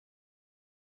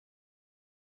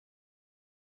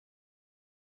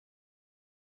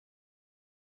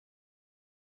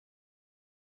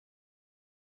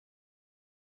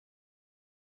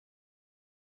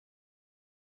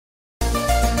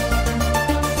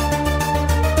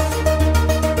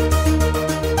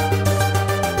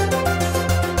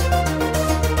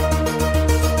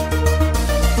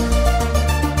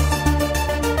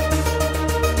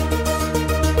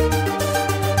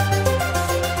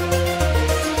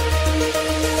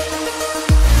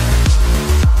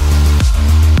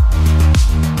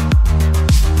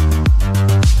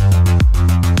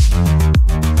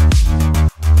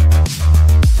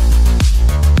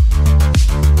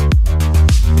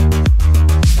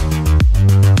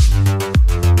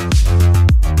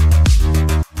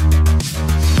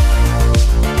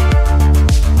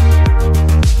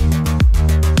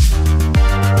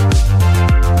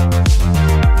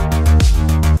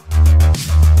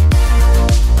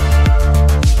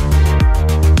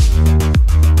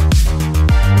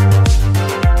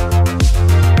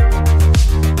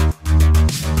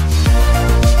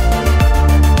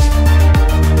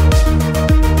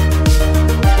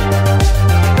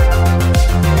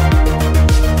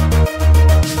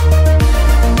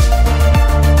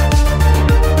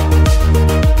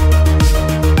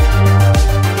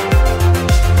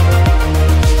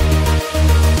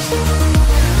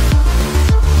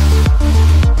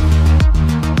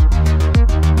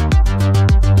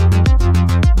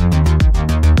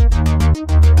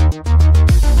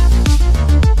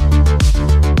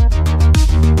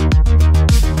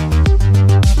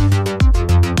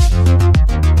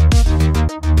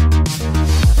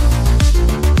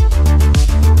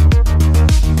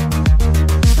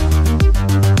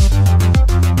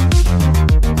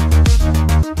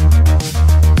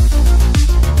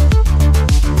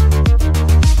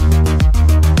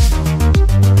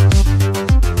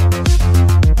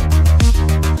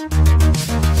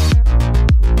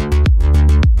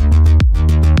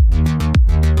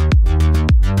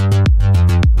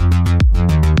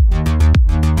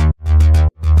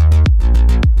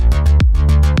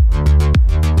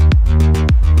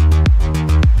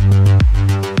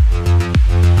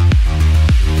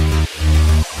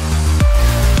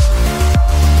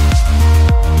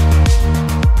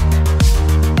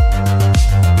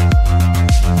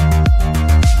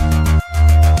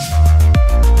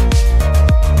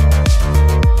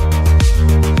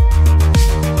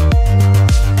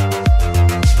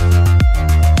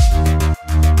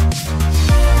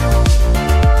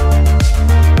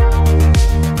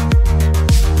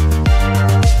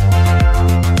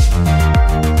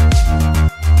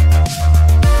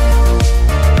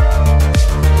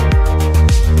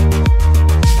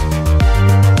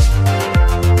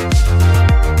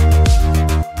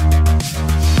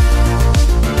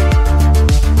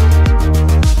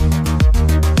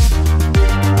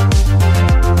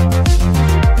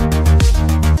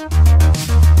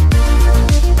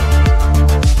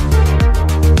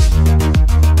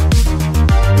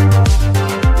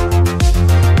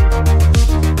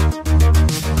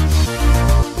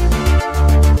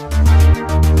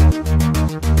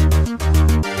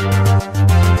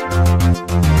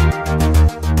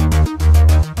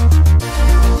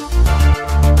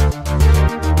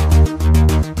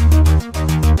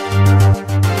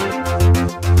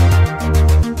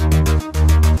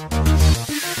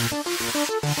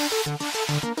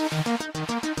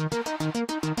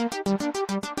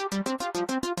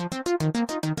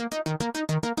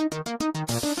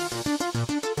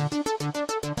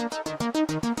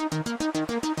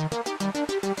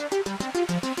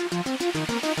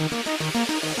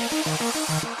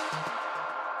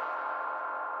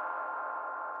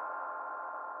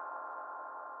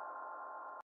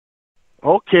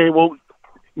Okay, well,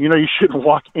 you shouldn't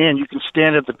walk in. You can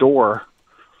stand at the door.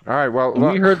 All right, well,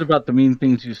 we heard about the mean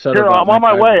things you said Here, about I'm on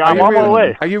my way. I'm on my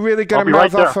way. Are you really going to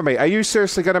mouth off at me? Are you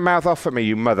seriously going to mouth off at me,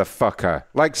 you motherfucker?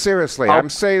 Like, seriously, I'm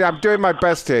doing my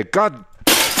best here. God.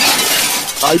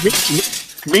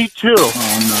 Me too.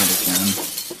 Oh, not again.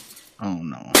 Oh,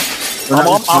 no.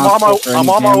 I'm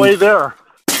on my way there.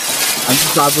 I'm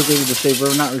just obligated to say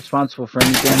we're not responsible for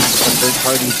anything. It's a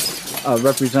third-party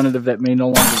representative that may no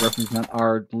longer represent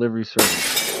our delivery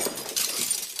service.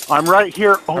 I'm right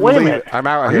here. Oh, wait a minute. I'm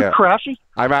out of here. Are you crashing?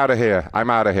 I'm out of here.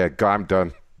 I'm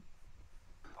done.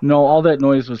 No, all that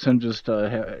noise was him just,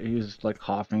 he was like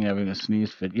coughing, having a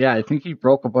sneeze fit. Yeah, I think he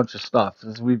broke a bunch of stuff.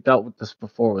 We've dealt with this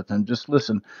before with him. Just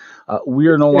listen, we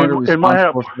are no longer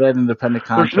responsible for that independent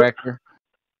contractor.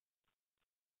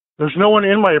 There's no one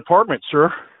in my apartment,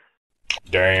 sir.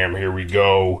 Damn, here we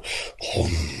go.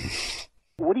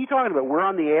 What are you talking about? We're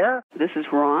on the air? This is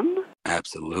Ron?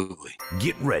 Absolutely.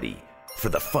 Get ready for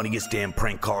the funniest damn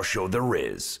prank call show there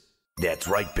is. That's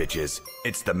right, bitches.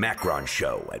 It's the Macron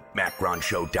Show at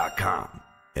macronshow.com.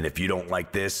 And if you don't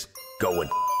like this, go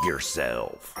and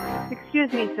yourself.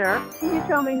 Excuse me, sir. Can you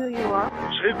tell me who you are?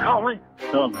 Who calling?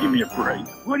 Oh, give me a break.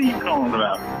 What are you calling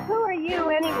about? Who are you,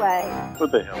 anyway?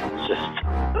 What the hell is this?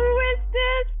 Who is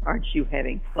this? Aren't you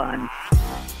having fun?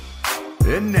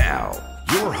 And now,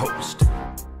 your host,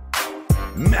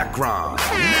 Macron.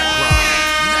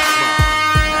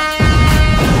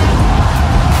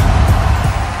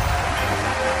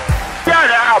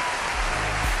 Shut up!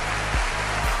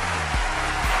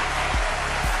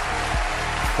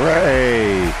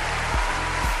 Hooray!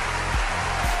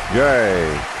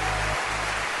 Yay!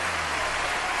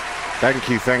 Thank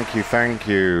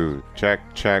you.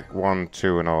 Check, 1,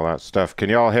 2, and all that stuff.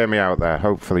 Can you all hear me out there?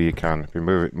 Hopefully you can. I've been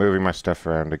moving my stuff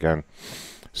around again.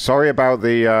 Sorry about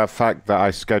the fact that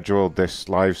I scheduled this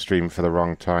live stream for the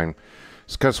wrong time.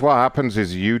 It's because what happens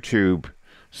is YouTube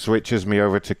switches me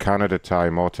over to Canada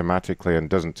time automatically and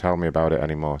doesn't tell me about it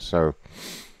anymore. So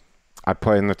I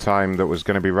put in the time that was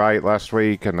going to be right last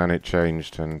week, and then it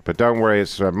changed. But don't worry,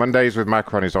 it's Mondays with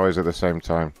Macron is always at the same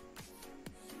time.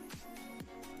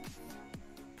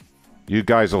 You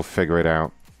guys will figure it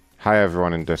out. Hi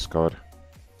everyone in Discord.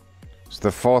 It's the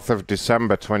 4th of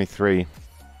December 23.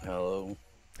 Hello.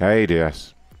 Hey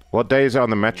DS. What day is it on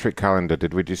the metric calendar?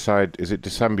 Did we decide? Is it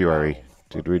Decemberary?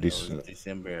 Did we decide?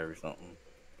 December or something.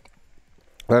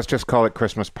 Let's just call it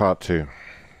Christmas Part 2.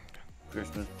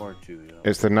 Christmas Part 2, yeah.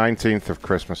 It's the 19th of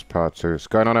Christmas Part 2. What's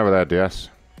going on over there, DS?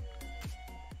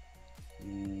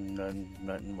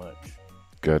 Nothing much.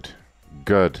 Good.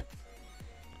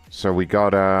 So we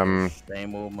got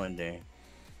same old Monday.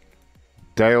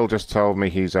 Dale just told me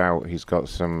he's out. He's got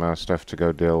some stuff to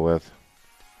go deal with.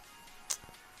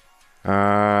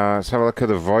 Let's have a look at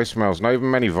the voicemails. Not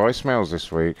even many voicemails this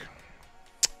week.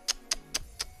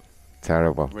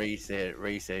 Terrible. Ray said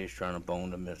he's trying to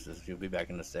bone the missus. He'll be back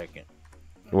in a second.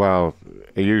 Well,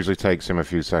 it usually takes him a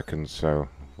few seconds, so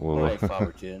we'll wait 5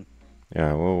 or 10.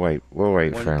 Yeah, we'll wait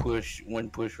for him. One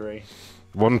push, Ray.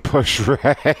 One push,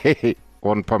 Ray.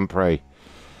 One pump, Ray.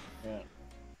 Yeah.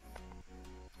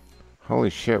 Holy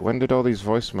shit, when did all these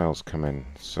voicemails come in?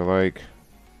 So, like,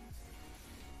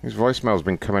 these voicemails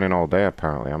been coming in all day,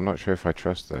 apparently. I'm not sure if I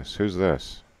trust this. Who's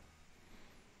this?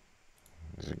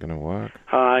 Is it going to work?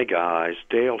 Hi, guys.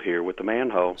 Dale here with the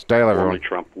Manhole. It's Dale, everyone. Formerly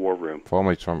Trump War Room.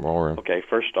 Formerly Trump War Room. Okay,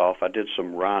 first off, I did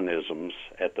some Ronisms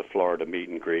at the Florida meet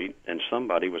and greet, and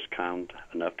somebody was kind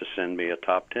enough to send me a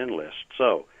top 10 list.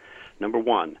 So, number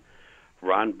 1,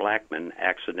 Ron Blackman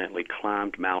accidentally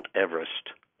climbed Mount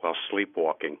Everest while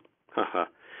sleepwalking.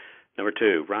 Number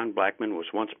 2, Ron Blackman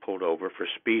was once pulled over for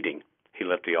speeding. He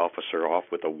let the officer off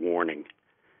with a warning.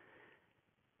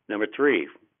 Number 3,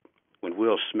 when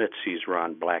Will Smith sees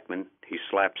Ron Blackman, he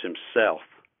slaps himself.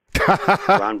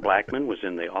 Ron Blackman was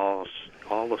in all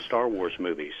the Star Wars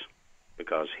movies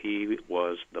because he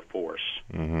was the Force.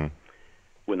 Mm-hmm.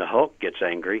 When the Hulk gets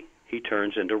angry, he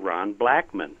turns into Ron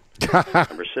Blackman.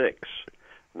 Number 6,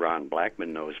 Ron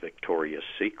Blackman knows Victoria's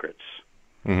secrets.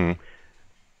 Mm-hmm.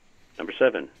 Number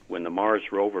 7, when the Mars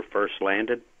rover first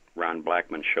landed, Ron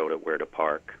Blackman showed it where to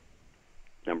park.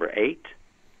 Number 8,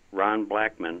 Ron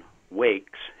Blackman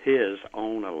wakes his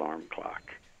own alarm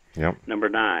clock. Yep. Number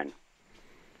 9,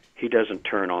 he doesn't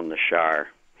turn on the shower.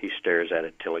 He stares at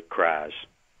it till it cries.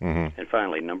 Mm-hmm. And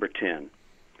finally, number 10,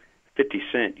 50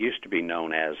 Cent used to be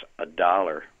known as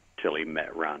 $1 till he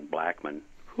met Ron Blackman.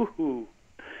 Hoo-hoo.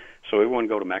 So everyone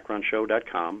go to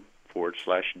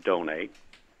macronshow.com/donate.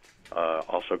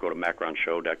 Also go to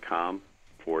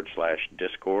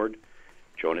macronshow.com/Discord.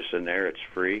 Join us in there. It's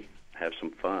free. Have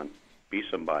some fun. Be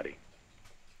somebody.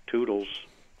 Toodles.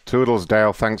 Toodles,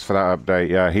 Dale. Thanks for that update.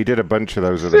 Yeah, he did a bunch of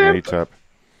those at the meetup.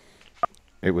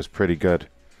 It was pretty good.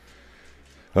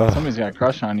 Somebody's got a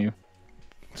crush on you.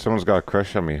 Someone's got a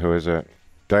crush on me. Who is it?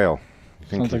 Dale.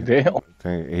 Sounds like Dale.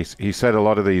 He said a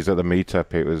lot of these at the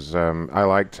meetup. It was I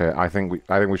liked it. I think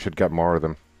we should get more of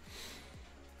them.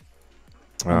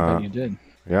 I bet you did.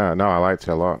 Yeah, no, I liked it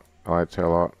a lot.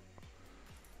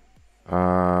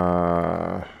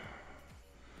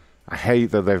 I hate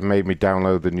that they've made me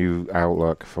download the new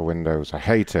Outlook for Windows. I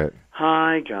hate it.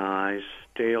 Hi, guys.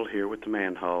 Dale here with the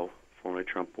Manhole, formerly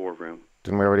Trump Boardroom.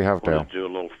 Didn't we already have Dale? I wanted to do a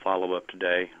little follow-up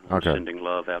today. I'm sending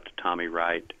love out to Tommy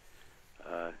Wright.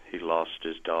 He lost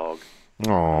his dog.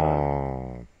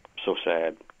 Oh. So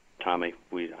sad. Tommy,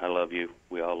 I love you.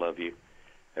 We all love you.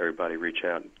 Everybody reach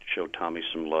out and show Tommy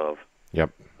some love.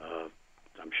 Yep.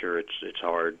 I'm sure it's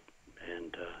hard,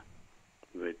 and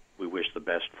we wish the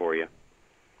best for you.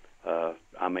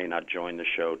 I may not join the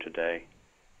show today.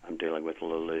 I'm dealing with a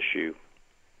little issue.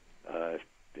 If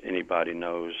anybody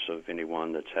knows of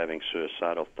anyone that's having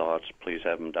suicidal thoughts, please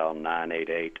have them dial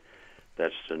 988.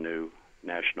 That's the new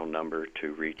national number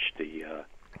to reach the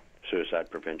suicide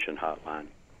prevention hotline.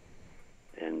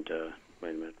 And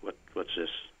wait a minute, what's this?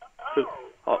 Go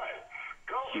fuck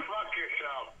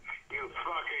yourself, you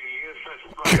fucking useless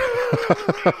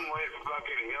fucking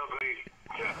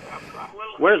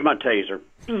Where's my taser?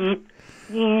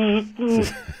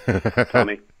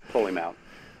 Tommy, pull him out.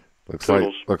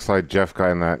 Looks like Jeff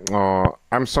got in that. Oh,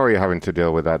 I'm sorry you're having to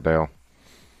deal with that, Dale.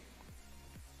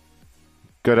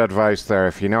 Good advice there.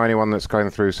 If you know anyone that's going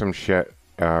through some shit,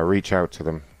 reach out to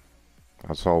them.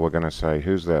 That's all we're gonna say.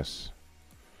 Who's this?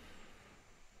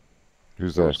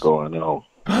 Who's this? What's going on?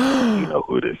 You know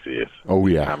who this is. Oh,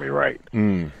 yeah. Tommy Wright.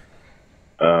 Mm.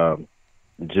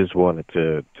 Just wanted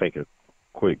to take a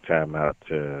quick time out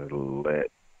to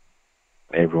let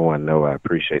everyone know I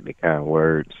appreciate the kind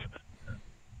words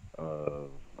of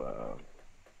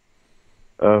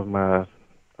my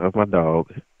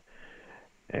dog,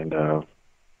 and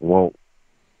won't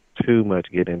too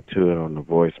much get into it on the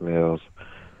voicemails.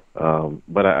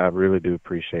 But I really do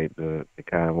appreciate the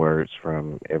kind words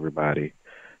from everybody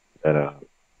that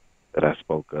I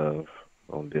spoke of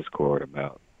on Discord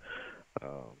about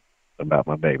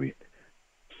my baby.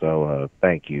 So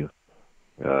thank you.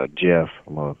 Jeff,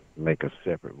 I'm going to make a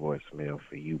separate voicemail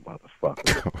for you,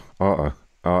 motherfucker.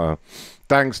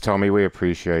 Thanks, Tommy. We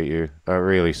appreciate you. That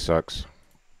really sucks.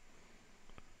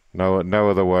 No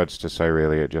other words to say,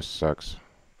 really. It just sucks.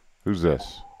 Who's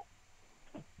this?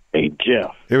 Hey,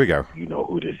 Jeff. Here we go. You know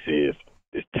who this is.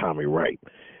 It's Tommy Wright.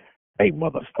 Hey,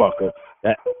 motherfucker.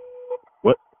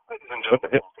 What? What the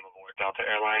hell? Delta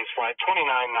Airlines Flight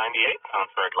 2998 bound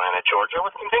for Atlanta, Georgia,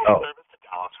 with continued service to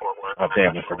Dallas, Fort Worth. Oh,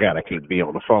 damn, I forgot. I can't be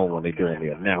on the phone when they're doing the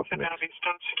announcement. Now be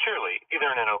stowed securely, either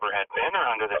in an overhead bin or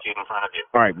under the seat in front of you.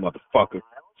 All right, motherfucker.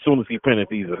 As soon as he finishes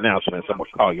these announcements, I'm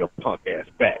going to call your punk ass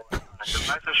back.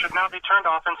 Devices should now be turned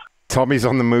off and... Tommy's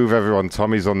on the move, everyone.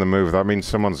 Tommy's on the move. That means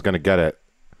someone's going to get it.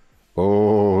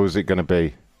 Oh, who's it going to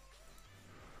be?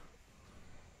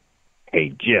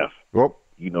 Hey, Jeff. Whoop.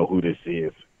 You know who this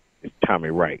is. It's Tommy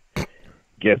Wright.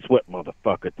 Guess what,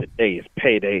 motherfucker? Today is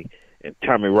payday, and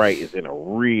Tommy Wright is in a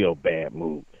real bad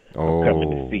mood. I'm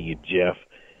coming to see you, Jeff.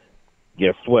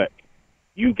 Guess what?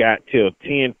 You got till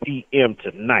 10 p.m.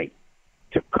 tonight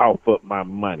to cough up my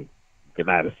money. You can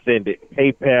either send it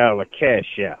PayPal or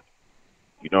Cash App.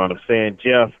 You know what I'm saying,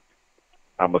 Jeff?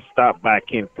 I'm going to stop by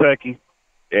Kentucky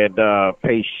and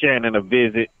pay Shannon a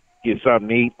visit, get something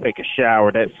to eat, take a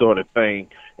shower, that sort of thing,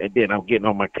 and then I'm getting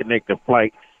on my connecting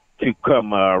flight to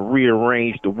come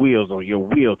rearrange the wheels on your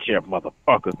wheelchair,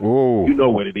 motherfucker. Whoa. You know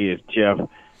what it is, Jeff.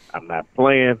 I'm not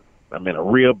playing. I'm in a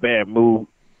real bad mood,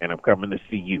 and I'm coming to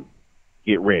see you.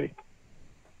 Get ready.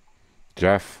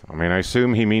 Jeff, I mean, I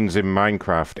assume he means in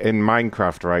Minecraft. In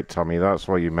Minecraft, right, Tommy? That's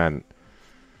what you meant.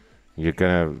 You're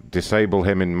going to disable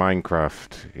him in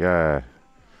Minecraft. Yeah.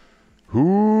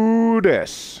 Who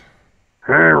this?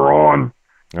 Hey, Ron.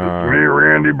 It's me,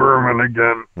 Randy Berman,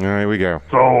 again. Here we go.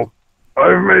 So...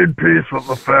 I've made peace with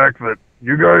the fact that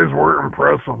you guys weren't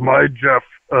impressed with my Jeff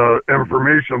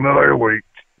information that I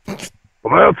leaked.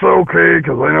 Well, that's okay,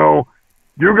 because I know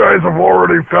you guys have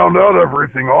already found out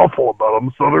everything awful about him,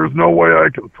 so there's no way I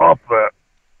can top that.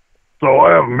 So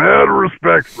I have mad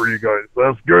respect for you guys.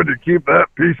 That's good to keep that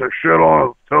piece of shit on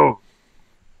his toes.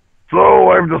 So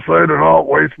I've decided to not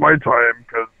waste my time,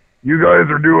 because you guys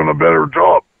are doing a better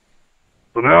job.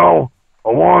 So now I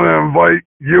want to invite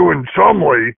you and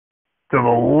Chumley to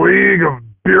the League of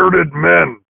Bearded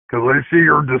Men, because I see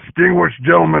you're distinguished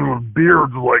gentlemen with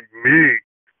beards like me.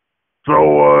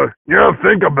 So, yeah,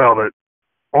 think about it.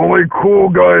 Only cool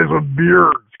guys with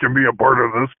beards can be a part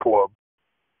of this club.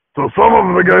 So some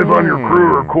of the guys on your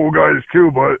crew are cool guys too,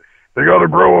 but they got to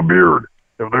grow a beard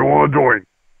if they want to join.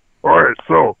 All right,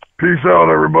 so peace out,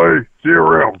 everybody. See you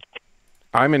around.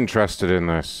 I'm interested in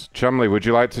this. Chumley, would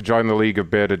you like to join the League of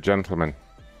Bearded Gentlemen?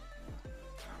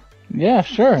 Yeah,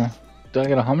 sure. Do I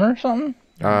get a Hummer or something?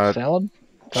 Salad?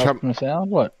 Salad?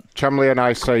 What? Chumley and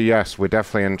I say yes. We're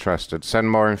definitely interested. Send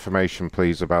more information,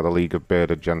 please, about the League of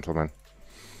Bearded Gentlemen.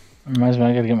 Reminds me,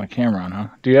 I gotta get my camera on, huh?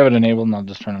 Do you have it enabled and I'll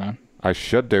just turn it on? I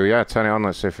should do, yeah. Turn it on,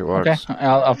 let's see if it works. Okay,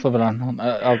 I'll flip it on.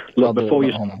 I'll do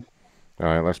it. Hold on.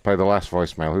 Alright, let's play the last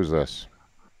voicemail. Who's this?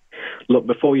 Look,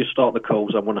 before you start the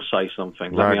calls, I want to say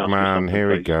something. Let me ask you Ragman, something, here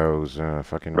please. he goes.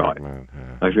 Fucking Right. Ragman.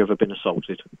 Yeah. Have you ever been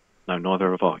assaulted? No, neither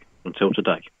have I. Until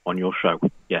today, on your show.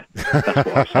 Yeah, that's what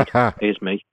I said. Here's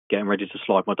me, getting ready to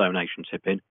slide my donation tip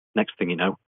in. Next thing you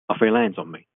know, I feel hands on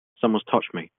me. Someone's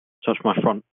touched me. Touched my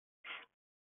front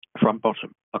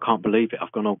bottom. I can't believe it.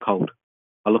 I've gone all cold.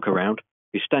 I look around.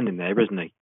 He's standing there, isn't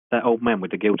he? That old man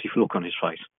with the guilty look on his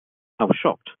face. I was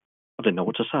shocked. I didn't know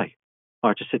what to say. I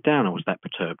had to sit down. I was that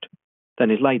perturbed. Then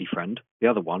his lady friend, the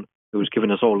other one, who was giving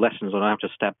us all lessons on how to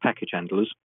stab package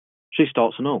handlers, she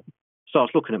starts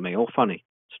looking at me all funny,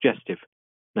 suggestive.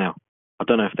 Now, I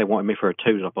don't know if they wanted me for a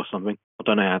twos-up or something. I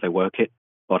don't know how they work it.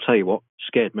 But I'll tell you what,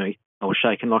 scared me. I was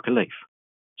shaking like a leaf.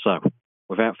 So,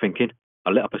 without thinking,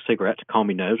 I lit up a cigarette to calm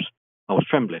my nerves. I was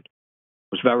trembling.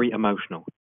 It was very emotional.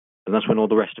 And that's when all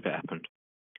the rest of it happened.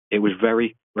 It was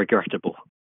very regrettable.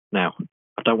 Now,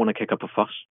 I don't want to kick up a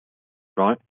fuss,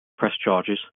 right? Press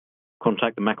charges,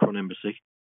 contact the Macron embassy.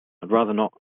 I'd rather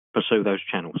not pursue those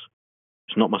channels.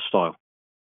 It's not my style.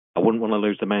 I wouldn't want to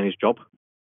lose the man his job.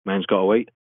 Man's got to eat.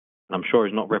 And I'm sure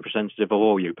he's not representative of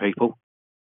all you people.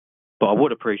 But I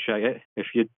would appreciate it if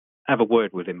you'd have a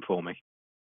word with him for me.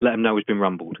 Let him know he's been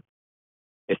rumbled.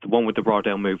 It's the one with the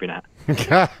Rydell moving at.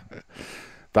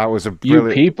 That was a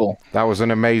brilliant... That was an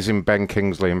amazing Ben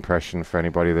Kingsley impression for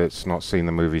anybody that's not seen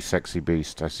the movie Sexy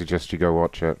Beast. I suggest you go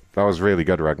watch it. That was really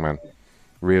good, Ragman.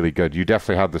 Really good. You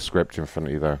definitely had the script in front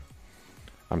of you, though.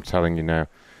 I'm telling you now.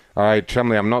 All right,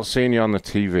 Chumley, I'm not seeing you on the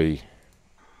TV.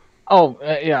 Oh,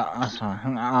 yeah. Sorry.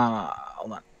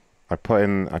 Hold on. I put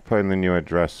in the new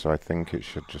address, so I think it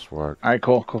should just work. All right,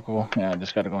 cool. Yeah, I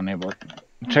just got to go enable it.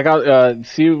 Check out,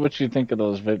 see what you think of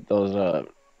those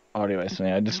audio I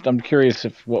sent you. I'm curious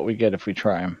what we get if we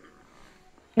try them.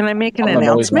 Can I make an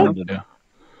announcement?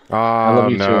 Oh,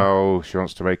 no. She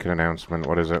wants to make an announcement.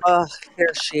 What is it? Oh,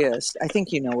 there she is. I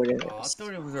think you know what it is. I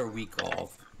thought it was our week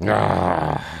off.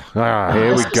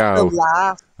 Here we go.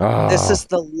 This is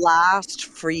the last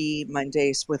free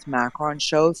Mondays with Macron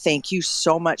show. Thank you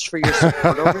so much for your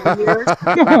support over the years.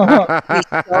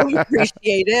 We so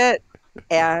appreciate it.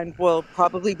 And we'll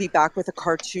probably be back with a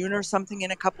cartoon or something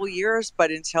in a couple of years. But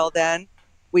until then,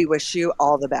 we wish you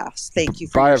all the best. Thank you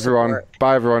for your support.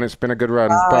 Bye, everyone. It's been a good run.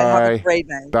 Bye. Bye. Have a great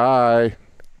night. Bye.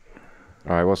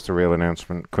 All right, what's the real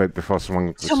announcement? Quick, before someone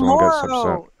gets upset.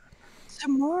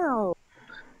 Tomorrow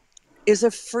is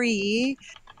a free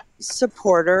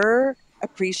listener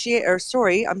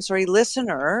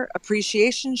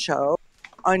appreciation show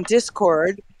on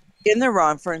Discord in the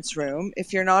Ronference room.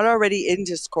 If you're not already in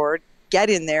Discord, get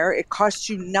in there. It costs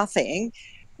you nothing.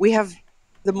 We have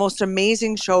the most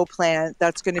amazing show planned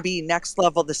that's going to be next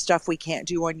level, the stuff we can't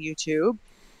do on YouTube.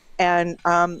 And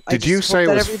did you say it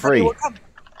was free?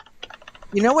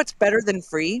 You know what's better than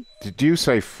free? Did you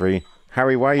say free?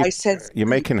 Harry, why are you're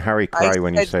making Harry cry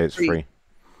when you say it's free?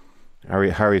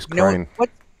 Harry's crying.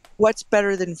 What's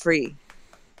better than free?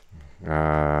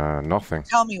 Nothing.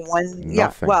 Tell me one. Nothing.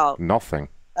 Yeah, well, nothing.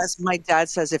 As my dad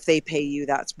says, if they pay you,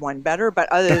 that's one better. But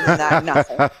other than that,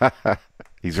 nothing.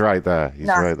 He's right there.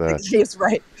 Right there. He's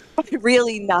right.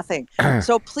 Really nothing.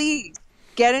 So please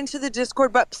get into the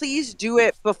Discord, but please do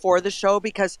it before the show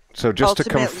because. So just to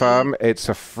confirm, it's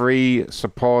a free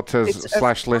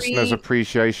supporters/listeners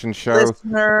appreciation show.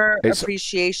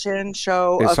 Appreciation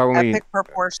show. It's of only epic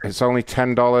proportions. It's only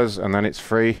 $10 and then it's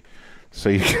free. So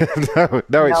you can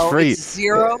no, it's free. It's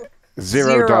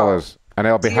 $0. And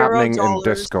it'll be happening in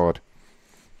Discord.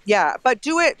 Yeah, but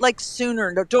do it like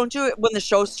sooner. No, don't do it when the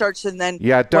show starts and then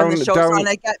when the show's on,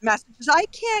 I get messages.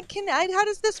 How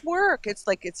does this work? It's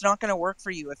like it's not going to work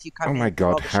for you if you come in. Oh my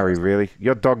God, Harry, really?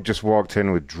 Your dog just walked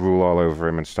in with drool all over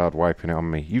him and started wiping it on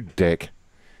me. You dick.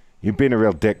 You've been a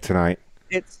real dick tonight.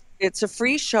 It's a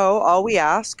free show. All we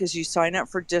ask is you sign up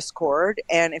for Discord,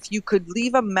 and if you could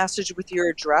leave a message with your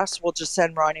address, we'll just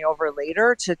send Ronnie over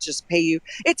later to just pay you.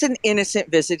 It's an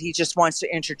innocent visit. He just wants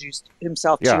to introduce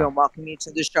himself to you and welcome you to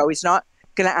the show. He's not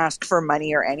going to ask for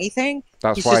money or anything.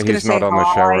 That's why he's not on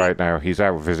the show right now. He's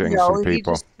out visiting some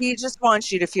people. He just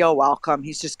wants you to feel welcome.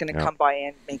 He's just going to come by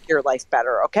and make your life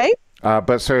better, okay?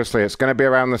 But seriously, it's going to be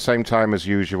around the same time as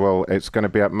usual. It's going to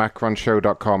be at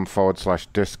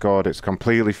macronshow.com/Discord. It's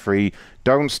completely free.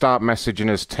 Don't start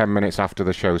messaging us 10 minutes after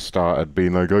the show started,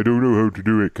 being like, I don't know how to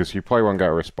do it, because you probably won't get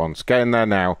a response. Get in there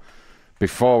now,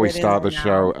 before we start the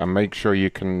show, and make sure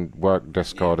you can work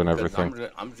Discord and everything.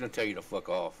 I'm just going to tell you to fuck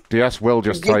off. DS will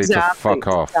just tell you to fuck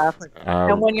off.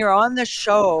 And when you're on the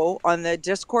show, on the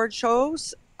Discord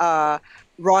shows,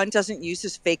 Ron doesn't use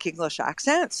his fake English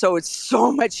accent, so it's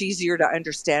so much easier to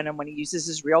understand him when he uses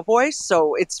his real voice.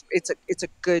 So it's a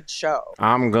good show.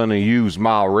 I'm gonna use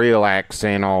my real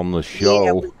accent on the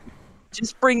show. Yeah,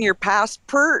 just bring your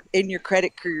passport and your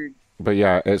credit card. But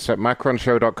yeah, it's at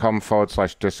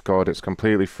macronshow.com/Discord. It's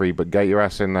completely free, but get your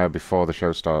ass in there before the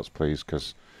show starts, please,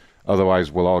 because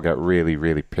otherwise we'll all get really,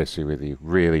 really pissy with you.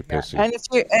 Really pissy. And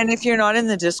if you're not in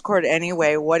the Discord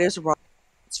anyway, what is Ron?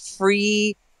 It's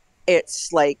free.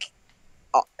 It's like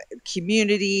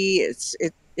community. It's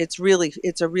a really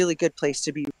good place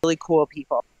to be. Really cool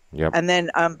people. Yep. And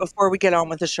then before we get on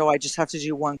with the show, I just have to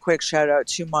do one quick shout out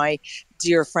to my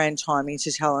dear friend Tommy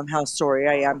to tell him how sorry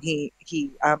I am. He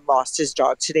lost his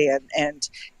dog today, and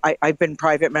I've been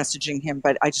private messaging him,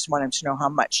 but I just want him to know how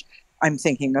much I'm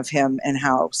thinking of him and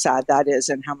how sad that is,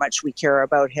 and how much we care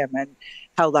about him, and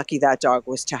how lucky that dog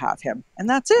was to have him. And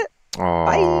that's it.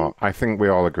 Oh, I think we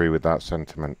all agree with that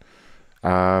sentiment.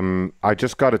 I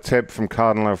just got a tip from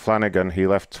Cardinal O'Flanagan. He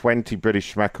left 20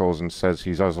 British schmeckles and says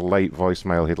he has a late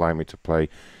voicemail he'd like me to play.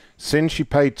 Since you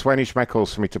paid 20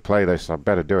 schmeckles for me to play this, I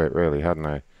better do it, really, hadn't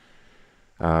I?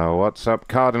 What's up,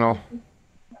 Cardinal?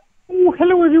 Oh,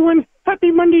 hello, everyone.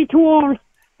 Happy Monday to all,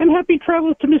 and happy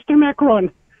travels to Mr.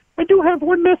 Macron. I do have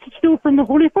one message, though, from the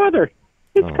Holy Father.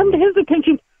 It's come to his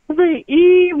attention, a very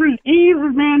evil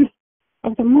man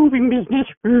of the moving business.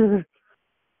 A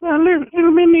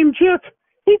little man named Jeff.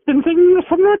 He's been saying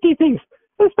some naughty things,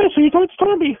 especially towards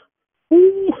Tommy.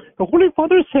 Ooh, the Holy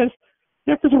Father says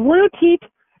Jeff is a royal teat,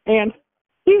 and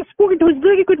he's spoken to his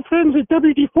very good friends at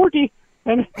WD-40,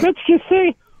 and let's just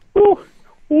say,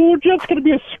 Jeff's gonna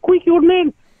be a squeaky old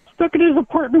man stuck in his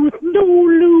apartment with no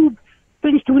lube,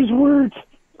 thanks to his words.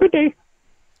 Good day.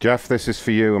 Jeff, this is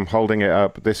for you. I'm holding it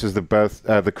up. This is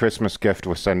the Christmas gift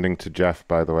we're sending to Jeff,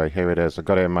 by the way. Here it is. I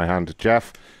got it in my hand.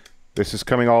 Jeff, this is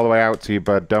coming all the way out to you,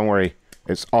 bud. Don't worry.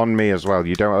 It's on me as well.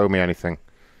 You don't owe me anything.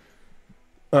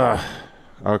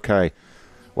 Okay.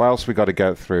 What else we got to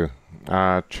get through?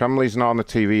 Chumley's not on the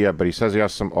TV yet, but he says he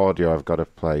has some audio I've got to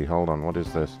play. Hold on. What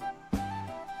is this?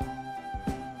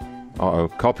 Uh-oh.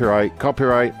 Copyright.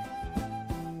 Copyright.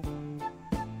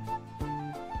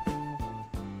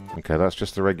 Okay, that's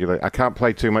just the regular... I can't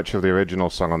play too much of the original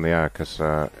song on the air because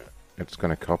it's going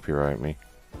to copyright me.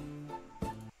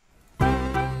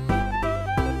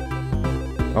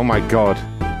 Oh my god.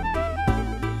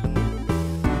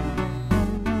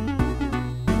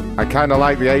 I kind of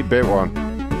like the 8-bit one.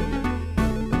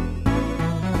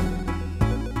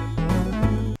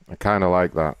 I kind of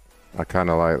like that.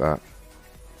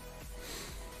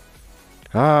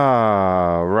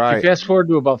 Ah, right. You fast forward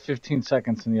to about 15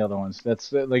 seconds in the other ones.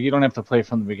 That's like you don't have to play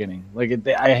from the beginning. Like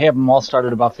I have them all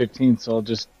started about 15, so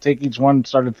just take each one,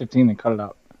 start at 15, and cut it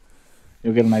out.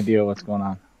 You'll get an idea of what's going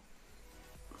on.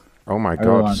 Oh my I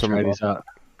really god! try these out.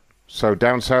 So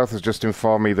down south has just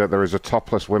informed me that there is a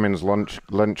topless women's lunch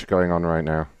going on right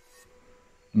now.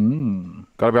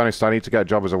 Gotta be honest, I need to get a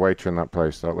job as a waiter in that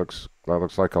place. That looks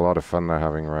like a lot of fun they're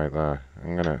having right there.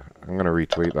 I'm gonna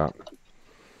retweet that.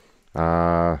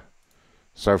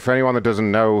 So for anyone that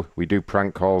doesn't know, we do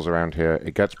prank calls around here.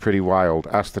 It gets pretty wild.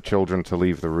 Ask the children to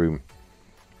leave the room.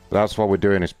 That's what we're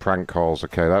doing, is prank calls.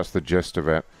 Okay, that's the gist of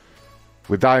it.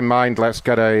 With that in mind, let's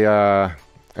get a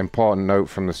important note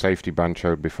from the safety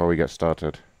bancho before we get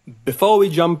started. Before we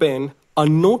jump in, a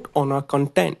note on our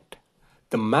content.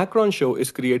 The Macron Show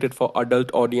is created for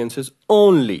adult audiences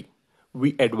only.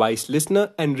 We advise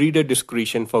listener and reader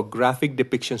discretion for graphic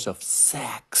depictions of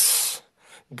sex,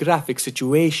 graphic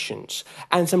situations,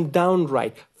 and some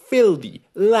downright filthy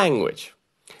language.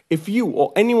 If you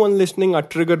or anyone listening are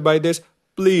triggered by this,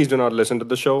 please do not listen to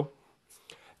the show.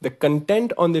 The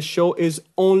content on this show is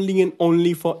only and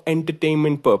only for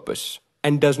entertainment purpose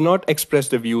and does not express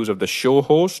the views of the show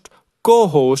host,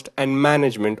 co-host, and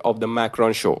management of the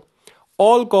Macron Show.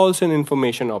 All calls and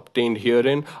information obtained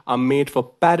herein are made for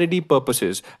parody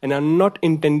purposes and are not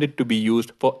intended to be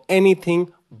used for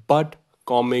anything but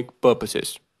comic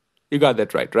purposes. You got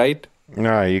that right?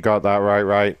 No, you got that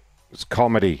right. It's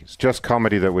comedy. It's just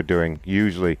comedy that we're doing,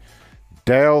 usually.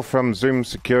 Dale from Zoom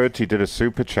Security did a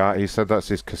super chat. He said that's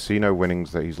his casino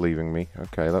winnings that he's leaving me.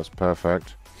 Okay, that's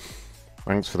perfect.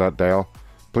 Thanks for that, Dale.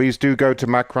 Please do go to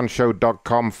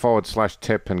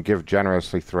macronshow.com/tip and give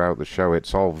generously throughout the show.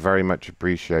 It's all very much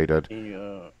appreciated.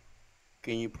 Can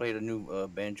you play the new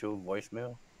banjo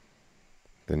voicemail?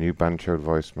 The new banjo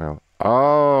voicemail.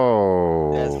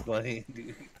 Oh. That's funny,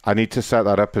 dude. I need to set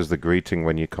that up as the greeting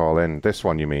when you call in. This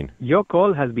one, you mean? Your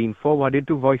call has been forwarded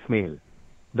to voicemail.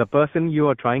 The person you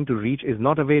are trying to reach is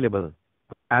not available.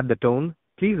 At the tone,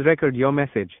 please record your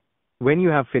message. When you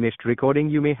have finished recording,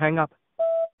 you may hang up.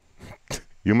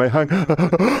 You may hang.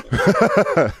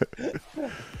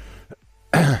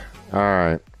 All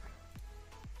right.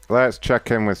 Let's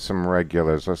check in with some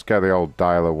regulars. Let's get the old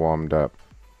dialer warmed up.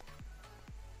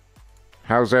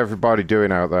 How's everybody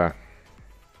doing out there?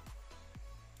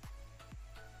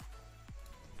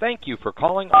 Thank you for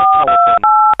calling our telephone.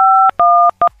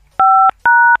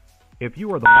 If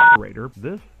you are the moderator,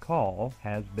 this call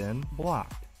has been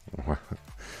blocked.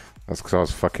 That's because I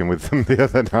was fucking with them the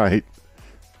other night.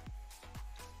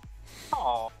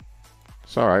 Aww.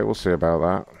 It's alright, we'll see about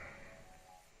that.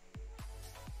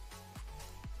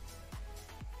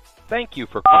 Thank you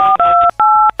for calling.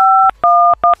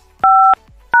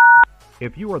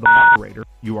 If you are the moderator,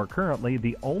 you are currently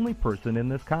the only person in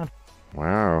this conference.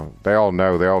 Wow, they all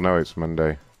know it's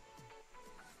Monday.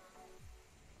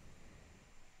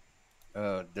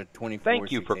 The 24th.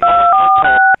 Thank you for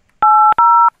calling.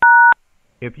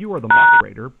 If you are the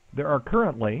moderator, there are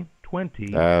currently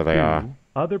 22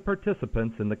 other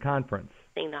participants in the conference.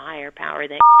 The higher power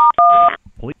that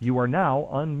You are now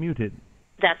unmuted.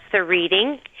 that's the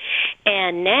reading,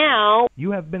 and now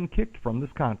You have been kicked from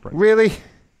this conference. Really?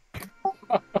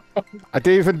 I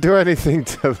didn't even do anything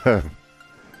to them.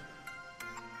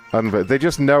 They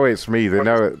just know it's me. They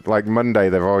know it. Like Monday,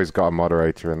 they've always got a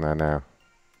moderator in there now.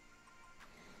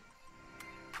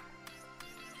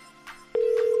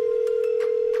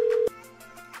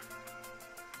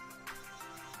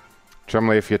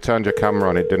 Chumley, if you turned your camera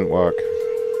on, it didn't work.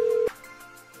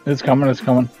 It's coming, it's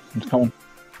coming, it's coming.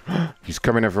 He's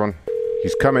coming, everyone.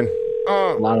 He's coming.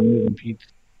 A lot of moving pieces.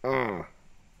 I'm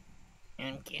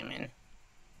coming.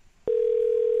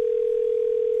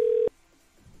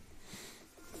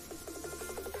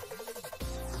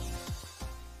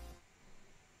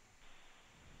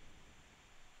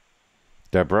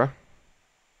 Deborah?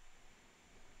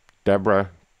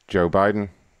 Joe Biden?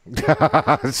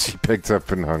 She picked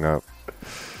up and hung up.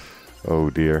 Oh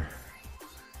dear.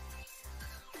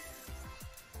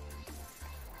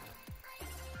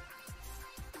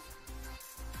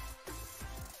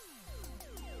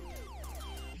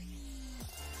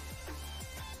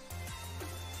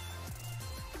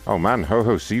 Oh man, Ho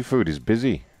Ho Seafood is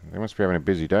busy. They must be having a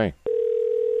busy day.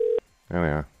 There they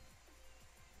are.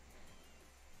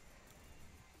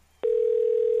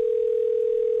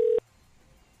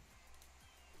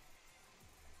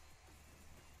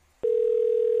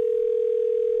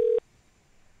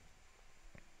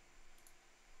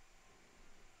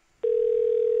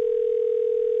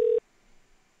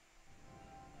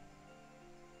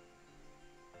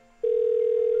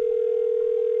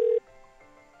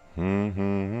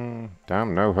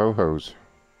 Damn, no ho-hos.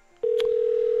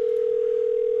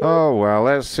 Oh, well,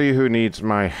 let's see who needs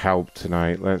my help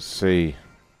tonight. Let's see.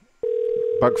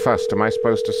 Bugfast, am I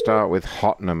supposed to start with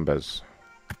hot numbers?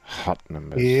 Hot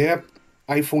numbers. Yep.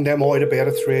 I phoned them all out of bed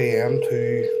at 3 a.m.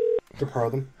 to prepare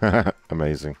them.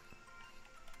 Amazing.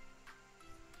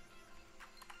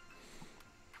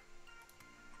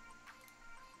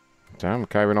 Damn,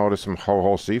 can't even order some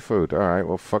ho-ho seafood. Alright,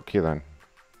 well, fuck you then.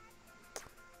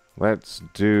 Let's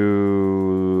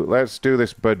do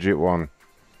this budget one.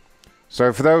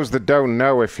 So for those that don't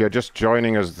know, if you're just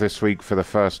joining us this week for the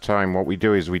first time, what we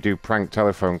do is we do prank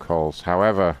telephone calls.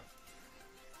 However,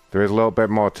 there is a little bit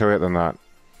more to it than that.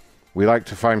 We like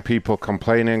to find people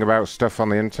complaining about stuff on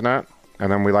the internet,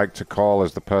 and then we like to call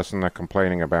as the person they're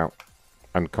complaining about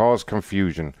and cause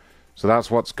confusion. So that's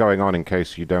what's going on in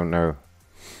case you don't know.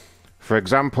 For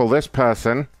example, this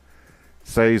person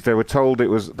says they were told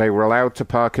they were allowed to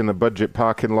park in the budget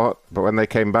parking lot, but when they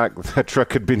came back, their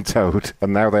truck had been towed,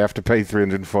 and now they have to pay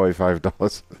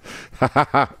 $345.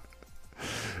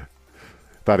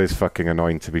 That is fucking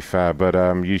annoying, to be fair, but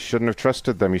you shouldn't have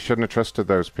trusted them. You shouldn't have trusted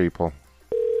those people.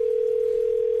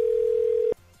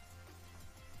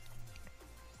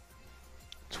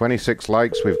 "26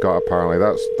 likes we've got, apparently.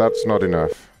 That's not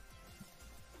enough.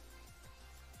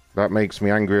 That makes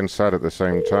me angry and sad at the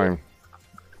same time.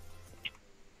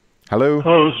 Hello?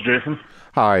 Hello, this is Jason.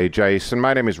 Hi, Jason.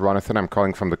 My name is Ronathan. I'm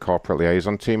calling from the corporate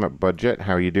liaison team at Budget.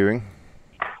 How are you doing?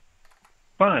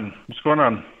 Fine. What's going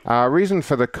on? Reason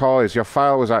for the call is your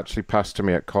file was actually passed to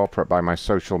me at corporate by my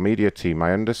social media team.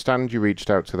 I understand you reached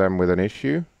out to them with an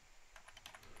issue?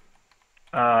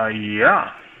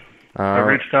 Yeah. I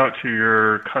reached out to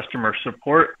your customer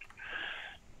support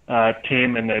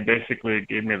team, and they basically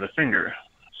gave me the finger.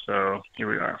 So here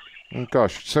we are. Oh,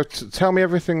 gosh. So tell me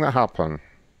everything that happened.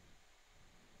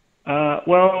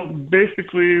 Well,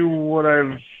 basically what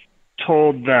I've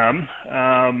told them.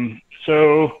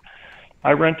 So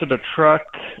I rented a truck,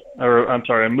 or I'm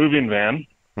sorry, a moving van,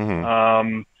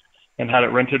 and had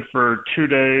it rented for 2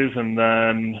 days. And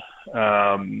then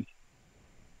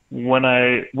when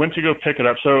I went to go pick it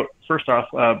up, so first off,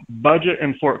 Budget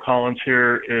in Fort Collins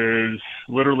here is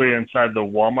literally inside the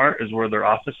Walmart is where their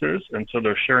office is. And so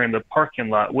they're sharing the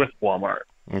parking lot with Walmart.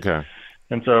 Okay.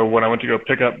 And so when I went to go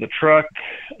pick up the truck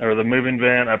or the moving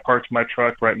van, I parked my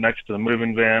truck right next to the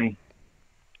moving van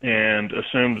and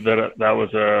assumed that that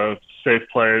was a safe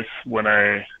place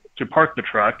to park the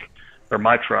truck or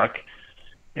my truck.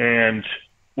 And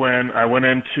when I went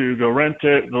in to go rent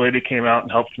it, the lady came out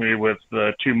and helped me with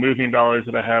the 2 moving dollies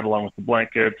that I had along with the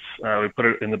blankets. We put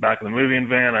it in the back of the moving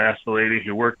van. I asked the lady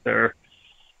who worked there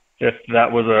if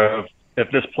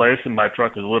this place and my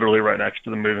truck is literally right next to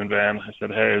the moving van. I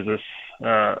said, hey, is this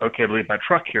okay to leave my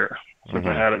truck here since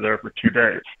I had it there for 2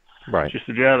 days? Right. She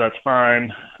said, yeah, that's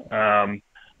fine.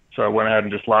 So I went ahead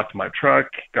and just locked my truck,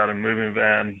 got a moving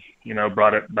van,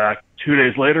 brought it back 2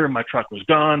 days later. My truck was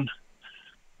gone,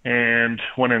 and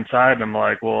went inside, and I'm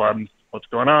like, well, what's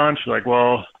going on? She's like,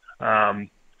 well, I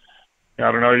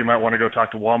don't know, you might want to go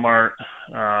talk to Walmart.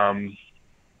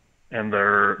 And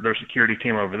their security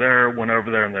team over there went over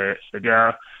there, and they said,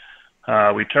 yeah,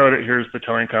 we towed it. Here's the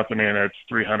towing company, and it's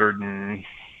 $345,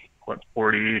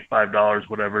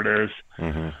 whatever it is,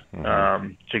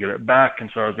 to get it back. And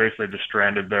so I was basically just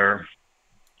stranded there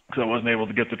because I wasn't able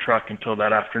to get the truck until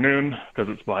that afternoon because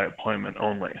it's by appointment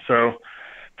only. So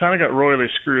kind of got royally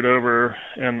screwed over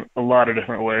in a lot of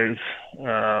different ways,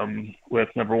 with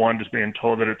number one, just being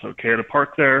told that it's okay to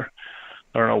park there.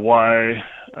 I don't know why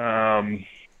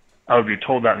I would be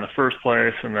told that in the first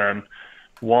place. And then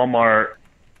Walmart.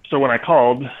 So when I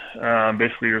called,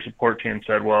 basically your support team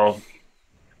said, well,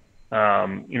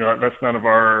 that's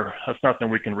that's nothing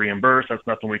we can reimburse. That's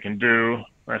nothing we can do.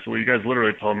 And I said, well, you guys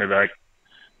literally told me that I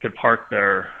could park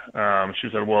there. She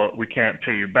said, well, we can't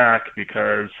pay you back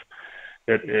because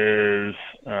it is,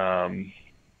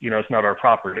 it's not our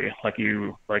property. Like if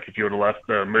you would have left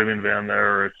the moving van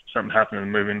there, or if something happened in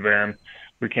the moving van,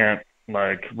 we can't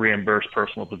reimburse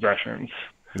personal possessions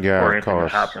or anything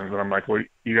that happens. And I'm like, well,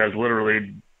 you guys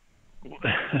literally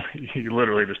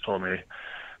just told me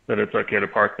that it's okay to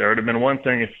park there. It'd have been one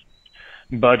thing if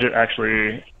Budget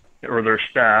actually, or their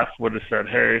staff would have said,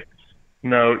 hey,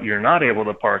 no, you're not able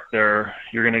to park there.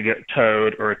 You're going to get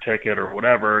towed or a ticket or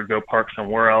whatever. Go park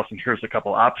somewhere else, and here's a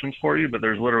couple options for you. But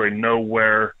there's literally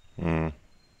nowhere. They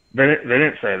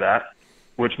didn't say that,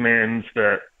 which means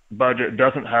that Budget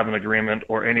doesn't have an agreement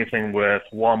or anything with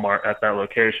Walmart at that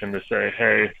location to say,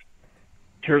 hey,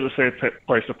 here's a safe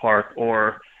place to park,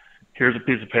 or here's a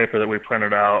piece of paper that we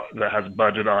printed out that has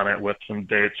Budget on it with some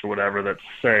dates or whatever that's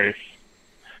safe,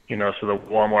 so the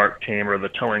Walmart team or the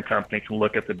towing company can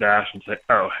look at the dash and say,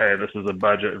 oh, hey, this is a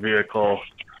Budget vehicle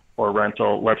or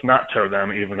rental. Let's not tow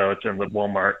them, even though it's in the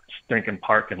Walmart stinking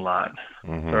parking lot.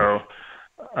 So,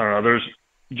 I don't know, there's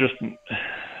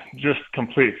just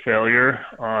complete failure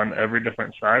on every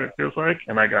different side, it feels like,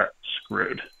 and I got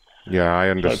screwed. Yeah, I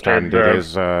understand. It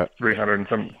is 300 and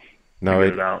some. No,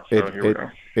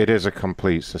 it is a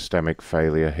complete systemic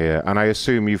failure here, and I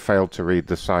assume you failed to read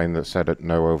the sign that said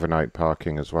no overnight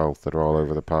parking as well, that are all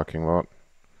over the parking lot.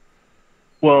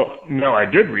 Well, no, I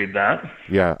did read that.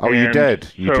 Yeah. Oh, you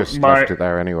did. You just left it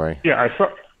there anyway. Yeah, I saw.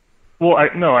 Well,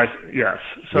 yes.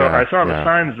 So yeah, I saw the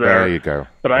signs there. There you go.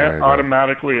 But I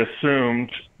automatically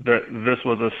assumed that this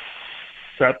was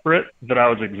that I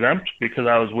was exempt because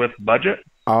I was with Budget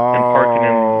and parking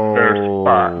in their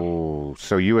spot. Oh,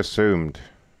 so you assumed.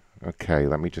 Okay,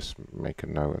 let me just make a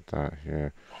note of that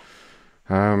here.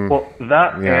 Well,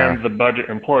 that and the Budget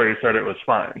employee said it was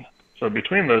fine. So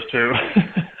between those two,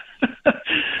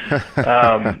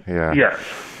 yes.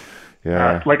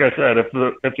 Yeah. Like I said, if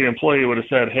the employee would have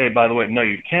said, "Hey, by the way, no,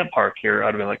 you can't park here,"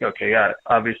 I'd have been like, "Okay, yeah,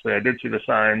 obviously I did see the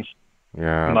signs.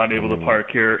 Yeah. I'm not able to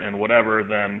park here and whatever,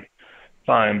 then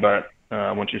fine." But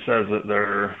when she says that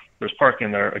there's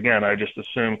parking there, again, I just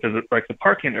assume because the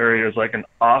parking area is like an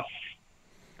off.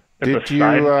 It's a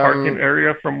side parking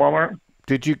area from Walmart.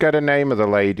 Did you get a name of the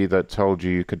lady that told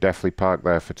you could definitely park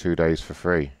there for 2 days for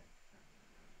free?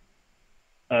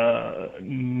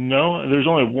 No, there's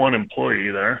only one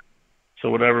employee there. So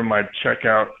whatever my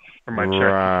checkout or my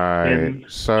check-in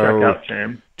checkout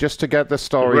came. Just to get the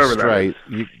story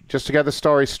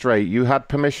straight, you had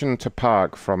permission to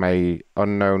park from a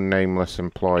unknown nameless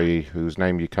employee whose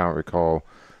name you can't recall.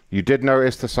 You did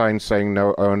notice the sign saying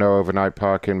no overnight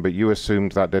parking, but you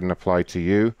assumed that didn't apply to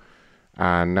you,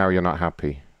 and now you're not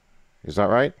happy. Is that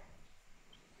right?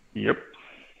 Yep.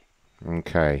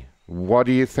 Okay. What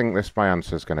do you think my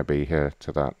answer is going to be here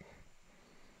to that?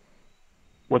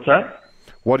 What's that?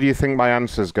 What do you think my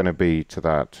answer is going to be to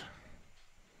that?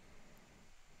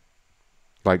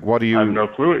 Like, what do you... I have no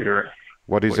clue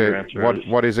what is it?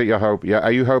 What is it you hope? Yeah,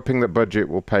 are you hoping that Budget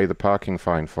will pay the parking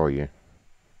fine for you?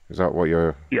 Is that what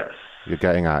you're... Yes. You're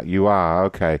getting at? You are.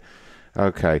 Okay.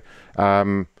 Okay.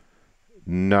 No.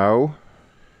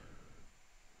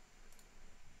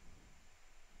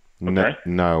 Okay.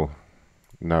 No.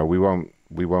 No, we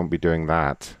won't be doing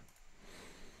that.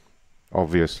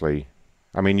 Obviously.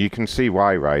 I mean, you can see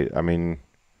why, right? I mean,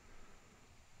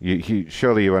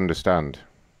 surely you understand.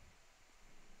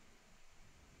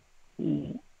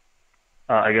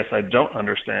 I guess I don't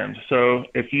understand. So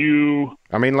if you...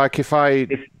 I mean, like, do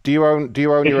you own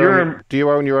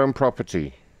your own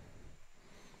property?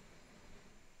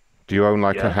 Do you own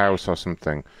like a house or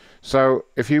something? So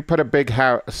if you put a big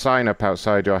sign up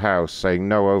outside your house saying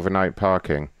no overnight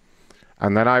parking,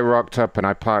 and then I rocked up and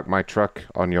I parked my truck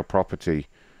on your property,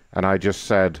 and I just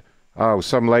said, oh,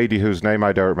 some lady whose name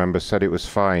I don't remember said it was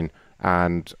fine,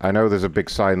 and I know there's a big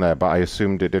sign there, but I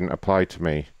assumed it didn't apply to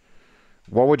me.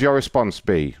 What would your response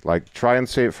be? Like, try and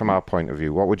see it from our point of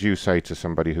view. What would you say to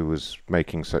somebody who was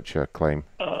making such a claim?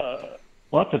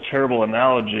 Well, that's a terrible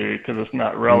analogy because it's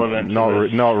not relevant.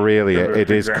 Not really.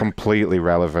 It is completely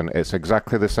relevant. It's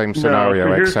exactly the same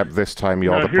scenario, except this time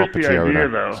you're the property owner.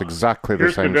 Though. It's exactly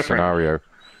the same scenario.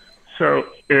 So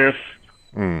if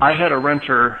I had a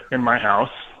renter in my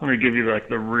house, let me give you like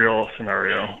the real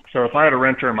scenario. So if I had a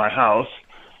renter in my house,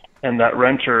 and that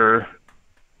renter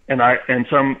and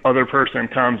some other person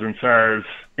comes and says,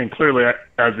 and clearly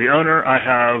as the owner, I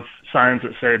have signs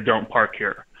that say don't park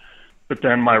here. But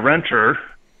then my renter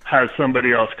has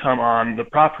somebody else come on the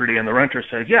property, and the renter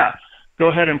says, yeah, go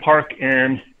ahead and park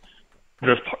in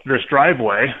this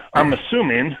driveway. I'm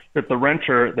assuming that the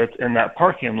renter that's in that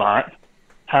parking lot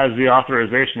has the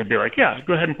authorization to be like, yeah,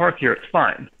 go ahead and park here. It's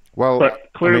fine. Well, but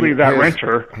clearly that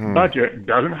renter, Budget,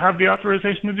 doesn't have the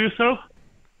authorization to do so.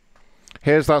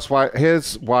 Here's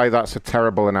why that's a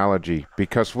terrible analogy,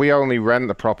 because we only rent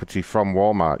the property from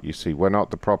Walmart, you see. We're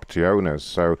not the property owners,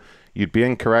 so you'd be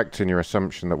incorrect in your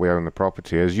assumption that we own the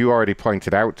property. As you already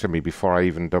pointed out to me before I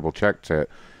even double-checked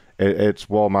it, it's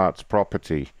Walmart's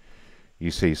property, you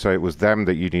see. So it was them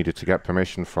that you needed to get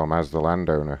permission from as the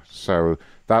landowner. So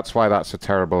that's why that's a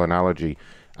terrible analogy.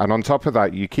 And on top of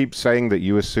that, you keep saying that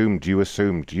you assumed.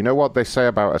 You know what they say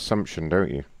about assumption,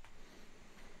 don't you?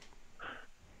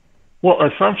 Well,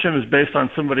 assumption is based on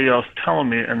somebody else telling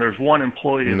me, and there's one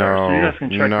employee there, so you guys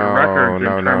can check your records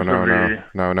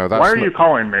No. Why are you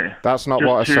calling me? That's not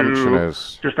what assumption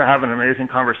is. Just to have an amazing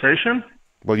conversation?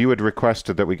 Well, you had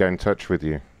requested that we get in touch with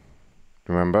you.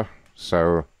 Remember?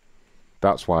 So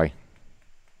that's why.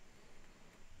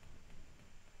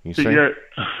 You see? So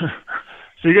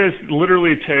you guys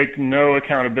literally take no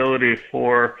accountability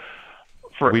for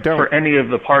any of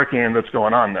the parking that's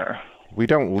going on there. We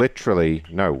don't literally,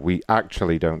 no, we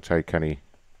actually don't take any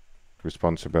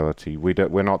responsibility.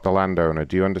 We're not the landowner.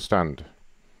 Do you understand?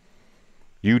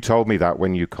 You told me that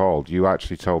when you called. You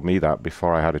actually told me that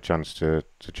before I had a chance to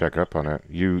check up on it.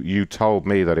 You told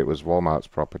me that it was Walmart's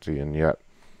property, and yet,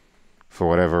 for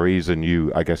whatever reason,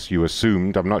 I guess you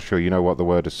assumed. I'm not sure you know what the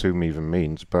word assume even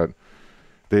means, but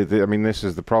I mean, this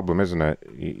is the problem, isn't it?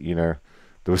 You know,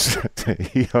 there was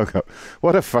he hung up.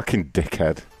 What a fucking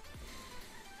dickhead.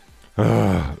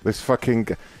 This fucking...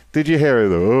 Did you hear it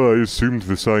though? Oh, I assumed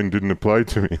the sign didn't apply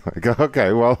to me. Like,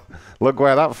 okay, well, look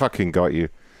where that fucking got you.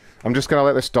 I'm just going to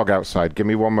let this dog outside. Give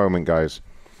me 1 moment, guys.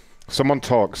 Someone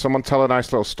talk. Someone tell a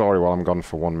nice little story while I'm gone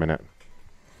for 1 minute.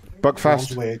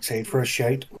 Buckfast. Way outside for a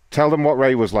shite. Tell them what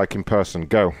Ray was like in person.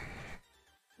 Go.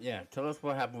 Yeah, tell us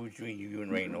what happened between you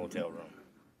and Ray in the hotel room.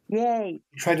 Yay.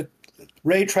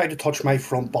 Ray tried to touch my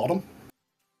front bottom.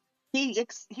 He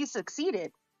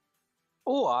succeeded.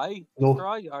 Oh, I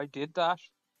did that.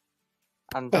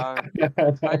 And I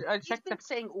checked. He's been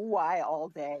saying "ooh, I" all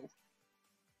day.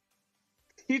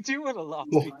 You do it a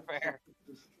lot, to be fair.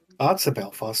 That's a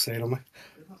Belfast side of me.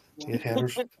 You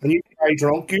headers. And you were very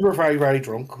drunk. You were very, very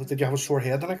drunk. Did you have a sore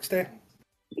head the next day?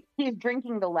 He's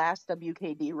drinking the last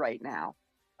WKD right now.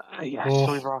 Yes,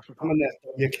 I'm in that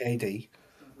WKD.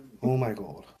 Oh my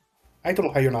god. I don't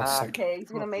know how you're not sick. Okay, he's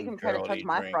gonna make him try to touch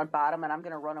my front bottom, and I'm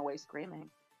gonna run away screaming.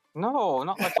 No,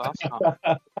 not like last time.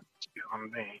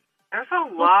 On me. There's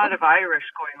a lot of Irish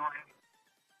going on.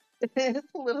 It's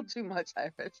a little too much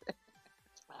Irish.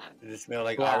 Did it smell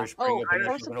like Irish Spring up in that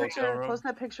post fucking hotel room? Post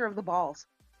that picture of the balls.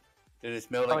 Did it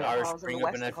smell like Irish Spring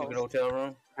up in that fucking hotel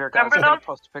room? Remember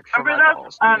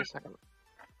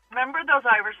those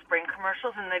Irish Spring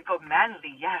commercials, and they'd go,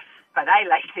 "Manly, yes, but I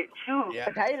like it too." Yeah.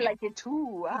 But I like it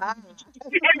too.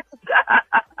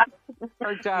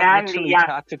 My dad Manly, literally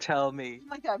had to tell me.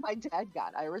 My dad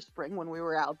got Irish Spring when we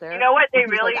were out there. You know what they He's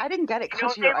really? Like, I didn't get it you know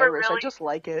because what they you're were Irish. really- I just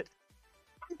like it.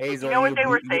 Hazel, You know what they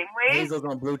were saying, Ray? Hazel's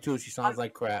on Bluetooth. She sounds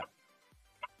like crap.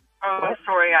 Oh,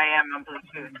 sorry, I am on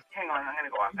Bluetooth. Hang on, I'm gonna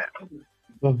go off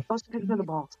it. Post a picture of the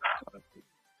balls.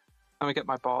 Let me get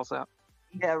my balls out.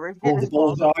 Yeah, Rick. Oh, the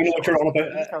balls. I know what you're on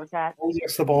about. Oh,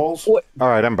 yes, the balls. All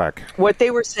right, I'm back. What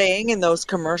they were saying in those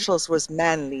commercials was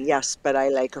manly, yes, but I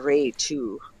like Ray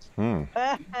too. Hmm.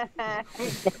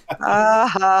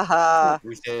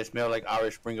 We said it smelled like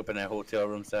Irish Spring up in that hotel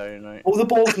room Saturday night. Oh, the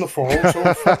balls in the fall. So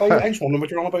I just wonder what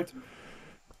you're on about.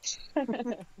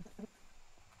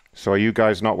 So are you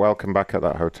guys not welcome back at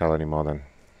that hotel anymore then?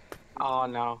 Oh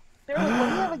no. They're like, what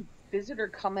do you have a visitor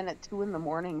come in at 2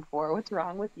 a.m. for? What's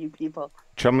wrong with you people?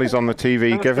 Chumley's on the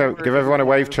TV. Give everyone a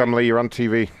wave, Chumley. You're on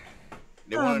TV.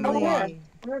 They want to know why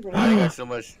they got so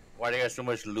much. Why they got so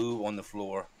much lube on the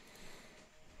floor?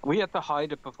 We had to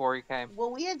hide it before he came.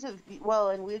 Well, we had to.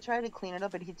 Well, and we tried to clean it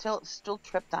up, but he still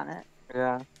tripped on it.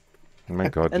 Yeah. Oh my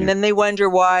God. And then they wonder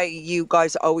why you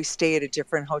guys always stay at a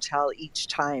different hotel each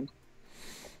time.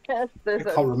 Yes, I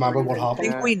can't remember what happened.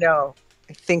 I think we know.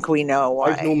 I think we know why.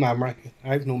 I have no memory. I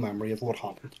have no memory of what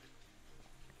happened.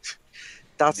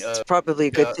 That's probably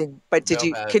a good thing. But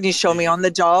can you show me on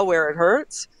the doll where it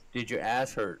hurts? Did your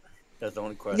ass hurt? That's the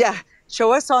only question. Yeah.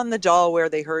 Show us on the doll where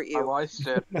they hurt you. My wife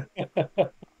did.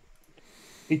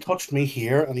 He touched me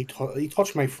here, and he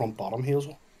touched my front bottom,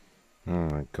 Hazel. Oh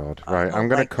my God! Right, I'm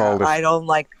gonna call this. I don't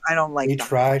like. He that.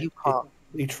 tried. You call.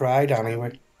 He tried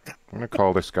anyway. I'm gonna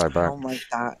call this guy I back. don't like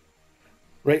that.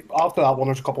 Right after that one,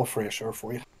 there's a couple of fresher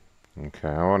for you. Okay,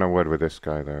 I want a word with this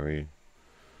guy though.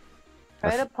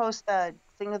 Try to post that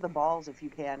thing of the balls if you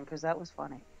can, because that was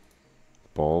funny.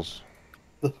 Balls.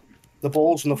 The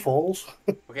balls and the falls.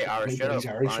 Okay, Irish, shut up.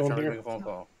 Irish I'm on trying to here. make a phone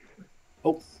call.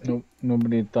 Oh. Nope.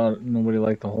 Nobody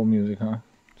liked the whole music, huh?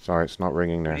 Sorry, it's not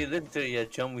ringing now. You listen to your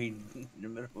chummy in the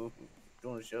middle of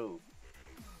doing a show.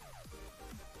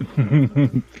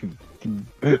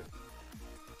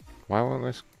 Why won't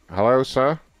this? Hello,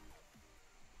 sir.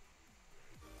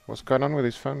 What's going on with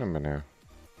his phone number now?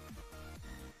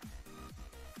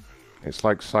 It's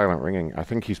like silent ringing. I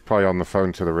think he's probably on the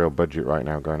phone to the real budget right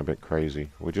now, going a bit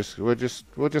crazy. We'll just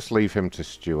leave him to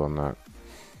stew on that.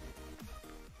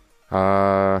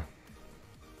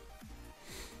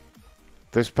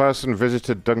 This person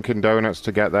visited Dunkin' Donuts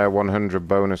to get their 100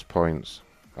 bonus points.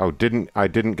 Oh, I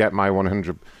didn't get my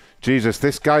 100. Jesus,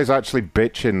 this guy's actually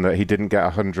bitching that he didn't get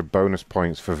 100 bonus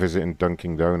points for visiting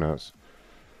Dunkin' Donuts.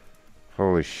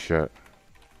 Holy shit.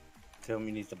 Tell him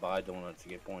he needs to buy donuts to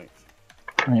get points.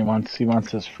 He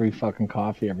wants his free fucking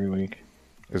coffee every week.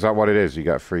 Is that what it is? You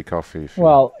get free coffee?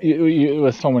 Well, it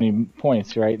was so many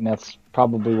points, right? And that's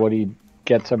probably what he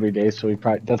gets every day. So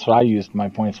that's what I used my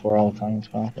points for all the time. Is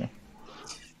coffee.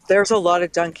 There's a lot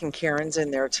of Dunkin' Karens in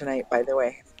there tonight, by the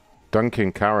way.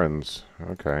 Dunkin' Karens.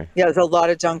 Okay. Yeah, there's a lot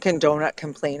of Dunkin' Donut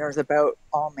complainers about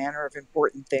all manner of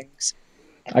important things.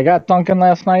 I got Dunkin'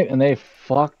 last night, and they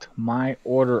fucked my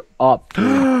order up.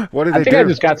 What did they do? I think I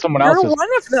just got someone else's. You're one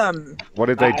of them. What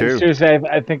did they do? Seriously,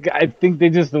 I think they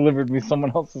just delivered me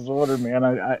someone else's order, man.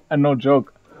 I no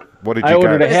joke. What did you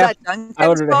get? Is that Dunkin's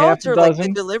fault or like the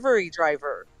dozen. delivery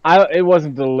driver? It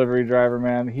wasn't the delivery driver,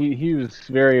 man. He's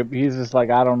just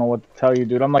like, I don't know what to tell you,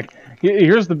 dude. I'm like,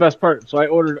 here's the best part. So I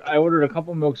ordered a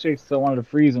couple milkshakes because I wanted to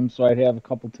freeze them, so I'd have a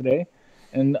couple today,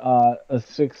 and a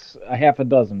half a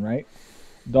dozen, right?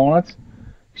 Donuts.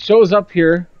 Shows up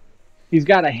here. He's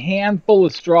got a handful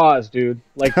of straws, dude.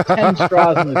 Like 10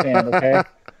 straws in his hand, okay?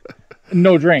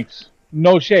 No drinks.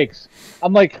 No shakes.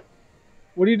 I'm like,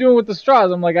 what are you doing with the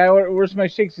straws? I'm like, where's my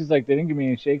shakes? He's like, they didn't give me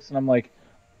any shakes. And I'm like,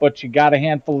 but you got a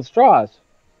handful of straws.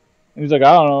 And he's like,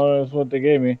 I don't know. That's what they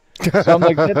gave me. So I'm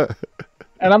like,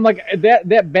 and I'm like,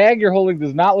 that bag you're holding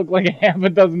does not look like a half a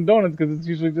dozen donuts because it's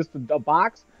usually just a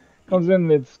box. Comes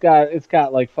in, and it's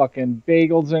got like fucking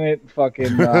bagels in it,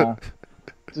 fucking the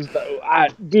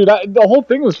whole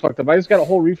thing was fucked up. I just got a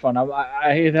whole refund.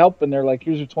 I had help, and they're like,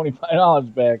 "Here's your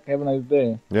 $25 back. Have a nice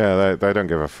day." Yeah, they don't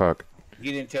give a fuck.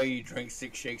 He didn't tell you drink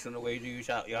 6 shakes on the way to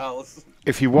your house.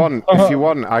 If you want,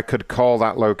 I could call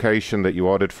that location that you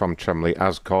ordered from, Chumley,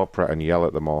 as corporate and yell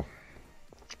at them all.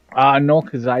 No,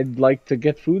 because I'd like to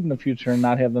get food in the future and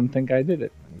not have them think I did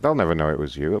it. They'll never know it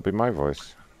was you. It'll be my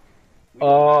voice.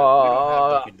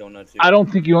 I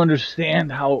don't think you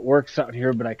understand how it works out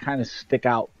here, but I kind of stick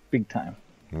out big time.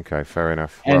 Okay, fair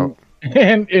enough. And Well,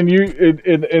 and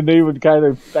they would kind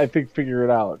of, I think, figure it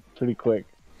out pretty quick.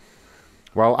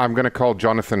 well, I'm going to call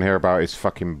Jonathan here about his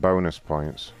fucking bonus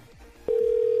points.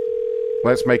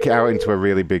 Let's make it out into a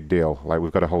really big deal. Like,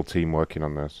 we've got a whole team working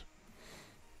on this.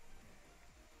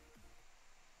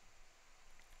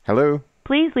 Hello?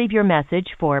 Please leave your message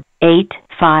for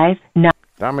 859.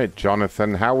 Damn it,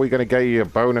 Jonathan. How are we going to get you your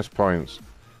bonus points?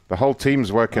 The whole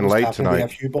team's working late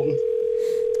tonight.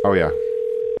 Oh, yeah.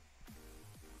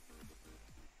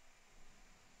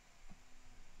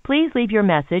 Please leave your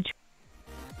message.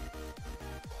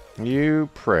 You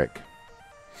prick.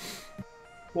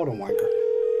 What a wanker.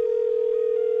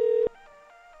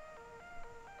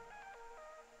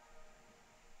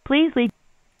 Please leave.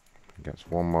 Gets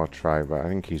one more try, but I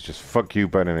think he's just fuck you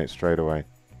buttoning it straight away.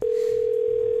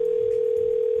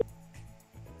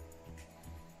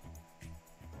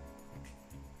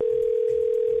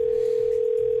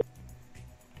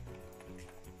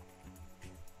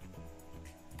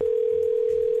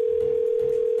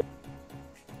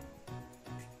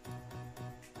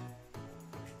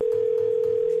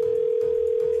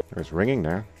 It's ringing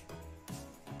now.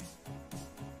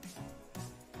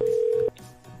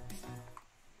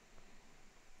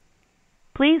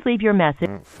 Please leave your message.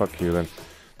 Oh, fuck you then.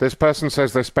 This person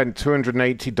says they spent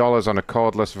 $280 on a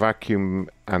cordless vacuum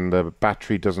and the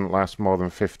battery doesn't last more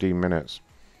than 15 minutes.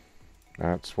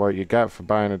 That's what you get for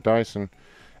buying a Dyson.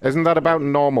 Isn't that about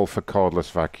normal for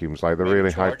cordless vacuums, like the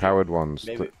really high-powered ones?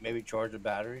 Maybe charge the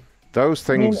battery. Those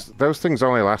things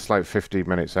only last like 15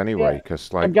 minutes anyway,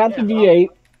 because like I've got the V8,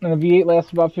 and the V8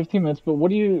 lasts about 15 minutes. But what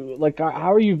do you like?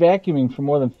 How are you vacuuming for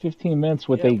more than 15 minutes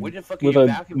with a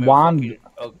wand?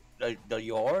 The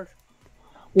yard?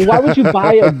 Well, why would you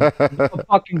buy a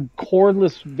fucking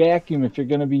cordless vacuum if you're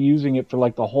going to be using it for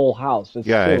like the whole house? It's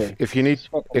silly.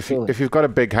 if you've got a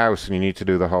big house and you need to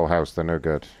do the whole house, they're no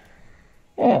good.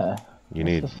 Yeah. You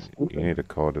need a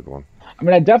corded one. I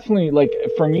mean, I definitely like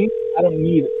for me. I don't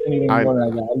need anything more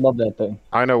than that. I love that thing.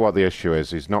 I know what the issue is.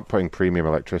 He's not putting premium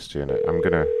electricity in it.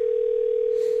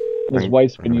 His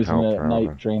wife's been using it at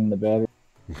night, draining the battery.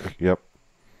 Yep.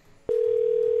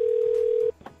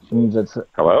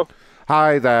 Hello?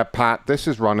 Hi there, Pat. This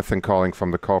is Ronathan calling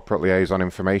from the Corporate Liaison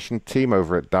Information team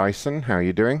over at Dyson. How are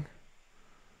you doing?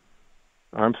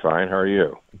 I'm fine. How are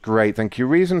you? Great, thank you.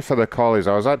 Reason for the call is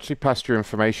I was actually passed your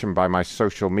information by my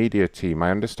social media team.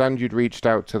 I understand you'd reached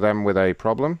out to them with a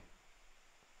problem?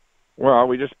 Well,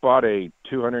 we just bought a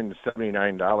 $279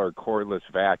 cordless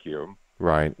vacuum.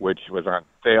 Right. Which was on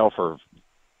sale for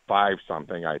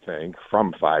 $5-something, I think,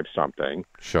 from $5-something.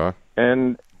 Sure.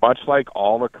 And much like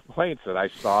all the complaints that I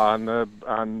saw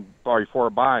before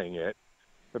buying it,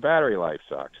 the battery life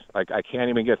sucks. Like, I can't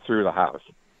even get through the house.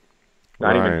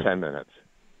 Not even 10 minutes.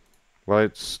 Well,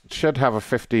 it should have a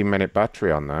 15-minute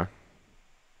battery on there.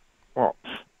 Well,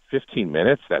 15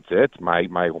 minutes, that's it. My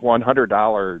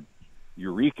 $100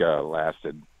 Eureka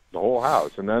lasted the whole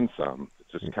house and then some.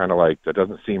 It's just kind of like, that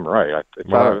doesn't seem right. I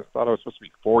thought it was supposed to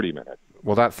be 40 minutes.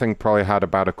 Well, that thing probably had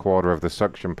about a quarter of the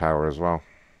suction power as well.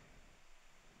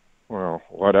 Well,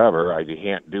 whatever. I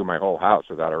can't do my whole house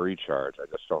without a recharge. I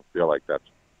just don't feel like that's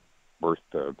worth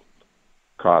the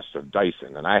cost of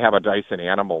Dyson. And I have a Dyson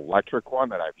Animal Electric one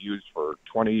that I've used for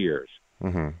 20 years.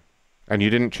 Mm-hmm. And you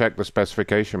didn't check the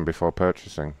specification before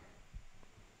purchasing?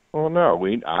 Well, no.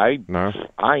 No?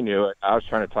 I knew it. I was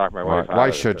trying to talk my wife out Why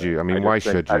of should it. you? I mean, why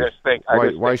should you?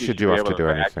 Why should you have to do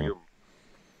anything?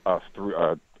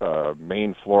 Through a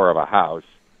main floor of a house.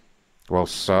 Well,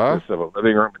 sir? Consists of a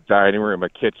living room, a dining room, a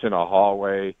kitchen, a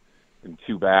hallway, and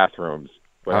 2 bathrooms.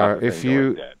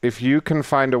 If you can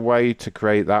find a way to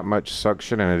create that much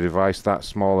suction in a device that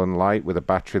small and light with a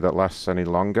battery that lasts any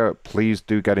longer, please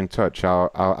do get in touch. Our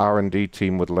R&D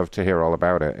team would love to hear all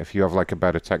about it. If you have like a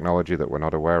better technology that we're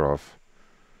not aware of.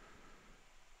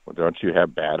 Well, don't you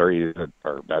have batteries that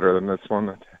are better than this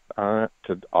one to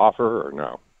offer, or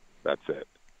no? That's it.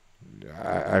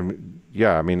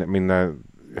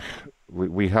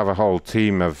 We have a whole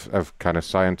team of kind of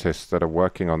scientists that are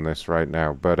working on this right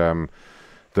now, but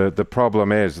the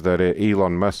problem is that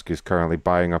Elon Musk is currently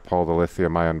buying up all the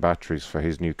lithium-ion batteries for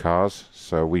his new cars,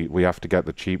 so we have to get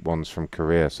the cheap ones from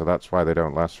Korea, so that's why they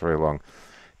don't last very long.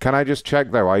 Can I just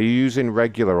check though, are you using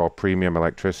regular or premium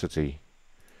electricity?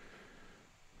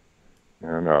 I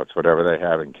don't know. It's whatever they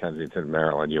have in Kensington,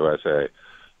 Maryland, USA.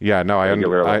 Yeah, no, I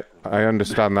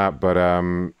understand that, but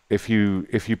if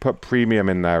you put premium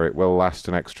in there, it will last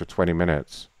an extra 20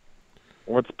 minutes.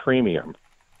 What's premium?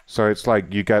 So it's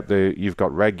like you've got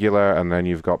regular, and then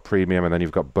you've got premium, and then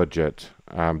you've got budget.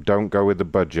 Don't go with the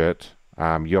budget.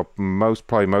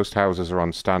 Probably most houses are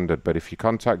on standard, but if you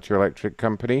contact your electric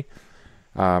company,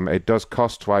 it does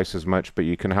cost twice as much, but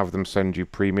you can have them send you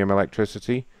premium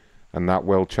electricity, and that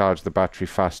will charge the battery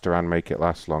faster and make it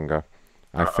last longer.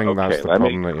 I think that's the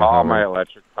problem that you're having. Call my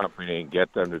electric company and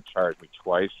get them to charge me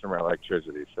twice for my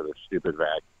electricity for the stupid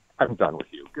vac. I'm done with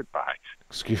you. Goodbye.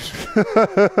 Excuse me.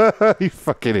 You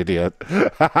fucking idiot.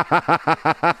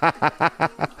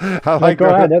 I like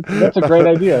go ahead. That's a great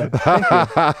idea. Thank you.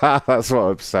 That's what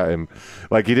upset him.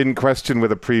 Like, he didn't question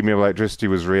whether premium electricity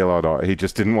was real or not. He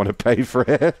just didn't want to pay for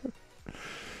it.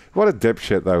 What a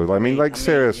dipshit, though. I mean,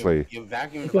 seriously. Your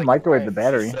vacuum You can microwave the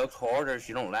battery. She sucks harder.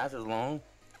 She don't last as long.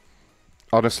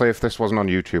 Honestly, if this wasn't on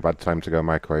YouTube, I'd time to go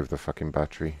microwave the fucking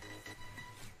battery.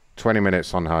 20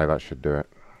 minutes on high, that should do it.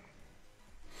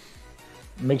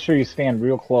 Make sure you stand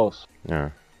real close. Yeah.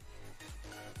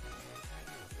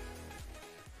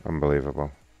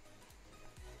 Unbelievable.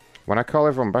 When I call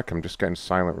everyone back, I'm just getting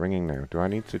silent ringing now. Do I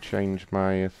need to change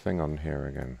my thing on here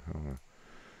again? Hold on.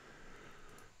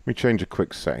 Let me change a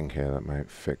quick setting here that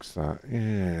might fix that.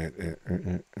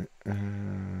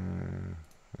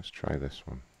 Let's try this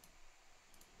one.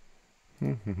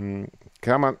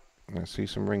 Come on. I see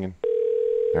some ringing.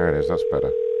 There it is. That's better.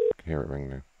 I can hear it ring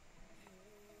now.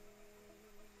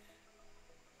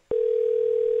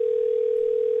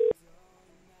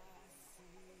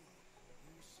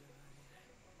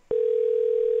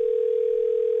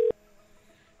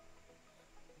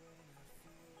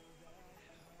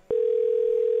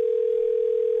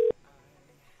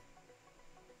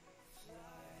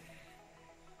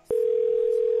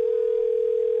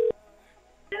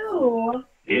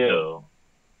 Ew.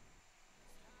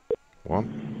 What?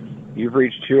 You've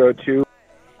reached 202.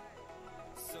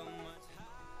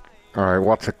 Alright,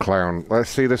 what's a clown? Let's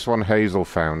see this one Hazel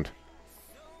found.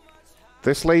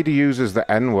 This lady uses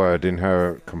the N-word in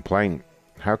her complaint.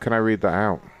 How can I read that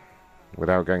out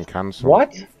without getting cancelled?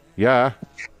 What? Yeah.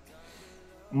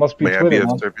 Must be May Twitter. I be of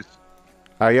Huh? service?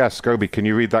 Yeah, Scobie, can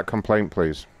you read that complaint,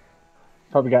 please?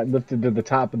 Probably got lifted to the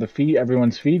top of the feed,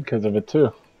 everyone's feed because of it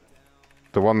too.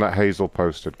 The one that Hazel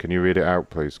posted. Can you read it out,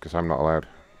 please? Because I'm not allowed.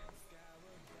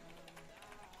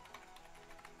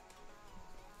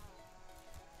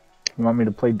 You want me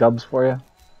to play dubs for you?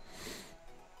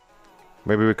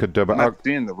 Maybe we could dub it I'm out.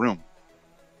 not in the room.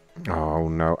 Oh,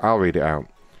 no. I'll read it out.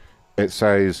 It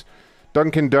says,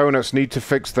 Dunkin' Donuts need to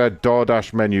fix their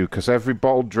DoorDash menu because every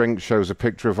bottled drink shows a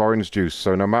picture of orange juice.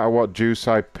 So no matter what juice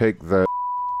I pick, the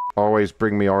always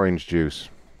bring me orange juice.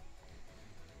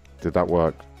 Did that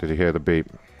work? Did you hear the beep?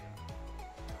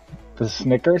 The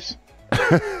Snickers?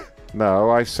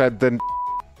 No, I said the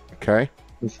okay?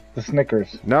 The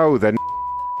Snickers. No, the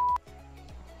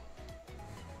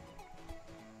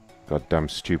goddamn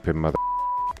stupid mother.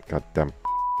 Goddamn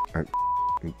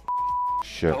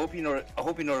shit. I hope you know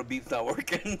the beep's not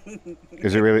working.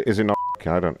 Is it really? Is it not?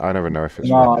 I never know if it's.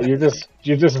 No, working.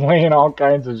 you're just laying all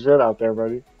kinds of shit out there,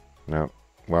 buddy. No.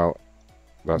 Well,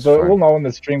 that's But fine. we'll know when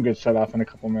the stream gets shut off in a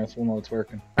couple minutes. We'll know it's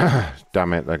working.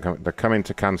 Damn it! They're coming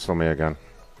to cancel me again.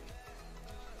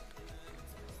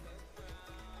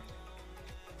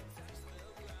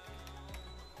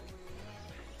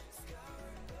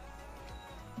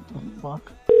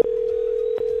 Fuck.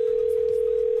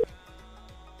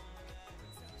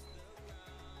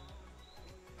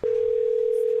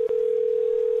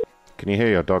 Can you hear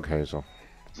your dog, Hazel?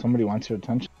 Somebody wants your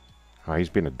attention. Oh, he's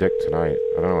been a dick tonight.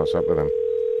 I don't know what's up with him.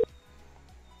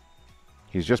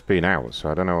 He's just been out, so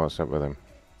I don't know what's up with him.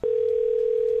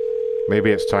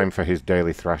 Maybe it's time for his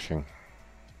daily thrashing.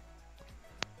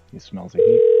 He smells of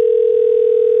heat.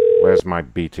 Where's my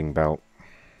beating belt?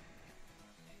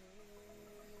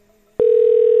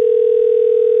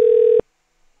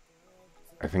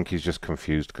 I think he's just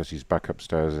confused because he's back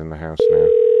upstairs in the house now.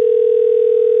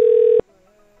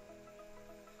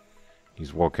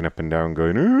 He's walking up and down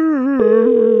going, oh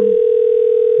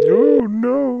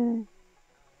no.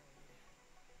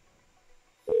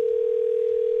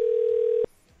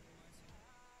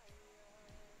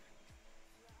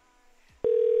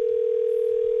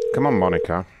 Come on,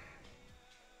 Monica.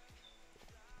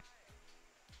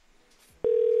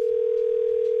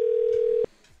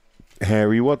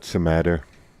 Harry, what's the matter?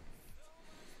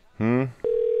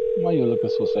 Why you looking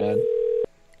so sad?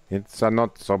 It's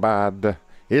not so bad.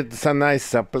 It's a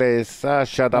nice place.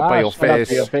 Shut up your face.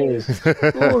 Shut up your face.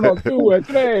 1, 2,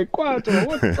 3, 4.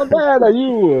 What's the matter,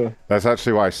 you? That's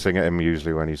actually why I sing at him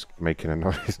usually when he's making a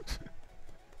noise.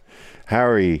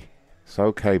 Harry, it's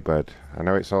okay, bud. I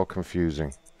know it's all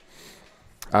confusing.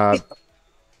 Oh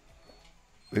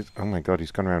my God,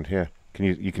 he's gone around here.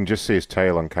 You can just see his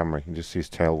tail on camera. You can just see his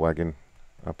tail wagging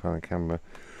up on the camera.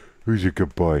 Who's a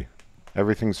good boy?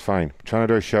 Everything's fine. I'm trying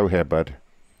to do a show here, bud.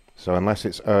 So unless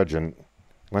it's urgent,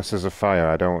 unless there's a fire,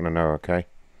 I don't want to know, okay?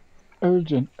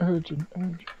 Urgent.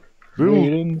 Wait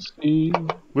and see.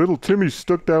 Little Timmy's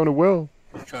stuck down a well.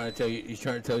 He's trying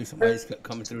to tell you somebody's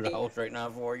coming through the house right now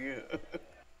for you.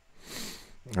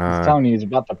 He's telling you he's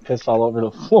about to piss all over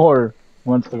the floor.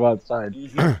 Wants to go outside.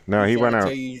 No, he went out.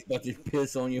 Tell you he's about to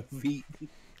piss on your feet.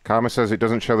 Karma says it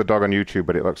doesn't show the dog on YouTube,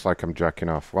 but it looks like I'm jacking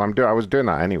off. Well, I was doing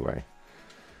that anyway.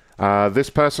 This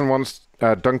person wants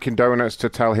Dunkin' Donuts to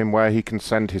tell him where he can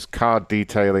send his card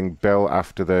detailing bill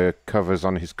after the covers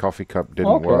on his coffee cup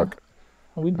didn't work.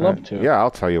 We'd love to. Yeah,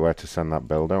 I'll tell you where to send that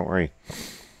bill. Don't worry.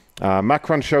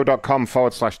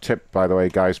 macronshow.com/tip, by the way,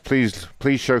 guys. Please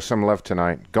show some love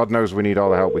tonight. God knows we need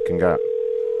all the help we can get.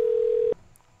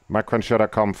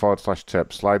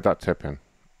 macronshow.com/tip. Slide that tip in.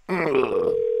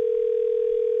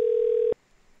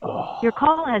 Your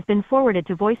call has been forwarded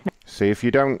to voicemail. See, if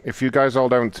you guys all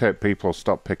don't tip, people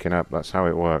stop picking up. That's how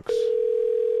it works.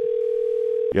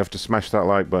 You have to smash that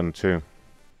like button too.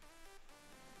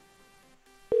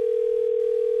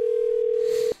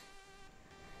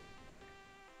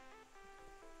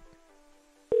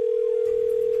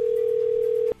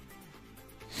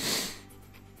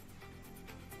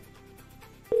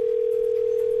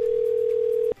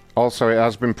 Also, it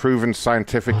has been proven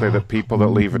scientifically that people that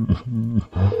leave it...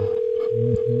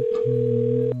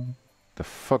 The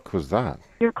fuck was that?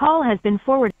 Your call has been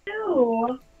forwarded.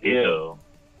 Ew.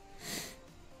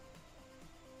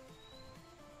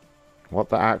 What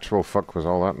the actual fuck was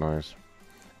all that noise?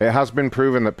 It has been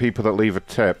proven that people that leave a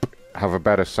tip have a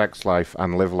better sex life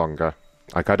and live longer.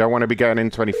 Like, I don't want to be getting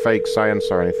into any fake science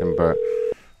or anything, but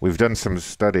we've done some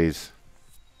studies.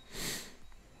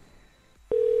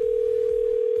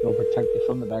 It'll protect you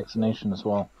from the vaccination as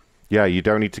well. Yeah, you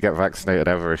don't need to get vaccinated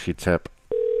ever if you tip.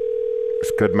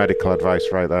 It's good medical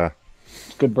advice right there.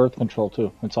 It's good birth control,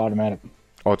 too. It's automatic.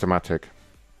 Automatic.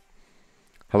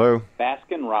 Hello?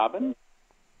 Baskin Robbins?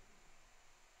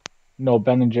 No,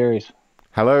 Ben and Jerry's.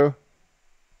 Hello?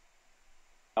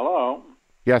 Hello?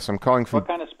 Yes, I'm calling from... What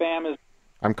kind of spam is...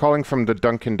 I'm calling from the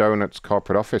Dunkin' Donuts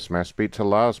corporate office. May I speak to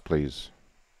Lars, please?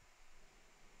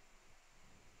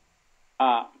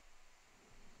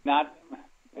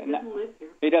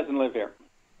 He doesn't live here.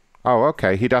 Oh,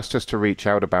 okay. He'd asked us to reach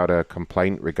out about a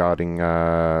complaint regarding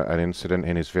an incident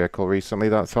in his vehicle recently,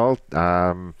 that's all.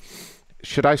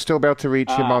 Should I still be able to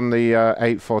reach him on the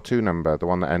 842 number, the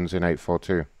one that ends in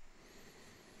 842?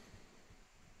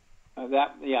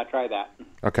 Yeah, try that.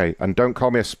 Okay, and don't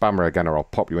call me a spammer again or I'll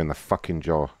pop you in the fucking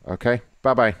jaw, okay?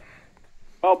 Bye-bye.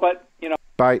 Oh, but, you know...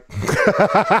 Bye.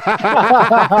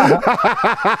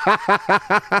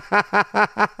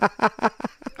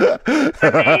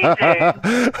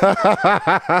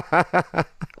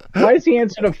 Why does he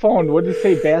answer the phone? What did it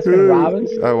say, Baskin Robbins?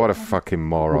 Oh, what a fucking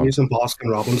moron. You're using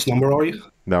Baskin Robbins number, are you?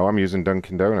 No, I'm using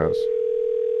Dunkin' Donuts.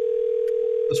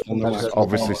 There's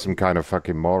obviously some kind of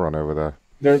fucking moron over there.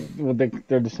 They're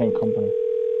the same company.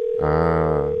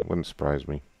 Wouldn't surprise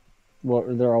me. Well,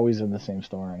 they're always in the same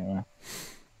store anyway.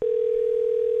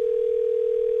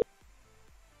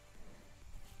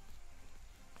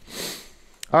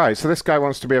 Alright, so this guy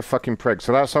wants to be a fucking prick.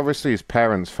 So that's obviously his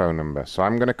parents' phone number. So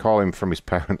I'm going to call him from his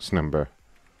parents' number.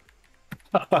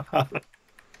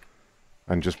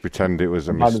 And just pretend it was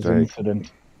a mistake. His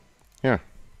incident. Yeah.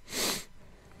 If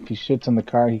he shits in the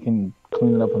car, he can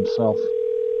clean it up himself.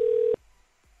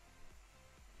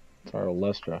 It's our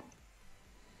Lestra.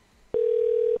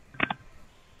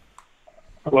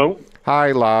 Hello?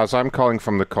 Hi, Lars. I'm calling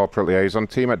from the corporate liaison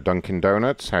team at Dunkin'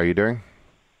 Donuts. How are you doing?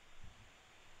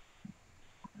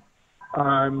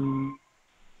 I'm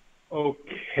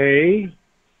okay.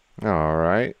 All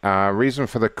right. Reason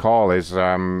for the call is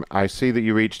I see that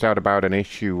you reached out about an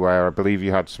issue where I believe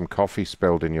you had some coffee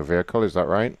spilled in your vehicle. Is that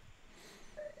right?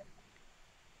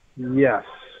 Yes.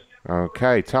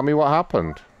 Okay. Tell me what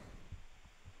happened.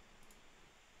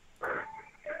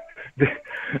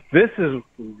 This is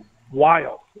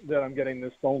wild that I'm getting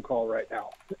this phone call right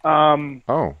now.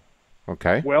 Oh,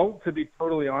 okay. Well, to be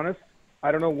totally honest,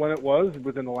 I don't know when it was,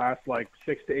 within the last, 6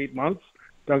 to 8 months,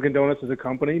 Dunkin' Donuts as a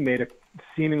company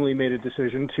seemingly made a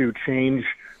decision to change,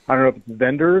 I don't know if it's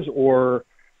vendors or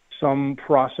some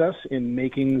process in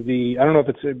making the, I don't know if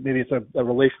it's maybe it's a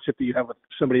relationship that you have with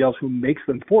somebody else who makes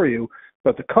them for you,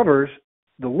 but the covers,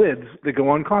 the lids that go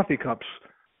on coffee cups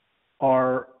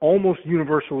are almost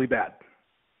universally bad.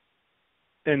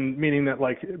 And meaning that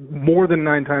like more than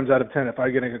 9 times out of 10, if I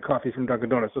get a coffee from Dunkin'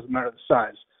 Donuts, doesn't matter the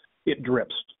size, it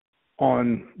drips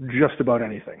on just about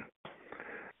anything.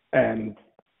 And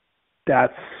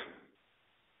that's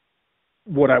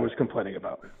what I was complaining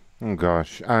about. Oh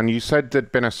gosh. And you said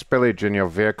there'd been a spillage in your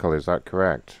vehicle, is that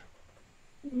correct?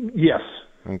 Yes.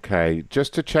 Okay.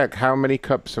 Just to check, how many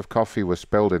cups of coffee were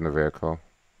spilled in the vehicle?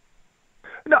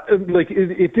 No, like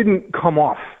it didn't come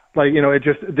off. Like, you know, it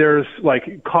just, there's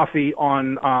like coffee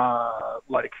on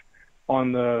like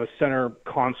on the center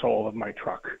console of my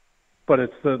truck. But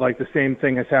it's the same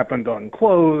thing has happened on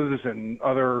clothes and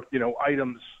other, you know,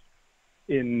 items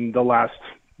in the last,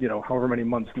 you know, however many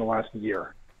months in the last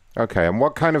year. Okay, and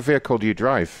what kind of vehicle do you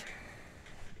drive?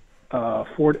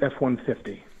 Ford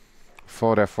F-150.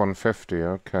 Ford F-150,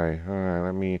 okay. All right,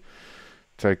 let me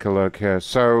take a look here.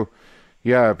 So,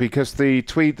 yeah, because the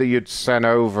tweet that you'd sent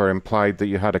over implied that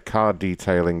you had a car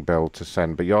detailing bill to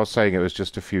send, but you're saying it was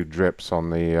just a few drips on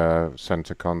the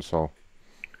center console.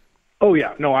 Oh,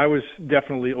 yeah. No, I was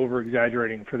definitely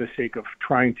over-exaggerating for the sake of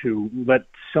trying to let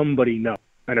somebody know.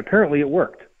 And apparently it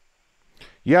worked.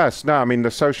 Yes, no, I mean, the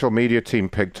social media team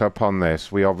picked up on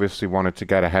this. We obviously wanted to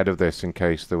get ahead of this in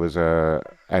case there was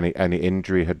any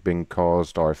injury had been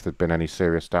caused or if there'd been any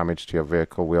serious damage to your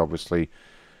vehicle. We obviously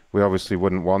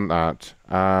wouldn't want that.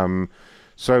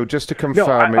 So just to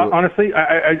confirm... No, honestly,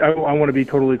 I want to be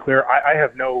totally clear. I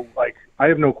have no, like, I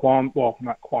have no qualms. Well,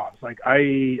 not qualms. Like,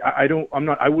 I'm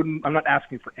not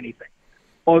asking for anything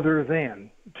other than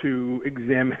to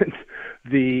examine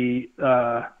the...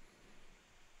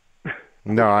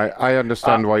 No, I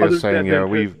understand what you're saying. Yeah,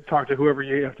 we've talked to whoever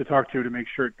you have to talk to make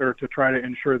sure, or to try to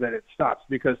ensure that it stops.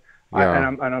 Because, yeah.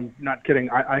 I'm not kidding.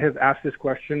 I have asked this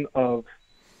question of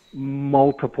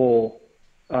multiple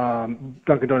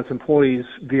Dunkin' Donuts employees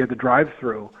via the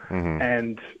drive-through,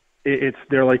 and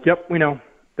they're like, "Yep, we know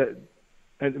that."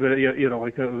 But you know,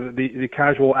 like the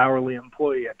casual hourly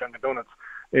employee at Dunkin' Donuts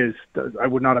I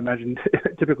would not imagine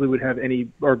typically would have any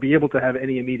or be able to have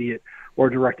any immediate or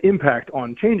direct impact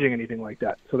on changing anything like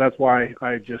that. So that's why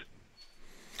I just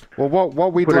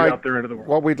what we'd put it like out there into the world.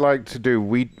 What we'd like to do,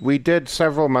 we did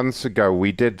several months ago.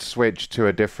 We did switch to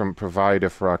a different provider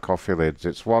for our coffee lids.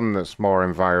 It's one that's more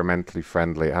environmentally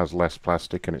friendly. It has less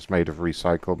plastic and it's made of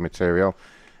recycled material.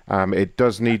 It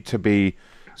does need to be.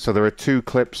 So there are 2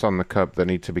 clips on the cup that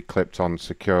need to be clipped on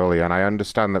securely, and I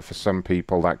understand that for some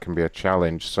people that can be a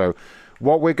challenge. So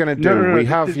what we're going to do, we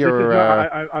have your...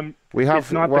 we have,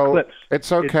 it's not well, the clips.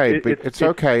 It's okay. It's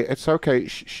okay. It's okay.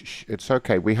 Shh, it's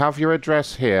okay. We have your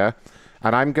address here,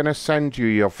 and I'm going to send you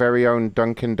your very own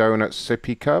Dunkin' Donuts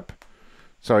sippy cup.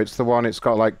 So it's the one, it's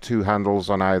got like 2 handles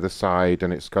on either side,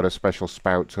 and it's got a special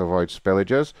spout to avoid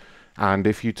spillages. And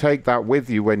if you take that with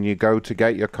you when you go to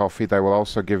get your coffee, they will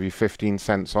also give you 15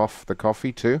 cents off the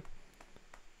coffee too.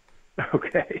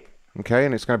 Okay. Okay,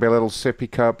 and it's going to be a little sippy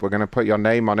cup. We're going to put your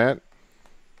name on it.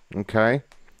 Okay.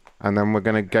 And then we're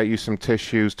going to get you some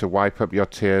tissues to wipe up your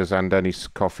tears and any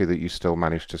coffee that you still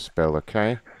manage to spill,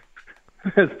 okay?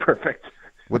 That's perfect.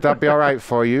 Would that be all right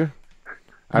for you?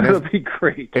 And that would be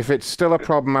great. If it's still a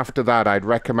problem after that, I'd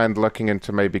recommend looking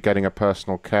into maybe getting a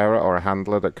personal carer or a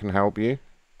handler that can help you.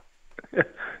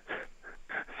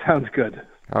 Sounds good.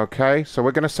 Okay, so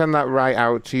we're going to send that right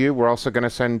out to you. We're also going to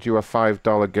send you a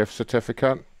 $5 gift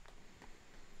certificate.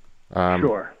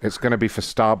 Sure. It's going to be for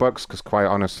Starbucks, because quite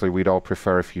honestly, we'd all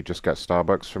prefer if you just get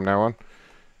Starbucks from now on.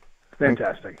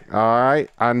 Fantastic. All right,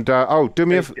 and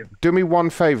do me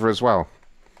one favor as well.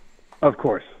 Of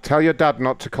course. Tell your dad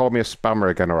not to call me a spammer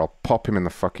again, or I'll pop him in the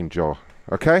fucking jaw.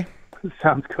 Okay?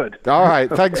 Sounds good. All right,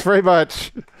 thanks very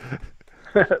much.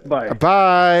 Bye.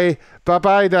 Bye.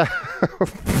 Bye-bye.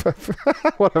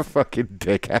 What a fucking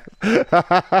dickhead.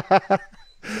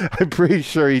 I'm pretty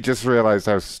sure he just realized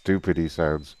how stupid he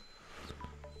sounds.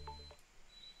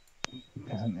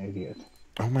 He's an idiot.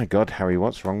 Oh my God, Harry,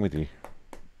 what's wrong with you?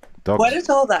 Dog's... What is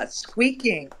all that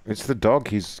squeaking? It's the dog.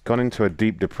 He's gone into a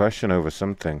deep depression over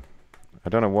something. I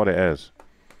don't know what it is.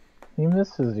 He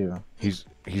misses you.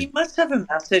 He must have a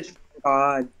message from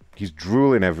God. He's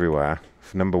drooling everywhere,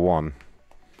 for number one.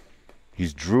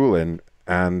 He's drooling,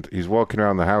 and he's walking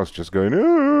around the house just going,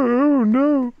 oh,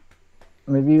 no.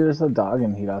 Maybe there's a dog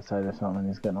in heat outside or something, and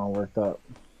he's getting all worked up.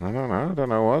 I don't know. I don't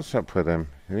know what's up with him.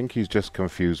 I think he's just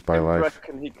confused by life. I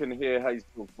reckon he can hear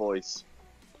Hazel's voice.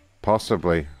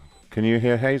 Possibly. Can you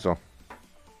hear Hazel?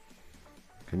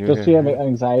 Does she have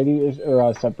anxiety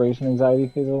or separation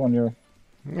anxiety, Hazel, when you're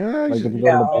Yeah, Like if you go to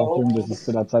the bathroom, does he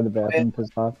sit outside the bathroom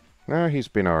pissed off? no, he's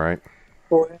been all right.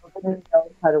 Boyle knows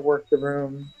how to work the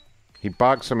room. He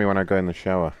barks at me when I go in the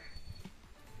shower.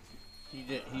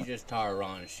 He just tired of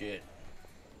Ron's shit.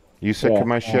 You sick of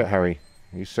my shit, Harry?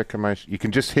 You sick of my? You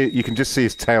can just see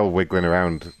his tail wiggling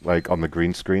around like on the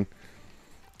green screen.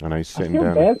 And he's sitting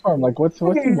down. I feel bad for him. Like, what's he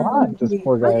want? This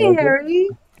poor guy. Hey, Harry.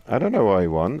 I don't know what he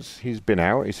wants. He's been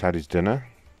out. He's had his dinner.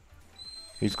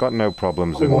 He's got no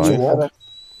problems in life.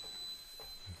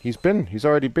 He's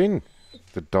already been.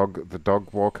 The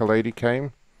dog walker lady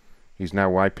came. He's now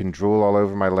wiping drool all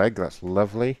over my leg. That's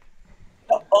lovely.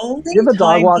 The only you have a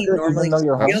dog time walker, he normally even though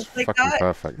you're feels That's like fucking that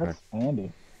perfect. That's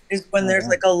handy. is when there's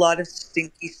like a lot of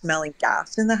stinky smelling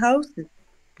gas in the house. Do you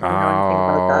know anything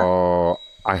about Oh,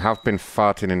 I have been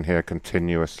farting in here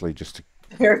continuously just to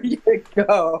that? There you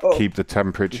go. keep the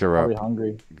temperature up. He's probably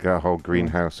hungry. Got a whole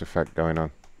greenhouse effect going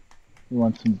on. You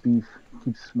want some beef?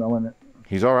 Keep smelling it.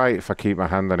 He's alright if I keep my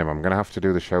hand on him. I'm going to have to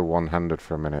do the show one-handed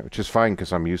for a minute, which is fine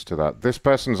because I'm used to that. This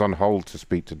person's on hold to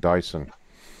speak to Dyson.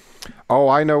 Oh,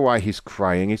 I know why he's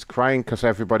crying. He's crying because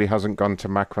everybody hasn't gone to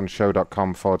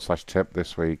macronshow.com/tip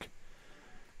this week.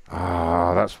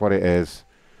 Ah, that's what it is.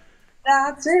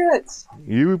 That's it.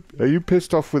 Are you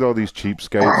pissed off with all these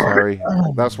cheapskates, Harry?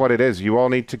 That's what it is. You all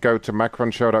need to go to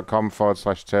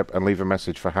macronshow.com/tip and leave a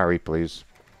message for Harry, please.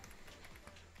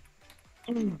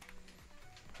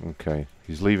 Okay,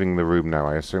 he's leaving the room now.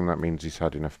 I assume that means he's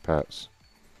had enough pets.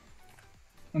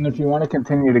 And if you want to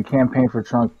continue to campaign for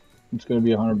Trump, it's going to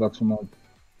be $100 a month.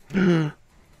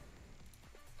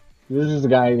 This is the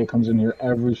guy that comes in here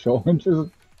every show and just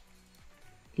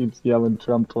keeps yelling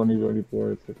Trump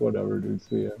 2024. It's like, whatever, dude.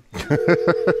 See ya.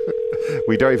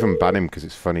 We don't even ban him because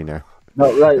it's funny now.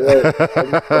 No, right.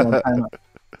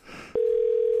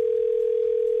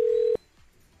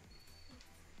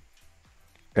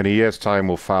 In a year's time,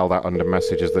 we'll file that under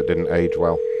messages that didn't age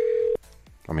well.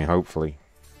 I mean, hopefully.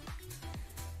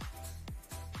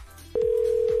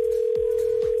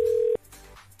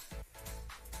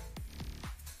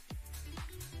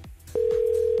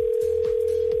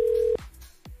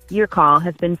 Your call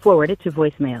has been forwarded to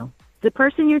voicemail. The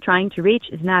person you're trying to reach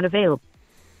is not available.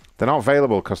 They're not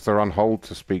available because they're on hold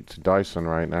to speak to Dyson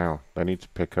right now. They need to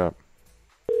pick up.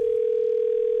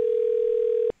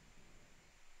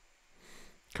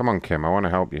 Come on, Kim. I want to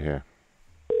help you here.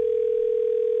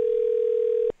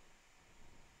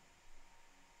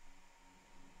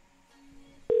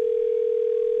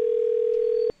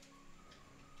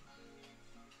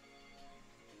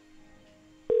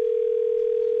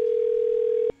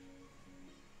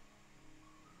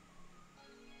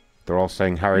 They're all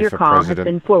saying Harry for president. Your call has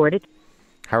been forwarded.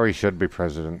 Harry should be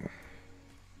president.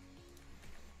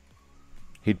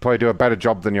 He'd probably do a better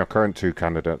job than your current two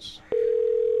candidates.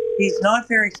 He's not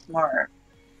very smart.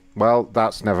 Well,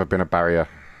 that's never been a barrier.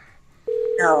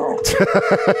 No.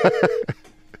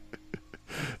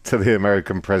 To the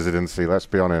American presidency, let's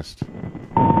be honest.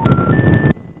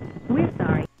 We're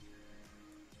sorry.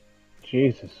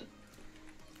 Jesus.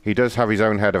 He does have his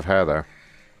own head of hair, though.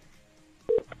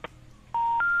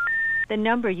 The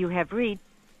number you have reached.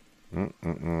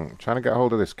 Trying to get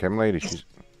hold of this Kim lady.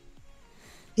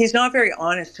 He's not very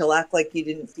honest. He'll act like you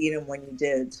didn't feed him when you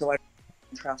did, so I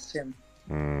don't trust him.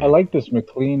 I like this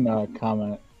McLean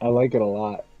comment. I like it a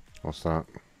lot. What's that?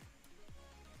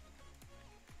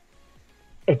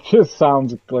 It just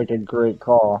sounds like a great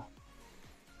call.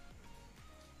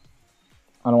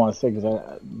 I don't want to say because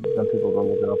then people go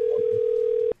look it up.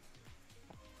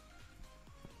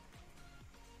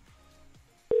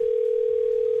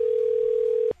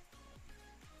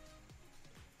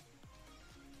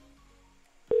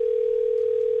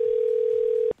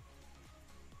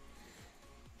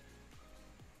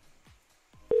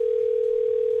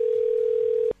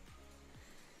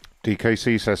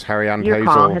 DKC says Harry and Your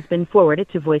Hazel. call has been forwarded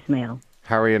to voicemail.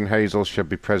 Harry and Hazel should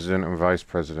be president and vice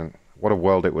president. What a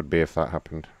world it would be if that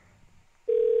happened.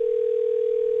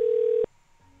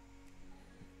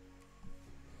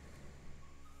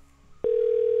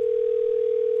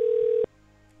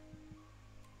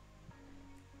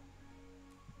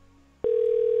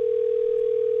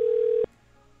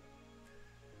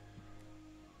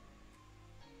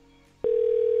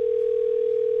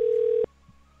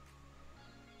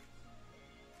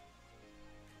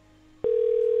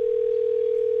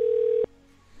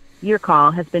 Your call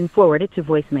has been forwarded to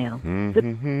voicemail.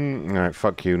 Alright,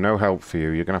 fuck you. No help for you.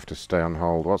 You're going to have to stay on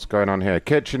hold. What's going on here?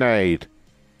 KitchenAid.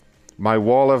 My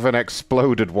wall oven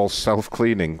exploded while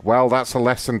self-cleaning. Well, that's a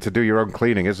lesson to do your own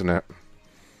cleaning, isn't it?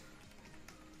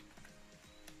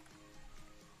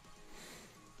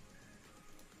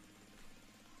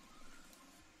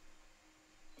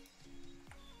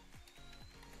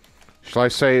 Shall I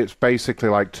say it's basically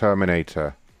like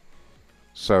Terminator?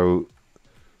 So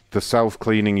the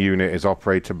self-cleaning unit is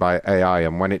operated by AI,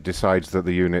 and when it decides that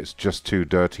the unit's just too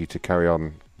dirty to carry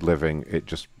on living, it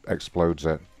just explodes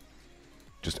it.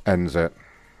 Just ends it.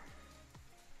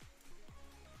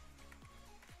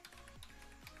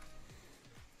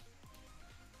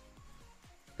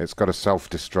 It's got a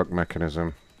self-destruct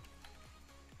mechanism.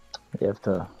 We have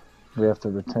to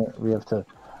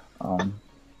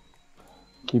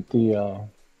keep the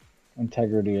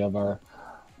integrity of our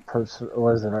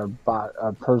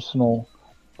our personal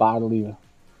bodily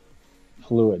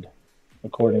fluid,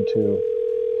 according to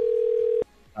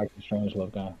Dr.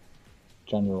 Strangelove guy,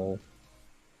 General.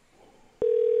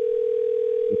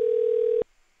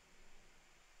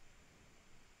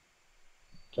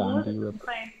 John D.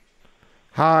 Ripper.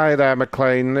 Hi there,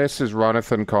 McLean. This is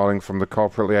Ronathan calling from the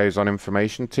Corporate Liaison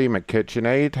Information Team at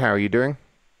KitchenAid. How are you doing?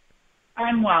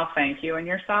 I'm well, thank you. And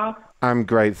yourself? I'm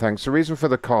great, thanks. The reason for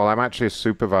the call, I'm actually a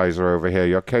supervisor over here.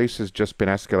 Your case has just been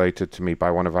escalated to me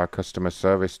by one of our customer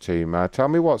service team. Tell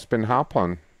me what's been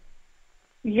happening.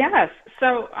 Yes.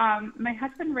 So my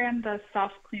husband ran the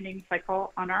self-cleaning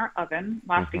cycle on our oven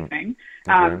last evening.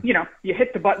 Okay. You know, you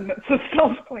hit the button that says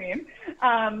self-clean,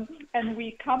 and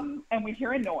we come and we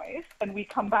hear a noise, and we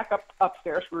come back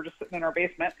upstairs. We were just sitting in our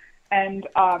basement, and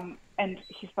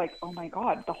he's like, "Oh my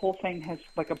God, the whole thing has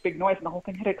like a big noise, and the whole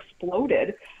thing had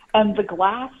exploded, and the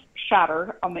glass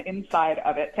shattered on the inside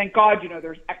of it. Thank God, you know,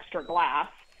 there's extra glass."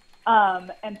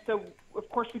 And so, of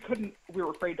course, we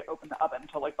were afraid to open the oven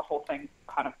until like the whole thing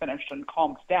kind of finished and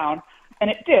calmed down. And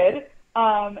it did.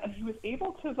 And he was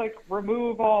able to like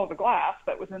remove all the glass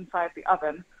that was inside the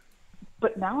oven.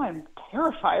 But now I'm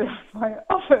terrified of my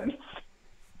oven.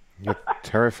 You're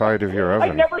terrified of your oven?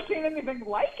 I've never seen anything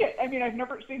like it. I mean, I've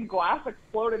never seen glass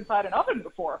explode inside an oven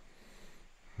before.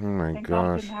 Oh my Thank God it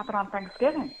gosh. didn't happen on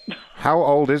Thanksgiving. How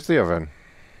old is the oven?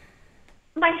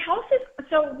 My house is,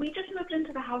 so we just moved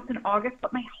into the house in August,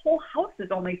 but my whole house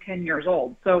is only 10 years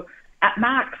old. So at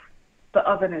max, the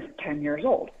oven is 10 years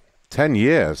old. 10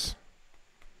 years?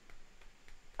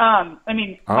 I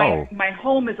mean, Oh. my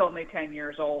home is only 10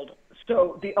 years old,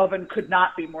 so the oven could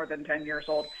not be more than 10 years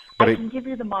old. But I can give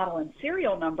you the model and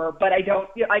serial number, but I don't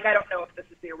know if this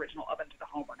is the original oven to the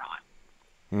home or not.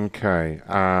 Okay.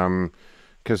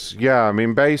 Because, yeah, I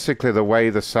mean, basically the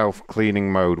way the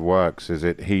self-cleaning mode works is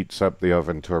it heats up the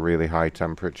oven to a really high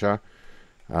temperature,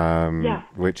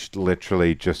 which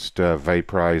literally just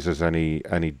vaporizes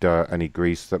any dirt, any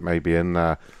grease that may be in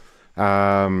there.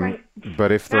 Right.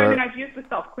 But if I mean, I've used the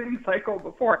self-cleaning cycle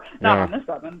before, not on this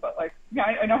oven, but like, yeah,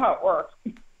 I know how it works.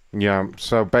 Yeah,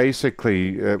 so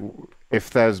basically, if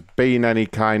there's been any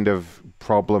kind of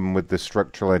problem with the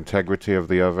structural integrity of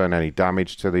the oven, any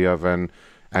damage to the oven,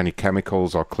 any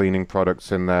chemicals or cleaning products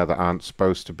in there that aren't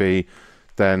supposed to be,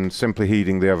 then simply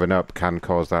heating the oven up can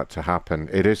cause that to happen.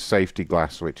 It is safety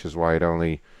glass, which is why it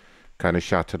only kind of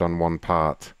shattered on one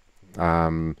part.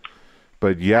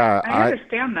 But yeah, I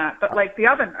understand that, but like the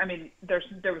oven, I mean,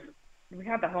 we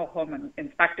had the whole home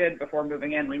inspected before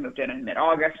moving in. We moved in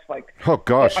mid-August. Like, oh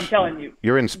gosh, I'm telling you,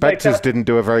 your inspectors didn't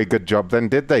do a very good job then,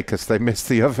 did they? Because they missed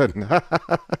the oven.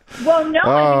 Well, no,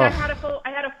 I mean, I had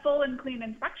a full and clean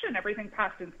inspection. Everything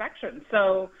passed inspection.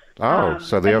 So.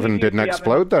 So the oven didn't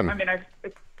explode then. I mean,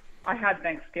 I had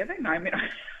Thanksgiving. I mean,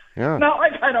 yeah. Not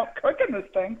like I don't cook in this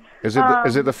thing. Is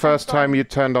it the first time you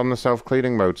turned on the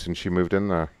self-cleaning mode since you moved in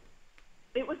there?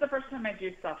 It was the first time I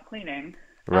used self-cleaning.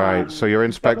 Right. So your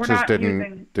inspectors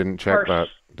didn't check harsh. that.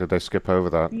 Did they skip over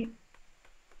that?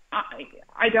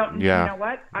 I don't. Yeah, You know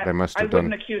what? they must have I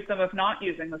wouldn't done. accuse them of not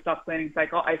using the self-cleaning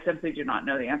cycle. I simply do not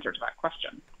know the answer to that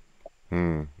question.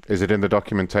 Is it in the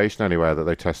documentation anywhere that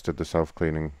they tested the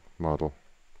self-cleaning model?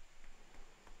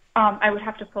 I would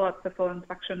have to pull up the full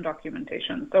inspection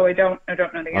documentation, so I don't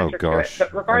know the answer to it.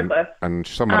 But regardless, and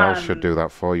someone else should do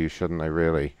that for you, shouldn't they?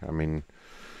 Really? I mean.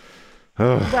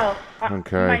 Well,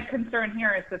 okay. My concern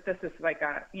here is that this is like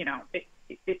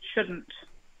it shouldn't.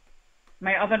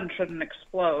 My oven shouldn't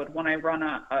explode when I run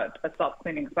a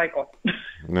self-cleaning cycle.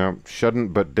 No,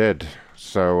 shouldn't but did.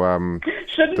 So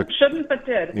shouldn't but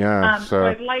did. Yeah. So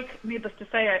I'd like, needless to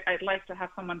say, I'd like to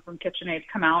have someone from KitchenAid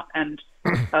come out and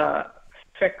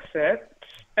fix it,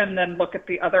 and then look at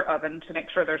the other oven to make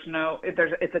sure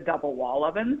it's a double wall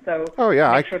oven. So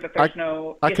make sure that there's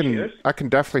no issues. I can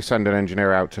definitely send an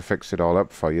engineer out to fix it all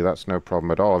up for you. That's no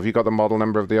problem at all. Have you got the model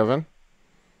number of the oven?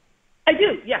 I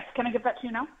do, yes. Can I give that to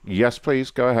you now? Yes,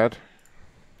 please. Go ahead.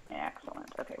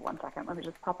 Excellent. Okay, 1 second. Let me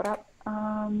just pop it up.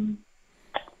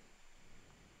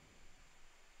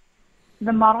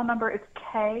 The model number is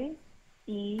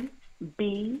KEBS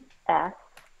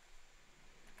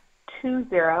 20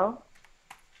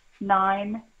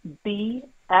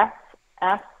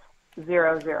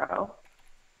 9BFS00.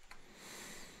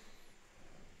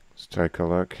 Let's take a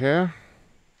look here.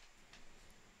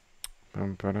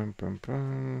 Bum, ba-dum, bum,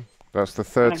 bum. That's the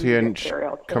 30-inch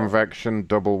convection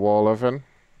double wall oven.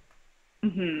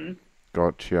 Mm-hmm.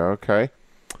 Gotcha, okay.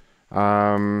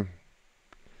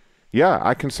 Yeah,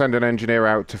 I can send an engineer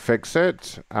out to fix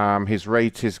it. His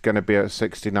rate is going to be at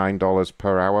 $69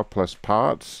 per hour plus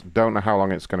parts. Don't know how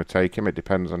long it's going to take him. It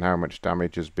depends on how much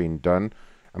damage has been done,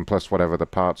 and plus whatever the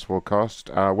parts will cost.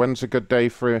 When's a good day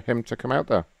for him to come out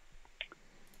there?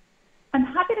 I'm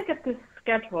happy to get this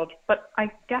scheduled, but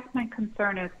I guess my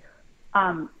concern is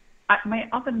my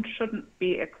oven shouldn't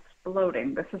be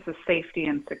exploding. This is a safety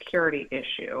and security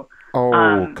issue.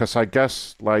 Oh, because I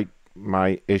guess, like,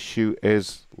 my issue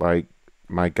is, like,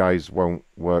 my guys won't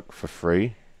work for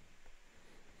free.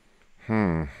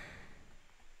 I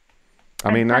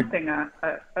mean, I'm sensing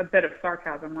a bit of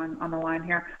sarcasm on the line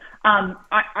here.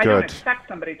 I don't expect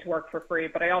somebody to work for free,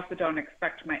 but I also don't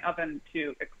expect my oven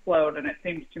to explode, and it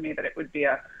seems to me that it would be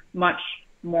a much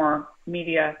more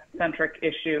media-centric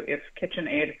issue if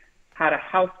KitchenAid had a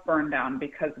house burned down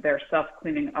because their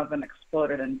self-cleaning oven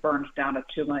exploded and burned down a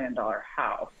 $2 million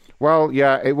house. Well,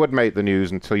 yeah, it would make the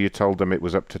news until you told them it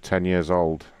was up to 10 years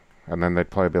old. And then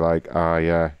they'd probably be like,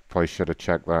 yeah, probably should have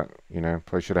checked that, you know,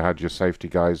 probably should have had your safety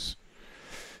guys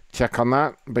check on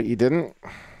that, but you didn't.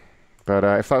 But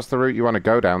if that's the route you want to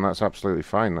go down, that's absolutely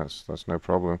fine. That's no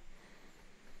problem.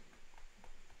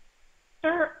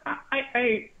 Sir,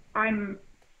 I'm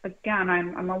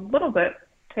a little bit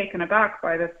taken aback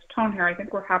by this tone here. I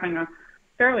think we're having a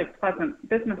fairly pleasant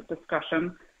business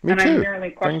discussion. Me too. I'm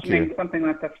merely questioning something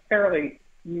that's a fairly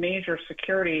major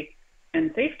security and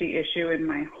safety issue in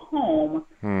my home.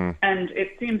 And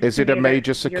it seems Is to it me a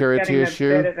major that you're security getting a issue?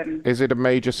 bit of an- Is it a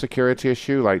major security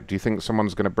issue? Like, do you think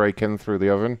someone's going to break in through the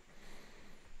oven?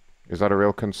 Is that a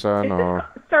real concern?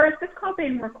 Sir, is this call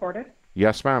being recorded?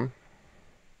 Yes, ma'am.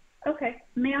 Okay.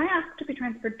 May I ask to be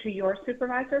transferred to your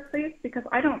supervisor, please? Because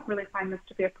I don't really find this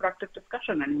to be a productive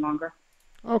discussion any longer.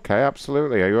 Okay,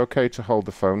 absolutely. Are you okay to hold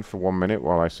the phone for 1 minute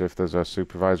while I see if there's a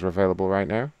supervisor available right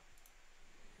now?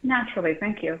 Naturally,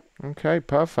 thank you. Okay,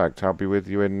 perfect. I'll be with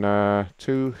you in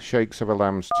 2 shakes of a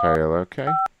lamb's tail, okay?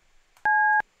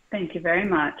 Thank you very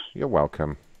much. You're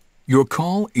welcome. Your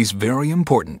call is very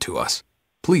important to us.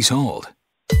 Please hold.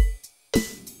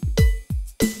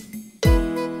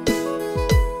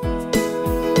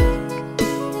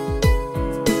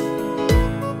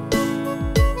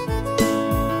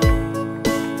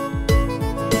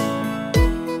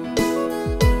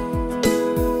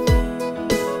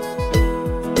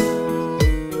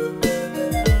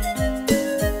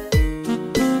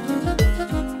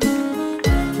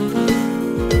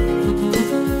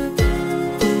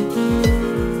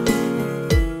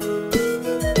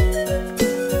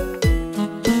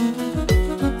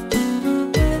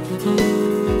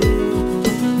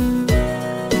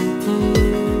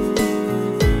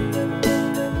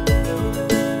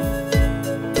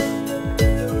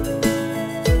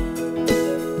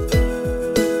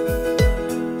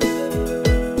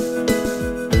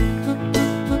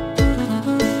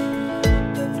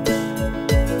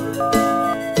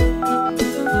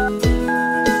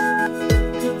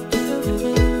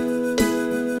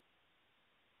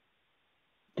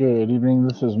 Good evening,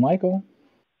 this is Michael.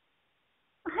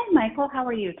 Hi, Michael. How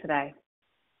are you today?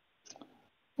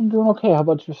 I'm doing okay. How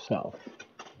about yourself?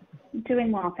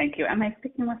 Doing well, thank you. Am I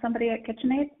speaking with somebody at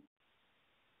KitchenAid?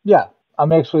 Yeah,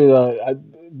 I'm actually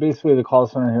basically the call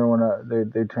center here when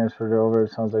they transferred it over.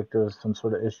 It sounds like there was some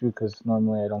sort of issue because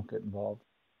normally I don't get involved.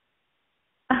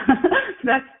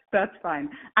 That's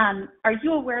fine. Are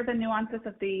you aware of the nuances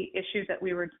of the issue that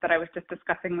I was just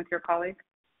discussing with your colleague?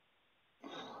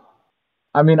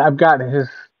 I mean, I've got his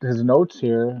notes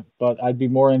here, but I'd be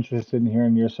more interested in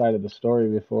hearing your side of the story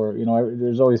before,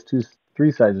 there's always 3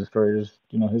 sides of the story. There's,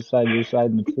 his side, your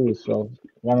side, and the truth. So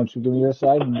why don't you give me your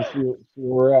side and just see where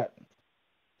we're at.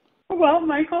 Well,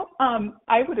 Michael,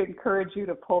 I would encourage you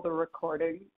to pull the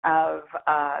recording of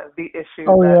the issue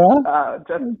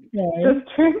just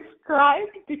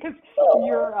transcribed because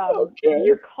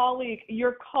your colleague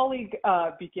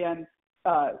began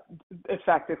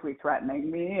effectively threatening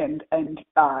me and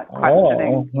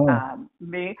questioning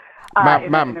me.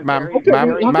 Ma'am,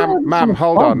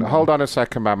 hold on a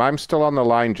second, ma'am. I'm still on the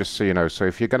line, just so you know. So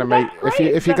if you're gonna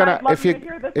it's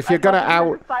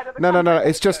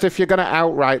just if you're gonna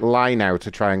outright lie now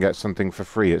to try and get something for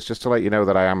free, it's just to let you know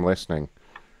that I am listening.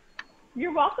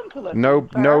 You're welcome to listen. No,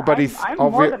 sir. nobody. I'm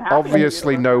more than happy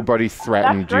Obviously, to nobody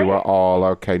threatened That's you great. at all.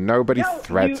 Okay, nobody No,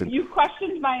 threatened. you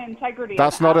questioned my integrity.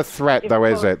 That's and not a asked threat, if though, it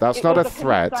is was- it? That's it not a was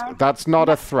threat. concern. That's not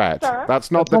a threat. sir. That's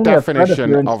not That's the only a threat if definition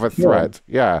you're of a insecure. threat.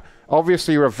 Yeah.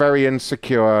 Obviously, you're a very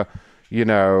insecure. You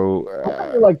know. How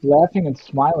come you're like laughing and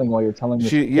smiling while you're telling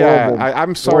this Yeah, horrible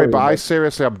I'm sorry, story but I about-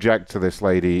 seriously object to this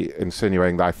lady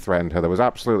insinuating that I threatened her. There was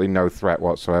absolutely no threat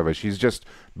whatsoever. She's just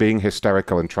being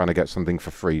hysterical and trying to get something for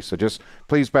free. So just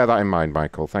please bear that in mind,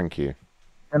 Michael. Thank you.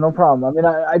 Yeah, no problem. I mean,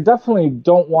 I definitely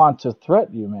don't want to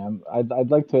threaten you, ma'am.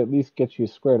 I'd like to at least get you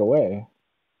squared away.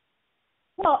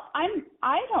 Well, I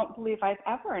don't believe I've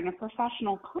ever, in a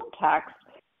professional context,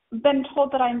 been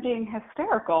told that I'm being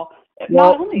hysterical.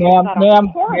 Well, Not only is ma'am, that a ma'am,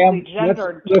 horribly let's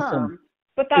gendered listen. term,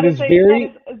 but that It is is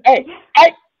very. Hey,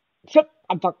 shut!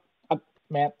 I'm talking,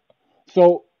 man.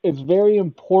 So it's very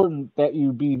important that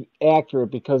you be accurate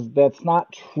because that's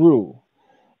not true.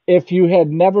 If you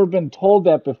had never been told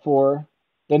that before,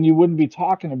 then you wouldn't be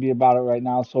talking to me about it right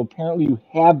now. So apparently you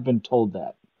have been told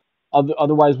that.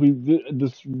 Otherwise,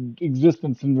 this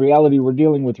existence and reality we're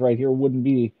dealing with right here wouldn't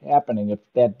be happening if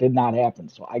that did not happen.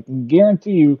 So I can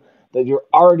guarantee you that you're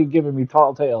already giving me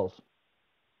tall tales.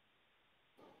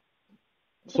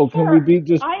 So can we be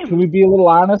can we be a little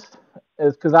honest?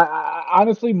 Is because I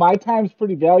honestly my time's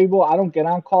pretty valuable. I don't get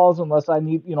on calls unless I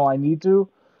need I need to.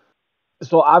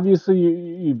 So obviously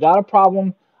you've got a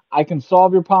problem. I can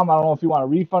solve your problem. I don't know if you want a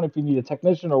refund, if you need a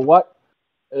technician or what.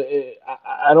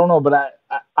 I don't know, but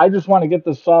I just want to get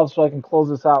this solved so I can close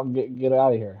this out and get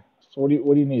out of here. So what do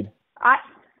you need? I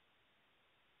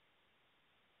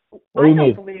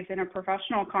don't believe in a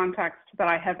professional context that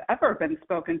I have ever been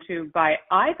spoken to by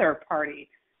either party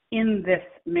in this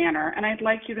manner. And I'd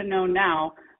like you to know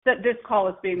now that this call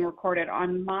is being recorded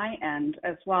on my end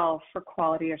as well for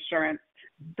quality assurance.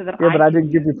 So that But I can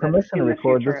didn't give you use permission to in the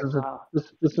record. future This as is well.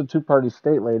 this is a two-party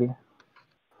state, lady. Do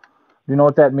you know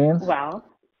what that means? Well,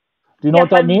 do you know yes, what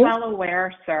that I'm means? well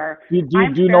aware, sir. Do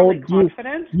I'm you fairly know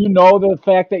confident. do you know the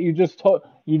fact that you just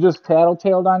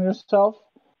tattletaled on yourself?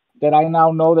 That I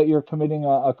now know that you're committing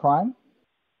a crime?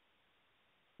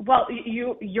 Well,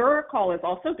 your call is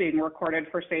also being recorded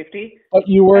for safety. But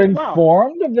you were as well.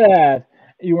 informed of that.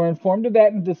 You were informed of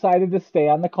that and decided to stay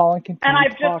on the call and continue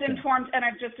And I've talking.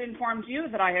 just informed you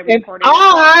that I have And recorded. your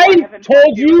call, so I have informed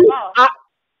told you as you, well.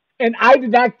 and I did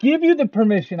not give you the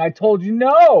permission. I told you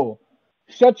no.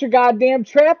 Shut your goddamn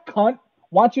trap, cunt.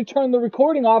 Why don't you turn the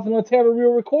recording off and let's have a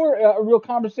real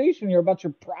conversation here about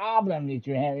your problem that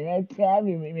you're having. I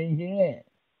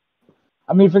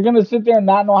mean, if you're gonna sit there and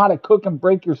not know how to cook and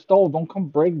break your stove, don't come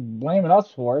blaming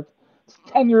us for it. It's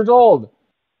 10 years old. Do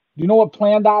you know what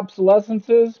planned obsolescence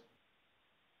is?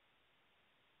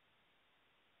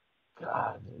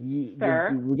 God,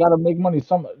 Sir? we got to make money.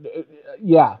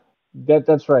 Yeah,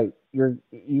 that's right. You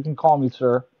can call me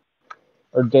sir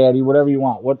or daddy, whatever you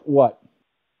want. What?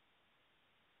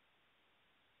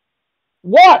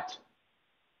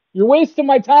 You're wasting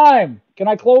my time. Can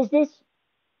I close this?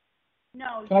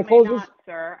 No, Can I you may close not, this?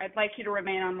 sir. I'd like you to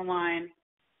remain on the line.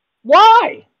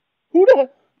 Why?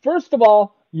 First of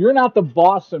all, you're not the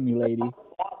boss of me, lady.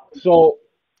 So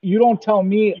you don't tell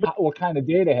me what kind of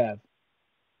day to have.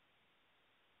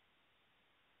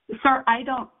 Sir, I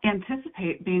don't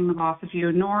anticipate being the boss of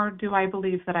you, nor do I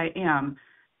believe that I am.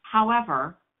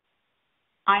 However,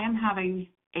 I am having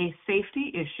a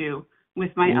safety issue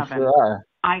with my You oven. sure are.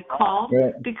 I called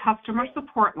Right. the customer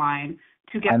support line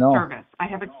to I get know. service. I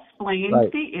have explained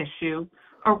Right. the issue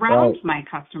around Right. my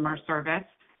customer service.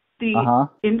 The Uh-huh.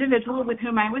 individual with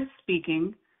whom I was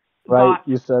speaking Right. got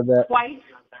You said that. quite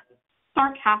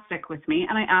sarcastic with me,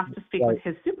 and I asked to speak with Right.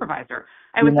 his supervisor.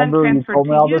 I You was then remember you transferred told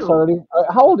me to all you. this already?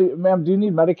 How old are you, ma'am? Do you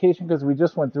need medication? Because we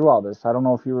just went through all this. I don't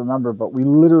know if you remember, but we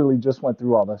literally just went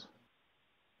through all this.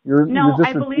 You're just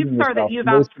I believe, repeating sir, yourself. that you've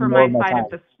You're asked wasting for more my of side time.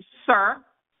 of the sir.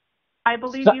 I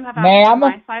believe you have asked Ma'am? for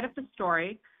my side of the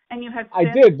story, and you have. I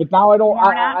did, but now I don't.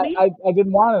 sworn at me? I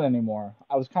didn't want it anymore.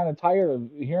 I was kind of tired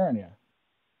of hearing you.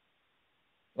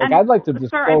 And, I'd like to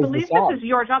just sir, I close believe this out. this is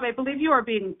your job. I believe you are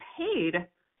being paid.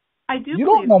 I do. You believe,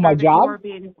 don't know sir, my that you job. are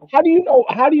being. How do you know?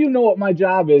 How do you know what my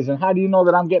job is, and how do you know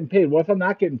that I'm getting paid? What if I'm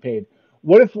not getting paid?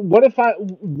 What if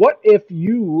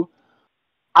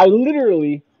I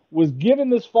literally was given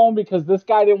this phone because this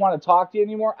guy didn't want to talk to you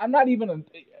anymore? I'm not even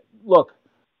look.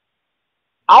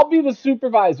 I'll be the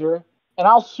supervisor and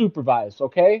I'll supervise.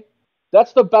 Okay,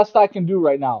 that's the best I can do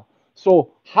right now.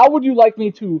 So how would you like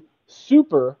me to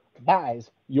supervise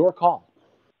your call?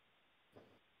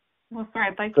 Well, sorry,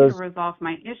 I'd like you to resolve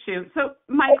my issue. So,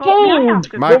 Michael, may I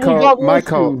ask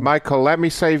Michael, let me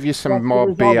save you some more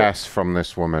BS from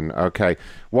this woman. Okay.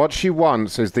 What she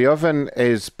wants is the oven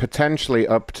is potentially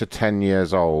up to 10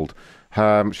 years old.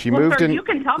 She moved sir, in. You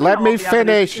can tell me Let me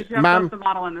finish, ma'am. The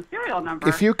model and the serial number.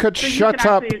 If you could shut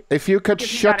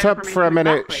up for a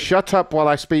minute, shut up while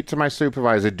I speak to my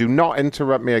supervisor. Do not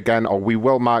interrupt me again, or we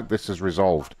will mark this as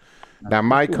resolved. Now,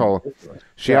 Michael,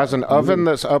 she has an oven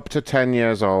that's up to 10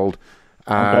 years old.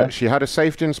 She had a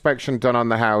safety inspection done on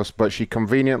the house, but she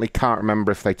conveniently can't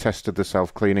remember if they tested the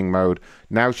self-cleaning mode.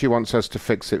 Now she wants us to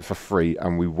fix it for free,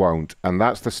 and we won't. And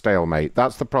that's the stalemate.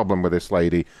 That's the problem with this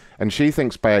lady. And she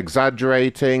thinks by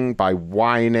exaggerating, by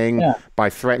whining, by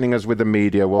threatening us with the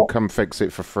media, we'll come fix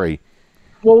it for free.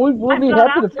 Well, we'll be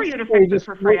happy to fix it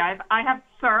for free. I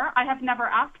have never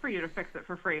asked for you to fix it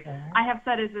for free. I have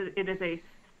said it is a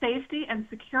safety and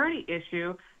security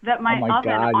issue that my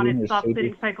oven on its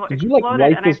self-cleaning cycle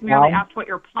exploded, and I've merely asked what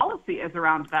your policy is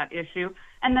around that issue.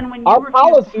 And then when you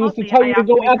refused to help me, I asked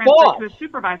to be transferred to a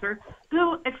supervisor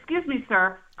who, excuse me,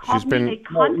 sir, called me a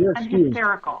cunt and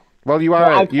hysterical. Well, you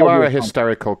are a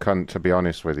hysterical cunt, to be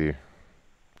honest with you.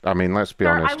 I mean, let's be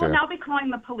honest here. I will now be calling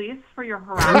the police for your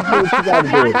harassment. May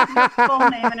I have your full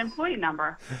name and employee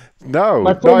number? No,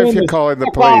 not if you're calling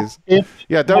the police.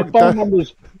 Yeah, don't. My phone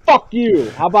number's fuck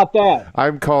you. How about that?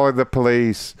 I'm calling the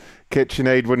police.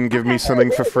 KitchenAid wouldn't give me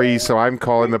something for free, so I'm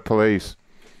calling the police.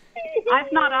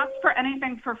 I've not asked for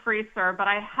anything for free, sir, but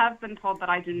I have been told that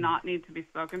I do not need to be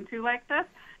spoken to like this,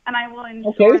 and I will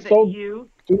ensure that you,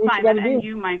 Simon, and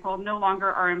you, Michael, no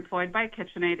longer are employed by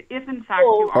KitchenAid if, in fact,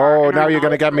 you are. Oh, now you're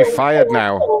going to get me fired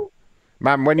now.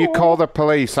 Ma'am, when you call the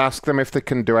police, ask them if they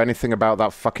can do anything about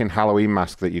that fucking Halloween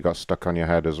mask that you got stuck on your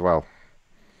head as well.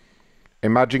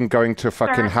 Imagine going to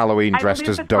fucking Halloween dressed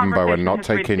as Dumbo and not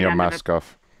taking your mask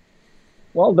off.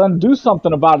 Well, then do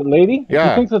something about it, lady.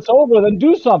 Yeah. If you think it's over, then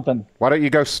do something. Why don't you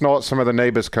go snort some of the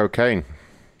neighbor's cocaine?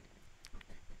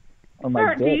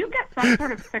 Sir, do you get some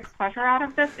sort of sick pleasure out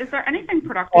of this? Is there anything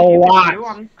productive you can do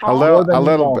on call? A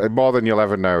little bit more than you'll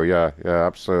ever know. Yeah,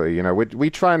 absolutely. You know,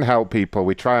 we try and help people.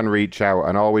 We try and reach out,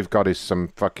 and all we've got is some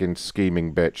fucking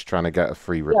scheming bitch trying to get a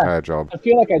free repair job. I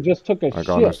feel like I just took a shit,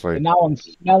 honestly. and now I'm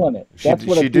smelling it. That's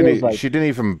what it feels like. She didn't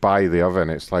even buy the oven.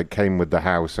 It's like came with the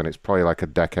house, and it's probably like a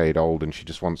decade old, and she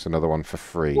just wants another one for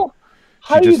free. Well,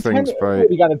 She just thinks,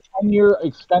 you got a 10-year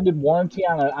extended warranty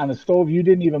on a stove you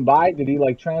didn't even buy? Did he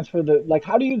like transfer the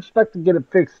how do you expect to get it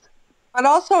fixed? But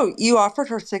also, you offered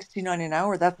her $69 an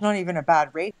hour. That's not even a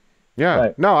bad rate. Yeah,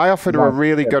 right. No, I offered her a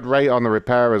really good rate on the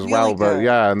repair as well, but good.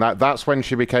 yeah, and that's when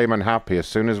she became unhappy. As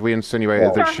soon as we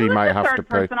insinuated that she might have to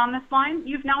pay. Person on this line?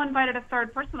 You've now invited a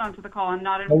third person onto the call and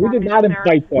not we did not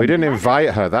invite them. We didn't invite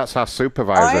her. That's our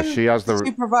supervisor. She has the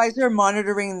supervisor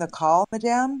monitoring the call,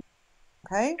 madame.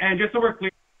 Okay. And just so we're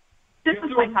clear. Just so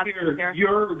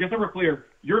we're clear,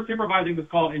 you're supervising this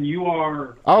call, and you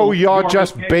are. Oh, you're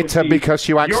just bitter because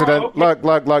you accidentally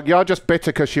look. You're just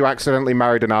bitter because you accidentally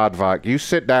married an aardvark. You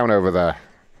sit down over there.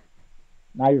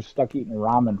 Now you're stuck eating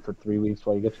ramen for 3 weeks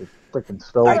while you get your freaking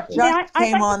stove. I just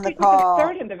came on the call. The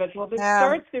third individual, the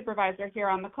third supervisor here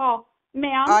on the call,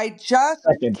 ma'am. I just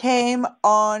came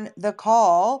on the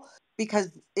call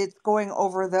because it's going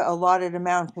over the allotted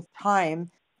amount of time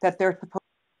that they're supposed to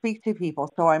speak to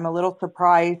people. So I'm a little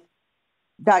surprised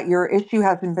that your issue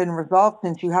hasn't been resolved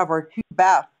since you have our two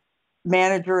best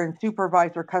manager and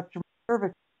supervisor customer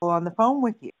service people on the phone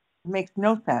with you. It makes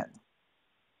no sense.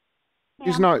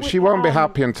 She's not. She won't be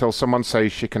happy until someone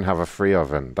says she can have a free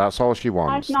oven. That's all she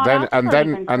wants.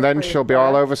 Then she'll be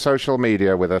all over social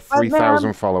media with her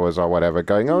 3,000 followers or whatever,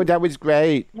 going, "Oh, that was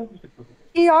great."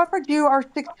 He offered you our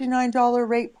 $69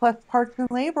 rate plus parts and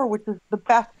labor, which is the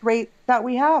best rate that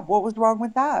we have. What was wrong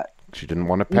with that? She didn't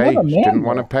want to pay. She didn't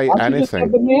want to pay anything. Just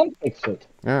have the man fix it.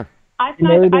 Yeah. I've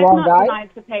not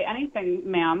denied to pay anything,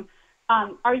 ma'am.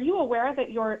 Are you aware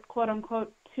that your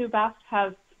quote-unquote two best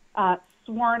have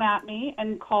sworn at me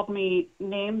and called me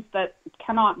names that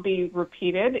cannot be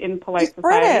repeated in polite society?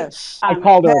 British. I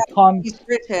called her a cunt. He's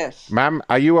British. Ma'am,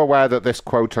 are you aware that this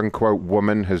quote-unquote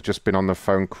woman has just been on the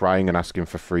phone crying and asking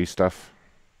for free stuff?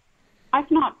 I've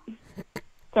not,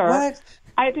 sir. What?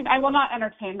 I will not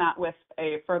entertain that with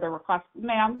a further request,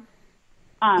 ma'am.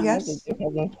 Yes.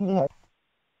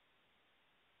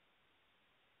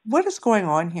 What is going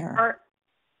on here?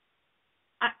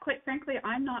 Quite frankly,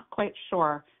 I'm not quite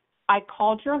sure. I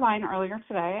called your line earlier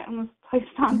today and was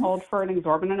placed on hold for an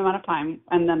exorbitant amount of time,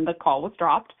 and then the call was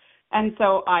dropped. And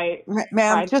so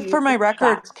ma'am, just for my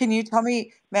records, can you tell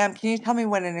me, ma'am, can you tell me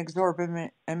when an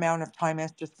exorbitant amount of time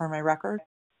is, just for my record?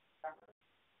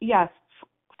 Yes,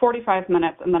 45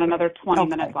 minutes and then another 20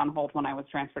 minutes on hold when I was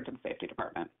transferred to the safety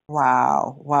department.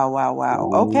 Wow.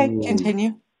 Okay,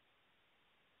 continue.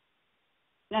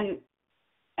 And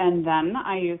then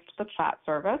I used the chat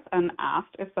service and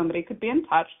asked if somebody could be in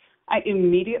touch. I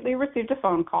immediately received a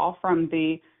phone call from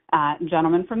the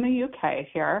gentleman from the UK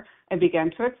here. I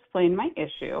began to explain my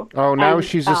issue. Oh, now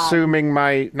she's assuming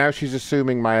my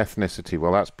ethnicity.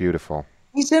 Well, that's beautiful.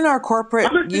 He's in our corporate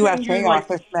USA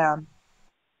office, ma'am.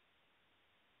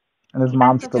 And his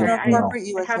mom's still in our female. corporate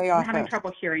USA I'm having office.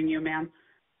 trouble hearing you, ma'am.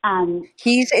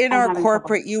 He's in I'm our having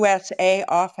corporate USA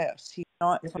office. He's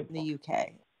not from the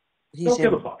UK. He's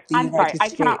in the I'm sorry, United I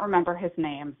States. cannot remember his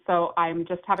name, so I'm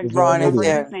just having to remember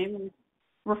his name and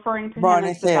referring to him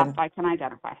as the best I can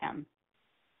identify him.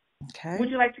 Okay. Would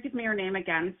you like to give me your name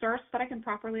again, sir, so that I can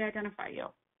properly identify you?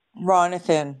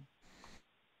 Ronathan.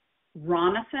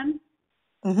 Ronathan?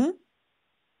 Mm-hmm.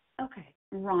 Okay,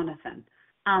 Ronathan.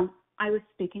 I was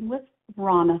speaking with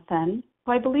Ronathan,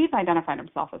 who I believe identified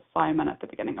himself as Simon at the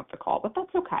beginning of the call, but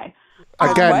that's okay.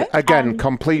 Again,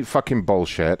 complete fucking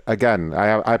bullshit. Again,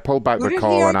 I pulled back the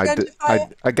call, and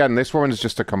again, this woman's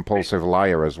just a compulsive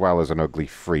liar as well as an ugly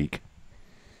freak.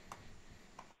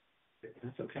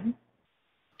 That's okay.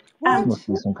 This must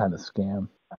be some kind of scam.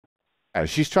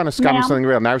 She's trying to scam something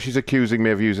real. Now she's accusing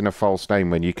me of using a false name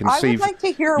when you can see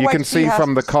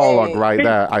from the call log right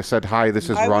there. I said, "Hi, this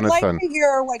is Ronathan." I would like to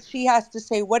hear what she has to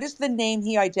say. What is the name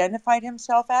he identified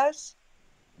himself as?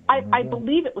 I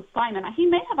believe it was Simon. He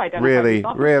may have identified Really?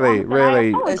 himself as Ronathan. I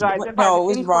apologize if No, it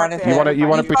was Ronathan. You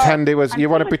want to pretend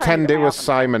it was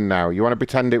Simon now. You want to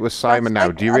pretend it was Simon now.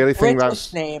 Do you really think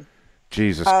that's name?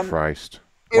 Jesus Christ?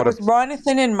 It was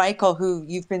Ronathan and Michael who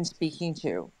you've been speaking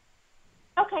to.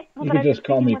 Okay. You could just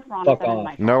call me fuck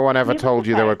off. No one ever told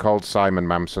you they were called Simon,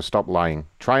 ma'am, so stop lying.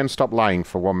 Try and stop lying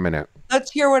for 1 minute.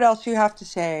 Let's hear what else you have to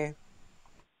say.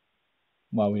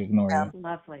 While we ignore you.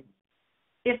 Lovely.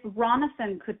 If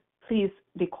Ronathan could please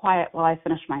be quiet while I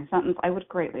finish my sentence, I would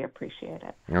greatly appreciate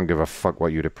it. I don't give a fuck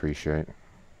what you'd appreciate.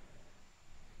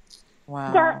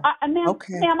 Wow. Sir,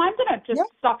 ma'am, I'm going to just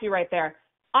stop you right there.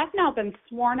 I've now been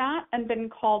sworn at and been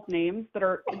called names that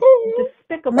are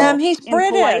despicable. Ma'am, he's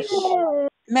British. Polite.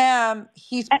 Ma'am,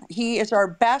 he is our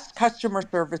best customer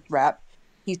service rep.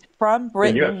 He's from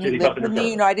Britain. He lives in the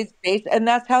United States, and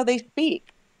that's how they speak.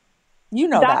 You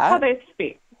know That's how they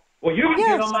speak. Well, you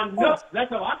get on my nuts. That's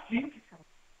how I speak.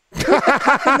 In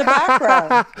the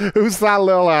background. Who's that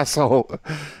little asshole?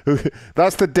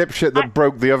 That's the dipshit that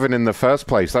broke the oven in the first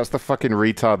place. That's the fucking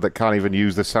retard that can't even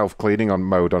use the self-cleaning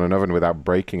mode on an oven without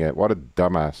breaking it. What a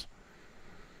dumbass.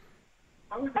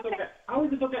 How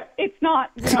is it okay? It's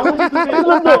not.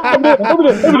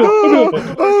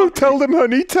 Oh, tell them,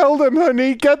 honey. Tell them,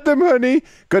 honey. Get them, honey.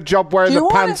 Good job wearing the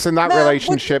pants in that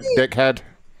relationship, dickhead.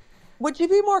 Would you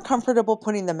be more comfortable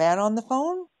putting the man on the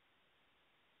phone?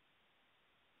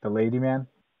 The lady man?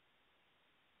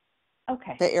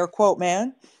 Okay. The air quote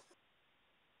man?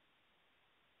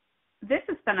 This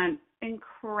has been an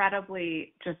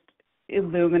incredibly just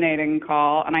illuminating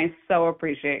call, and I so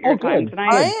appreciate your time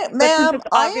tonight. Ma'am, it's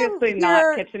obviously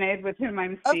not KitchenAid with whom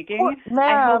I'm speaking.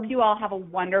 I hope you all have a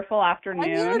wonderful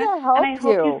afternoon, and I hope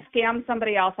you scam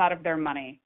somebody else out of their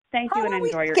money. Thank you, and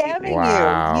enjoy your evening.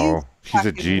 Wow, she's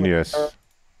a genius.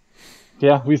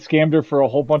 Yeah, we scammed her for a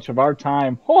whole bunch of our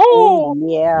time. Oh,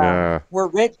 yeah. We're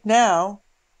rich now.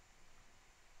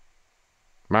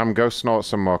 Ma'am, go snort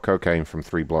some more cocaine from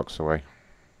 3 blocks away.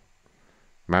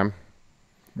 Ma'am?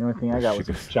 The only thing I got was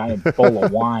a giant bowl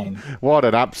of wine. What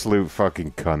an absolute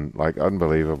fucking cunt. Like,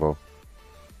 unbelievable.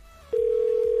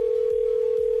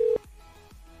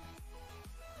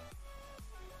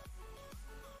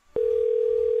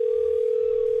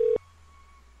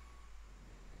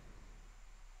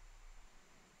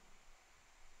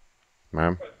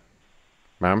 Ma'am?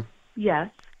 Ma'am? Yes.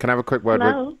 Can I have a quick word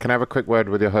Hello? Can I have a quick word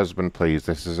with your husband, please?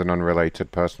 This is an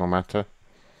unrelated personal matter.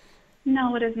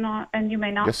 No, it is not, and you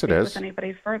may not Yes, it speak is. with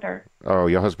anybody further. Oh,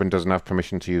 your husband doesn't have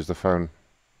permission to use the phone.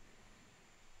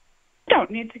 I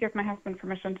don't need to give my husband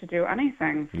permission to do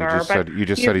anything, You sir. just but said- you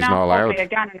just you've said he's now not called allowed. Me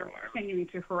again, and you're continuing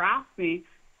to harass me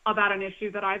about an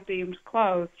issue that I've deemed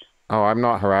closed. Oh, I'm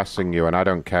not harassing you, and I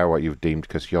don't care what you've deemed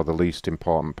because you're the least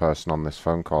important person on this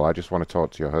phone call. I just want to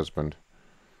talk to your husband.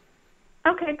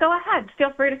 Okay, go ahead.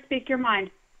 Feel free to speak your mind.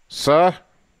 Sir?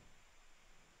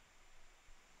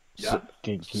 Yeah.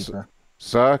 Gatekeeper.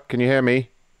 Sir, can you hear me?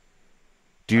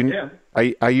 Do you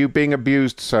are you being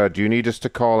abused, sir? Do you need us to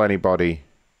call anybody?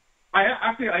 I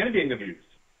am being abused.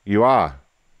 You are?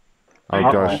 Oh, I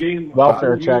am gosh. being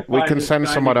Welfare abused check. We by can this send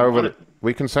guy someone named over. Jonathan.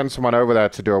 We can send someone over there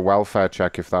to do a welfare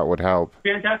check if that would help.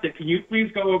 Fantastic. Can you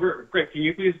please go over, Greg, can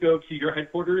you please go to your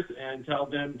headquarters and tell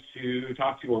them to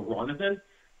talk to a Ronathan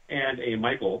and a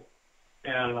Michael?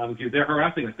 And because they're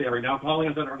harassing us. They are now calling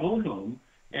us at our own home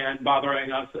and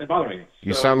bothering us.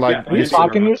 You sound like Are you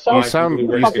talking to yourself? Who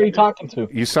the fuck are you talking to?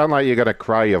 You sound like you're gonna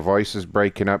cry. Your voice is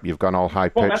breaking up. You've gone all high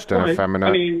pitched and effeminate.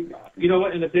 I mean, you know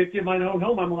what? In the safety of my own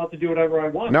home, I'm allowed to do whatever I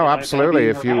want. No, And absolutely.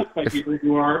 I'm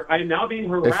now I'm now being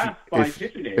harassed by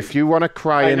KitchenAid. If you want to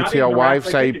cry I'm now into being your harassed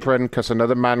wife's by KitchenAid. apron because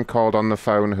another man called on the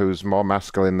phone who's more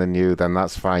masculine than you, then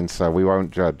that's fine, sir. We won't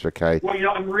judge, okay? Well,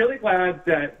 I'm really glad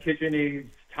that KitchenAid's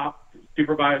top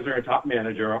supervisor and top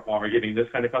manager are giving this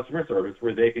kind of customer service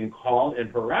where they can call and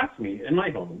harass me in my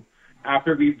home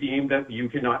after we've deemed that you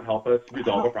cannot help us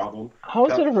resolve a problem. How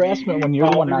is it harassment when you're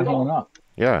the one not hanging up?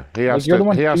 Yeah, he Like, asked, you're the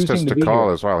one he asked us choosing to to be call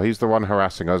here. as well. He's the one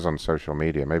harassing us on social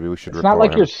media. Maybe we should It's report not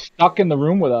like him. you're stuck in the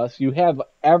room with us. You have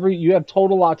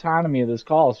total autonomy of this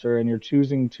call, sir, and you're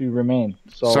choosing to remain.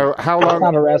 So how that's long?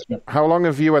 not harassment. How long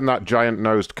have you and that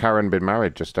giant-nosed Karen been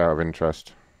married? Just out of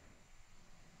interest.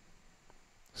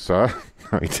 Sir,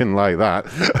 he didn't like that.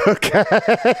 Okay.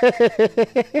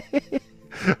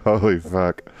 Holy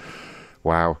fuck!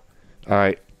 Wow. All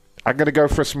right, I'm gonna go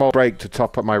for a small break to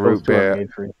top up my root Those two are beer.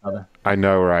 made for each other. I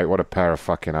know, right? What a pair of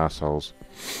fucking assholes.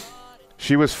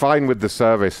 She was fine with the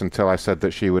service until I said that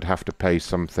she would have to pay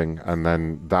something, and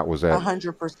then that was it.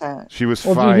 100%. She was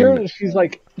Well, fine. do you hear? She's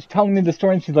like telling me the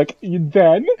story, and she's like,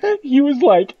 then he was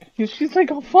like, she's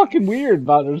like all fucking weird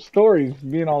about her stories,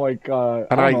 being all like, I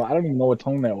don't know, I don't even know what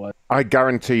tone that was. I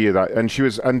guarantee you that. And she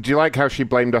was. And do you like how she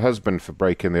blamed her husband for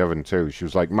breaking the oven too? She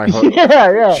was like,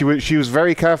 Yeah. She was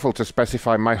very careful to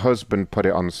specify my husband put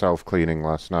it on self-cleaning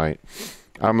last night.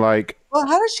 I'm like, Well,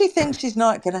 how does she think she's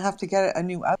not going to have to get a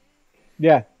new oven?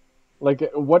 Yeah.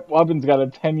 Like, what oven's got a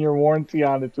 10-year warranty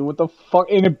on it, dude? What the fuck?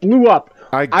 And it blew up.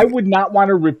 I would not want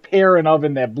to repair an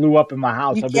oven that blew up in my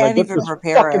house. You I'd can't be like, even "Get this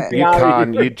repair fucking it. thing you out of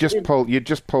can't. here." You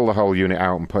just pull the whole unit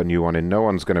out and put a new one in. No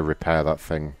one's going to repair that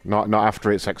thing. Not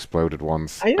after it's exploded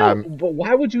once. I know, but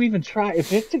why would you even try?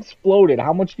 If it's exploded,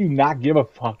 how much do you not give a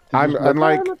fuck? I'm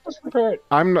let's just repair it.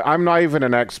 I'm not even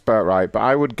an expert, right? But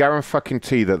I would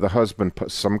guarantee that the husband put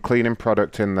some cleaning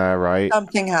product in there, right?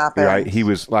 Something happened. Right? He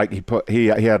was like he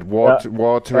had water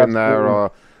in there,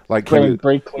 or like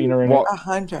brake cleaner in it.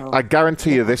 I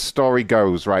guarantee you, this story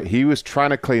goes right. He was trying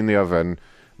to clean the oven,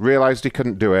 realized he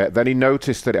couldn't do it. Then he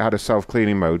noticed that it had a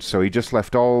self-cleaning mode, so he just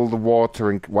left all the water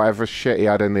and whatever shit he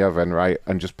had in the oven, right,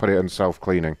 and just put it in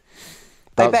self-cleaning.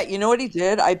 I bet, you know what he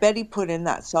did? I bet he put in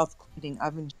that self-cleaning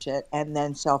oven shit and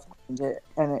then self-cleaned it,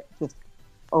 and it just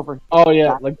over. Oh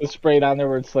yeah, like the sprayed on there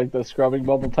where it's like the scrubbing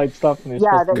bubble type stuff. And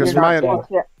Because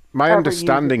my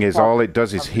understanding is all it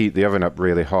does is heat the oven up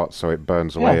really hot, so it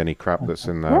burns away any crap that's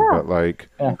in there. Yeah. But like,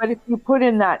 But if you put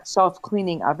in that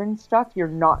self-cleaning oven stuff, you're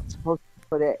not supposed to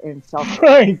put it in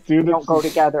self-cleaning. Right, dude. They don't go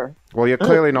together. well, you're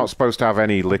clearly not supposed to have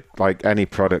any any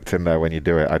product in there when you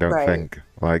do it. I don't Right. think.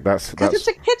 Like that's Because it's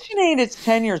a KitchenAid, it's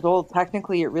 10 years old.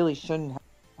 Technically, it really shouldn't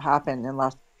happen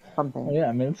unless something. Yeah,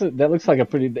 I mean, that looks like a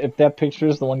pretty. If that picture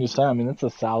is the one you sent, I mean, it's a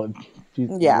solid piece.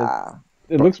 Yeah.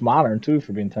 It looks modern too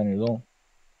for being 10 years old.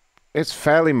 It's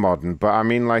fairly modern, but I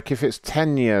mean, like, if it's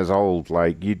 10 years old,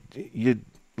 like, you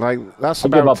like, that's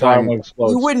I'll give about up on it time. when it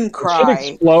explodes. You wouldn't If cry.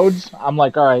 shit explodes, I'm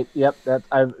like, all right, yep,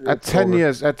 At 10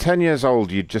 years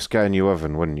old, you'd just get a new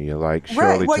oven, wouldn't you? Like,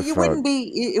 surely Right. Well, to you throw wouldn't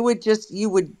be. It would just. You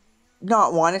would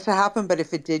not want it to happen, but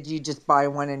if it did, you just buy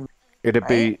one and. It'd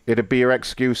be your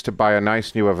excuse to buy a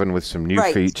nice new oven with some new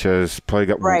Right. features. Probably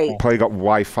got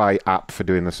Wi-Fi app for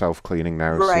doing the self-cleaning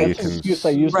now, so you That's an can. excuse I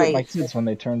used with my kids when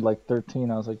they turned like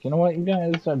 13. I was like, you know what, you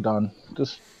guys are done.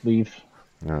 Just leave.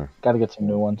 Yeah. Got to get some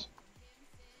new ones.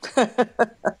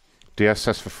 DS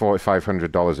says for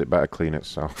 $4,500, it better clean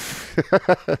itself.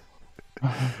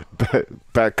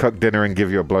 better cook dinner and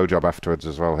give you a blowjob afterwards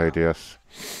as well. Hey, DS.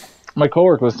 My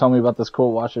coworker was telling me about this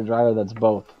cool washer dryer that's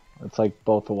both. It's like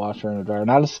both a washer and a dryer.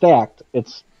 Not a stacked.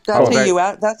 It's That's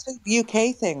Oh, that's a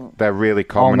UK thing. They're really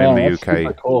common man, in the that's UK.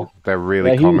 super cool. They're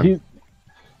really Yeah, common.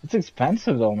 It's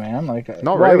expensive though, man. Like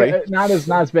Not really. Not as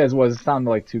bad as it was. It's down to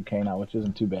like $2K now, which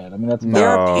isn't too bad. I mean, that's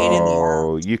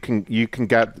No, you can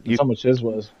get how much his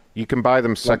was. You can buy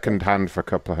them second hand for a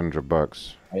couple of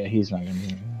 $100. Yeah, he's not gonna.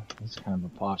 He's kind of a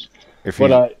posh. If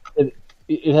But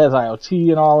it has IoT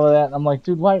and all of that. And I'm like,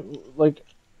 dude, why? Like,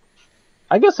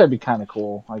 I guess that'd be kind of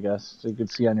cool. I guess so you could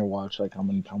see on your watch like how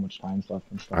much time's left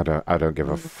and stuff. I don't give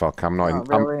a fuck. I'm not.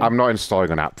 Not really. I'm not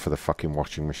installing an app for the fucking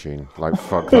washing machine. Like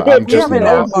fuck that. I'm just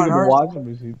not.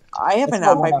 I have an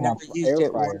app. I've never used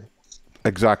it.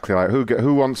 Exactly. Like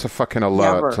who wants a fucking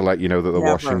alert Never. to let you know that the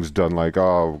Never. washing's done? Like,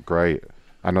 oh great.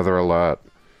 Another alert.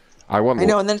 I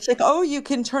know, and then it's like, oh, you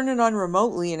can turn it on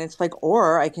remotely, and it's like,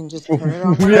 or I can just turn it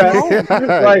on when I'm home.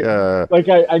 Right. Like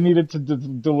I needed to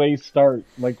delay start.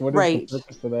 Like, what is the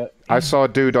purpose of that? I saw a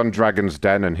dude on Dragon's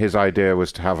Den, and his idea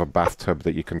was to have a bathtub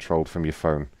that you controlled from your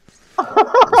phone.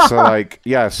 So like,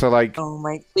 oh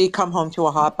my! So you come home to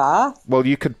a hot bath? Well,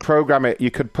 you could program it.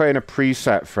 You could put in a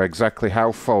preset for exactly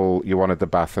how full you wanted the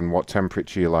bath and what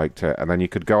temperature you liked it, and then you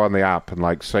could go on the app and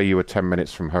like, say you were 10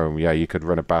 minutes from home. Yeah, you could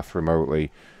run a bath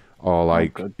remotely. Or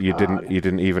like you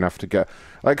didn't even have to get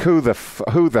like who the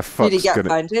fuck's Did he get gonna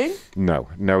funding? No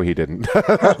he didn't.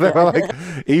 They were like,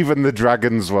 even the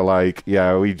dragons were like,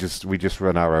 yeah, we just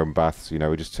run our own baths, you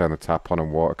know, we just turn the tap on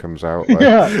and water comes out.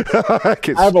 Like, like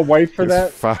I have a wife for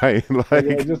that. Fine. Like,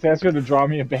 I just ask her to draw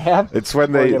me a bath. It's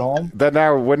when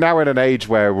we're now in an age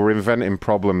where we're inventing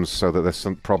problems so that there's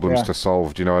some problems to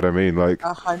solve. Do you know what I mean? Like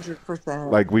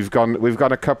 100%. Like we've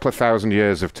gone a couple of thousand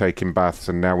years of taking baths,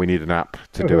 and now we need an app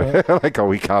to do it. Like, oh,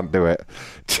 we can't do it.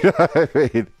 Do you know what I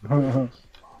mean?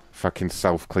 Fucking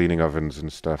self-cleaning ovens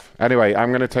and stuff. Anyway,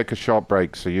 I'm going to take a short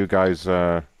break. So you guys,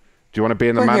 do you want to be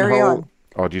in the manhole,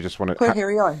 or do you just want to put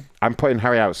Harry on? I'm putting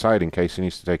Harry outside in case he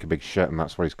needs to take a big shit, and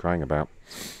that's what he's crying about.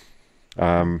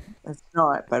 It's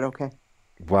not, but okay.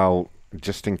 Well,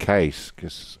 just in case,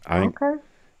 because I think,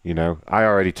 you know, I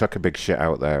already took a big shit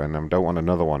out there, and I don't want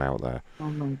another one out there. Oh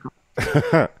my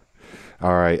god.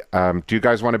 All right. Do you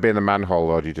guys want to be in the manhole,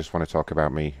 or do you just want to talk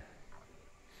about me?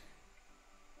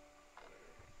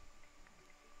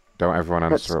 Don't everyone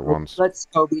answer at once. Let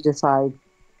Scobie decide.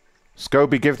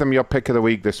 Scobie, give them your pick of the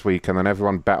week this week, and then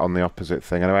everyone bet on the opposite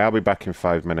thing. Anyway, I'll be back in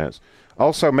 5 minutes.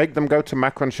 Also, make them go to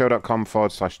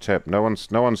macronshow.com/tip. No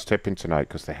one's tipping tonight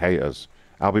because they hate us.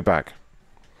 I'll be back.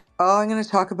 Oh, I'm going to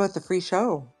talk about the free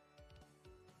show.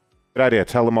 Good idea.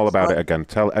 Tell them all about it again.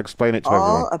 Explain it to everyone.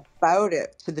 All about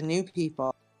it to the new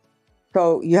people.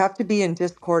 So you have to be in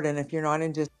Discord, and if you're not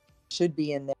in Discord, you should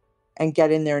be in there and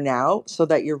get in there now so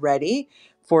that you're ready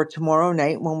for tomorrow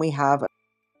night when we have an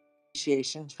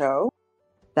appreciation show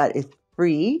that is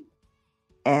free,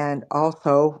 and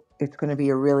also it's going to be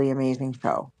a really amazing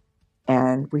show.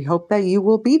 And we hope that you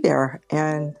will be there.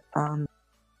 And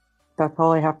that's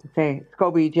all I have to say.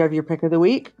 Scobie, do you have your pick of the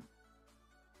week?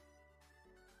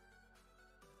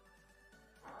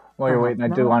 While you're waiting, I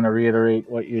do want to reiterate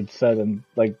what you'd said, and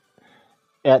like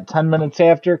at 10 minutes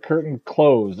after, curtain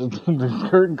closed. The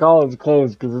curtain call is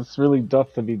closed because it's really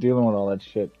tough to be dealing with all that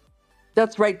shit.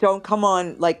 That's right. Don't come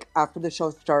on like after the show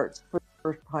starts for the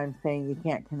first time saying you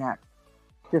can't connect.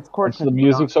 Discord. Once the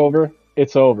music's over,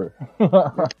 it's over.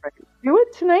 Right. Do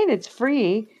it tonight. It's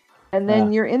free, and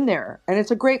then you're in there, and it's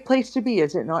a great place to be.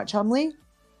 Is it not, Chumley?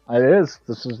 It is.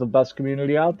 This is the best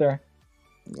community out there.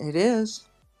 It is.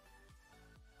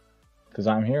 Because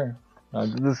I'm here.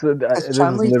 This is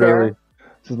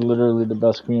literally the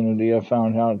best community I've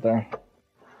found out there.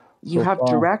 You have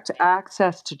direct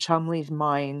access to Chumley's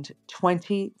mind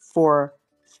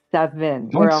 24/7.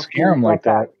 Don't scare him like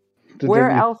that. Where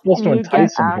else can you get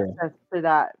access to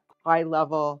that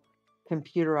high-level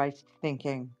computerized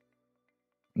thinking?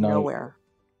 Nowhere.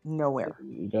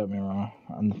 You got me wrong.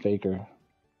 I'm the faker.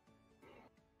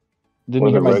 Didn't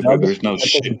you hear my dog? There's no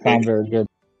shit doesn't sound very good.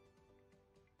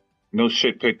 No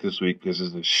shit pick this week. This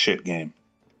is a shit game.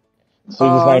 So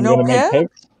you're just not going to make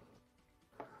picks?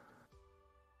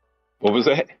 What was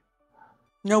that?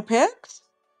 No picks?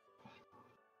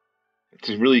 It's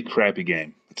a really crappy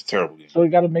game. It's a terrible game. So you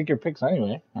got to make your picks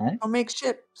anyway, all right?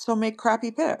 So make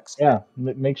crappy picks. Yeah,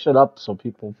 make shit up so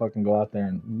people fucking go out there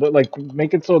and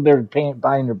make it so they're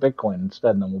buying your Bitcoin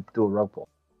instead, and then we'll do a rug pull.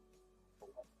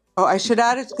 Oh, I should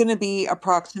add it's going to be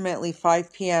approximately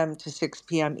 5 p.m. to 6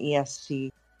 p.m.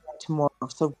 EST tomorrow.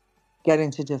 So get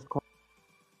into Discord.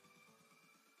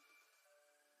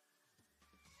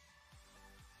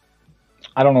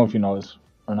 I don't know if you know this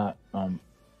or not.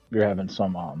 You're having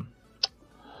some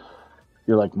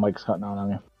you're like Mike's cutting out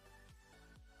on you.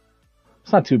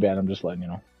 It's not too bad. I'm just letting you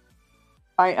know.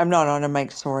 I'm not on a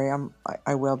mic. Sorry.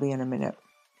 I will be in a minute.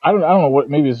 I don't know what.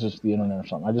 Maybe it's just the internet or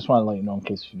something. I just want to let you know in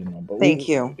case you didn't know. But Thank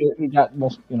you. We got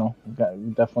most. We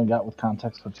definitely got with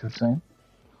context what you're saying.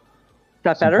 Is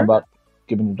that better? About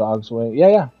giving your dogs away.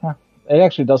 Yeah. It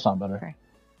actually does sound better.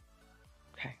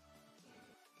 Okay.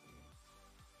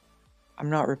 I'm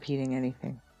not repeating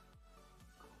anything.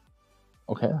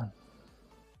 Okay.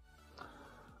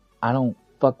 I don't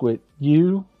fuck with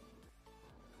you.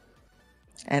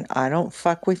 And I don't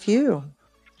fuck with you.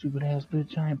 Stupid ass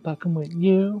bitch, I ain't fucking with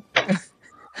you. I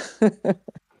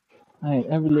ain't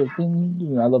every little thing you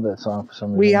do. I love that song for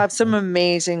some reason. We have some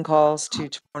amazing calls tomorrow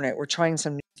night. We're trying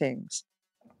some new things.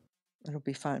 It'll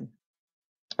be fun.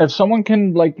 If someone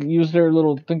can like use their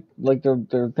little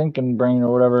their thinking brain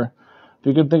or whatever, if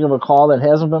you could think of a call that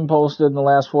hasn't been posted in the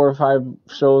last 4 or 5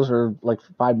 shows or like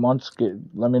 5 months,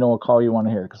 let me know what call you want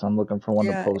to hear because I'm looking for one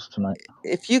to post tonight.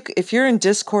 If you're in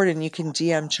Discord and you can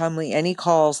DM Chumley any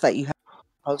calls that you have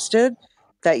posted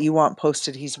that you want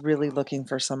posted, he's really looking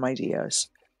for some ideas.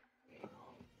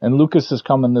 And Lucas is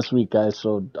coming this week, guys,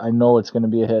 so I know it's going to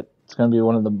be a hit. It's going to be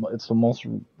it's the most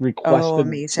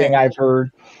requested thing I've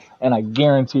heard, and I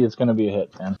guarantee it's going to be a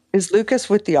hit, man. Is Lucas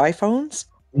with the iPhones?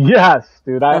 Yes,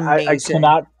 dude. I Amazing.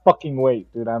 cannot fucking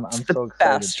wait, dude. I'm so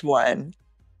excited. Best one.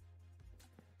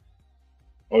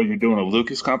 Oh, you're doing a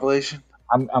Lucas compilation?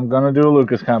 I'm gonna do a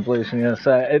Lucas compilation. Yes,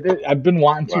 I've been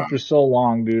wanting to for so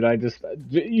long, dude.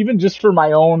 Even just for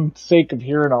my own sake of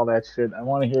hearing all that shit, I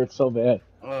want to hear it so bad.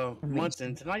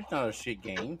 Munson, tonight's not a shit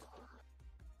game.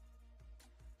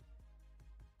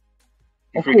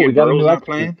 Oh, cool. We got a new not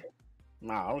playing?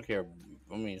 Nah, I don't care.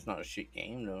 I mean, it's not a shit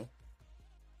game, though.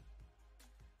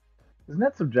 Isn't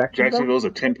that subjective? Jacksonville's a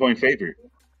 10-point favorite.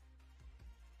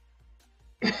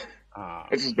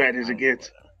 That's as bad as it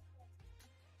gets.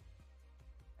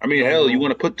 I mean, hell, you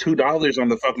want to put $2 on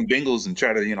the fucking Bengals and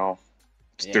try to,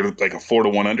 they're like a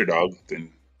 4-1 underdog, then.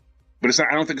 But it's not.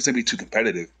 I don't think it's gonna be too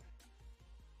competitive.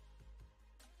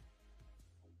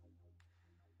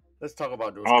 Let's talk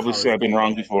about those. Obviously, I've been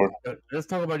wrong before. Let's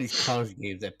talk about these college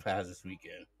games that passed this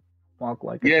weekend.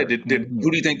 Yeah, who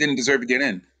do you think didn't deserve to get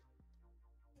in?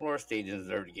 Florida State didn't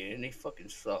deserve to get in. They fucking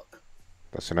suck.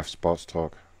 That's enough sports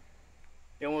talk.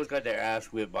 They almost got their ass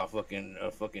whipped by a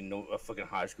fucking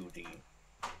high school team.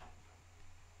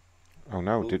 Oh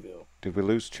no! Did we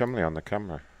lose Chumley on the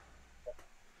camera?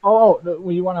 Oh,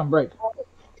 you went on break.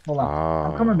 Hold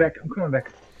on. I'm coming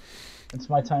back. It's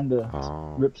my time to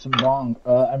rip some bong.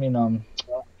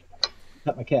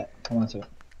 Pet my cat. Hold on a second.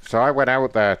 So I went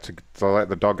out there to let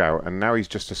the dog out, and now he's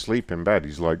just asleep in bed.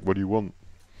 He's like, "What do you want?"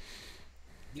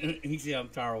 He said, "I'm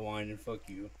tired of whining. Fuck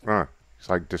you." He's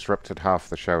like disrupted half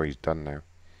the show. He's done now.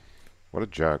 What a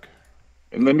jerk.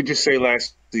 And let me just say,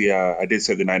 I did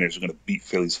say the Niners are going to beat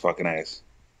Philly's fucking ass.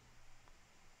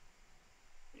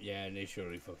 Yeah, and they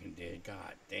surely fucking did.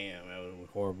 God damn, that was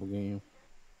a horrible game.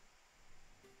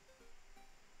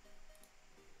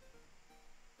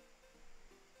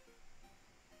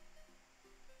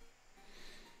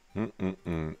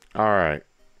 Alright.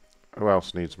 Who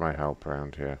else needs my help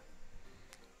around here?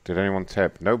 Did anyone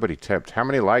tip? Nobody tipped. How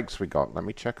many likes we got? Let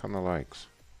me check on the likes.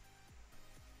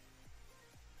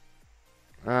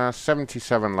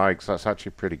 77 likes. That's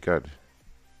actually pretty good.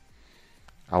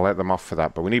 I'll let them off for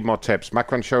that, but we need more tips.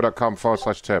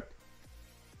 macronshow.com/tip.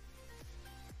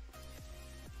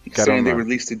 He's saying they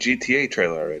released the GTA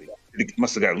trailer already. It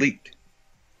must have got leaked.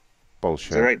 Bullshit.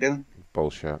 Is that right, Dylan?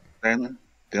 Bullshit. Dylan?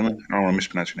 I don't want to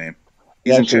mispronounce your name.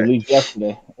 It actually leaked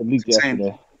yesterday. It leaked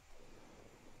yesterday.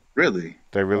 Really?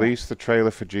 They released the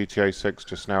trailer for GTA 6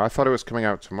 just now. I thought it was coming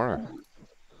out tomorrow.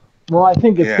 Well, I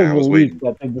think it's because of the leak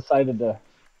that they decided to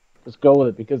just go with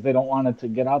it because they don't want it to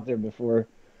get out there before.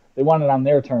 They want it on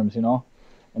their terms,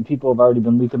 and people have already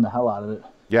been leaking the hell out of it.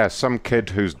 Yeah, some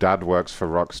kid whose dad works for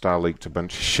Rockstar leaked a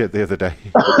bunch of shit the other day.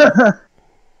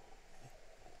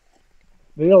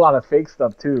 They did a lot of fake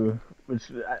stuff too,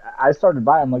 which I started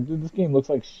buying. I'm like, dude, this game looks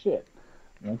like shit.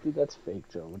 I'm like, dude, that's fake,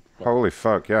 Joe. Holy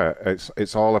fuck, yeah.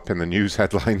 It's all up in the news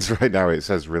headlines right now. It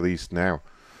says released now.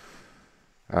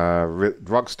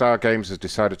 Rockstar Games has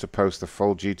decided to post the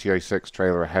full GTA 6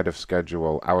 trailer ahead of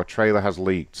schedule. Our trailer has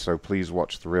leaked, so please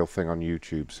watch the real thing on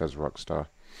YouTube, says Rockstar.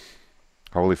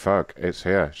 Holy fuck, it's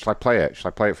here. Shall I play it? Shall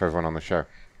I play it for everyone on the show?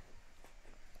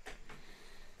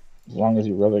 As long as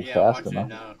you rub it fast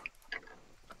enough.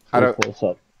 I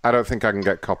don't think I can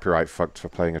get copyright fucked for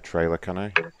playing a trailer, can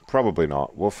I? Probably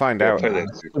not. We'll find out.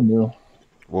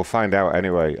 We'll find out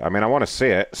anyway. I mean, I want to see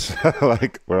it. So,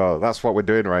 that's what we're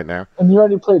doing right now. And you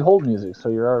already played hold music, so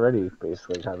you're already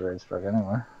basically copyright struck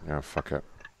anyway. Yeah, fuck it.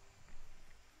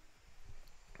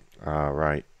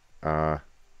 Right.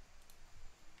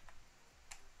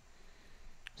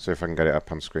 See if I can get it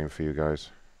up on screen for you guys.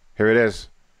 Here it is.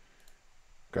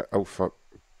 Oh, fuck.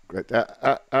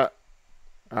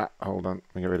 Hold on.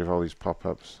 Let me get rid of all these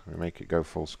pop-ups. Let me make it go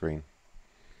full screen.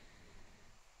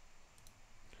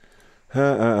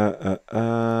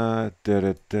 Let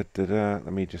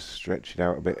me just stretch it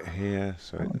out a bit here.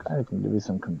 So I can give you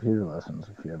some computer lessons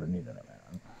if you ever need any,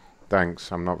 man.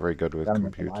 Thanks. I'm not very good with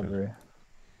computers.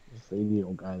 Just the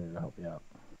old guy there to help you out.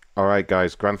 Alright,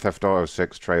 guys. Grand Theft Auto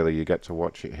 6 trailer. You get to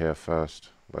watch it here first.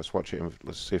 Let's watch it.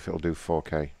 Let's see if it'll do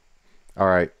 4K.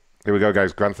 Alright. Here we go,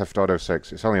 guys. Grand Theft Auto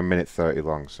 6. It's only 1:30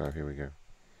 long, so here we go.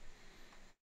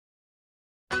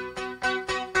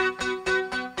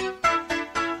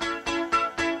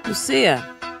 Lucia,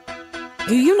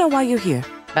 do you know why you're here?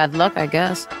 Bad luck, I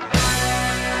guess.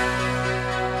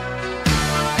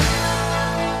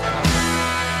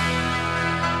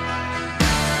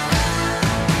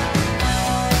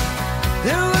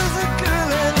 There was a girl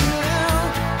I knew.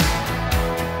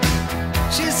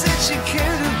 She said she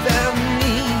cared about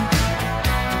me.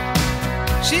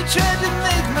 She tried to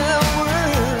make my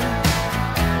world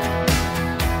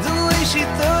the way she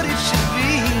thought it should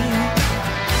be.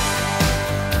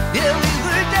 Yeah, we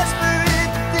were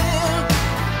desperate then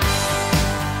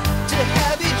to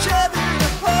have each other to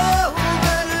hold,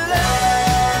 but love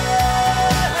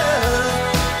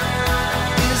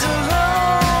is a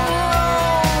long,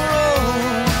 long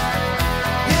road.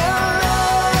 Yeah,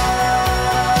 love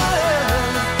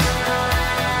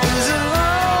is a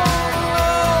long,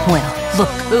 long. Well,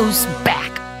 look who's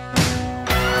back.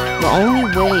 The only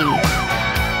way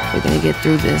we're gonna get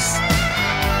through this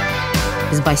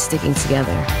is by sticking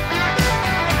together,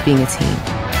 being a team.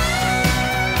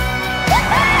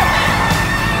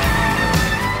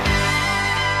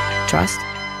 Trust?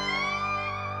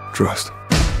 Trust.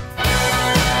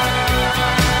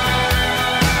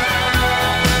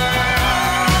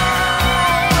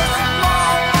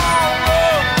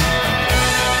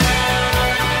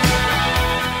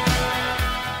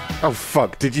 Oh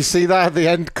fuck, did you see that at the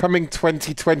end? Coming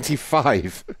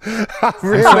 2025.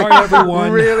 Really? I'm sorry,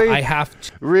 everyone. Really? I have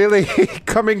to. Really?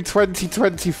 Coming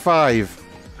 2025.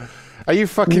 Are you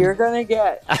fucking... You're gonna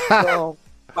get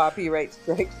copyright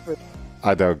strikes for.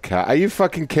 I don't care. Are you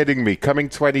fucking kidding me? Coming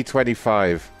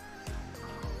 2025.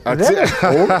 Is that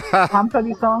an old Tom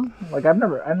Petty song? Like I've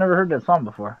never heard that song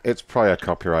before. It's probably a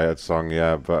copyrighted song,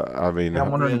 yeah, but I mean...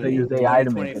 I'm wondering if they used AI to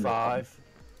make it.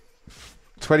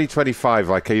 2025,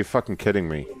 like, are you fucking kidding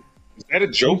me? Is that a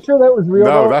joke? I'm sure that was real.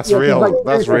 No, though? that's Yeah, 'cause, real. like,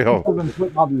 That's seriously, real. People have been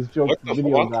putting all these jokes and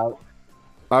videos out.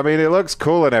 I mean, it looks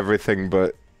cool and everything,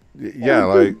 but yeah,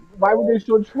 like... Why would they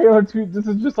show a trailer to? This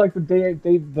is just like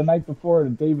the night before, the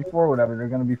day before, whatever. They're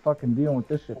gonna be fucking dealing with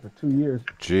this shit for 2 years.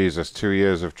 Jesus, 2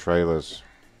 years of trailers.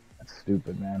 That's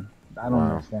stupid, man. I don't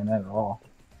understand that at all.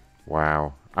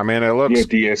 Wow. I mean, it looks... Yeah,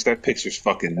 DS, that picture's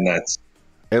fucking nuts.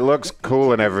 It looks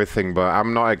cool and everything, but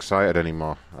I'm not excited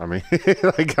anymore. I mean,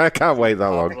 like, I can't wait that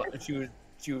long. She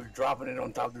was dropping it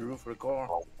on top of the roof of the car.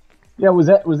 Yeah, was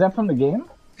that from the game?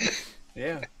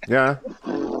 Yeah. Yeah.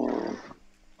 Oh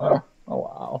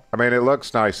wow. I mean, it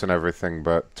looks nice and everything,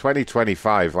 but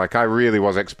 2025, like, I really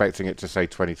was expecting it to say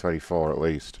 2024 at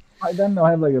least. By then they'll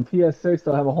have like a PS6.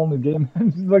 They'll have a whole new game.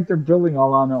 It's like they're building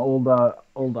all on the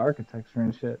old architecture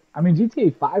and shit. I mean,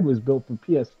 GTA 5 was built for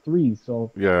PS3,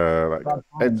 so Yeah, like, time,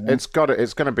 it's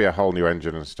going to be a whole new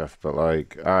engine and stuff, but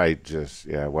like, I just,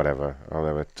 yeah, whatever.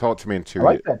 Talk to me in 2 I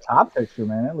years. like that top picture,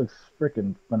 man. It looks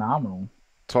freaking phenomenal.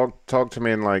 Talk to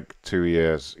me in like 2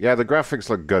 years. Yeah, the graphics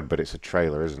look good, but it's a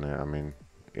trailer, isn't it? I mean,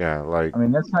 yeah, like... I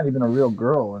mean, that's not even a real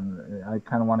girl, and I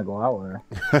kind of want to go out with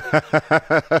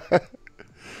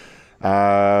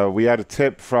her. We had a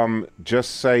tip from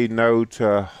Just Say No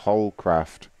to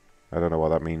Holcraft. I don't know what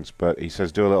that means, but he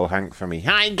says, do a little Hank for me.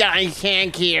 Hi guys,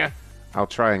 Hank here. I'll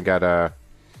try and get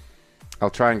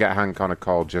Hank on a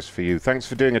call just for you. Thanks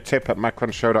for doing a tip at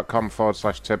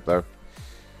macronshow.com/tip though.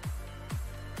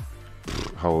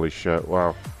 Holy shit,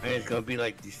 wow. And it's gonna be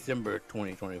like December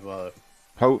 2025.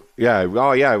 Yeah,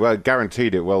 oh yeah, well,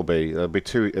 guaranteed it will be. It'll be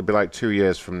like 2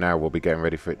 years from now we'll be getting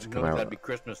ready for it to come out. That'll be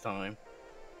Christmas time.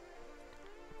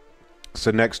 So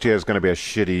next year is going to be a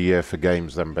shitty year for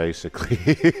games then, basically.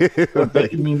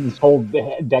 You mean this whole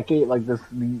decade, like this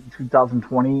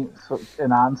 2020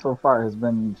 and on so far has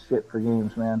been shit for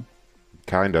games, man.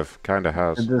 Kind of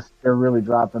has. They're really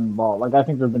dropping the ball. Like I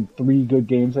think there've been 3 good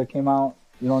games that came out.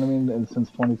 You know what I mean? And since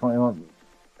 2020,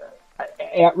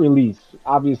 at release,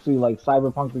 obviously, like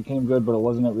Cyberpunk became good, but it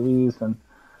wasn't at release. And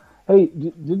hey,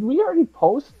 did we already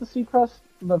post the Seacrest?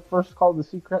 The first call, the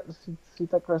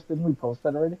Seacrest Crest? Didn't we post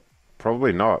that already?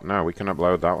 Probably not. No, we can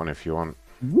upload that one if you want.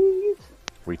 What?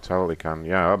 We totally can.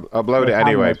 Yeah, upload it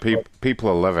anyway.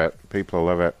 People will love it. People will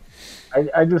love it.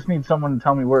 I just need someone to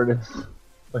tell me where it is.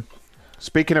 Like,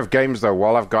 speaking of games, though,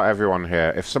 while I've got everyone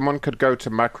here, if someone could go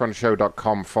to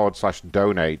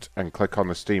macronshow.com/donate and click on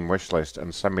the Steam wishlist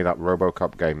and send me that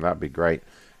RoboCop game, that'd be great.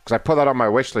 Because I put that on my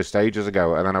wishlist ages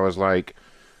ago, and then I was like,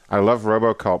 I love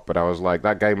RoboCop, but I was like,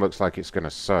 that game looks like it's going to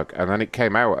suck. And then it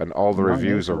came out, and all the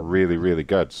reviews are really, really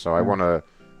good. So I want to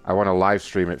live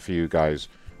stream it for you guys.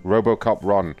 RoboCop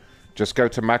Ron. Just go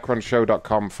to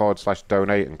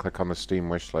macronshow.com/donate and click on the Steam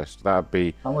wishlist. That'd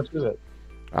be... How much is it?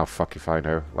 Oh, fuck if I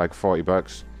know. Like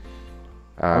 $40.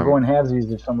 I'm going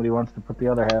halvesies if somebody wants to put the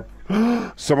other half.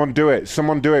 Someone do it.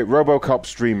 Someone do it. RoboCop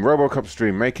stream. RoboCop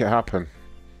stream. Make it happen.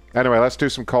 Anyway, let's do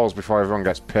some calls before everyone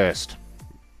gets pissed.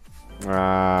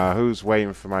 Who's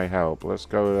waiting for my help? Let's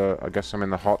go to... I guess I'm in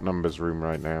the hot numbers room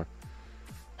right now.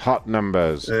 Hot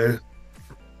numbers. Is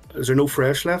there no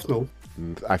fresh left? No.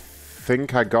 I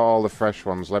think I got all the fresh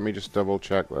ones. Let me just double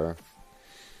check there.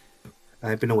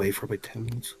 I've been away for about 10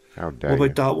 minutes. How dare What you?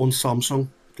 about that one Samsung?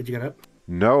 Did you get it?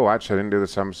 No, actually, I didn't do the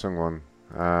Samsung one.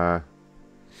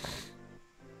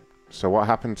 So what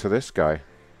happened to this guy?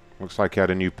 Looks like he had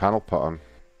a new panel put on.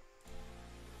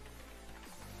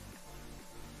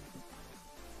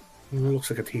 It looks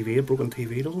like a TV, a broken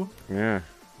TV, doesn't it? Yeah.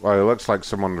 Well, it looks like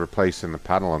someone replacing the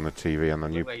panel on the TV and the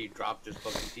new... Look like he dropped his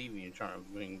fucking TV and trying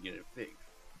to get it fixed.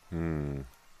 I'm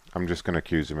just going to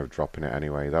accuse him of dropping it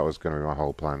anyway. That was going to be my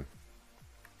whole plan.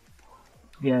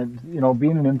 Yeah, you know,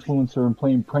 being an influencer and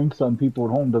playing pranks on people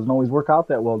at home doesn't always work out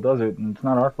that well, does it? And it's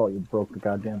not our fault you broke the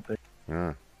goddamn thing.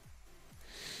 Yeah.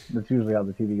 That's usually how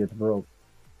the TV gets broke.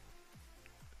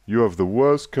 You have the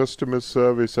worst customer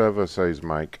service ever, says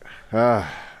Mike.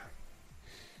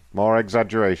 More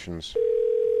exaggerations.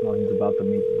 Well, he's about to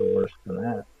meet the worst than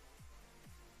that.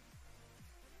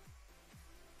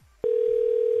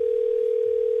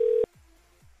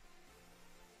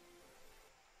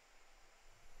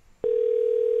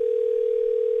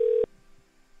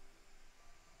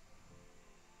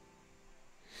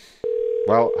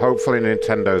 Well, hopefully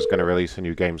Nintendo's going to release a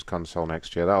new games console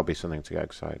next year. That'll be something to get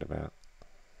excited about.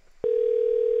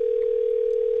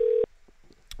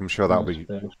 I'm sure that'll be...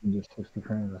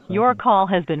 Your call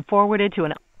has been forwarded to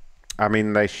an... I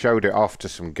mean, they showed it off to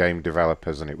some game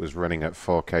developers and it was running at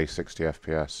 4K 60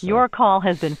 FPS. So. Your call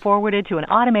has been forwarded to an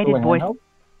automated voice...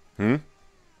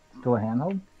 Still a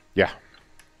handheld? Yeah.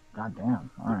 God damn.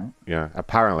 All right. Yeah,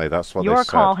 apparently that's what Your they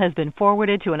said. call has been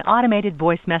forwarded to an automated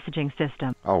voice messaging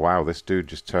system. Oh, wow, this dude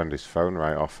just turned his phone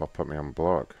right off or put me on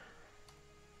block.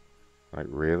 Like,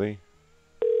 really?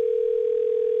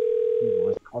 He's the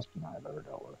worst customer I've ever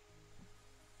dealt with.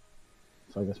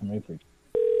 So I guess I'm Matrix.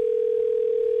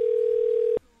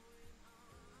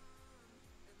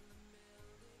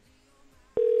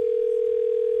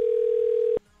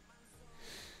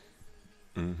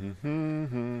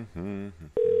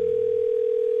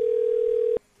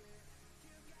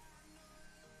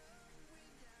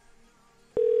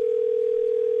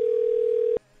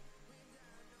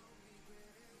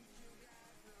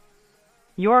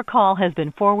 Your call has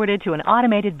been forwarded to an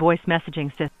automated voice messaging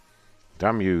system.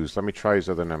 Damn yous. Let me try his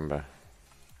other number.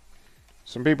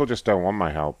 Some people just don't want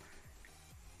my help.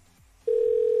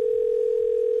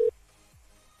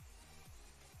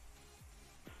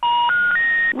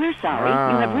 We're sorry.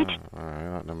 You have reached...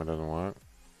 Alright, that number doesn't work.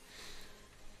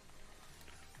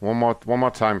 One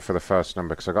more time for the first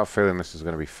number, because I got a feeling this is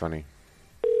going to be funny.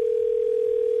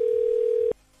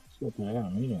 I got a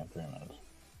meeting in 3 minutes.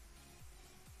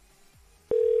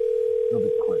 It'll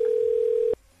be quick.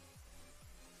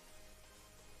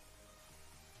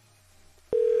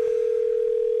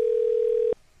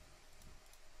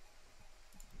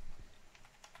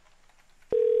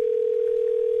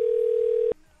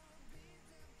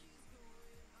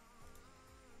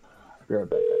 Be right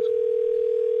back, guys.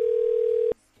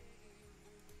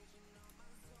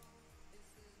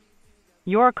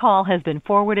 Your call has been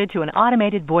forwarded to an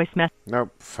automated voice message.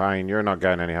 Nope, fine. You're not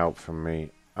getting any help from me.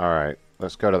 Alright,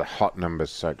 let's go to the hot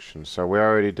numbers section. So we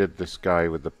already did this guy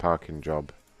with the parking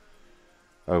job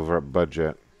over at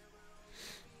budget.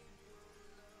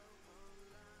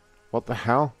 What the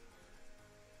hell?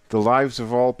 The lives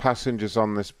of all passengers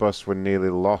on this bus were nearly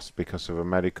lost because of a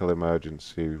medical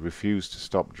emergency. Refused to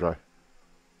stop driving.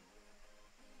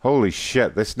 Holy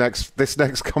shit, this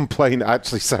next complaint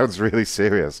actually sounds really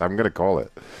serious. I'm going to call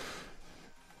it.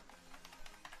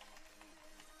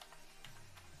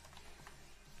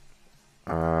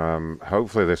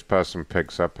 Hopefully this person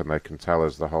picks up and they can tell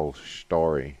us the whole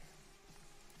story.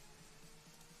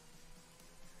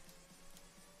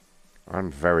 I'm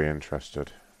very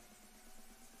interested.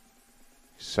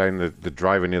 He's saying that the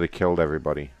driver nearly killed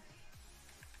everybody.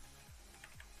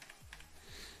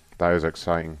 That is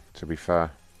exciting, to be fair.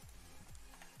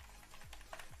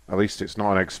 At least it's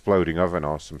not an exploding oven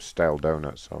or some stale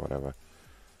donuts or whatever.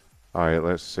 Alright,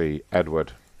 let's see.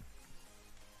 Edward.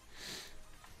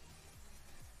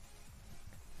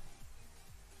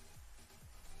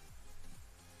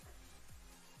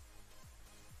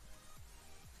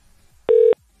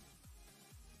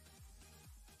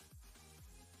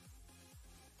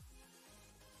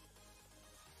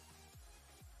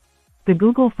 The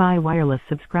Google Fi wireless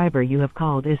subscriber you have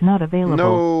called is not available.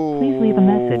 No, please leave a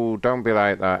message. Don't be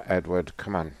like that, Edward.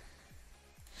 Come on.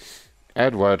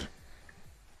 Edward.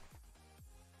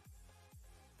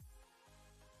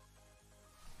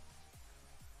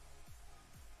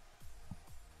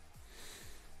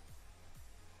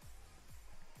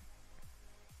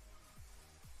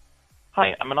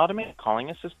 Hi, I'm an automated calling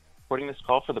assistant recording this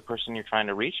call for the person you're trying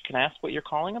to reach. Can I ask what you're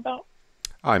calling about?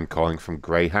 I'm calling from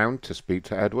Greyhound to speak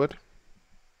to Edward.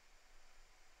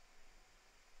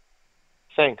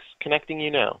 Thanks. Connecting you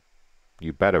now.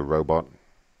 You better, robot.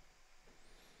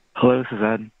 Hello, this is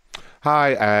Ed.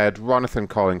 Hi, Ed. Ronathan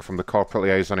calling from the Corporate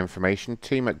Liaison Information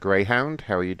Team at Greyhound.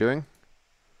 How are you doing?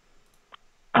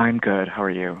 I'm good. How are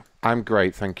you? I'm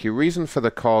great, thank you. Reason for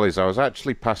the call is I was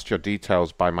actually passed your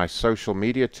details by my social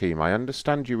media team. I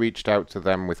understand you reached out to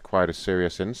them with quite a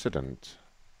serious incident.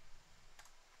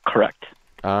 Correct.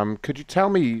 Could you tell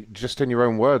me, just in your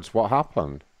own words, what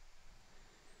happened?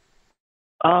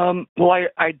 Well,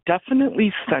 I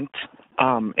definitely sent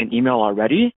an email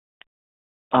already.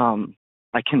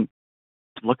 I can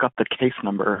look up the case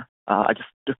number. I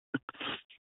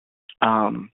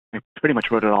pretty much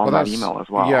wrote it all in that email as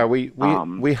well. Yeah, we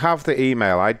have the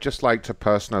email. I'd just like to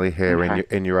personally hear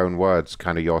in your own words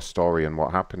kind of your story and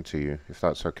what happened to you, if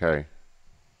that's okay.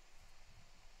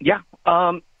 Yeah,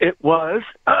 it was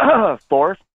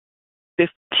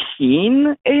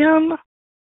 4:15 a.m.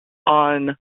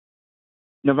 on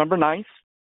November 9th,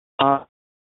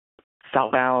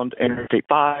 southbound Interstate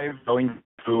 5, going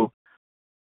to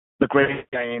the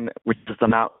Great Plain, which is the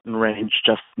mountain range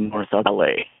just north of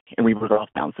LA, and we were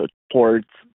southbound, so towards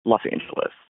Los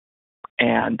Angeles.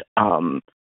 And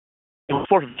it was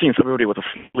 4:15, so everybody was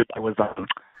asleep. I was, I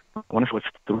wonder if it was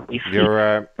 3 feet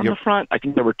from the front. I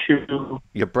think there were 2.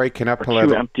 You're breaking up a little,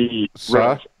 two empty sir.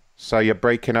 rows. So you're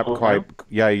breaking up quite.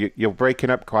 Yeah, you're breaking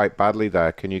up quite badly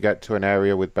there. Can you get to an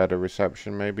area with better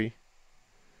reception, maybe?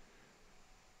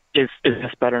 Is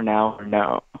this better now or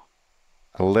no?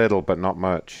 A little, but not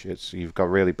much. You've got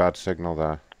really bad signal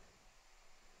there.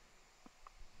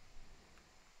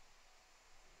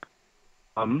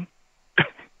 I'm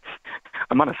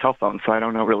on a cell phone, so I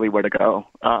don't know really where to go.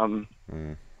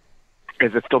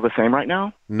 Is it still the same right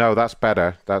now? No, that's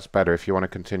better. That's better. If you want to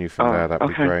continue from there, that'd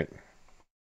be great.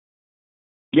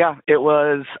 Yeah, it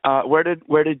was. Where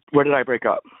did I break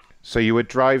up? So you were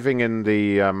driving in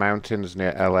the mountains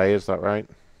near LA, is that right?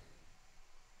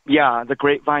 Yeah, the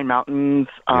Grapevine Mountains.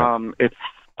 It's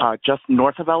just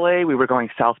north of LA. We were going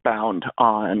southbound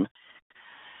on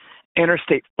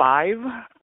Interstate 5,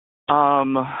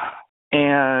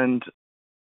 and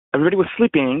everybody was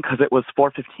sleeping because it was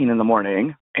 4:15 in the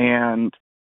morning, and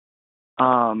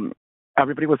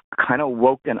everybody was kind of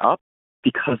woken up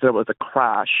because there was a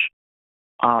crash.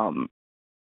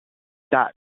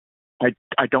 That I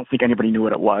don't think anybody knew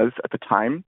what it was at the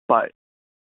time, but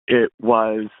it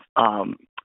was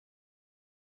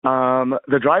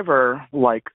the driver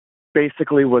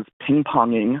basically was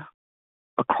ping-ponging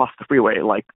across the freeway,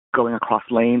 going across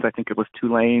lanes. I think it was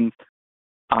 2 lanes,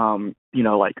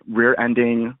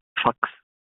 rear-ending trucks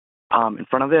in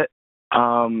front of it.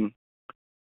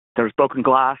 There was broken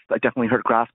glass. I definitely heard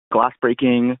glass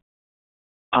breaking.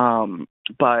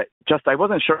 But I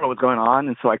wasn't sure what was going on,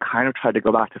 and so I kind of tried to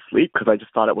go back to sleep because I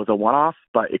just thought it was a one-off,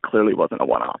 but it clearly wasn't a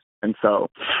one-off. And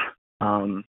so,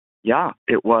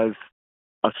 it was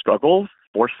a struggle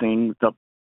forcing the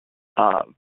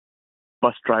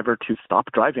bus driver to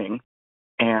stop driving,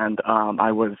 and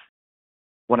I was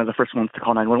one of the first ones to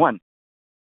call 911.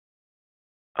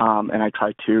 And I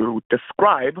tried to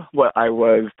describe what I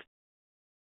was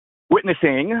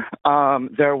witnessing.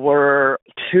 There were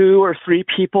 2 or 3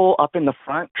 people up in the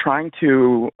front trying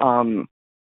to,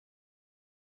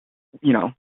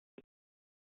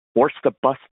 force the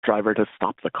bus driver to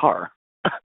stop the car.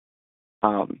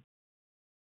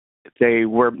 They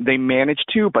managed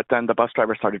to, but then the bus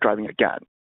driver started driving again.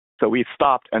 So we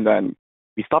stopped, and then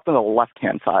we stopped on the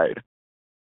left-hand side,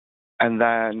 and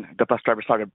then the bus driver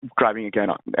started driving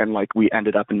again, and we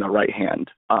ended up in the right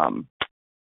hand.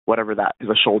 Whatever that is,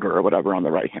 a shoulder or whatever on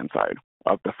the right-hand side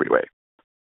of the freeway.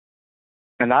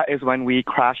 And that is when we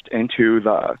crashed into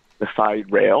the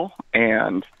side rail,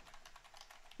 and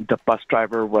the bus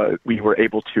driver we were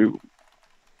able to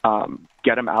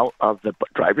get him out of the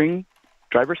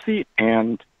driver's seat,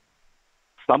 and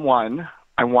someone,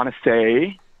 I want to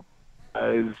say,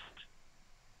 as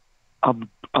a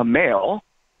male,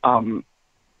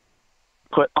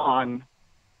 put on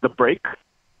the brake,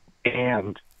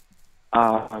 and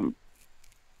I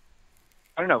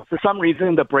don't know, for some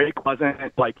reason the brake wasn't,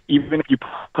 even if you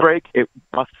brake, it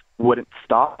bus wouldn't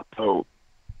stop. So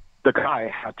the guy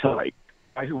had to,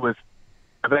 guy who was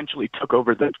eventually took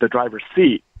over the driver's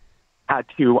seat, had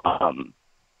to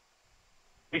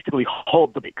basically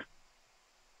hold the brake.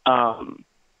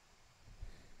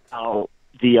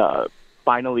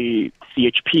 Finally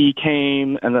CHP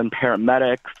came, and then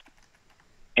paramedics,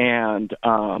 and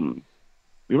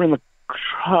we were in the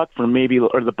truck for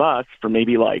the bus for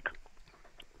maybe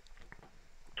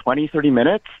 20, 30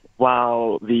 minutes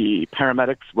while the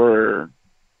paramedics were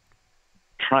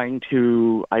trying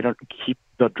to, keep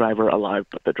the driver alive,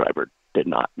 but the driver did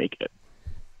not make it.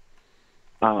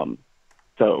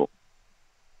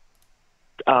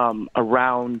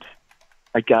 Around,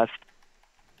 I guess,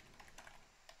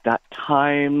 that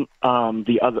time,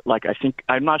 the other,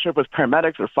 I'm not sure if it was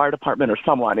paramedics or fire department or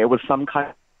someone. It was some kind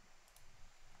of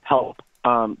help.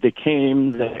 They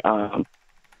came. They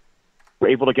were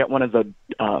able to get one of the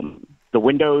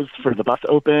windows for the bus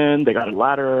open. They got a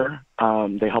ladder.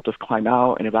 They helped us climb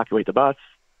out and evacuate the bus.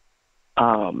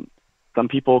 Some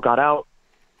people got out.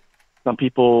 Some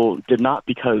people did not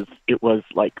because it was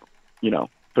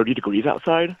 30 degrees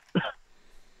outside.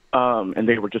 And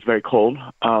they were just very cold.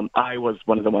 I was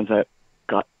one of the ones that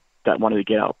wanted to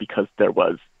get out because I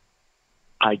was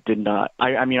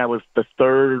the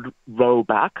third row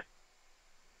back,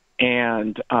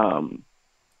 and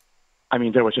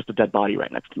there was just a dead body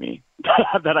right next to me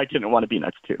that I didn't want to be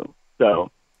next to. So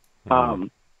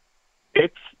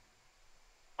it's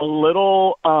a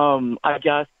little, I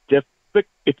guess,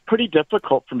 it's pretty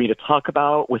difficult for me to talk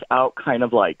about without kind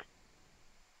of I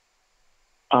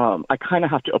kind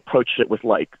of have to approach it with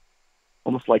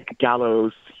almost like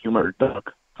gallows humor,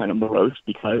 duck kind of morose,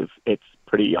 because it's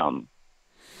pretty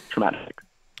traumatic.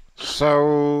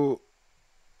 So,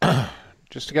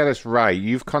 just to get this right,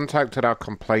 you've contacted our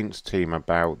complaints team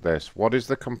about this. What is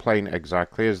the complaint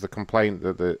exactly? Is the complaint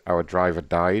that our driver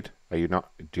died? Do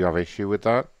you have issue with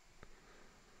that?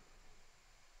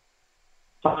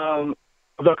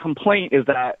 The complaint is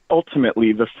that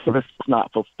ultimately the service was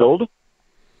not fulfilled.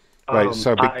 Right,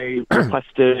 so I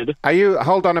requested...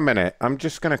 Hold on a minute. I'm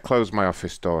just going to close my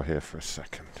office door here for a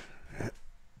second.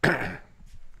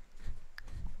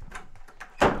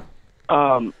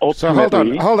 So hold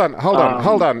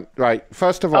on. Right,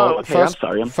 first of all... okay,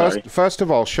 I'm sorry. First of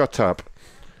all, shut up.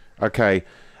 Okay.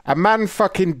 A man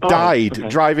fucking died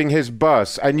driving his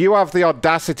bus, and you have the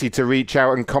audacity to reach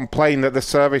out and complain that the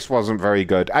service wasn't very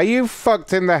good. Are you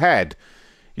fucked in the head?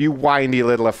 You whiny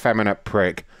little effeminate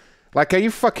prick. Are you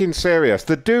fucking serious?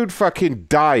 The dude fucking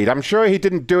died. I'm sure he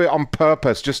didn't do it on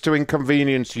purpose just to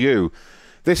inconvenience you.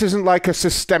 This isn't like a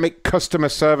systemic customer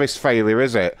service failure,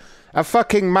 is it? A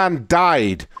fucking man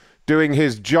died doing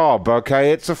his job,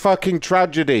 okay? It's a fucking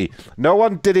tragedy. No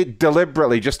one did it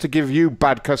deliberately just to give you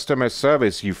bad customer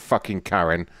service, you fucking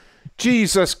Karen.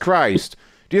 Jesus Christ.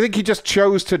 Do you think he just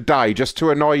chose to die just to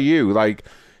annoy you?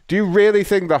 Do you really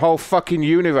think the whole fucking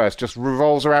universe just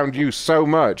revolves around you so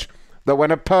much that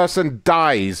when a person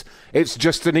dies, it's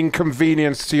just an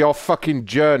inconvenience to your fucking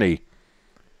journey?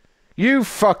 You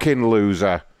fucking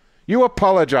loser. You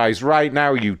apologize right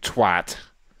now, you twat.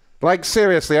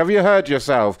 Seriously, have you heard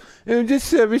yourself? This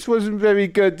service wasn't very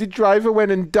good. The driver went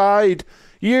and died.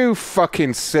 You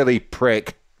fucking silly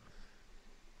prick.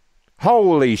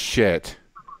 Holy shit.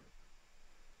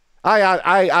 I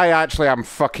actually am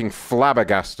fucking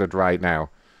flabbergasted right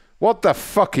now. What the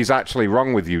fuck is actually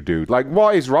wrong with you, dude?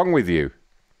 What is wrong with you?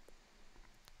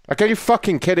 Are you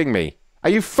fucking kidding me? Are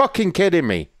you fucking kidding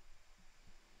me?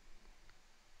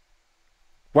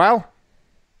 Well?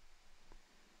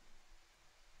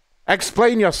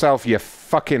 Explain yourself, you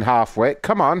fucking half-wit.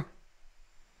 Come on.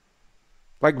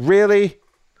 Really?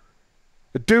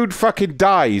 The dude fucking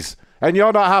dies, and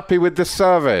you're not happy with the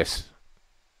service.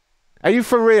 Are you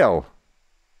for real?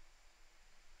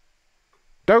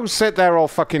 Don't sit there all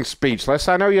fucking speechless.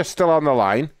 I know you're still on the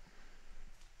line.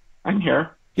 I'm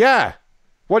here. Yeah.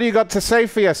 What do you got to say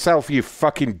for yourself, you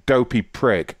fucking dopey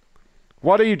prick?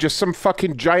 What are you, just some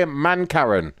fucking giant man,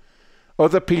 Karen?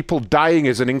 Other people dying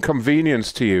is an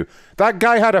inconvenience to you. That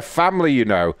guy had a family, you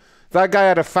know. That guy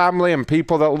had a family and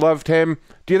people that loved him.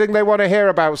 Do you think they want to hear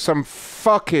about some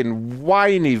fucking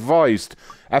whiny-voiced,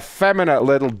 effeminate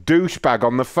little douchebag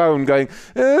on the phone going,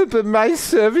 "Oh, but my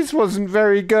service wasn't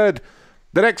very good"?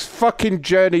 The next fucking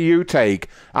journey you take,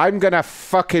 I'm gonna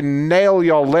fucking nail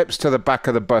your lips to the back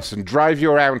of the bus and drive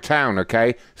you around town,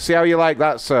 okay? See how you like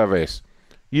that service?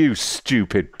 You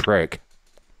stupid prick.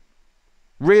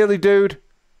 Really, dude?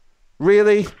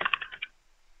 Really?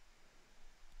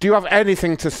 Do you have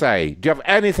anything to say? Do you have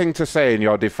anything to say in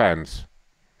your defense?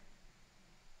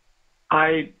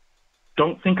 I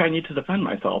don't think I need to defend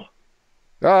myself.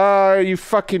 You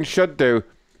fucking should do.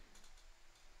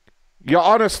 You're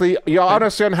honestly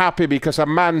unhappy because a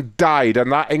man died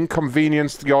and that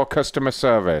inconvenienced your customer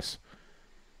service.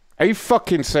 Are you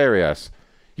fucking serious?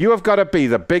 You have got to be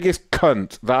the biggest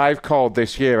cunt that I've called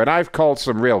this year, and I've called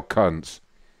some real cunts.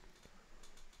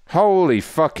 Holy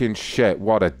fucking shit,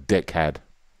 what a dickhead.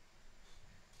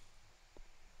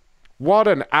 What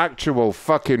an actual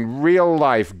fucking real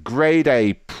life grade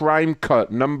A prime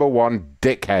cut #1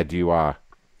 dickhead you are.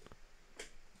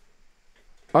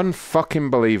 Unfucking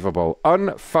believable.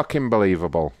 Unfucking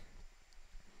believable.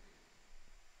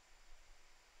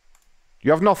 You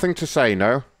have nothing to say,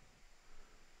 no?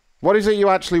 What is it you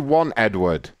actually want,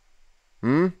 Edward?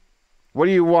 What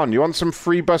do you want? You want some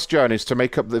free bus journeys to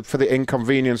make up for the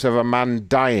inconvenience of a man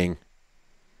dying?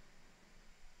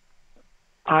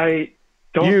 I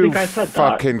don't think I said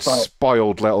that. You fucking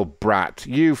spoiled little brat.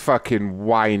 You fucking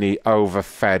whiny,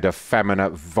 overfed,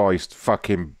 effeminate-voiced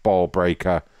fucking ball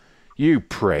breaker. You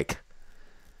prick.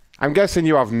 I'm guessing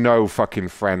you have no fucking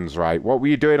friends, right? What were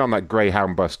you doing on that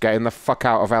Greyhound bus? Getting the fuck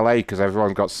out of LA because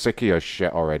everyone got sick of your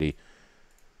shit already.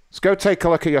 Let's go take a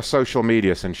look at your social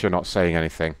media since you're not saying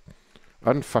anything.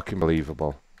 Unfucking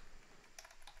believable.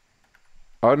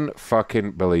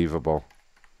 Unfucking believable.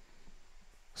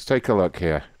 Let's take a look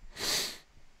here.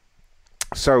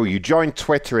 So, you joined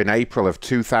Twitter in April of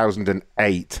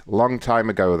 2008. Long time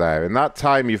ago there. In that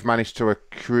time, you've managed to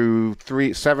accrue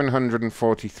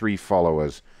 743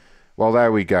 followers. Well,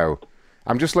 there we go.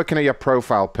 I'm just looking at your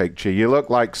profile picture. You look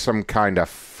like some kind of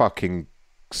fucking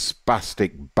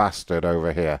spastic bastard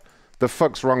over here. The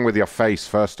fuck's wrong with your face,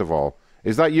 first of all?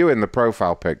 Is that you in the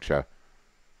profile picture?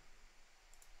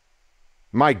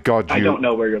 My God, you... I don't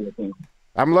know where you're looking.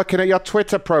 I'm looking at your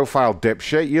Twitter profile,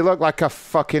 dipshit. You look like a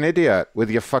fucking idiot with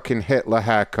your fucking Hitler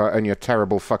haircut and your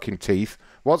terrible fucking teeth.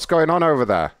 What's going on over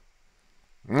there?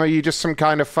 Are you just some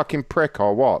kind of fucking prick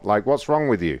or what? Like, what's wrong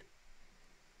with you?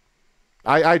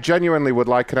 I genuinely would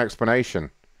like an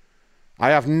explanation.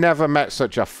 I have never met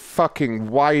such a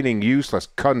fucking whining, useless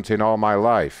cunt in all my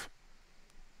life.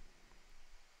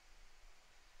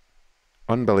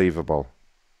 Unbelievable.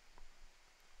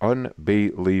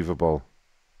 Unbelievable.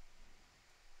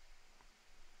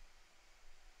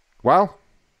 Well,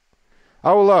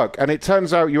 oh look, and it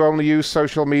turns out you only use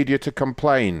social media to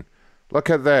complain. Look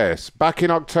at this. Back in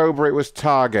October it was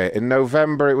Target. In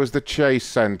November it was the Chase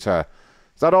Center.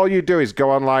 Is that all you do is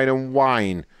go online and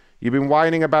whine? You've been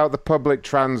whining about the public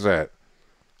transit.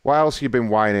 What else you been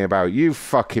whining about? You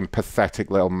fucking pathetic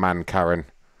little man Karen.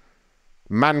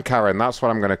 Man Karen, that's what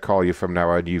I'm going to call you from now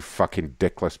on, you fucking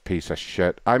dickless piece of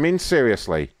shit. I mean,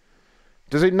 seriously.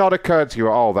 Does it not occur to you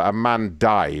at all that a man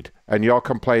died and you're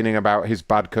complaining about his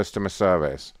bad customer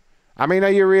service? I mean,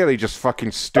 are you really just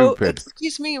fucking stupid? Oh,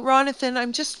 excuse me, Ronathan,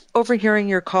 I'm just overhearing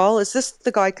your call. Is this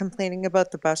the guy complaining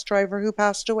about the bus driver who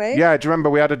passed away? Yeah, do you remember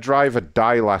we had a driver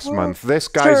die last month? This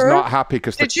guy's not happy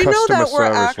because the customer service wasn't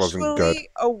good. Did you know that we're actually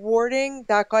awarding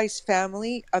that guy's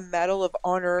family a Medal of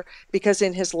Honor because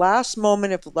in his last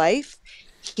moment of life,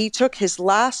 he took his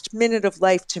last minute of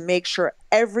life to make sure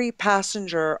every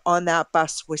passenger on that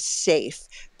bus was safe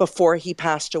before he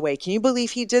passed away. Can you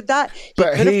believe he did that? He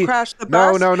could have crashed the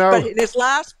bus. No. But in his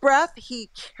last breath,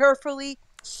 he carefully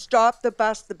stopped the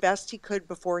bus the best he could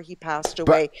before he passed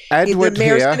away. Edward the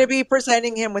mayor's here, going to be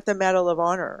presenting him with the Medal of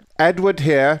Honor. Edward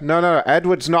here. No.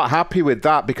 Edward's not happy with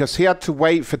that because he had to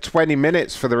wait for 20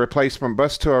 minutes for the replacement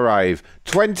bus to arrive.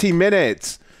 20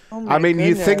 minutes. Oh I mean,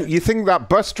 goodness. you think that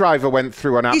bus driver went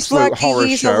through an absolute horror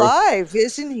he's show? Alive,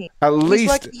 isn't he? At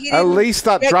least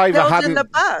that driver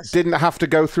didn't have to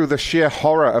go through the sheer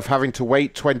horror of having to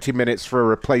wait 20 minutes for a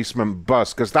replacement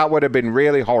bus, because that would have been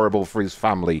really horrible for his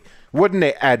family, wouldn't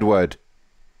it, Edward?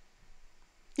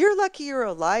 You're lucky you're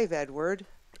alive, Edward.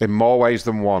 In more ways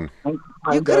than one.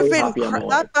 You could have been.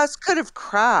 That bus could have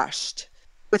crashed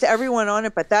with everyone on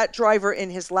it, but that driver, in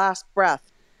his last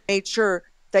breath, made sure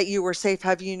that you were safe.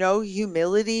 Have you no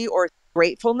humility or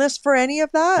gratefulness for any of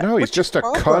that? No, he's just a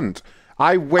cunt.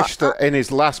 I wish that in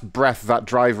his last breath that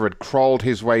driver had crawled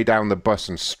his way down the bus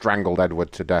and strangled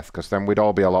Edward to death, because then we'd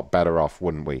all be a lot better off,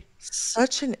 wouldn't we?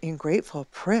 Such an ungrateful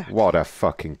prick. What a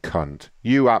fucking cunt.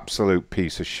 You absolute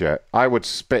piece of shit. I would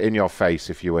spit in your face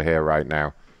if you were here right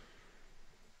now.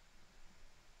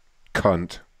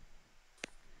 Cunt.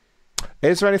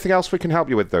 Is there anything else we can help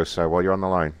you with, though, sir, while you're on the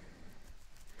line?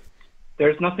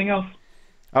 There's nothing else.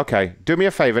 Okay, do me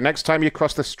a favor. Next time you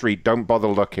cross the street, don't bother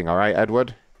looking, all right,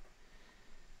 Edward?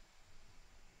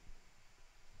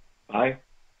 Bye.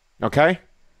 Okay?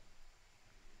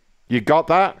 You got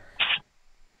that?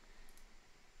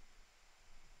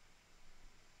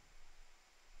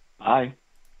 Bye.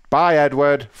 Bye,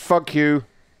 Edward. Fuck you.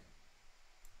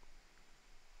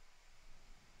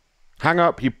 Hang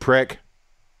up, you prick.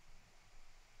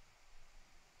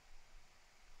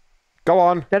 Go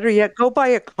on. Better yet, go buy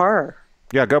a car.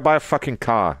 Yeah, go buy a fucking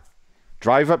car.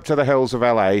 Drive up to the hills of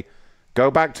LA,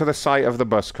 go back to the site of the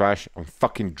bus crash, and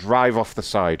fucking drive off the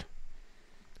side.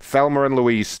 Thelma and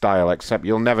Louise style, except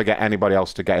you'll never get anybody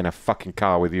else to get in a fucking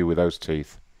car with you with those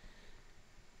teeth.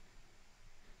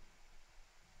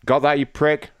 Got that, you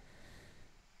prick?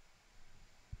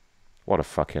 What a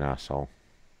fucking asshole.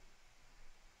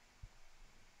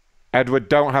 Edward,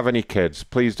 don't have any kids.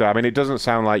 Please don't. I mean, it doesn't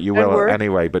sound like you will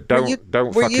anyway, but don't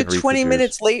fucking Were you 20 reproduce.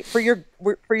 minutes late for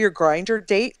your grinder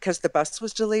date because the bus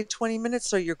was delayed 20 minutes,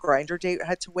 so your grinder date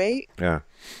had to wait? Yeah.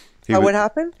 Is that what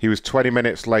happened? He was 20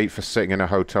 minutes late for sitting in a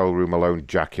hotel room alone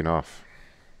jacking off.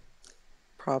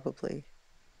 Probably.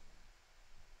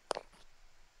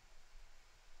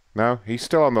 No, he's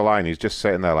still on the line. He's just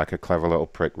sitting there like a clever little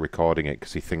prick recording it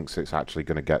because he thinks it's actually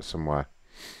going to get somewhere.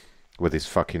 With his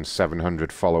fucking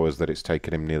 700 followers that it's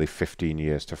taken him nearly 15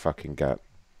 years to fucking get.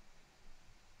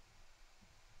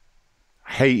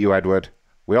 I hate you, Edward.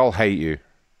 We all hate you.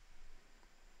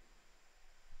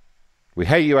 We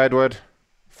hate you, Edward.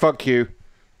 Fuck you.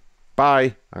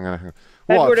 Bye. I'm gonna...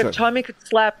 Edward, if Tommy could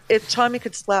slap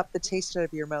the taste out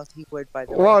of your mouth, he would, by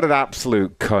the way. What an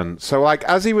absolute cunt. So, like,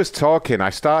 as he was talking, I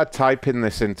started typing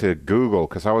this into Google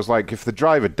because I was like, if the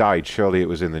driver died, surely it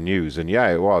was in the news. And yeah,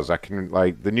 it was. I can,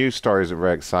 like, the news stories are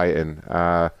very exciting.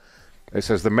 It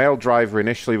says the male driver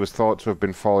initially was thought to have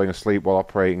been falling asleep while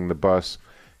operating the bus.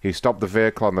 He stopped the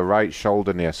vehicle on the right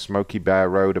shoulder near Smoky Bear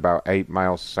Road, about 8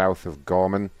 miles south of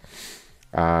Gorman,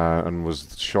 and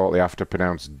was shortly after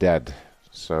pronounced dead.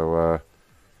 So,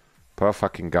 poor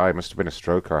fucking guy. Must have been a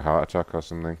stroke or a heart attack or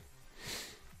something.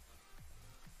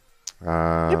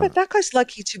 Yeah, but that guy's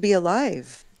lucky to be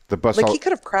alive. The bus, like, he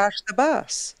could have crashed the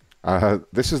bus.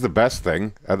 This is the best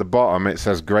thing. At the bottom, it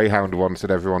says Greyhound wanted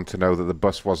everyone to know that the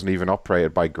bus wasn't even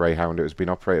operated by Greyhound. It was being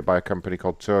operated by a company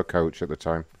called Tour Coach at the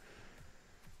time.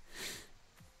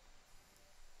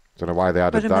 Don't know why they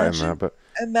added that in there, but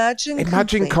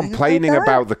imagine complaining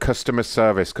about the customer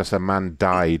service because a man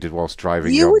died whilst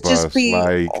driving your bus. You would just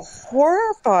be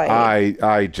horrified.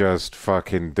 I just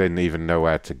fucking didn't even know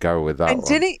where to go with that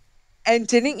one.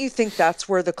 Didn't you think that's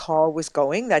where the call was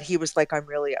going? That he was like, I'm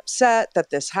really upset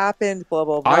that this happened, blah,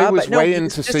 blah, blah. I was waiting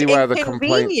to see where the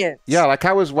complaint... Yeah, like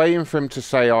I was waiting for him to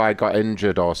say, oh, I got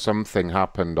injured or something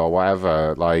happened or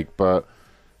whatever, like, but...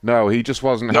 No, he just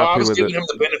wasn't happy with it. No, I was giving him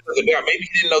the benefit of the doubt. Maybe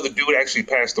he didn't know the dude actually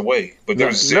passed away, but there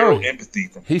was zero empathy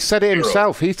from him. He said it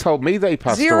himself. He told me that he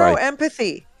passed away. Zero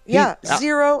empathy. Yeah,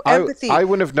 zero empathy. I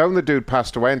wouldn't have known the dude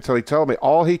passed away until he told me.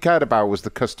 All he cared about was the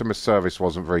customer service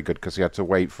wasn't very good because he had to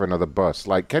wait for another bus.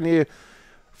 Like, can you...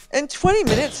 And 20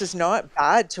 minutes is not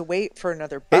bad to wait for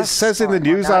another bus. It says in the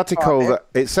news article that...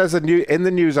 It says in the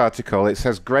news article, it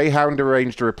says Greyhound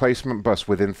arranged a replacement bus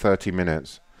within 30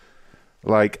 minutes.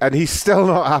 Like, and he's still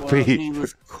not happy. Well, he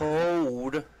was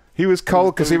cold. He was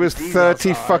cold because he was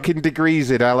 30 fucking degrees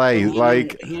in LA. He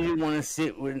didn't want to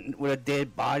sit with a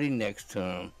dead body next to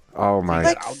him. Oh my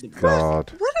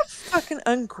God! What a fucking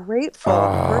ungrateful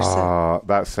person.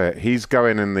 That's it. He's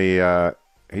going in the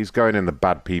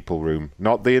bad people room,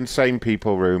 not the insane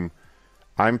people room.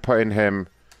 I'm putting him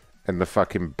in the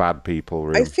fucking bad people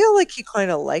room. I feel like he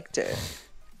kind of liked it.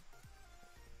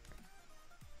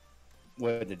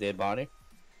 What, the dead body?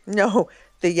 No,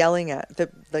 Ron yelling at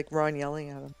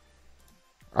him.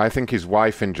 I think his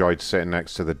wife enjoyed sitting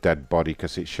next to the dead body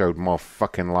because it showed more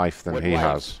fucking life than he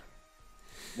has.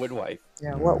 What wife?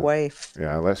 Yeah, what wife?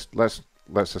 Yeah, let's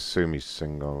assume he's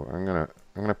single. I'm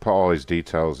gonna put all his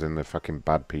details in the fucking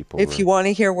bad people room. If you want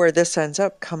to hear where this ends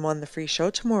up, come on the free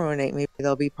show tomorrow night. Maybe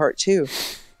there'll be part 2.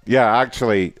 Yeah,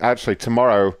 actually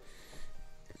tomorrow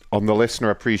on the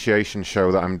listener appreciation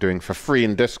show that I'm doing for free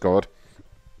in Discord,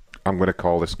 I'm going to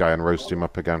call this guy and roast him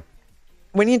up again.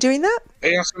 When are you doing that?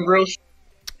 Hey, on some real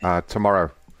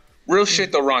tomorrow. Real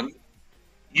shit though, Ron.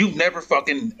 You've never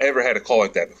fucking ever had a call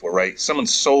like that before, right?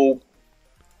 Someone's so...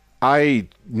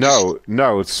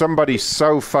 No. Somebody's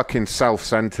so fucking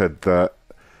self-centered that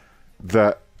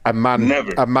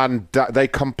they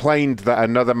complained that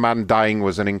another man dying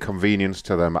was an inconvenience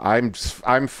to them.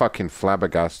 I'm fucking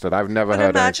flabbergasted. I've never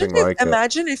heard anything like it.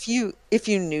 Imagine if you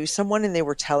knew someone and they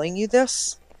were telling you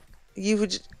this, you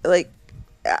would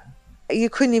you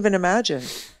couldn't even imagine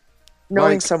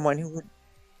knowing someone who would.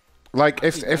 Like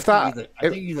I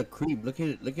think he's a creep. Look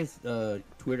at his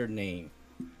Twitter name.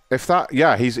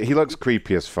 He looks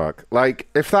creepy as fuck. Like,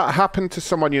 if that happened to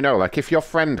someone you know, like if your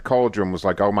friend called you and was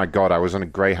like, oh my God, I was on a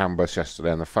Greyhound bus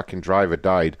yesterday and the fucking driver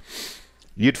died,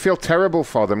 you'd feel terrible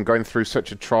for them going through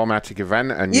such a traumatic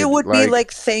event. And you would be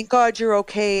like, thank God you're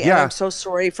okay. And I'm so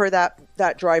sorry for that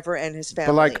that driver and his family.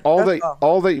 But like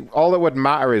all that would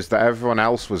matter is that everyone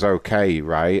else was okay,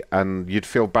 right? And you'd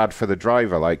feel bad for the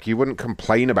driver. Like you wouldn't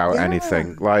complain about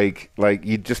anything. Like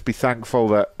you'd just be thankful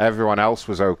that everyone else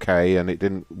was okay and it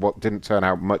didn't turn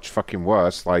out much fucking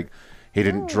worse. Like he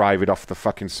didn't drive it off the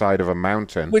fucking side of a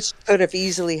mountain, which could have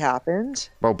easily happened.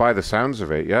 Well, by the sounds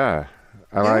of it, yeah.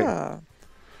 And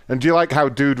do you like how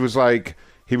dude was like?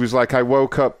 He was like, I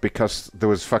woke up because there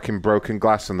was fucking broken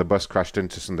glass and the bus crashed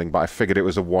into something, but I figured it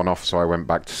was a one-off, so I went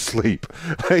back to sleep.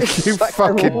 Like, you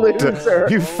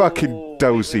fucking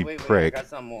dozy prick. I got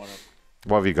something on him.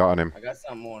 What have you got on him? I got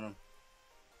something on him.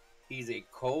 He's a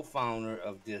co-founder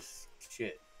of this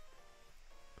shit.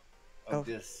 Of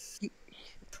this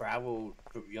travel,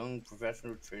 young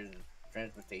professional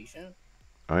transportation.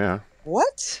 Oh, yeah.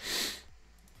 What?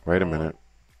 Wait a minute.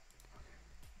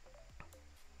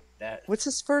 What's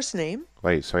his first name?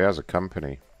 Wait, so he has a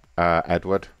company.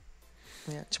 Edward.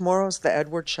 Yeah, tomorrow's the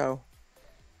Edward show.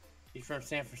 He's from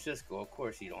San Francisco. Of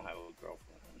course he don't have a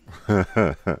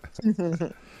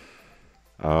girlfriend.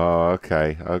 Oh,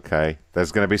 okay.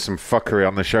 There's going to be some fuckery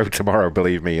on the show tomorrow,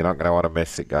 believe me. You're not going to want to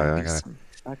miss it, guys. Some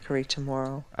fuckery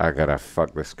tomorrow. I got to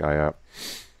fuck this guy up.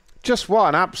 Just what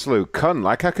an absolute cunt.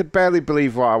 Like, I could barely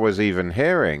believe what I was even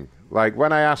hearing. Like,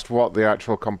 when I asked what the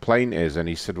actual complaint is, and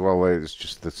he said, well, it's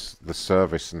just the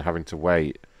service and having to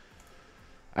wait.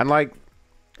 And, like,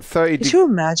 30... Could you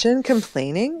imagine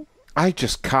complaining? I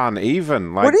just can't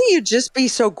even. Like, wouldn't you just be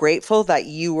so grateful that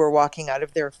you were walking out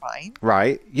of there fine?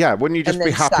 Right. Yeah. Wouldn't you just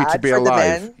be happy to be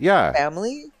alive? Yeah.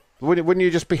 Family? Wouldn't you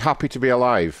just be happy to be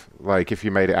alive? Like, if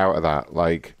you made it out of that?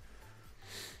 Like...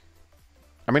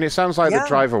 I mean, it sounds like the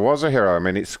driver was a hero. I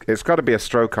mean, it's got to be a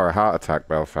stroke or a heart attack,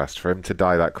 Belfast, for him to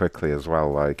die that quickly as well.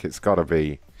 Like, it's got to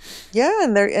be. Yeah,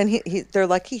 and they're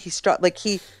lucky he stopped. Like,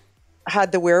 he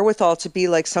had the wherewithal to be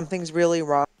like, something's really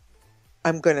wrong.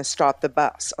 I'm going to stop the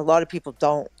bus. A lot of people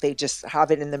don't. They just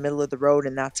have it in the middle of the road,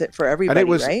 and that's it for everybody. And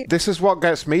right? This is what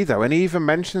gets me though, and he even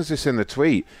mentions this in the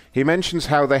tweet. He mentions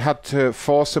how they had to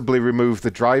forcibly remove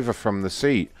the driver from the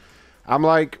seat. I'm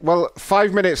like, well,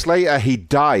 5 minutes later, he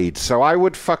died. So I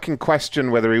would fucking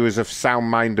question whether he was of sound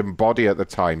mind and body at the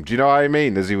time. Do you know what I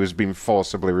mean? As he was being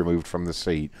forcibly removed from the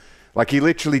seat. Like, he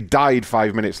literally died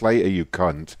 5 minutes later, you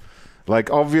cunt. Like,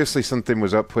 obviously something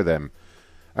was up with him.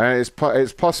 And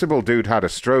it's possible dude had a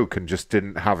stroke and just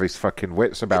didn't have his fucking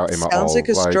wits about him at all. Sounds like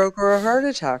a stroke or a heart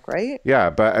attack, right?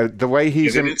 Yeah, but the way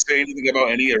he's... They didn't say anything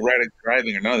about any erratic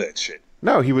driving or none of that shit.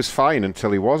 No, he was fine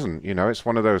until he wasn't. You know, it's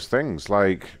one of those things.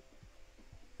 Like,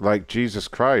 Jesus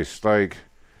Christ, like...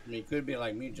 I mean, it could be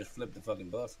like me, just flip the fucking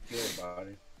bus and kill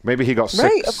everybody. Maybe he got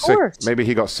sick. Maybe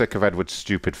he got sick of Edward's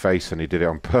stupid face and he did it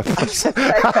on purpose.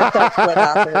 That's what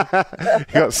happened.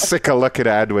 He got sick of looking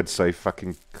at Edward, so he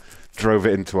fucking drove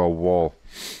it into a wall.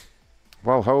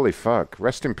 Well, holy fuck.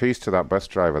 Rest in peace to that bus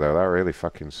driver, though. That really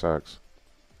fucking sucks.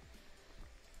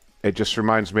 It just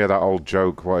reminds me of that old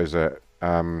joke. What is it?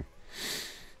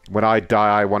 When I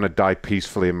die, I want to die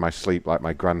peacefully in my sleep like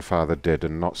my grandfather did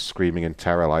and not screaming in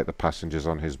terror like the passengers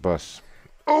on his bus.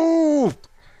 Oh!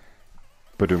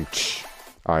 Ba-doom-tsh.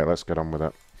 Alright, let's get on with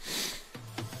it.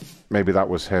 Maybe that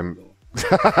was him.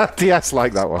 DS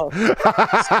like that one.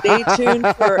 Stay tuned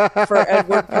for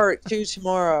Edward Part 2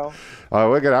 tomorrow.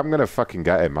 Oh, I'm going to fucking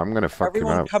get him. I'm going to fuck him up.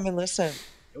 Everyone come and listen.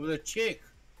 It was a chick.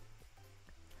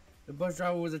 The bus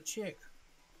driver was a chick.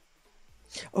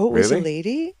 Oh, it was a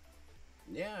lady?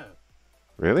 Yeah.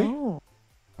 Really? Oh.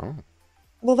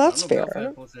 Well, that's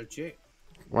fair.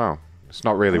 Well, it's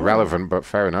not really relevant, but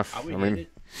fair enough. I mean,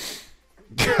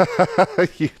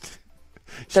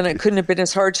 then it couldn't have been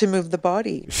as hard to move the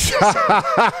body.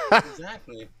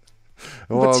 Exactly.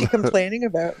 What's he complaining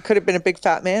about? Could have been a big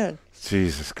fat man.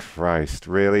 Jesus Christ,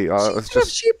 really?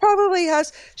 She probably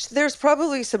has. There's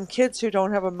probably some kids who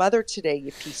don't have a mother today,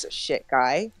 you piece of shit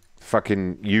guy.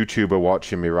 Fucking YouTuber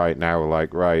watching me right now,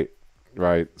 like, right.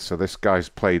 So this guy's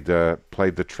played the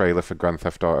trailer for Grand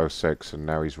Theft Auto 6, and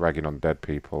now he's ragging on dead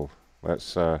people.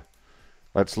 Let's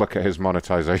look at his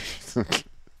monetization.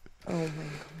 Oh my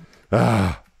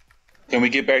god. Can we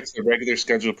get back to the regular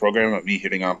scheduled program of me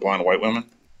hitting on blonde white women?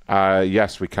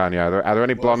 Yes, we can. Yeah. Are there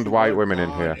any blonde white women in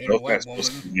here?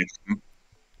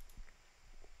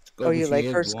 Oh, you like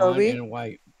her, Scobie?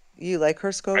 You like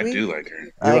her, Scobie? I do like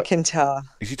her. I can tell.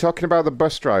 Is he talking about the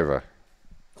bus driver?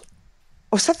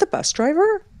 Oh, is that the bus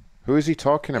driver? Who is he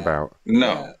talking about?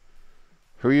 No.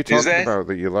 Who are you talking about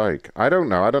that you like? I don't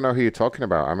know. I don't know who you're talking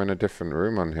about. I'm in a different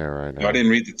room on here right now. No, I didn't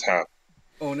read the top.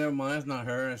 Oh, never mind. It's not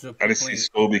her. It's a I didn't see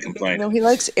Scobie complain. No, he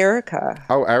likes Erica.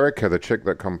 Oh, Erica, the chick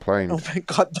that complained. Oh my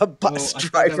God, the bus I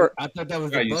driver. thought that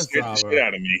was Yeah, the you bus scared the driver. shit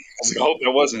out of me. I was like, I hope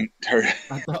that wasn't her.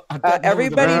 I thought that was the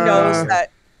Everybody bus knows driver.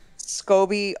 that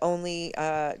Scobie only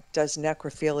does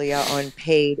necrophilia on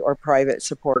paid or private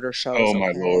supporter shows. Oh my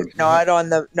okay? Lord! Not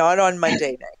on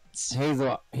Monday nights.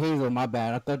 Hazel, my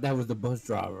bad. I thought that was the bus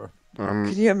driver.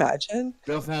 Can you imagine?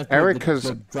 Bill Fans put Erica's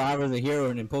the driver, the hero,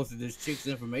 and then posted this chick's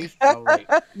information. I was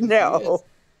like, no.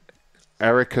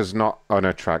 Erica's not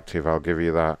unattractive. I'll give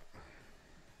you that.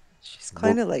 She's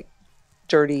kind of like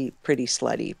dirty, pretty,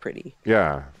 slutty, pretty.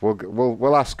 Yeah,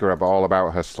 we'll ask her all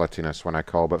about her sluttiness when I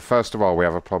call. But first of all, we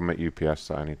have a problem at UPS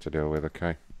that I need to deal with.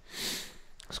 Okay,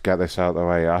 let's get this out of the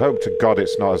way. I hope to God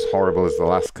it's not as horrible as the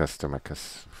last customer,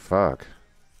 'cause fuck.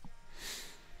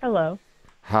 Hello.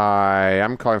 Hi,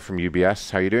 I'm calling from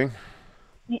UBS. How you doing?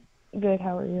 Good,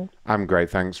 how are you? I'm great,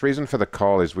 thanks. Reason for the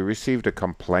call is we received a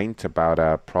complaint about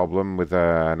a problem with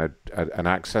an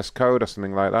access code or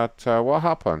something like that. What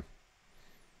happened?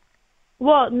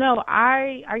 Well, no,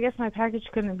 I guess my package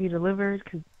couldn't be delivered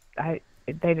because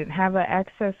they didn't have an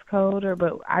access code,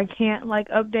 but I can't like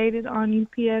update it on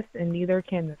UPS, and neither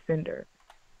can the sender.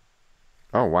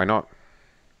 Oh, why not?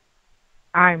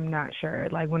 I'm not sure.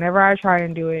 Like whenever I try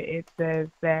and do it, it says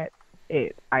that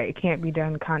it can't be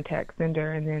done. Contact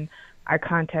sender, and then I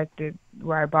contacted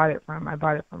where I bought it from. I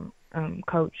bought it from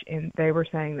Coach, and they were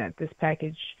saying that this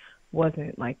package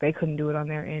wasn't like they couldn't do it on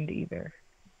their end either.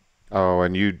 Oh,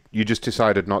 and you just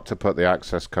decided not to put the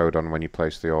access code on when you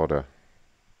placed the order?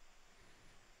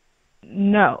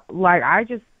 No, like I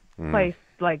just placed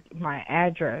like my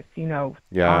address, on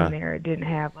there. It didn't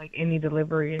have like any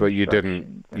delivery. But you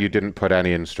didn't put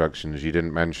any instructions. You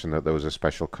didn't mention that there was a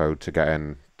special code to get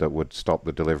in that would stop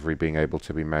the delivery being able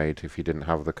to be made if you didn't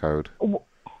have the code.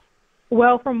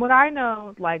 Well, from what I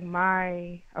know, like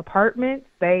my apartment,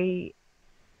 they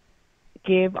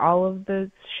give all of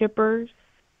the shippers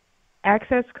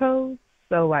access codes.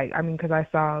 So like, I mean, because I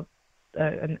saw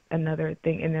another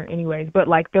thing in there anyways, but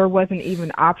like there wasn't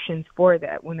even options for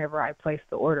that whenever I placed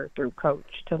the order through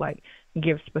Coach to like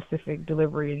give specific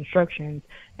delivery instructions.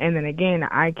 And then again,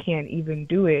 I can't even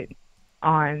do it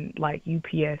on like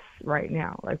UPS right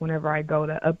now. Like whenever I go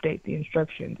to update the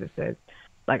instructions, it says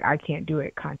like I can't do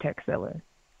it, contact seller.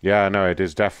 Yeah, no, it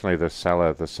is definitely the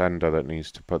sender that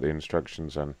needs to put the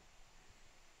instructions in.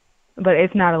 But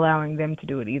it's not allowing them to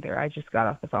do it either. I just got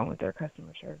off the phone with their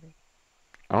customer service.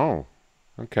 Oh,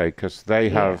 okay, because they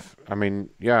have,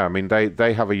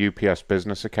 they have a UPS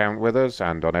business account with us,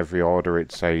 and on every order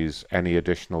it says any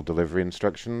additional delivery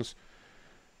instructions,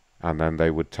 and then they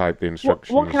would type the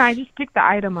instructions. Well, can I just pick the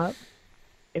item up?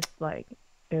 If, like,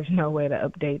 there's no way to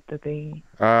update the thing.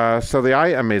 So the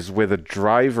item is with a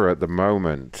driver at the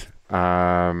moment.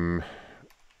 Let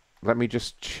me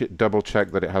just double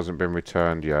check that it hasn't been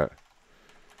returned yet.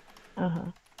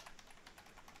 Uh-huh.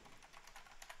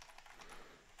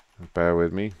 Bear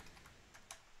with me.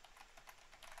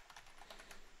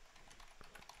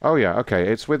 Oh, yeah, okay.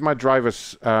 It's with my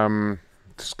driver's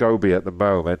Scobie at the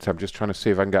moment. I'm just trying to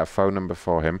see if I can get a phone number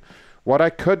for him. What I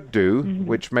could do,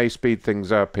 which may speed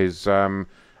things up, is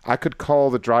I could call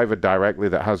the driver directly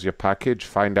that has your package,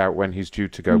 find out when he's due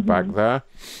to go back there,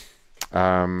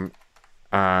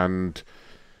 and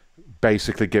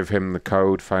basically give him the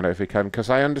code, find out if he can. Because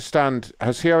I understand,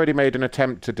 has he already made an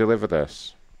attempt to deliver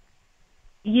this?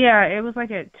 Yeah, it was like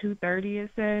at 2:30,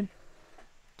 it said.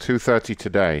 2:30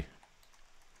 today?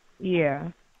 Yeah.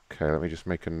 Okay, let me just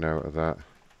make a note of that.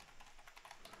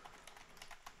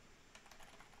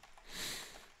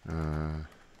 All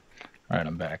right,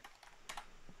 I'm back.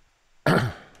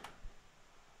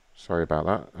 Sorry about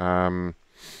that.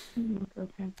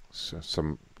 Okay.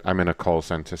 So I'm in a call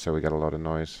center, so we get a lot of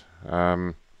noise.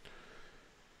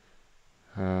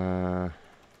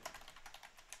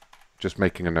 Just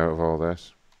making a note of all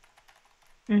this.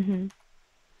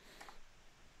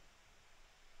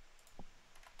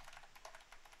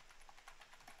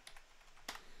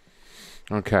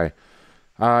 Okay.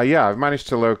 Yeah, I've managed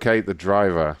to locate the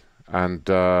driver, and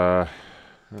so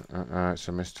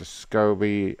Mr.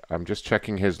 Scobie, I'm just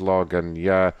checking his log, and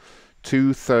yeah,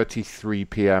 2:33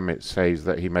 p.m. it says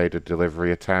that he made a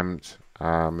delivery attempt,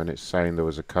 and it's saying there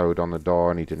was a code on the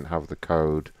door and he didn't have the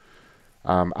code.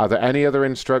 Are there any other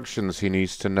instructions he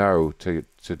needs to know to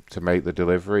make the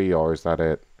delivery, or is that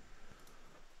it?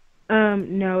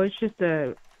 No, it's just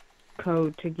a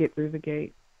code to get through the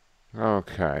gate.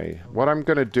 Okay. What I'm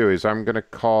going to do is I'm going to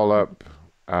call up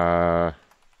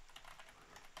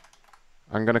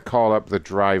I'm going to call up the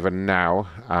driver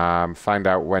now, find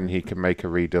out when he can make a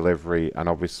redelivery, and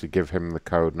obviously give him the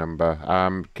code number.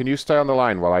 Can you stay on the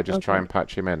line while I just try and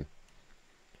patch him in?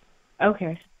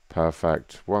 Okay.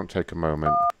 Perfect. Won't take a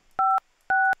moment.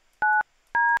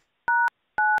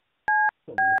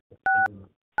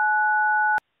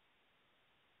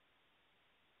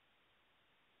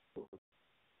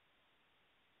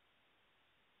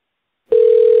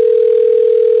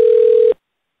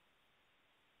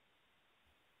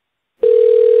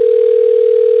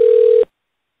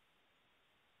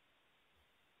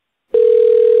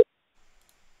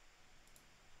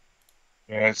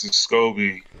 Yeah, it's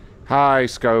Scobie. Hi,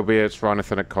 Scobie. It's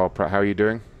Ronathan at Corporate. How are you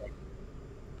doing?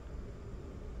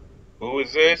 Who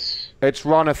is this? It's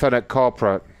Ronathan at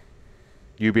Corporate.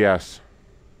 UBS.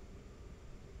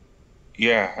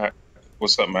 Yeah.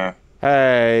 What's up, man?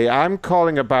 Hey, I'm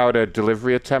calling about a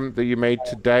delivery attempt that you made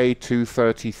today,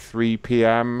 2:33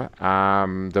 p.m.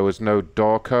 There was no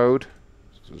door code.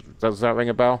 Does that ring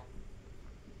a bell?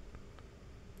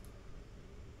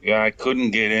 Yeah, I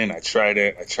couldn't get in. I tried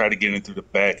to get in through the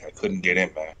back. I couldn't get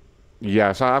in, man.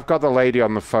 Yes, I've got the lady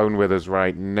on the phone with us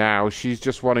right now. She's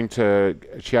just wanting to...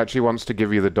 She actually wants to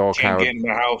give you the door Can't code. get in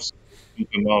the house. You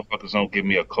motherfuckers don't give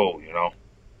me a code, you know?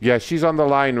 Yeah, she's on the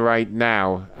line right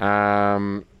now.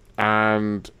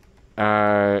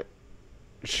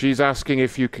 She's asking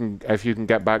if you can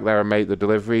get back there and make the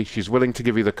delivery. She's willing to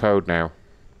give you the code now.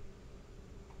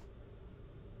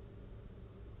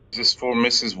 Is this for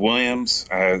Mrs. Williams?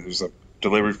 There's a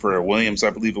delivery for a Williams, I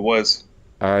believe it was.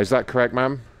 Is that correct,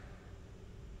 ma'am?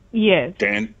 Yes.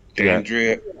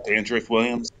 Dandriff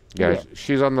Williams? Yeah,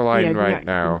 she's on the line right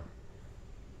now.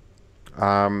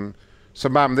 So,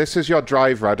 ma'am, this is your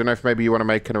driver. I don't know if maybe you want to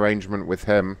make an arrangement with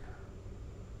him.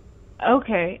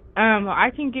 Okay.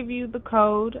 I can give you the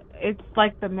code. It's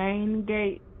like the main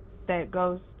gate that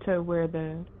goes to where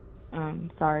the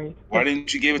Why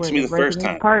didn't you give it to me the first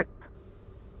time?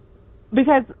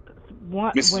 Because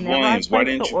Mrs. whenever Williams, I why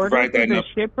place didn't the you order provide to that the number?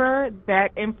 shipper,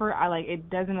 that it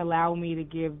doesn't allow me to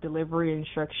give delivery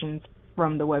instructions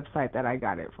from the website that I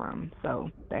got it from. So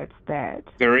that's that.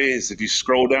 There is. If you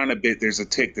scroll down a bit, there's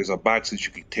a box that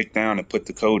you can tick down and put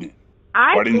the code in.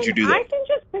 I Why didn't you do that? I can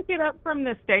just pick it up from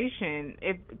the station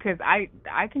because I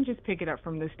can just pick it up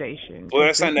from the station. Well,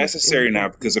 that's not necessary now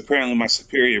because apparently my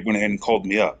superior went ahead and called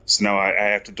me up. So now I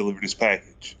have to deliver this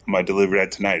package. I might deliver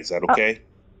that tonight. Is that okay?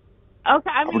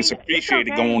 Okay, I would mean, just appreciate it's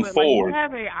it going but, forward.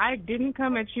 I didn't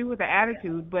come at you with an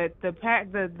attitude, but the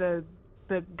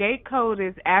gate code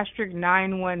is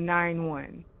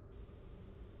 *9191.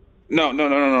 No.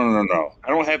 I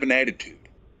don't have an attitude.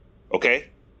 Okay?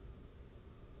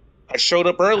 I showed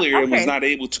up earlier and was not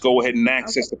able to go ahead and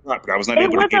access the property. I was not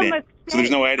able to get in. So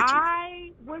there's no attitude.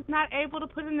 I was not able to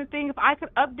put in the thing. If I could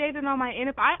update it on my end,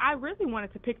 if I really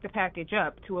wanted to pick the package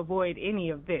up to avoid any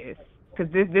of this. Because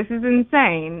this is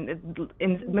insane.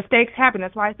 Mistakes happen.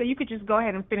 That's why I say you could just go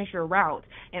ahead and finish your route,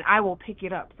 and I will pick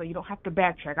it up, so you don't have to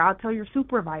backtrack. I'll tell your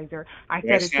supervisor I said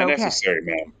it's okay. That's not necessary,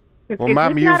 ma'am. Well,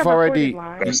 ma'am, you've already,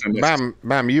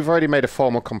 ma'am, you've already made a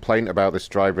formal complaint about this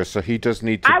driver, so he does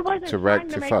need to I wasn't trying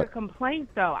rectify. to make a complaint,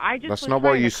 though. I just That's was not what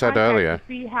trying you to said contact earlier. To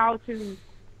see how to.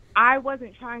 I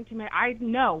wasn't trying to make. I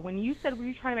know when you said were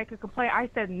you trying to make a complaint, I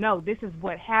said no. This is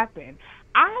what happened.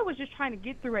 I was just trying to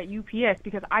get through at UPS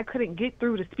because I couldn't get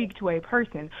through to speak to a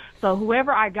person. So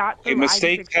whoever I got through, I just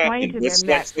explained to them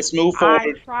that let's move forward,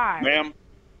 I tried.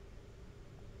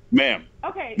 Ma'am.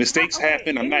 Okay. Mistakes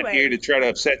happen. I'm not here to try to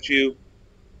upset you.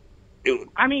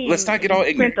 I mean, let's not get all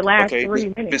ignorant. The last okay,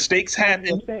 3 minutes. Mistakes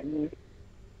happen.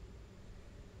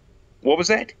 What was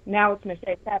that? Now it's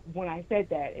mistakes happen. When I said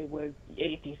that, it was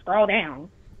if you scroll down.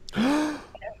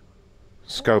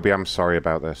 Scobie, I'm sorry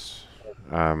about this.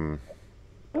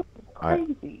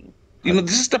 Crazy. You know,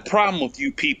 this is the problem with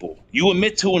you people. You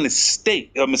admit to a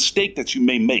mistake that you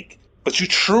may make, but you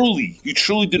truly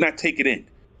do not take it in.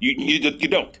 You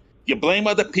don't. You blame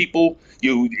other people.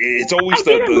 It's always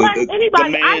the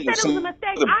man I said or it some was a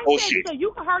mistake. other I bullshit. said so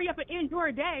you could hurry up and end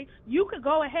your day. You could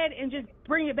go ahead and just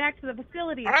bring it back to the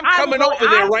facility. I'm coming over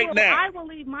there right now. I will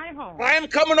leave my home. I am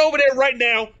coming over there right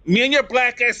now. Me and your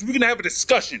black ass, we're gonna have a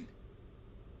discussion.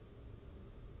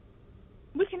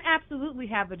 We can absolutely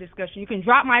have a discussion. You can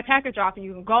drop my package off and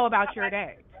you can go about your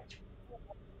day.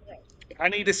 I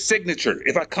need a signature.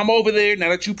 If I come over there, now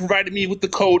that you provided me with the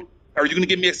code, are you gonna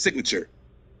give me a signature?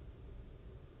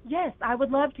 Yes, I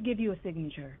would love to give you a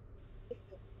signature.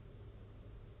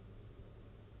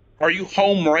 Are you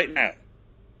home right now?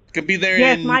 You can be there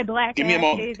yes, in... my black Give me a ass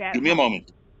moment. is at Give me a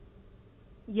moment.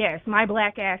 Yes, my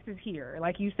black ass is here.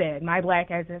 Like you said, my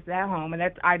black ass is at home, and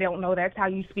I don't know that's how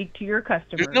you speak to your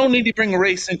customers. There's no need to bring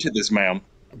race into this, ma'am.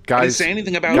 Guys, I didn't say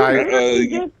anything about. You literally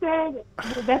just said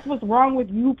that's what's wrong with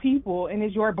you people, and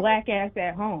is your black ass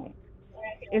at home.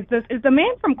 Is the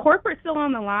man from corporate still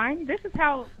on the line? This is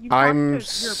how you talk to your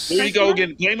There you go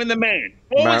again, blaming the man.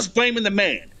 Always blaming the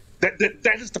man.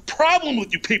 That is the problem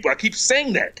with you people. I keep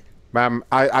saying that. Ma'am,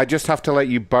 I just have to let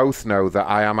you both know that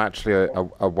I am actually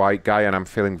a white guy, and I'm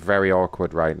feeling very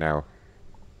awkward right now.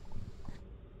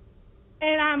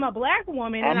 And I'm a black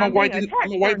woman, I'm and a I'm white being attacked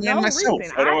I'm a white for man no myself.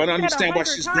 reason. I don't said understand why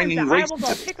she's 100 bringing times race that I will into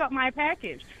go it. pick up my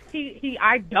package.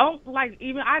 I don't like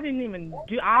even. I didn't even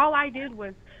do. All I did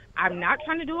was. I'm not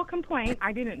trying to do a complaint.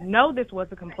 I didn't know this was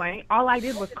a complaint. All I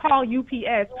did was call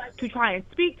UPS to try and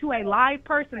speak to a live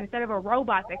person instead of a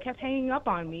robot that kept hanging up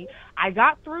on me. I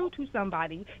got through to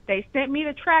somebody. They sent me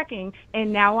the tracking,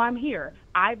 and now I'm here.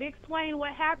 I've explained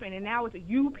what happened, and now it's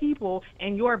you people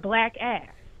and your black ass.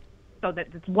 So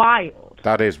that's wild.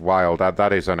 That is wild.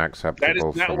 That is unacceptable. That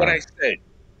is not what I said.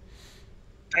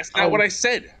 That's not what I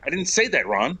said. I didn't say that,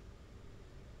 Ron.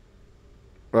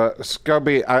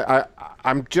 Scubby,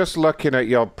 I'm just looking at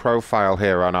your profile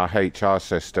here on our HR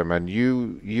system, and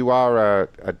you are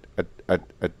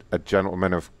a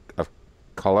gentleman of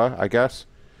color, I guess.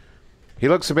 He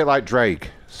looks a bit like Drake,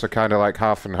 so kind of like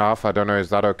half and half. I don't know. Is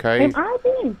that okay? Am I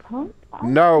being punked?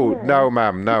 No,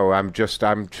 ma'am. No, I'm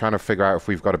trying to figure out if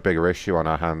we've got a bigger issue on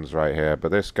our hands right here.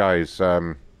 But this guy's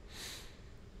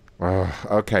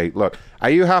okay. Look, are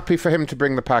you happy for him to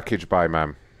bring the package by,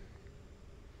 ma'am?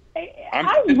 I'm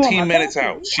 15 minutes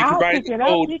out. She provided the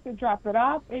code. He can drop it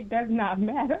off. It does not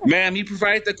matter. Ma'am, you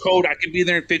provided the code. I can be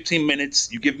there in 15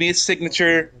 minutes. You give me a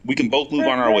signature. We can both move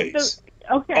on our ways.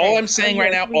 Okay. All I'm saying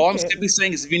right now, all I'm simply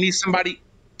saying is if you need somebody,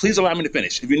 please allow me to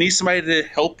finish. If you need somebody to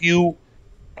help you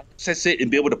access it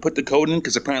and be able to put the code in,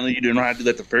 because apparently you didn't know how to do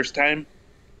that the first time,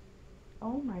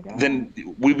 oh my God, then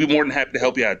we'd be more than happy to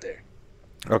help you out there.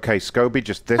 Okay, Scobie,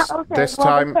 just this well,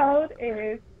 time. The code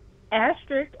is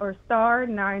asterisk or star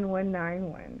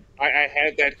 9191. I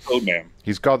have that code, ma'am.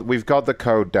 We've got the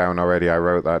code down already. I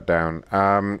wrote that down.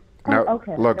 Now,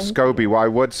 okay. look, Scobie, what I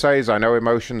would say is I know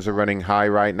emotions are running high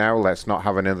right now. Let's not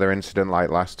have another incident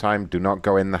like last time. Do not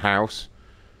go in the house.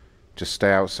 Just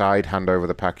stay outside. Hand over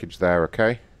the package there,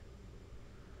 okay?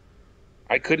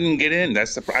 I couldn't get in.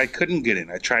 I couldn't get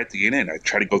in. I tried to get in. I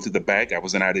tried to go through the bag. I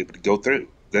wasn't able to go through.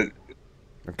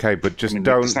 Okay, but just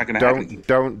it's not gonna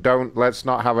happen. don't. Let's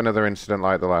not have another incident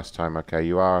like the last time. Okay,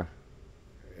 you are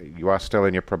still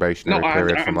in your probationary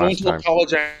period from last time. I'm going to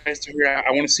apologize to her.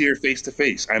 I want to see her face to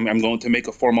face. I'm going to make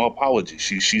a formal apology.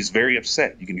 She's very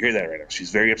upset. You can hear that right now. She's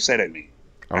very upset at me.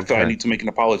 Okay. I feel I need to make an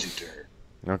apology to her.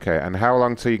 Okay, and how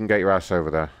long till you can get your ass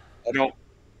over there?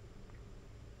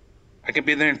 I can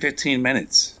be there in 15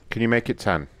 minutes. Can you make it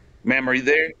 10? Ma'am, are you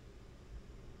there?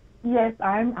 Yes,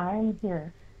 I'm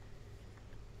here.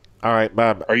 All right,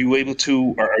 Bob. Are you able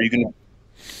to? Are you going to?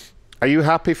 Are you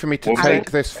happy for me to take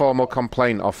this formal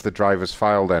complaint off the driver's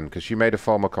file then? Because you made a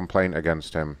formal complaint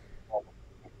against him.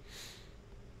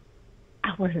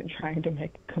 I wasn't trying to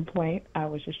make a complaint. I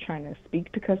was just trying to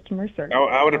speak to customer service.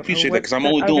 I would appreciate that because I'm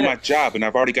only doing my job and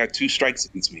I've already got 2 strikes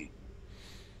against me.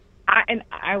 I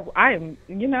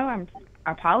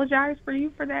apologize for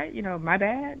you for that. My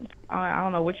bad. I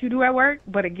don't know what you do at work,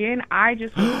 but again, I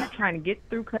just was trying to get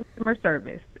through customer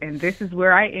service, and this is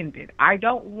where I ended. I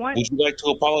don't want. Would you like to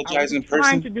apologize in person?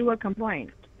 Trying to do a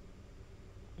complaint.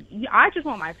 I just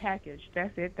want my package.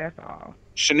 That's it. That's all.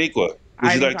 Shaniqua,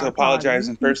 would you like to apologize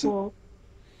in person?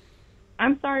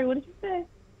 I'm sorry. What did you say?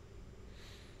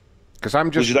 Because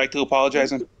I'm just. Would you like to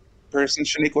apologize in person,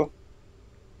 Shaniqua?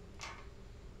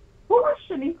 Who is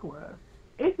Shaniqua?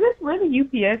 Is this really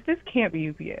UPS? This can't be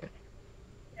UPS.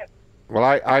 Well,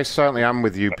 I certainly am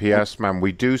with UPS, man.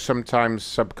 We do sometimes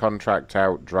subcontract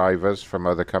out drivers from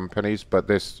other companies, but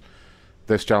this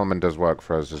gentleman does work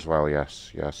for us as well,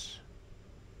 yes.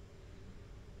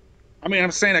 I mean,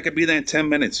 I'm saying I could be there in 10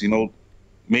 minutes,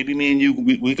 Maybe me and you,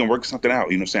 we can work something out,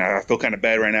 what I'm saying? I feel kind of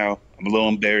bad right now. I'm a little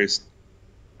embarrassed.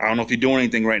 I don't know if you're doing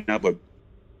anything right now, but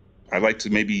I'd like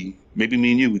to maybe me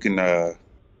and you, we can...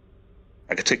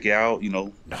 I could take you out,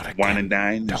 wine and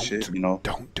dine and shit,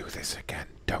 Don't do this again.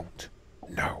 Don't.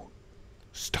 No.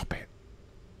 Stop it.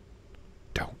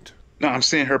 Don't. No, I'm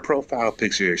seeing her profile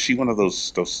picture. She one of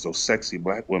those sexy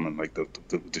black women, like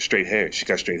the straight hair. She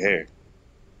got straight hair.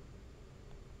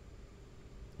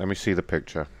 Let me see the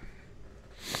picture.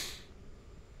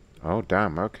 Oh,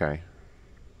 damn. Okay.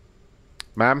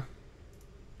 Ma'am?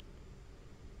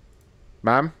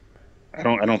 Ma'am? I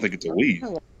don't think it's a weave.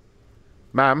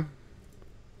 Ma'am?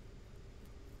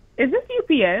 Is this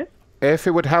UPS? If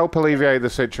it would help alleviate the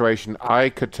situation, I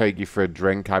could take you for a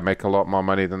drink. I make a lot more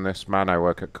money than this man. I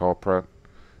work at corporate.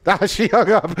 Ah, she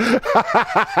hung up.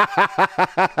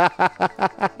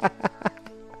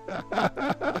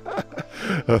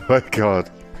 Oh my God.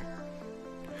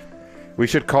 We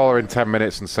should call her in 10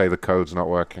 minutes and say the code's not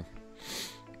working.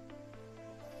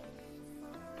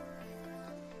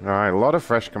 Alright, a lot of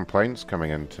fresh complaints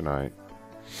coming in tonight.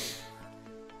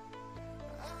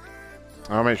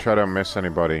 I'll make sure I don't miss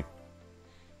anybody.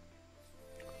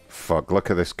 Fuck, look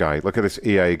at this guy. Look at this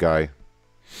EA guy.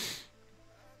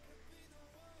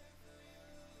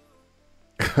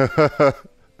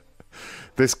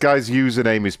 This guy's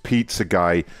username is Pizza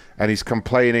Guy, and he's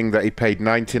complaining that he paid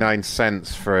 99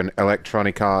 cents for an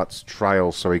Electronic Arts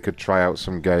trial so he could try out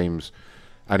some games.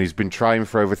 And he's been trying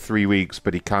for over 3 weeks,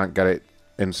 but he can't get it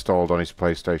installed on his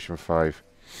PlayStation 5.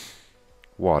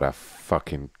 What a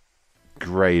fucking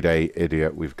grade A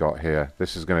idiot we've got here.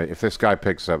 This is gonna... If this guy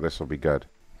picks up, this will be good.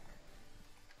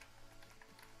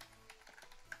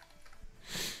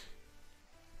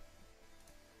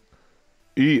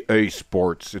 EA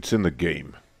Sports, it's in the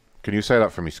game. Can you say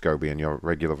that for me, Scobie, in your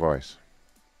regular voice?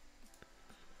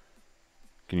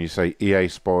 Can you say EA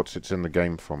Sports, it's in the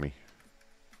game for me?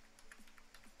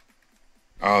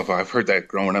 Oh, I've heard that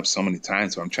growing up so many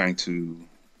times, so I'm trying to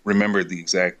remember the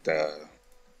exact...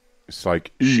 It's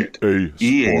like EA Sports.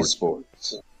 EA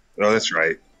Sports. Oh, that's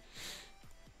right.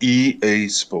 EA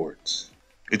Sports.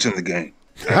 It's in the game.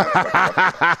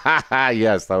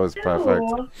 Yes, that was perfect.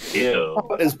 Ew.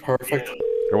 That is perfect.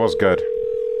 It was good.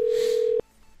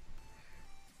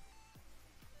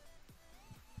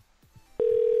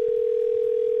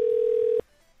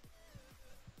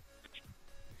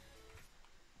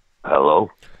 Hello?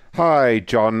 Hi,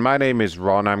 John. My name is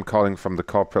Ron. I'm calling from the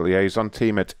corporate liaison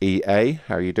team at EA.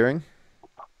 How are you doing?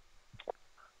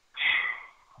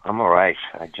 I'm all right.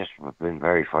 I just been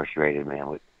very frustrated, man,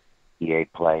 with EA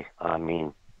Play. I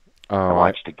mean, I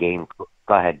watched the game.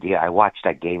 Go ahead. Yeah, I watched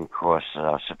that Game Cross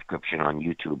subscription on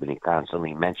YouTube, and it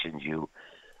constantly mentions you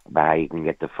about how you can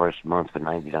get the first month for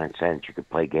 99 cents. You could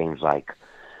play games like,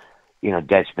 you know,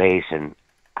 Dead Space, and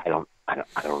I don't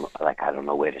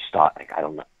know where to start. Like, I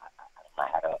don't know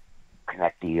how to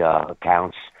connect the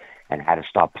accounts and how to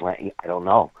start playing. I don't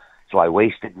know. So I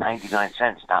wasted 99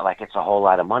 cents. Not like it's a whole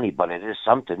lot of money, but it is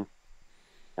something.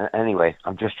 Anyway,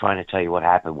 I'm just trying to tell you what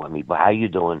happened with me. But how you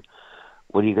doing?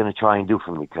 What are you going to try and do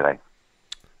for me today?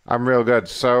 I'm real good.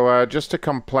 So just to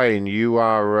complain, you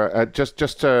are just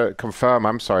to confirm.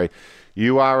 I'm sorry.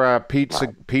 You are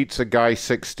Pizza Guy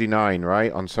 69,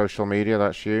 right? On social media,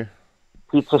 that's you.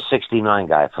 Pizza 69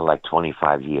 guy for like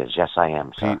 25 years. Yes, I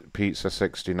am, sir. Pizza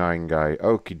 69 guy.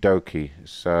 Okie dokie.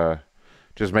 It's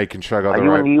just making sure I got Are the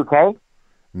you right... in the UK?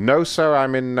 No, sir.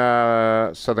 I'm in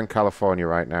Southern California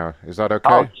right now. Is that okay?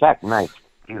 Oh, check. Nice.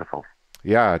 Beautiful.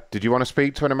 Yeah. Did you want to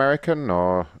speak to an American,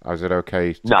 or is it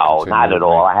okay? No, not at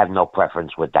all. I have no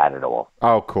preference with that at all.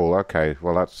 Oh, cool. Okay.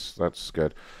 Well, that's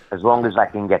good. As long as I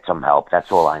can get some help, that's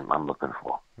all I'm looking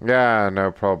for. Yeah,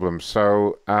 no problem.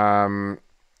 So,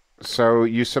 so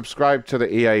you subscribe to the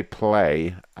EA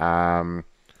Play.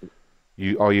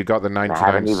 You got the 99 cent I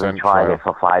haven't even tried trial. it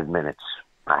for 5 minutes.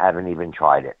 I haven't even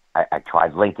tried it. I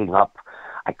tried linking up.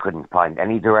 I couldn't find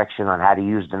any direction on how to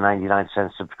use the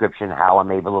 99-cent subscription, how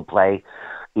I'm able to play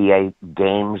EA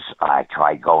games. I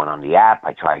tried going on the app.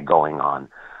 I tried going on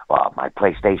my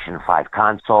PlayStation 5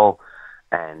 console,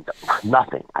 and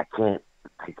nothing. I can't.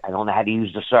 I don't know how to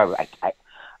use the server. I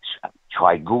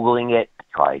tried Googling it. I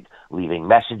tried leaving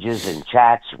messages in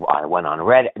chats. I went on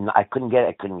Reddit, and I couldn't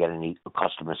get any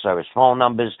customer service phone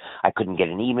numbers. I couldn't get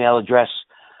an email address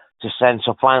to send.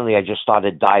 So finally, I just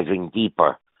started diving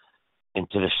deeper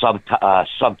into the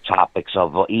subtopics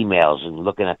of emails and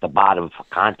looking at the bottom for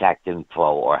contact info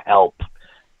or help.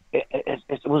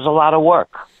 It was a lot of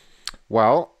work.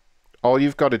 Well, all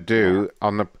you've got to do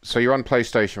so you're on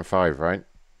PlayStation 5, right?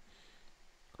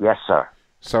 Yes, sir.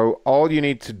 So all you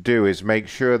need to do is make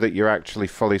sure that you're actually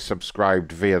fully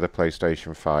subscribed via the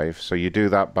PlayStation 5. So you do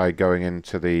that by going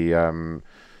into the, on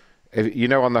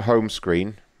the home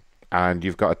screen, and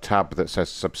you've got a tab that says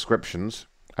subscriptions,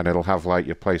 and it'll have like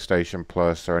your PlayStation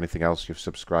Plus or anything else you've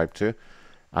subscribed to.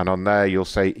 And on there, you'll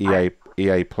say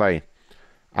EA Play.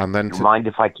 And then... Do you mind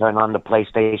if I turn on the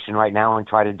PlayStation right now and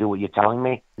try to do what you're telling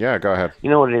me? Yeah, go ahead. You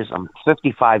know what it is? I'm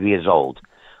 55 years old.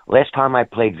 Last time I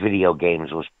played video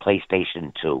games was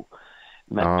PlayStation 2.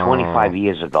 25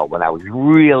 years ago when I was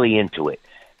really into it.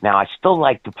 Now, I still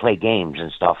like to play games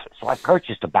and stuff, so I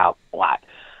purchased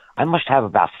I must have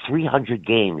about 300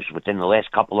 games within the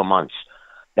last couple of months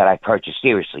that I purchased,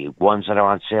 seriously. Ones that are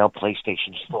on sale,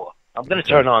 PlayStation Store. I'm going to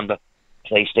turn on the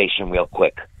PlayStation real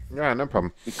quick. Yeah, no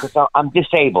problem. Because I'm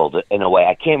disabled in a way.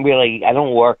 I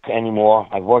don't work anymore.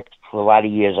 I've worked for a lot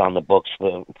of years on the books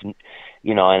and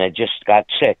I just got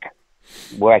sick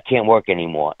where I can't work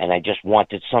anymore, and I just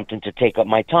wanted something to take up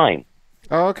my time.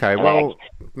 Oh, okay. And well,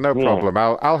 no problem.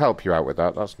 I'll help you out with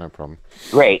that. That's no problem.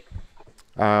 Great.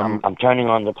 I'm turning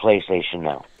on the PlayStation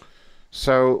now.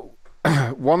 So,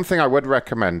 one thing I would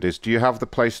recommend is, do you have the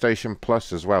PlayStation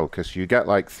Plus as well? Because you get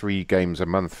like 3 games a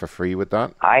month for free with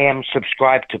that. I am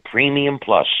subscribed to Premium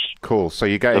Plus. Cool. So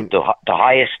you're getting the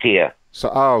highest tier.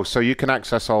 So you can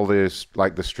access all these,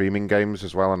 like the streaming games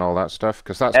as well and all that stuff?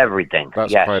 Because that's everything.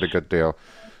 That's yes. quite a good deal.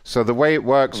 So the way it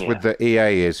works with the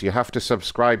EA is you have to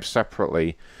subscribe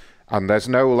separately, and there's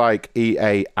no like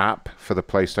EA app for the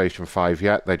PlayStation 5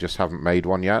 yet. They just haven't made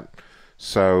one yet.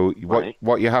 So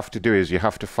what you have to do is you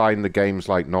have to find the games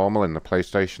like normal in the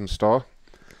PlayStation Store.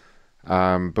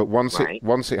 But once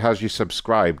it has you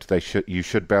subscribed, you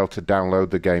should be able to download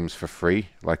the games for free,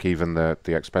 like even the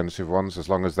expensive ones, as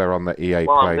long as they're on the EA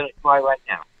Play. I'm going to try right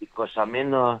now because I'm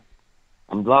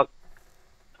logged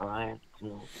 5,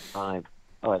 2, 5.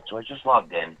 All right, so I just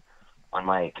logged in on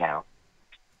my account.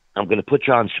 I'm going to put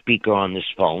you on speaker on this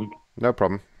phone. No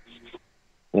problem.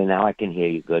 And now I can hear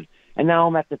you good. And now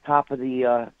I'm at the top of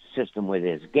the system where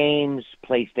there's games,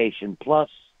 PlayStation Plus.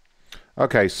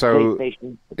 Okay, so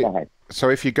Go ahead. So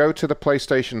if you go to the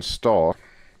PlayStation Store,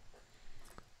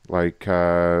 like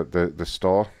the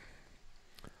store,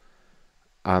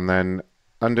 and then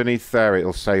underneath there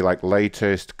it'll say like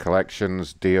latest,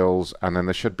 collections, deals, and then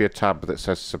there should be a tab that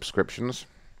says subscriptions.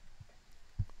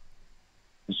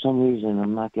 For some reason,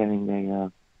 I'm not getting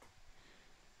the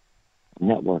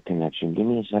network connection. Give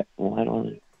me a sec. Why don't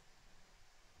it?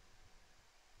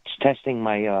 It's testing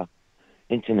my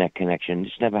internet connection.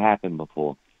 This never happened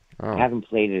before. Oh. I haven't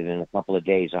played it in a couple of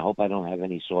days. I hope I don't have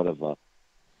any sort of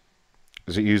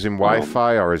Is it using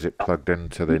Wi-Fi or is it plugged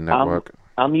into the network?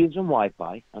 I'm using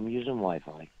Wi-Fi.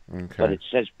 Okay. But it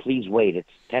says please wait. It's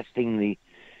testing the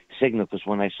signal because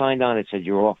when I signed on, it said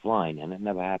you're offline, and it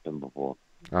never happened before.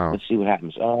 Oh. Let's see what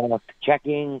happens.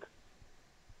 Checking.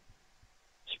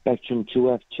 Spectrum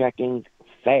 2F checking.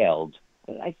 Failed.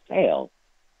 I failed.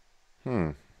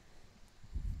 Connect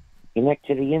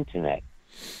to the internet.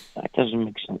 That doesn't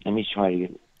make sense. Let me try to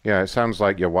get... Yeah, it sounds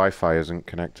like your Wi-Fi isn't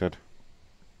connected.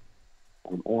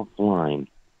 I'm offline.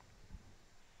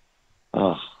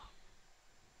 Ugh.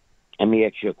 Let me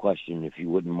ask you a question, if you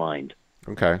wouldn't mind.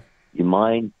 Okay. You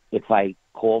mind if I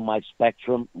call my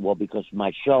Spectrum? Well, because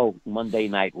my show, Monday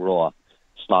Night Raw,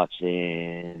 starts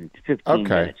in 15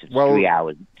 minutes. It's 3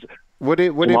 hours.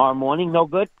 Tomorrow morning, no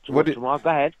good? Tomorrow, go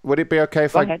ahead. Would it be okay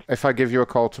if I give you a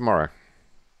call tomorrow?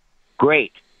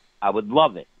 Great. I would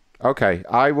love it. Okay.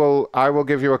 I will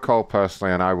give you a call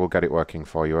personally, and I will get it working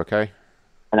for you, okay?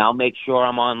 And I'll make sure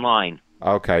I'm online.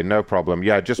 Okay, no problem.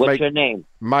 Yeah, just What's your name?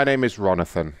 My name is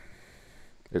Ronathan.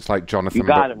 It's like Jonathan, You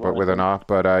got it, but with an R.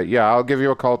 But yeah, I'll give you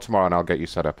a call tomorrow, and I'll get you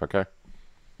set up, okay?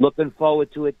 Looking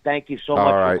forward to it. Thank you so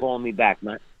much for calling me back,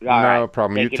 man. No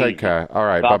problem. You take care. All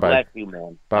right, God bye-bye. bless you,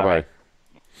 man. Bye-bye. Right.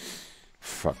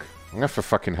 Fuck. I'm going to have to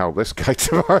fucking help this guy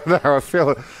tomorrow now.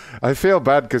 I feel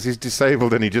bad because he's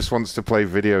disabled and he just wants to play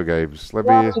video games. You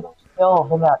have to kill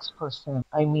the next person.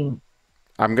 I mean...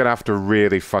 I'm going to have to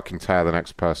really fucking tear the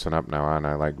next person up now, aren't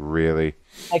I? Like, really.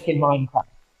 Like in Minecraft.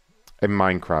 In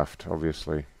Minecraft,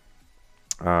 obviously.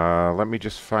 Let me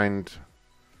just find...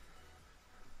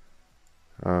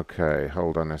 Okay,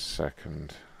 hold on a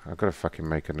second. I've got to fucking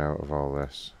make a note of all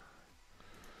this.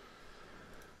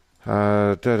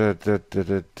 Let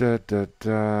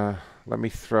me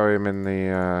throw him in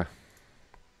the...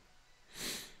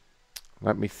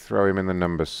 Let me throw him in the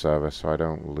numbers server so I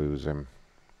don't lose him.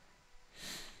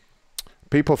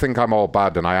 People think I'm all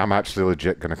bad, and I am actually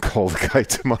legit going to call the guy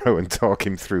tomorrow and talk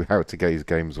him through how to get his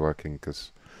games working,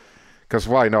 because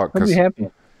why not? I'd be happy.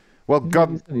 Well,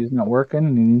 God... He's not working,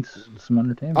 and he needs some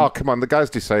entertainment. Oh, come on, the guy's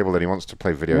disabled, and he wants to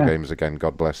play video games again,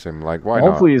 God bless him. Like, why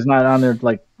Hopefully he's not on there,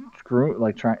 like,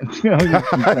 trying...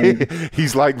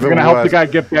 He's like the worst. We're going to help the guy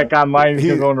get back online. He's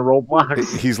going to go into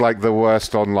Roblox. He's like the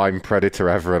worst online predator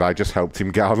ever, and I just helped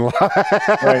him get online.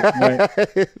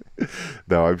 Right.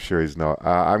 No, I'm sure he's not.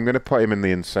 I'm going to put him in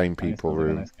the insane people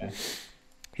room.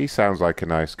 He sounds like a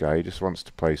nice guy. He just wants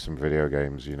to play some video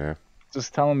games, you know.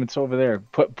 Just tell him it's over there.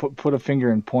 Put a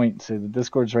finger and point. Say the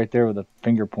Discord's right there with a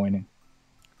finger pointing.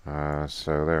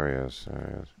 So there he is. There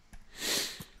he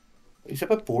is. He's a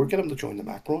bit bored. Get him to join the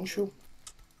Macron show.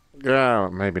 Yeah,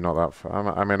 maybe not that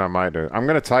far. I mean, I might do. I'm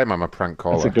going to tell him I'm a prank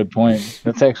caller. That's a good point.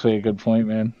 That's actually a good point,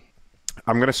 man.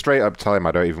 I'm going to straight up tell him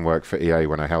I don't even work for EA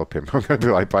when I help him. I'm going to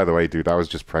be like, by the way, dude, I was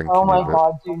just pranking you. Oh my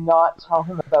God, do not tell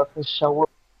him about this show.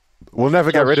 We'll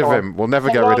never get rid of him. We'll never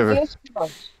get rid of him. You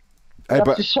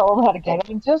have to show him how to get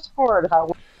him in Discord.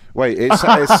 Wait,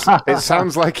 it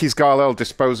sounds like he's got a little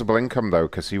disposable income, though,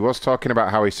 because he was talking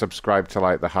about how he subscribed to,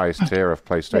 like, the highest tier of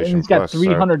PlayStation And he's got Plus,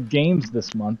 300 games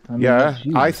this month. I mean, yeah,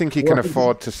 geez, I think he can what?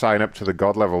 afford to sign up to the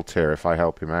God level tier if I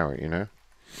help him out, you know?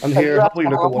 And here, have a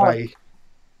look at what I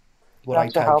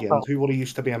That's a tag help into, what I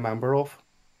used to be a member of.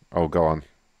 Oh, go on.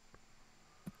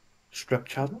 Strip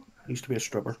chat. Used to be a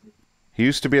stripper. He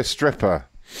used to be a stripper.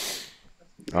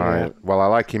 All Yeah. right. Well, I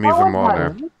like him even more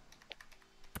now.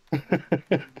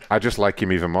 I just like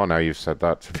him even more now you've said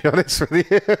that, to be honest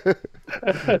with you.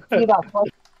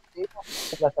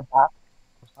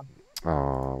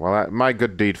 Oh, well, my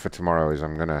good deed for tomorrow is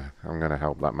I'm gonna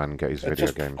help that man get his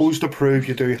video games. Goes to prove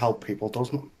you do help people,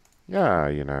 doesn't it? Yeah,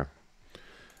 you know.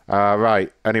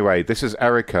 Right. Anyway, this is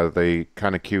Erica, the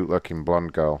kind of cute-looking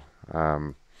blonde girl.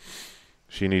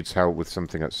 She needs help with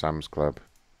something at Sam's Club.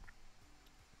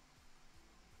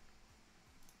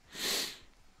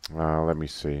 Let me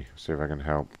see if I can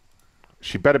help.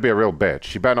 She better be a real bitch.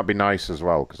 She better not be nice as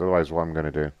well, because otherwise what I'm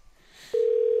going to do.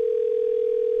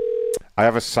 I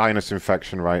have a sinus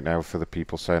infection right now for the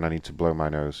people saying I need to blow my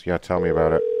nose. Yeah, tell me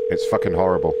about it. It's fucking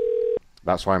horrible.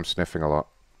 That's why I'm sniffing a lot.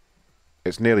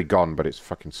 It's nearly gone, but it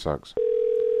fucking sucks.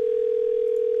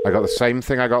 I got the same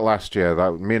thing I got last year.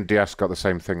 Me and DS got the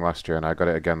same thing last year, and I got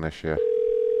it again this year.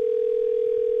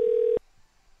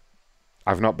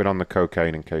 I've not been on the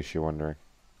cocaine, in case you're wondering.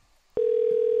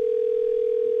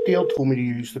 Dale told me to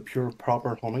use the pure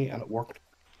proper honey, and it worked.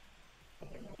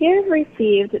 You've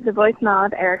received the voicemail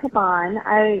of Erica Bond.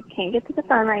 I can't get to the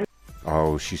phone right now.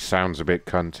 Oh, she sounds a bit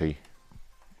cunty.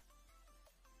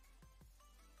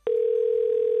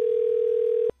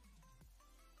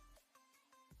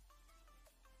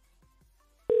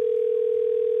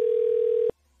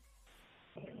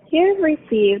 You've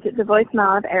received the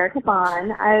voicemail of Erica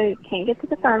Bond. I can't get to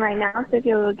the phone right now, so if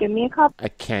you'll give me a call. I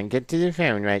can't get to the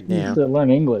phone right You now. need to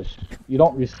learn English. You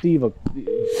don't receive a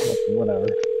whatever.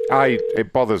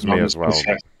 It bothers me as well.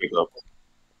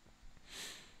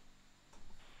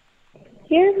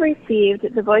 You've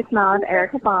received the voicemail of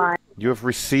Erica Bond. You have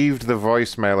received the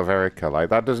voicemail of Erica. Like,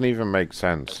 that doesn't even make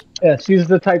sense. Yeah, she's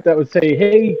the type that would say,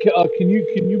 "Hey, can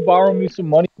you borrow me some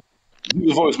money?" The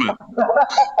voicemail.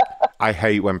 I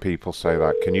hate when people say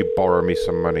that. Can you borrow me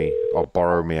some money or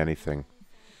borrow me anything?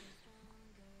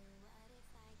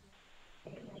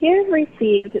 You've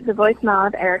received the voicemail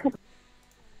of Erica.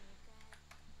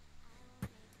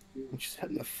 She's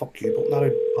hitting the fuck you, but not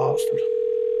a bastard.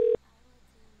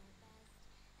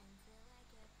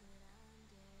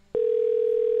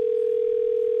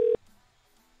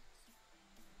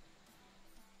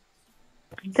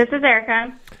 This is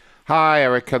Erica. Hi,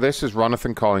 Erica. This is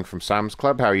Ronathan calling from Sam's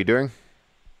Club. How are you doing?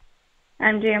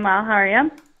 I'm doing well. How are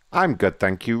you? I'm good,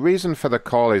 thank you. Reason for the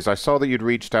call is I saw that you'd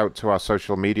reached out to our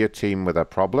social media team with a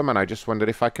problem, and I just wondered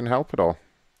if I can help at all.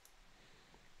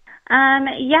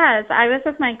 Yes, I was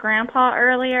with my grandpa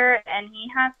earlier, and he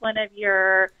has one of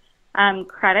your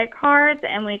credit cards,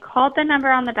 and we called the number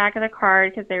on the back of the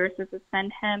card because they were supposed to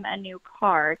send him a new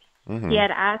card. He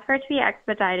had asked for it to be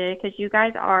expedited because you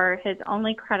guys are his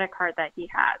only credit card that he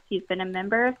has. He's been a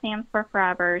member of Sam's for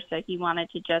forever, so he wanted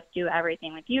to just do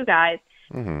everything with you guys.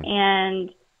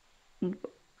 And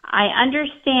I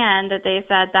understand that they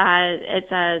said that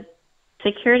it's a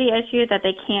security issue, that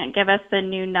they can't give us the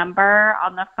new number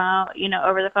on the phone,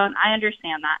 over the phone. I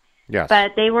understand that. Yes.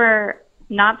 But they were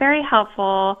not very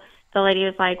helpful. The lady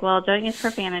was like, well, don't use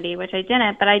profanity, which I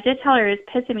didn't. But I did tell her it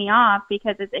was pissing me off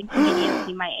because it's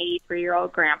inconveniencing my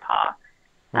 83-year-old grandpa.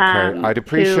 Okay, I'd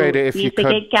appreciate it if you could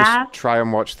get gas. just try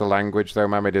and watch the language, though,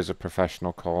 ma'am. It is a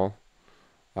professional call.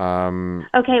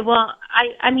 Okay, well,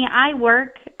 I mean, I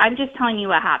work. I'm just telling you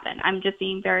what happened. I'm just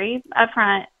being very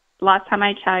upfront. Last time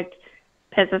I checked,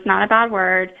 piss is not a bad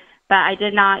word, but I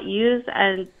did not use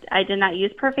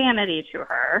profanity to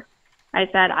her. I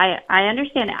said, I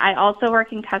understand it. I also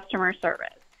work in customer service.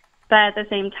 But at the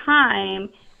same time,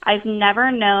 I've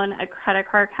never known a credit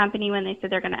card company when they said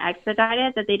they're going to expedite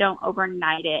it, that they don't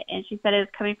overnight it. And she said it was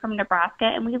coming from Nebraska,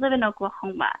 and we live in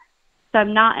Oklahoma. So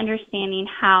I'm not understanding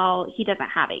how he doesn't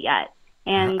have it yet.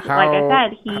 And like I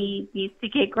said, he needs to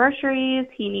get groceries.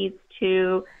 He needs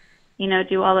to,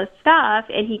 do all this stuff.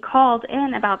 And he called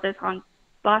in about this on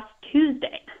last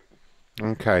Tuesday.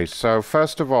 Okay, so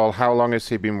first of all, how long has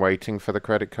he been waiting for the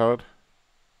credit card?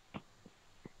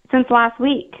 Since last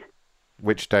week.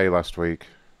 Which day last week?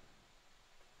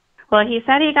 Well, he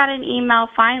said he got an email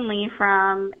finally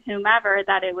from whomever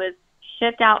that it was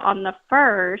shipped out on the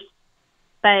 1st,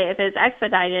 but if it's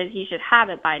expedited, he should have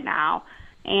it by now.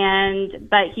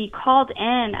 But he called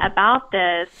in about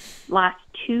this last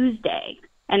Tuesday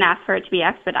and asked for it to be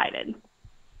expedited.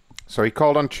 So he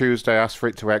called on Tuesday, asked for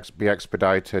it to be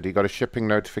expedited. He got a shipping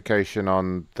notification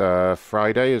on the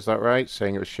Friday, is that right?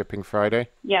 Saying it was shipping Friday?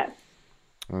 Yes.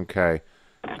 Okay.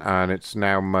 And it's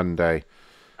now Monday.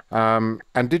 And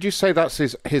did you say that's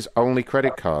his only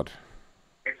credit card?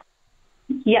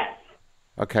 Yes.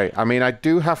 Okay. I mean, I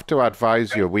do have to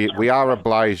advise you, we are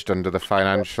obliged under the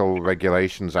Financial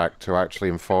Regulations Act to actually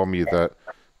inform you that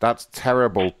that's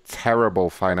terrible, terrible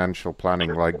financial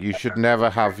planning. Like, you should never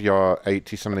have your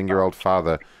 80-something-year-old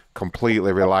father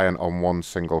completely reliant on one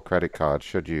single credit card,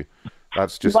 should you?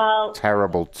 That's just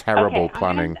terrible, terrible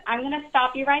planning. I'm gonna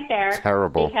stop you right there.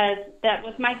 Terrible. Because that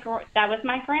was my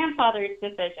grandfather's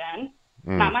decision.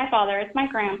 Not my father. It's my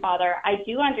grandfather. I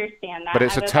do understand that. But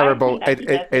it's a terrible.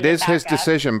 It is his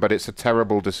decision, but it's a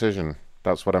terrible decision.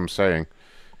 That's what I'm saying.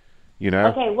 You know.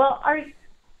 Okay. Well,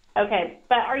 okay,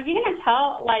 but are you gonna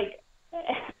tell? Like,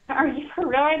 are you for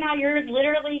real right now? You're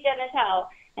literally gonna tell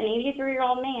an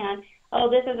 83-year-old man, "Oh,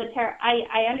 this is a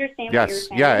I understand what you're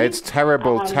saying." Yeah, it's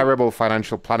terrible, terrible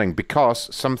financial planning,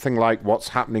 because something like what's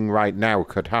happening right now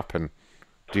could happen.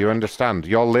 Do you understand?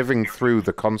 You're living through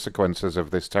the consequences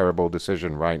of this terrible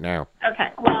decision right now. Okay,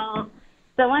 well,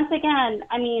 so once again,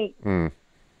 I mean,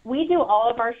 we do all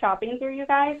of our shopping through you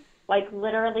guys, like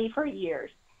literally for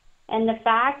years. And the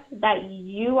fact that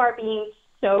you are being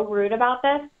so rude about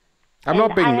this. I'm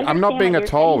not being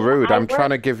at all rude. I'm trying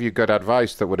to give you good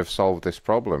advice that would have solved this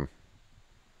problem.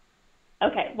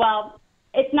 Okay, well,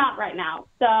 it's not right now.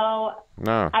 So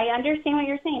no. I understand what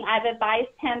you're saying. I've advised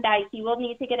him that he will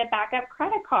need to get a backup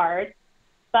credit card.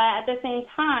 But at the same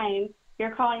time,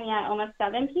 you're calling me at almost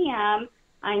 7 p.m.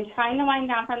 I'm trying to wind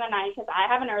down from the night because I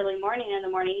have an early morning in the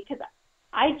morning because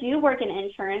I do work in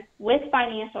insurance with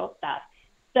financial stuff.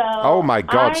 So oh, my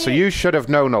God. So you should have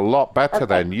known a lot better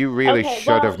then. You really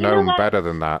should have known better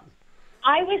than that.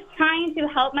 I was trying to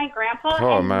help my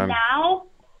grandpa, and now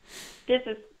this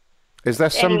is... Is there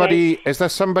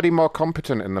somebody more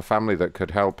competent in the family that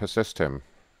could help assist him?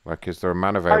 Like, is there a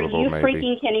man available, maybe? Are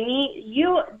you freaking kidding me?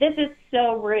 This is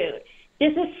so rude.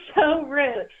 This is so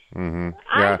rude. Mm-hmm.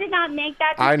 I did not make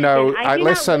that decision. I know.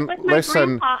 Listen. No,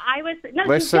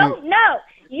 listen. You don't know.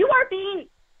 You are being...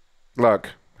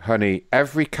 Look, honey,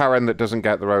 every Karen that doesn't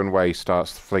get their own way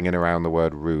starts flinging around the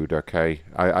word rude, okay?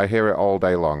 I hear it all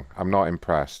day long. I'm not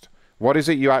impressed. What is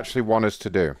it you actually want us to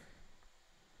do?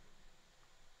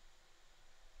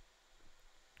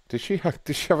 Did she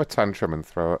have a tantrum and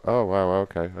throw it? Oh, wow,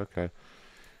 okay.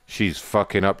 She's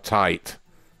fucking uptight.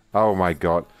 Oh, my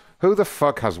God. Who the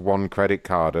fuck has one credit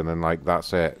card and then, like,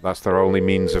 that's it? That's their only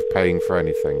means of paying for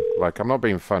anything. Like, I'm not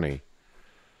being funny.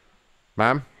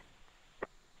 Ma'am?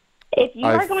 If you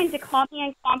are going to call me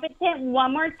incompetent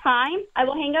one more time, I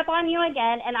will hang up on you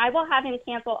again, and I will have him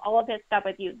cancel all of his stuff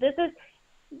with you. This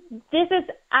is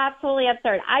absolutely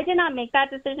absurd. I did not make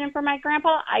that decision for my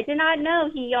grandpa. I did not know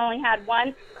he only had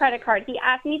one credit card. He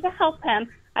asked me to help him.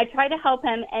 I tried to help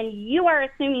him, and you are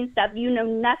assuming stuff you know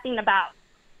nothing about.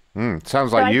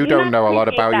 Sounds like you don't know a lot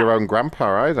about your own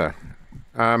grandpa either.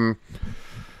 And,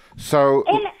 sir,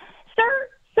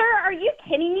 are you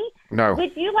kidding me? No.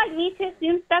 Would you like me to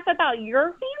assume stuff about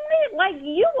your family? Like,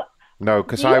 you... No,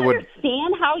 because I would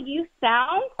understand how you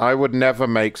sound. I would never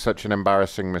make such an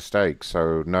embarrassing mistake,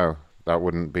 so no, that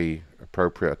wouldn't be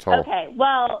appropriate at all. Okay,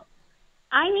 well,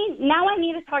 I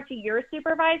need to talk to your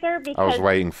supervisor because I was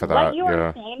waiting for that. What you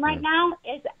are saying right now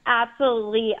is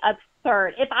absolutely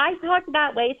absurd. If I talked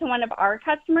that way to one of our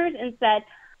customers and said,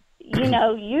 you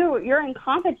know, you're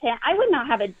incompetent, I would not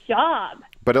have a job.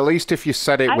 But at least if you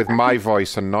said it with my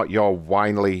voice and not your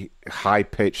whiny,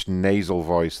 high-pitched nasal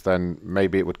voice, then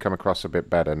maybe it would come across a bit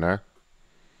better, no?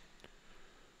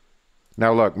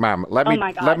 Now, look, ma'am,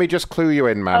 let me just clue you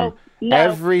in, ma'am. Oh, no.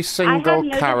 Every single I have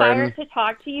no Karen... desire to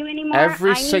talk to you anymore.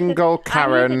 Every single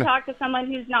Karen... I need to talk to someone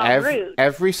who's not rude.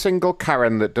 Every single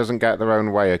Karen that doesn't get their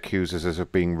own way accuses us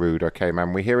of being rude, okay,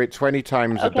 ma'am? We hear it 20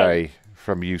 times a day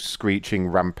from you screeching,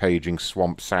 rampaging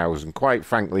swamp sows, and quite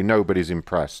frankly, nobody's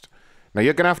impressed. Now,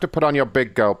 you're going to have to put on your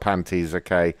big girl panties,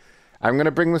 okay? I'm going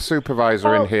to bring the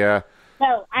supervisor in here.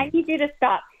 No, I need you to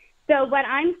stop. So what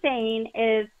I'm saying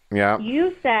is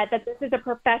you said that this is a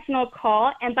professional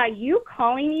call, and by you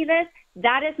calling me this,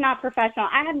 that is not professional.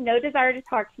 I have no desire to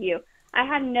talk to you. I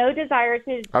have no desire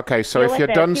to Okay, so if you're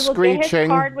done screeching,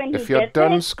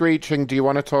 do you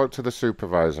want to talk to the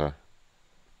supervisor?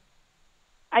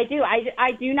 I do.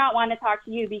 I do not want to talk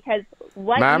to you because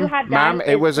what you have done. Ma'am,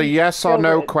 it was a yes or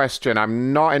no question.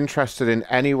 I'm not interested in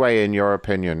any way in your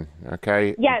opinion.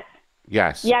 Okay. Yes.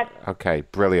 Yes. Yes. Okay.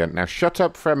 Brilliant. Now shut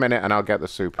up for a minute, and I'll get the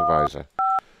supervisor.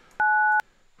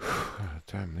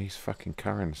 Damn, these fucking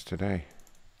Karens today.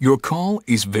 Your call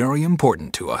is very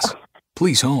important to us.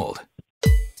 Please hold.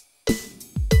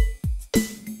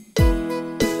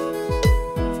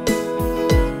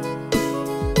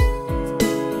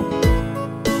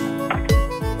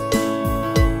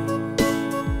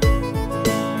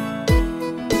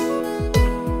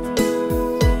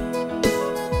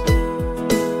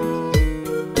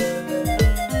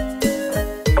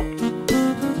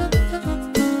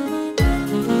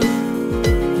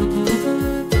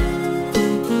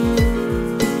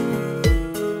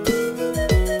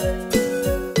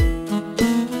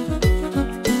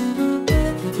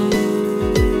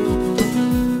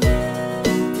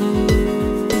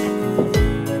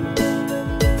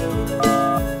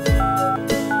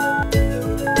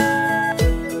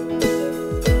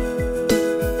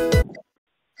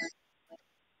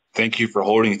 Thank you for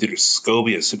holding through to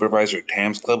Scobia Supervisor at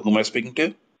Tam's Club. Who am I speaking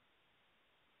to?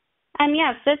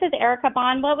 Yes, this is Erica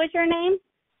Bond. What was your name?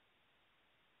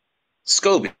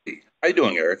 Scobie. How you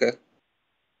doing, Erica?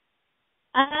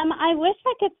 I wish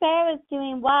I could say I was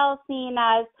doing well, seeing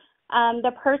as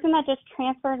the person that just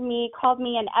transferred me called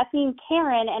me an effing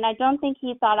Karen, and I don't think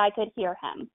he thought I could hear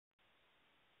him.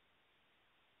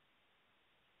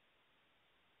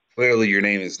 Clearly, your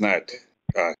name is not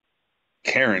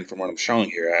Karen from what I'm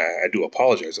showing here. I do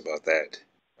apologize about that.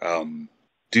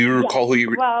 Do you recall who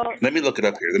you were? Well, let me look it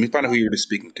up here. Let me find out who you were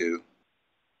speaking to.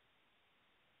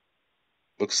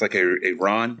 Looks like a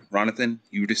Ronathan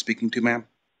you were just speaking to, ma'am.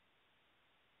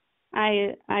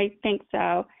 I think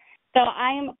so. So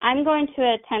I'm going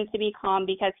to attempt to be calm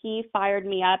because he fired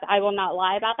me up. I will not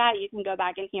lie about that. You can go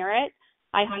back and hear it.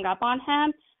 I hung up on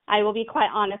him. I will be quite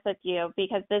honest with you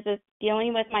because this is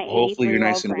dealing with my 83-year-old Hopefully, you're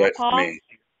nice and wet grandpa. for me.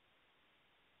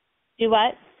 Do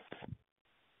what?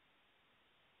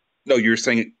 No, you're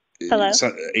saying Hello?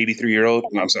 83-year-old?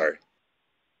 No, I'm sorry.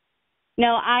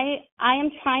 No, I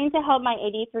am trying to help my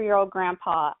 83-year-old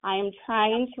grandpa. I am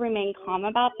trying to remain calm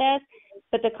about this,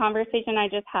 but the conversation I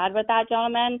just had with that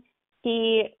gentleman,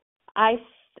 I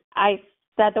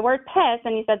said the word piss,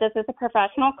 and he said, this is a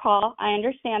professional call. I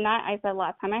understand that. I said,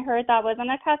 last time I heard that wasn't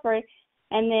a cuss word.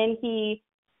 And then he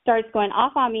starts going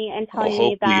off on me and telling me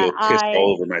Hopefully that you'll piss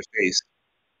all over my face.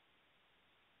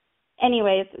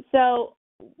 Anyways, so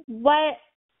what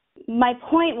my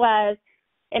point was,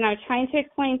 and I was trying to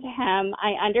explain to him,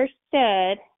 I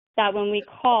understood that when we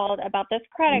called about this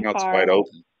credit Mouth's card, wide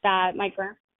open. that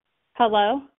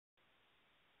hello?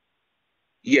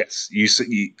 Yes,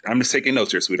 I'm just taking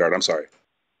notes here, sweetheart. I'm sorry.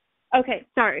 Okay,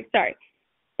 sorry.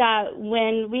 That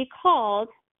when we called,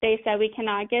 they said we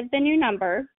cannot give the new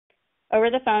number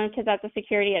over the phone because that's a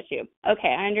security issue. Okay,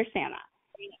 I understand that.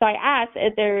 So I asked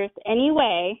if there's any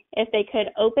way if they could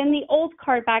open the old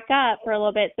card back up for a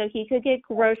little bit so he could get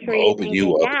groceries and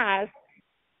get gas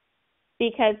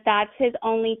because that's his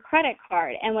only credit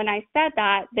card. And when I said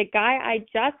that, the guy I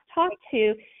just talked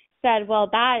to said, well,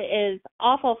 that is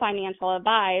awful financial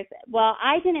advice. Well,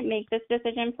 I didn't make this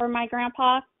decision for my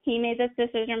grandpa. He made this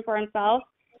decision for himself.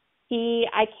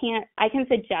 I can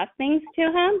suggest things to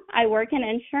him. I work in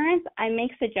insurance. I make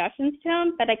suggestions to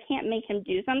him, but I can't make him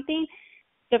do something.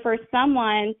 So for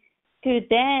someone who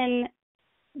then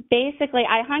basically,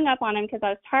 I hung up on him because I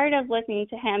was tired of listening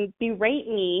to him berate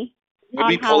me Let on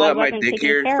me how pull I out my wasn't dick taking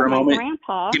here care for of a my moment.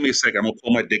 grandpa. Give me a second. I'm going to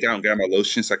pull my dick out and grab my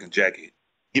lotion so I can jack it.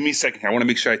 Give me a second. I want to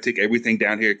make sure I take everything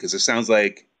down here because it sounds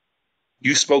like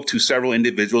you spoke to several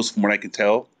individuals from what I can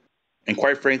tell. And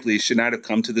quite frankly, it should not have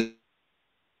come to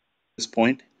this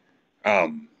point.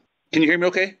 Can you hear me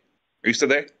okay? Are you still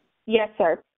there? Yes,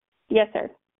 sir. Yes, sir.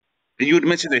 And you had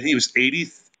mentioned that he was 80.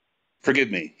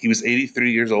 Forgive me. He was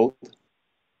 83 years old.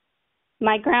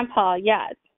 My grandpa,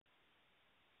 yes.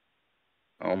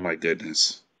 Oh my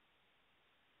goodness.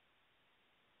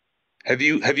 Have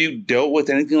you dealt with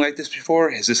anything like this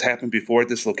before? Has this happened before at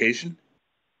this location?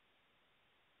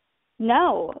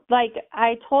 No, like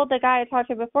I told the guy I talked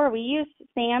to before, we use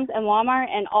Sam's and Walmart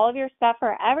and all of your stuff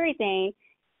for everything.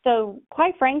 So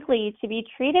quite frankly, to be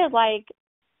treated like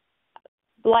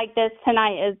this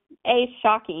tonight is A,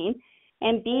 shocking,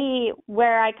 and B,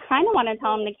 where I kind of want to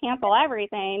tell him to cancel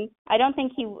everything. I don't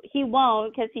think he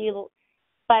won't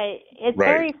but it's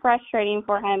very frustrating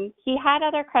for him. He had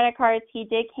other credit cards. He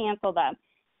did cancel them.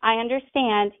 I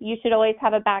understand you should always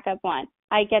have a backup one.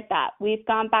 I get that. We've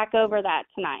gone back over that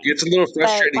tonight. It's a little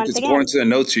frustrating because according to the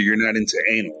notes here, you're not into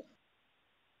anal.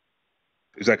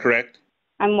 Is that correct?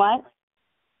 I'm what?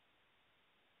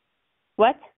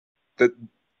 What?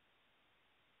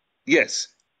 Yes.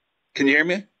 Can you hear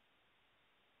me?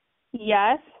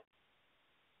 Yes.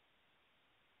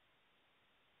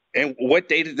 And what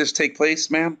day did this take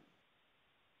place, ma'am?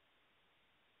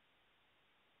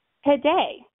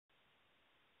 Today.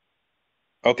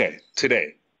 Okay,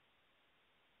 today.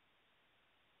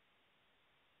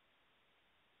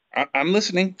 I'm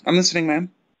listening. I'm listening,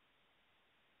 ma'am.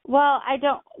 Well, I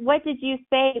don't. What did you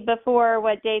say before?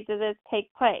 What date did this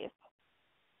take place?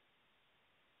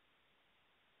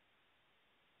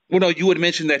 Well, no, you had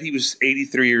mentioned that he was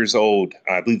 83 years old.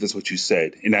 I believe that's what you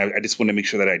said. And I just want to make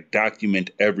sure that I document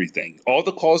everything. All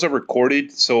the calls are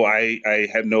recorded, so I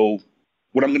have no...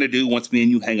 What I'm going to do once me and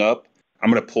you hang up,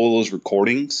 I'm going to pull those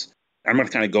recordings. I'm going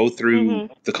to kind of go through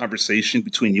the conversation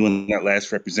between you and that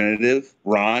last representative,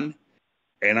 Ron,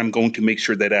 and I'm going to make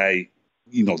sure that I,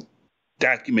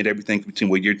 document everything between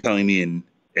what you're telling me and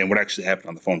what actually happened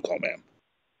on the phone call, ma'am.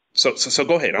 So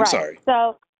go ahead. I'm sorry.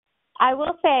 So I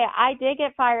will say I did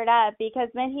get fired up because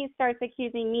then he starts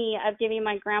accusing me of giving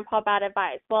my grandpa bad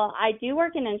advice. Well, I do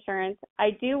work in insurance.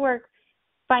 I do work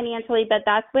financially, but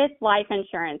that's with life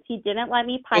insurance. He didn't let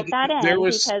me pipe that in.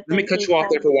 Let me cut you off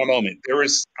there for one moment.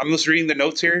 I'm just reading the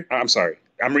notes here. I'm sorry.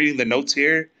 I'm reading the notes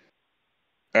here.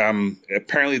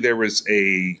 Apparently there was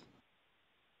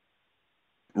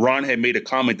Ron had made a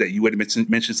comment that you had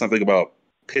mentioned something about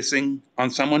pissing on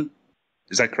someone.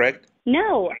 Is that correct?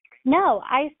 No,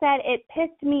 I said it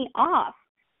pissed me off.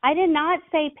 I did not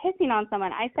say pissing on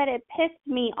someone. I said it pissed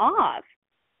me off.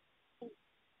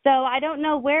 So I don't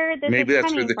know where this Maybe is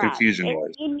that's coming where the from. confusion It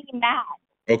was. made me mad.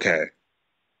 Okay.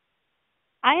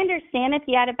 I understand if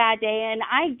you had a bad day, and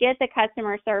I get the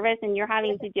customer service and you're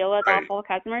having to deal with awful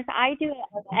customers. I do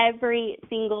it every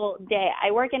single day. I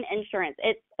work in insurance.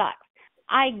 It sucks.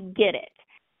 I get it.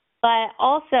 But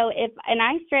also, and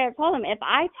I straight up told him, if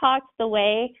I talked the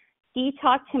way he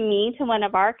talked to me to one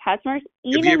of our customers,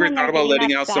 Have you ever thought about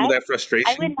letting out some of that frustration?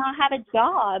 I would not have a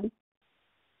job.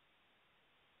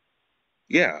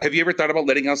 Yeah. Have you ever thought about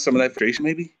letting out some of that frustration,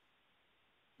 maybe?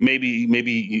 Maybe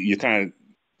you kind of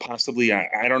possibly,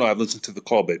 I don't know, I've listened to the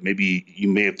call, but maybe you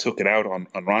may have took it out on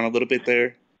Ron a little bit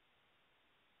there.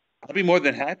 I'd be more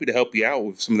than happy to help you out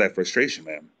with some of that frustration,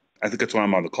 ma'am. I think that's why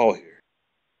I'm on the call here.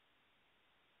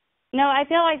 No, I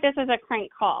feel like this is a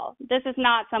crank call. This is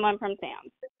not someone from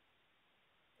Sam's.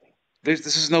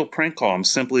 This is no prank call. I'm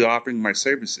simply offering my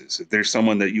services. If there's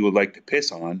someone that you would like to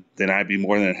piss on, then I'd be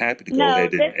more than happy to go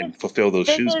ahead and fulfill those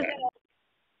shoes, ma'am.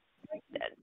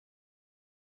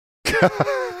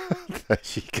 There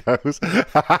she goes.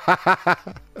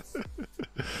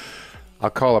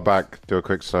 I'll call her back, do a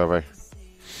quick survey.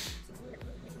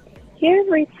 You've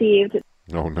received.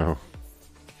 Oh no.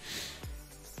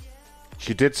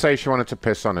 She did say she wanted to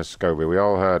piss on us, Scobie. We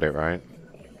all heard it, right?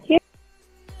 Yeah.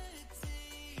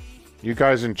 You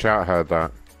guys in chat heard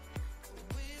that.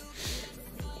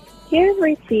 You've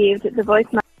received the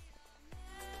voicemail.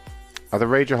 Are the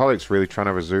Rageaholics really trying to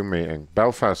have a Zoom meeting?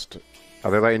 Belfast,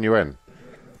 are they letting you in?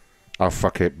 Oh,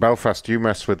 fuck it. Belfast, you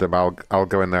mess with them. I'll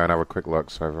go in there and have a quick look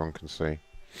so everyone can see.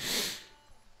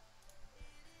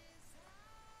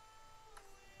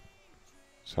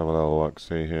 Let's have a little look,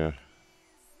 see here.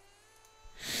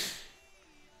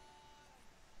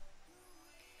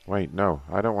 Wait, no.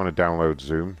 I don't want to download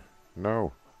Zoom.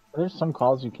 No. There's some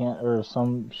calls you can't, or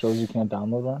some shows you can't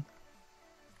download on?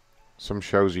 Some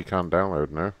shows you can't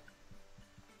download, no?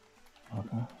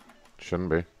 Okay. Shouldn't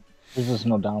be. There's just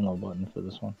no download button for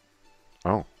this one.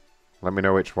 Oh. Let me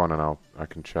know which one and I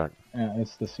can check. Yeah,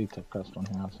 it's the C-Tip Quest one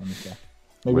here. So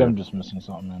maybe Weird. I'm just missing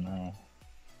something in there.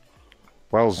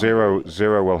 Well,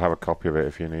 Zero will have a copy of it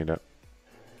if you need it.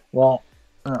 Well...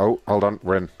 oh, hold on.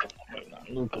 We're in.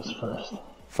 Lucas first.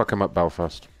 Fuck him up,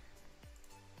 Belfast.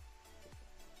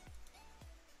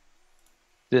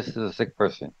 This is a sick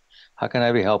person. How can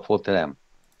I be helpful to them?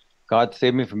 God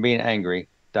save me from being angry.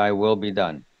 Thy will be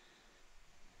done.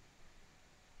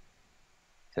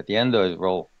 It's at the end of his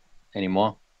roll. Any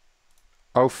more?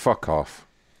 Oh, fuck off.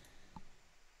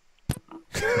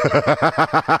 I'm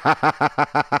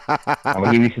going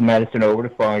to give you some medicine over the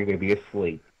phone. You're going to be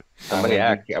asleep. I'm Somebody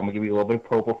going to give you a little bit of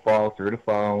propofol through the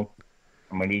phone.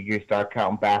 I'm going to need you to start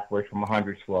counting backwards from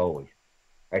 100 slowly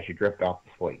as you drift off to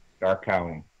sleep. Start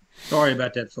counting. Sorry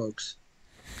about that, folks.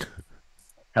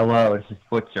 Hello, this is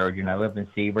Foot Surgeon. I live in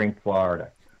Sebring,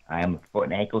 Florida. I am a foot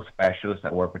and ankle specialist.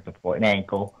 I work with the foot and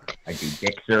ankle. I do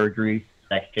dick surgeries,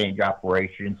 sex change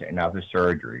operations, and other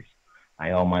surgeries.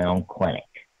 I own my own clinic.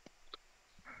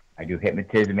 I do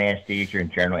hypnotism anesthesia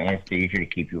and general anesthesia to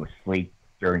keep you asleep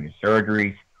during your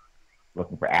surgeries.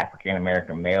 Looking for African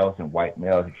American males and white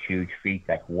males with huge feet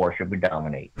that can worship and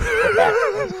dominate.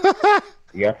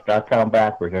 Yes, start counting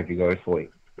backwards as you go to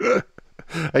sleep.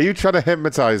 Are you trying to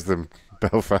hypnotize them,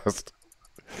 Belfast?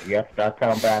 Yes, start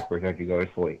counting backwards as you go to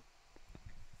sleep.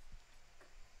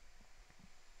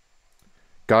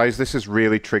 Guys, this is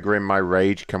really triggering my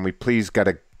rage. Can we please get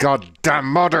a goddamn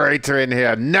moderator in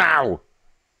here now?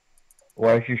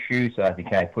 Where's your shoe size?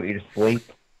 Can I put you to sleep?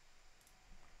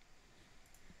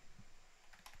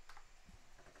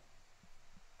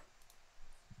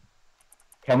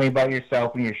 Tell me about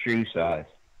yourself and your shoe size.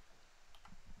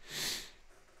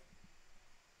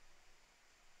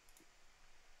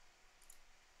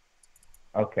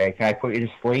 Okay, can I put you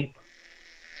to sleep?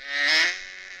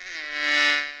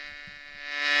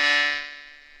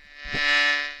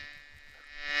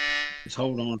 Just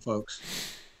hold on,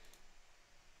 folks.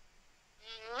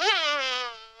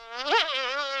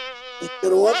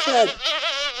 Get off that.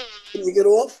 Can you get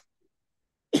off?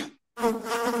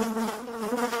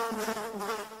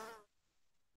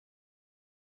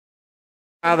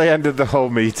 Ah, they ended the whole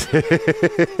meeting.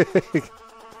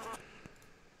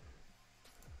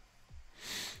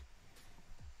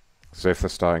 See if they're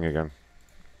starting again.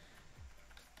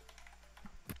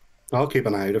 I'll keep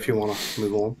an eye out if you want to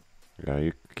move on. Yeah,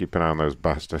 you keep an eye on those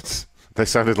bastards. They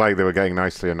sounded like they were getting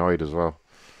nicely annoyed as well.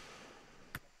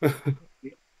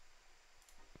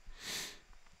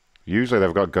 Usually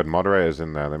they've got good moderators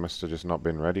in there. They must have just not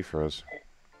been ready for us.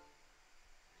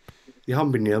 You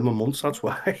haven't been near them in months, that's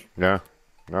why. Yeah.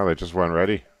 No, they just weren't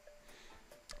ready.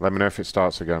 Let me know if it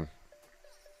starts again.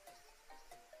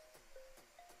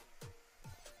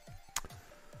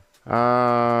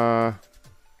 What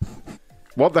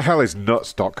the hell is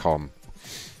nuts.com?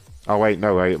 Oh, wait,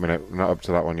 no, wait a minute. I'm not up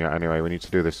to that one yet. Anyway, we need to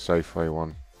do this Safeway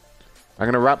one. I'm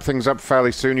going to wrap things up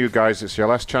fairly soon, you guys. It's your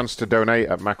last chance to donate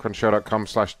at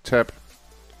macronshow.com/tip.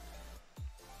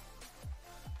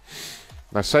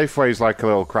 Now, Safeway's like a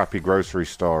little crappy grocery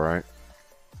store, right?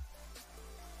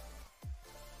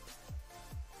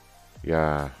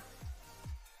 Yeah.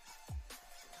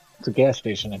 It's a gas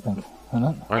station, I think, isn't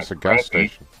it? Oh, it's a gas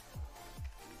station.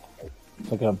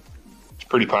 It's like a... It's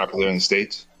pretty popular in the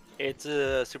States. It's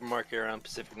a supermarket around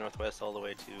Pacific Northwest all the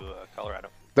way to Colorado.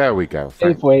 There we go.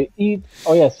 Safeway. Eat.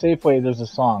 Oh yeah, Safeway. There's a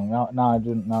song. Now I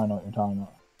didn't. Now I know what you're talking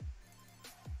about.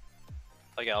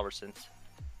 Like Albertsons.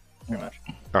 Pretty much.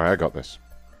 All right, I got this.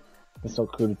 It's so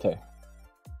crudité.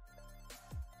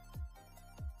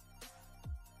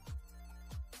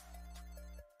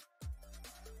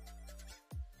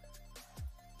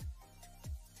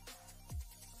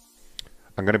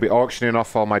 I'm going to be auctioning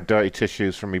off all my dirty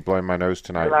tissues from me blowing my nose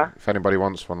tonight. Hello? If anybody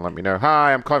wants one, let me know.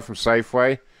 Hi, I'm calling from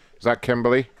Safeway. Is that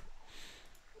Kimberly?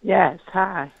 Yes,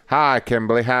 hi. Hi,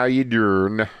 Kimberly. How you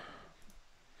doing?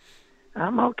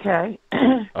 I'm okay.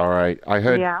 All right. I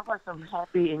heard... Yeah, I wasn't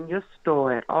happy in your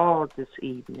store at all this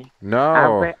evening.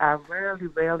 No. I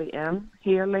rarely am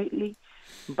here lately,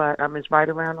 but it's right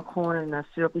around the corner, and I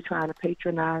still be trying to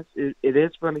patronize. It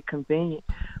is really convenient,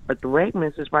 but the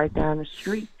Wegmans is right down the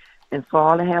street, and for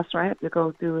all the hassle I have to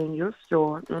go through in your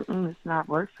store, it's not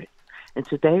worth it. And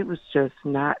today was just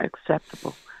not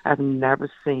acceptable. I've never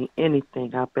seen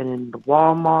anything. I've been in the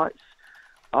Walmarts,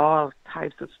 all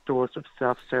types of stores with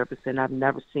self-service, and I've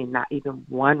never seen not even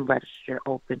one register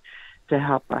open to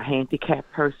help a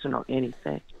handicapped person or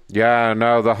anything. Yeah,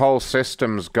 no, the whole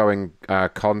system's going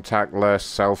contactless,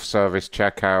 self-service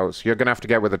checkouts. You're going to have to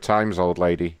get with the times, old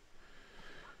lady.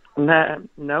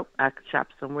 Nope, I could shop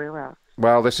somewhere else.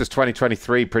 Well, this is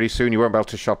 2023. Pretty soon you won't be able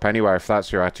to shop anywhere if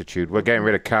that's your attitude. We're getting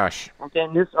rid of cash.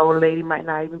 Then this old lady might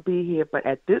not even be here, but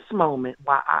at this moment,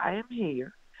 while I am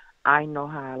here, I know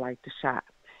how I like to shop.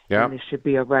 Yeah. And there should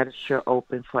be a register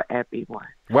open for everyone.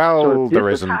 Well, so there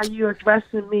this isn't. Is how you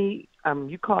addressing me?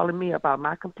 You calling me about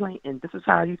my complaint, and this is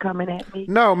how you coming at me?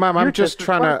 No, ma'am, I'm just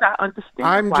trying to.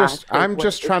 I'm I'm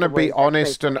just trying to be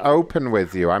honest and open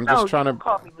with you. I'm just trying to. You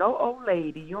call me no old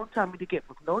lady. You don't tell me to get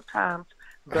with no times.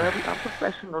 Very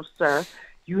unprofessional, sir.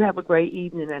 You have a great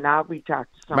evening, and I'll reach out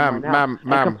to someone else and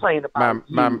complain about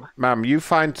you. Ma'am, you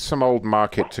find some old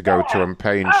market to go to and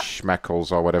pay in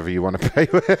schmeckles or whatever you want to pay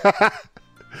with.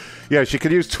 Yeah, she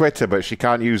could use Twitter, but she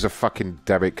can't use a fucking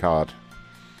debit card.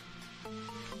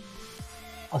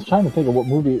 I was trying to think of what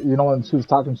movie, when she was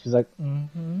talking, she's like,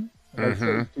 mm-hmm.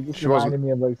 She wasn't. Me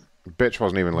of like... Bitch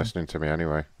wasn't even listening to me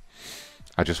anyway.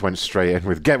 I just went straight in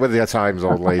with, get with your times,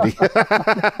 old lady.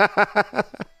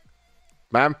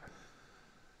 Ma'am?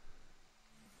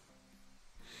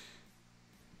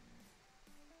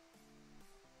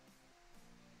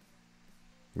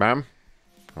 Ma'am?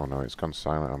 Oh no, it's gone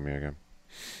silent on me again.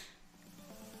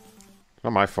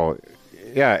 Not my fault.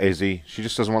 Yeah, Izzy. She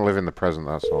just doesn't want to live in the present,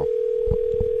 that's all.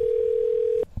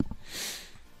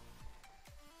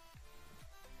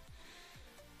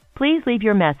 Please leave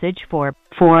your message for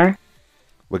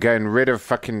We're getting rid of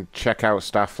fucking checkout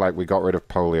staff like we got rid of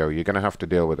polio. You're going to have to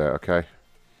deal with it, okay?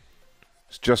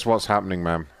 It's just what's happening,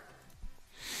 ma'am.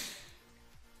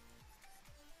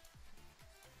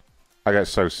 I get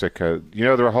so sick of... You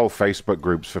know, there are whole Facebook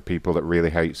groups for people that really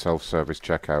hate self-service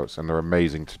checkouts, and they're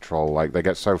amazing to troll. Like, they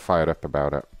get so fired up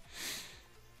about it.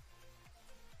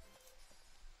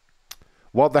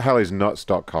 What the hell is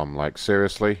nuts.com? Like,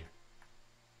 seriously?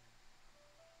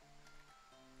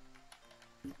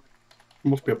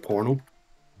 Must be a porno.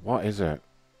 What is it?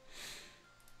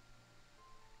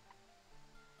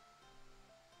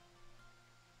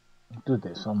 Dude,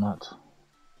 they so nuts.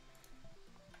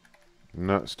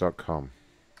 Nuts.com.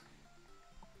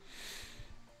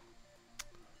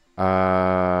 They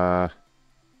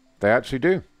actually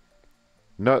do.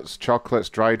 Nuts, chocolates,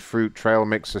 dried fruit, trail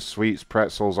mixes, sweets,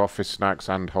 pretzels, office snacks,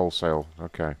 and wholesale.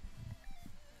 Okay.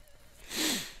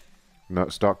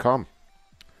 Nuts.com.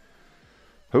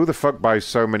 Who the fuck buys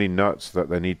so many nuts that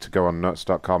they need to go on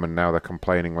nuts.com and now they're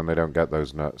complaining when they don't get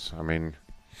those nuts? I mean...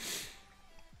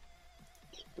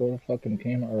 Go to fucking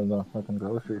Kmart or the fucking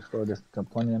grocery store. There's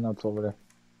plenty of nuts over there.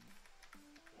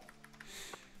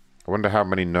 I wonder how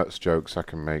many nuts jokes I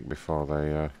can make before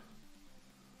they...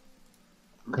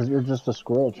 Because you're just a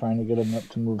squirrel trying to get a nut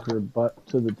to move your butt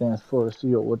to the dance floor to see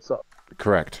what's up.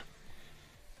 Correct.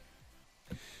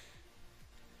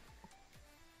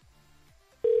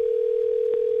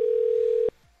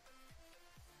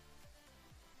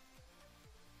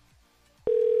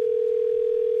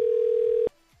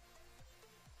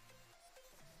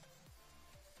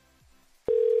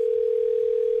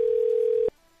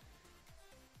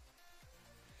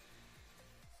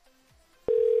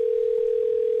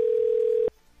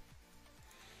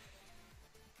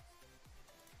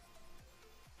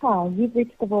 Hi, you've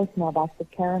reached the voicemail box of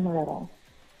Kara Moretto.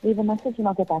 Leave a message and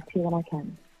I'll get back to you when I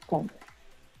can. Thanks.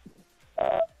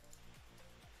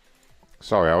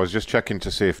 Sorry, I was just checking to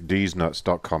see if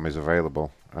dsnuts.com is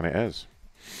available, and it is.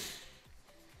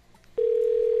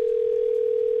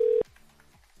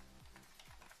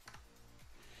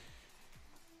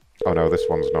 Oh no, this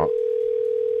one's not.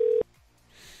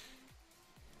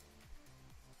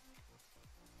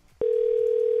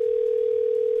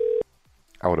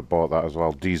 I would have bought that as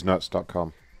well.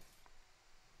 dsnuts.com.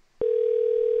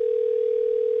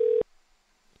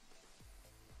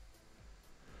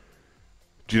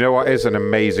 Do you know what is an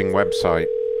amazing website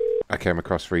I came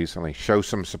across recently?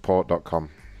 Showsomesupport.com.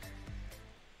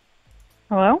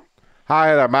 Hello?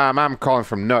 Hi there, ma'am. I'm calling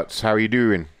from Nuts. How are you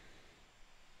doing?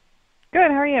 Good,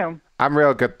 how are you? I'm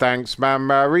real good, thanks,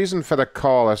 ma'am. Reason for the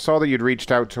call, I saw that you'd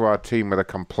reached out to our team with a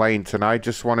complaint, and I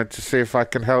just wanted to see if I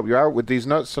can help you out with these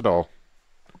nuts at all.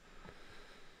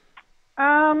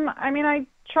 I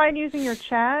tried using your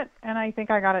chat, and I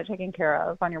think I got it taken care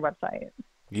of on your website.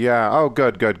 Yeah, oh,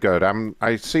 good, good, good.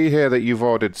 I see here that you've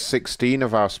ordered 16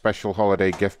 of our special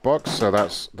holiday gift box, so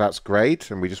that's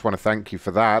great, and we just want to thank you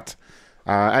for that.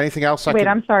 Anything else Wait,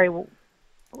 I'm sorry.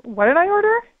 What did I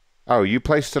order? Oh, you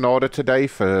placed an order today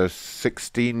for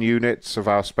 16 units of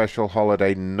our special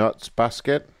holiday nuts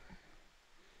basket?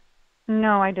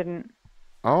 No, I didn't.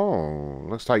 Oh,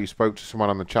 looks like you spoke to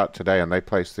someone on the chat today and they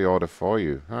placed the order for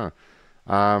you. Huh.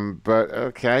 But,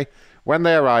 okay. When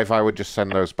they arrive, I would just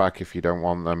send those back if you don't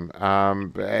want them.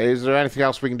 Is there anything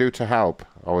else we can do to help?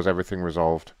 Or was everything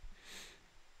resolved?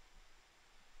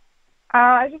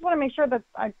 I just want to make sure that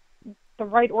the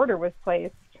right order was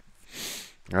placed.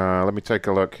 Let me take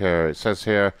a look here. It says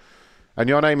here, and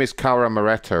your name is Cara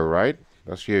Moretto, right?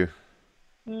 That's you.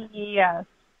 Yes.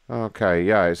 Okay,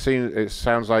 yeah. It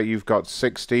sounds like you've got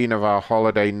 16 of our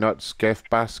holiday nuts gift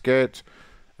basket,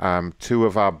 2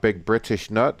 of our big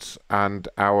British nuts, and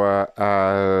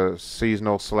our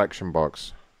seasonal selection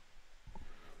box.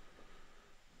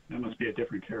 That must be a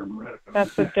different Cara Moretto.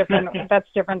 That's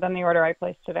different than the order I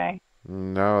placed today.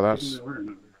 No,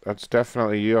 that's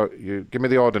definitely you. Give me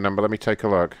the order number. Let me take a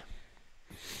look.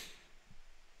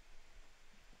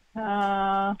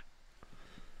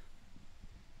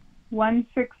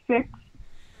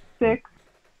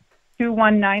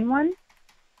 16662191.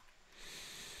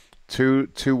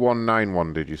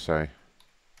 2191, did you say?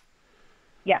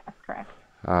 Yeah, correct.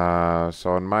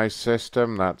 So on my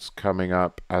system, that's coming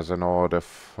up as an order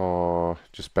for...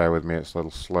 Just bear with me, it's a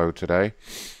little slow today.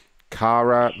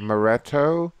 Cara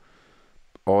Moretto,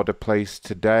 order placed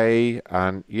today,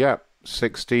 and yep,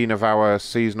 16 of our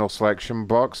seasonal selection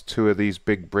box, 2 of these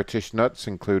big British nuts,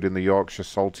 including the Yorkshire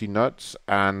salty nuts,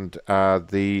 and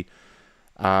the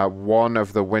 1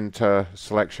 of the winter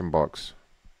selection box.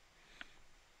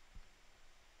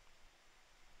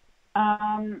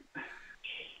 Tell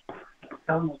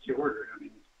them what you ordered.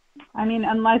 I mean,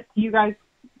 unless you guys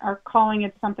are calling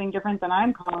it something different than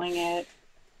I'm calling it.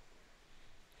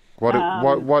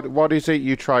 What is it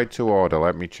you tried to order?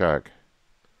 Let me check.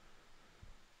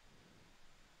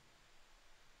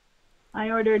 I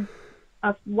ordered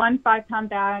one 5-pound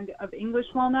bag of English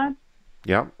walnuts.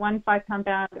 Yep. One 5-pound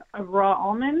bag of raw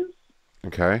almonds.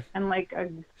 Okay. And like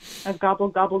a gobble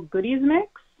gobble goodies mix.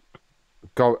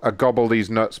 A gobble these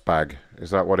nuts bag. Is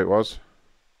that what it was?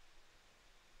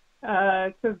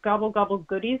 It says gobble gobble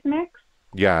goodies mix.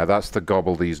 Yeah, that's the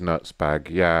gobble these nuts bag.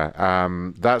 Yeah,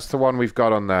 that's the one we've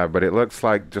got on there. But it looks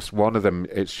like just one of them.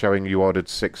 It's showing you ordered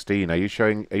 16. Are you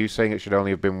saying it should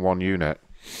only have been one unit?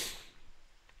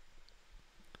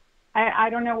 I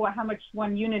don't know how much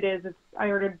one unit is. I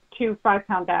ordered 2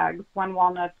 5-pound bags, 1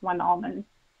 walnuts, 1 almond,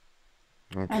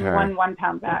 and 1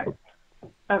 1-pound bag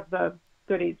of the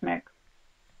goodies mix.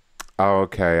 Oh,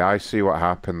 okay. I see what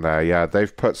happened there. Yeah,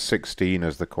 they've put 16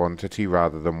 as the quantity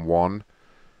rather than 1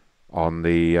 on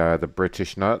the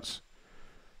British nuts.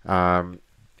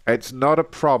 It's not a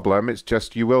problem. It's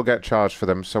just you will get charged for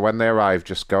them. So when they arrive,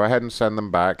 just go ahead and send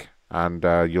them back, and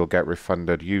you'll get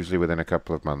refunded usually within a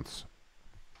couple of months.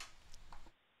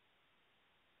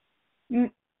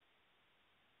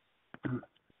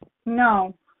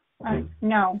 No.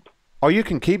 No. Oh, you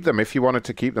can keep them if you wanted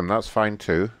to keep them. That's fine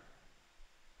too.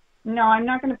 No, I'm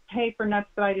not going to pay for nuts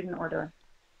that I didn't order.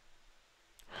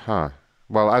 Huh.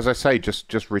 Well, as I say,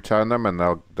 just return them and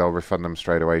they'll refund them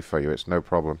straight away for you. It's no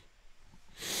problem.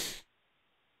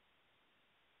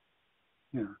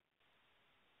 Yeah.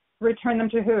 Return them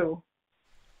to who?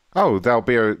 Oh, there'll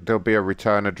be a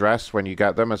return address when you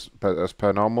get them as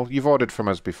per normal. You've ordered from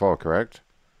us before, correct?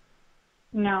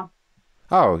 No.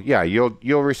 Oh, yeah,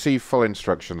 you'll receive full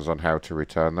instructions on how to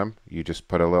return them. You just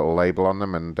put a little label on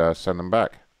them and send them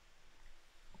back.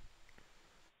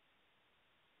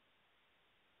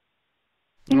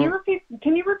 Can you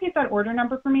repeat that order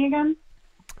number for me again?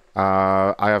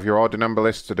 I have your order number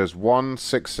listed as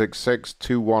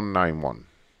 16662191.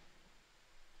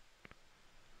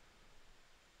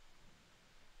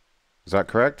 Is that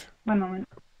correct? 1 moment.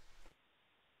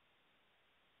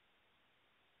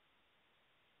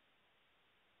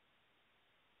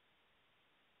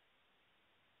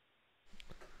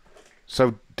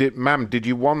 So, ma'am, did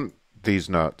you want these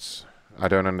nuts? I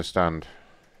don't understand.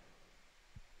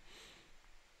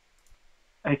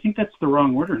 I think that's the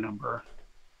wrong order number.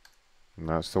 And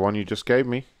that's the one you just gave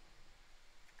me.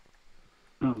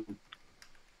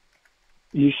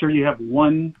 You sure you have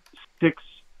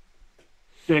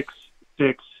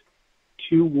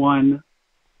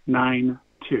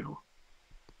 16662192?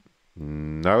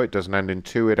 No, it doesn't end in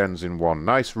 2. It ends in 1.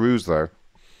 Nice ruse, though.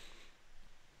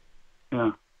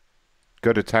 Yeah.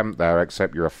 Good attempt there,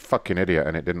 except you're a fucking idiot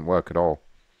and it didn't work at all.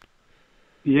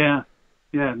 Yeah.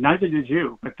 Yeah, neither did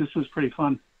you, but this was pretty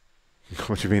fun.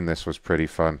 What do you mean this was pretty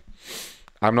fun?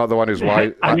 I'm not the one whose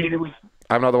wife... it was...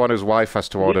 I'm not the one whose wife has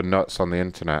to order nuts on the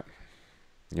internet.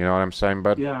 You know what I'm saying,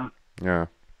 bud? Yeah. Yeah.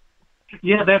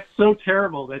 Yeah, that's so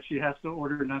terrible that she has to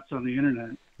order nuts on the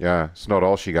internet. Yeah, it's not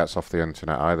all she gets off the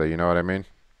internet either, you know what I mean?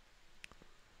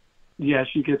 Yeah,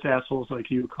 she gets assholes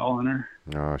like you calling her.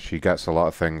 No, she gets a lot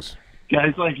of things.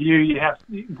 Guys like you have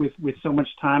with so much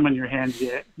time on your hands,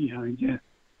 yeah. Yeah.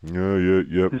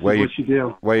 This is what you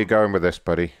do. Where you going with this,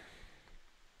 buddy?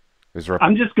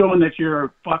 I'm just going that you're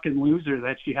a fucking loser.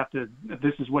 That you have to.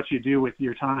 This is what you do with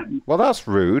your time. Well, that's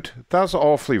rude. That's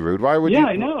awfully rude. Why would you? Yeah,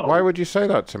 I know. Why would you say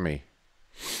that to me?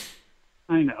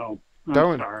 I know. I'm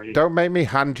sorry. Don't make me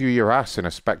hand you your ass in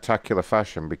a spectacular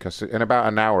fashion, because in about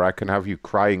an hour I can have you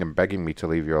crying and begging me to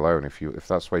leave you alone if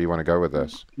that's where you want to go with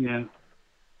this. Yeah.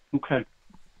 Okay.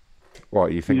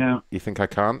 What you think? Yeah. You think I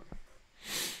can't?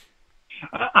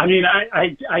 I mean,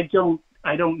 I don't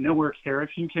nowhere care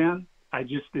if you can. I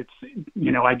just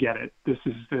I get it. This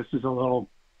is a little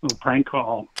prank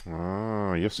call.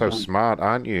 Oh, you're so smart,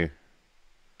 aren't you?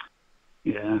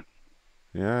 Yeah.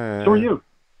 Yeah. So are you.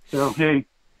 So hey.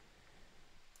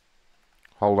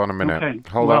 Hold on a minute. Okay.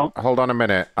 Hold on a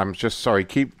minute. I'm just sorry.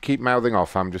 Keep mouthing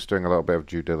off. I'm just doing a little bit of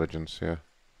due diligence here.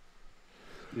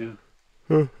 Yeah.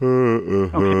 Okay,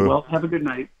 well, have a good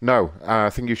night. No, I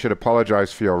think you should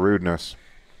apologize for your rudeness.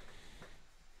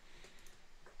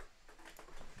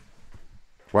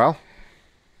 Well,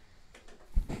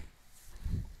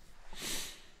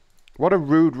 what a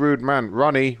rude man.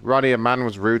 Ronnie, a man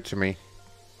was rude to me.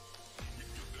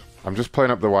 I'm just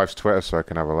pulling up the wife's Twitter so I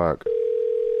can have a look.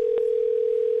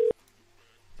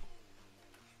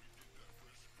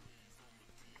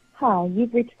 Hi,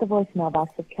 you've reached the voicemail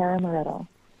box of Karen Moretto.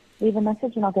 Leave a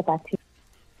message and I'll get back to you.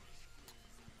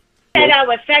 Said I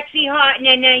was sexy hot,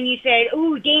 and then you said,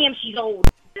 "Ooh, damn, she's old."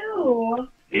 Ew.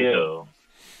 Ew.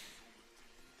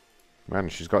 Man,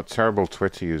 she's got a terrible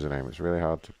Twitter username. It's really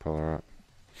hard to pull her up.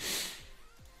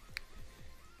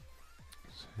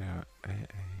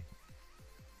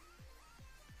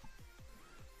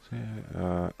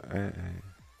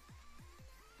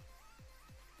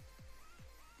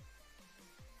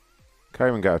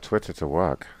 Can't even get her Twitter to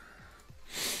work.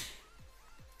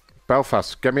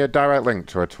 Belfast, get me a direct link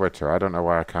to her Twitter. I don't know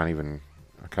why I can't even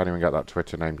get that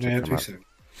Twitter name to come up.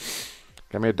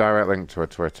 Get me a direct link to her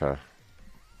Twitter.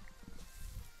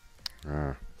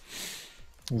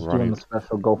 He's doing the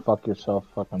special "Go fuck yourself"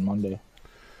 fucking Monday.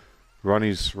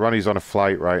 Ronnie's on a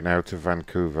flight right now to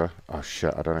Vancouver. Oh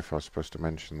shit! I don't know if I was supposed to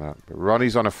mention that, but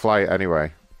Ronnie's on a flight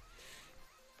anyway.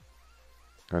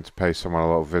 Going to pay someone a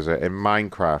little visit in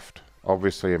Minecraft.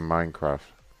 Obviously in Minecraft.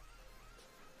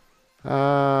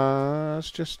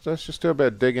 Let's just do a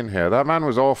bit of digging here. That man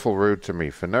was awful rude to me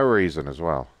for no reason as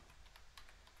well.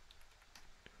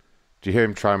 Did you hear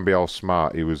him try and be all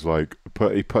smart? He was like,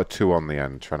 he put a 2 on the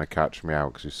end trying to catch me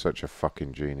out because he's such a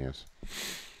fucking genius.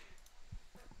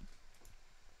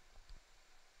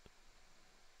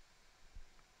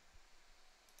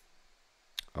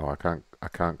 Oh, I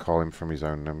can't call him from his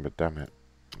own number, damn it.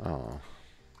 Oh.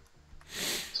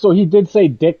 So he did say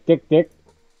dick, dick, dick.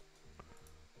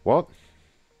 What?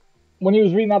 When he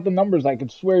was reading out the numbers, I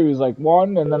could swear he was like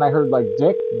 1, and then I heard like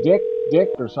dick, dick, dick,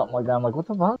 or something like that. I'm like, what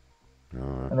the fuck?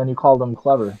 And then you called him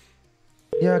clever.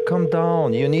 Yeah, calm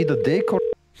down. You need a dick or...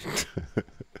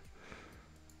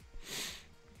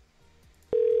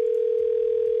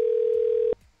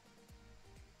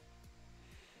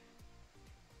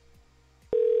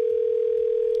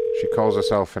 She calls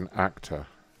herself an actor.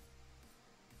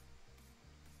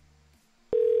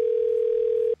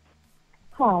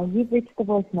 Hi, you've reached the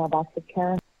voicemail box of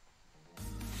Karen.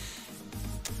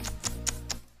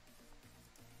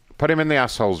 Put him in the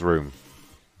asshole's room.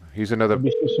 He's another...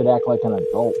 Maybe she should act like an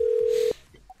adult.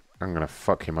 I'm gonna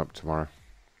fuck him up tomorrow.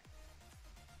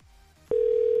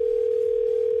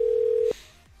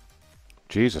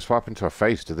 Jesus, what happened to her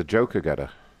face? Did the Joker get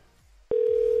her?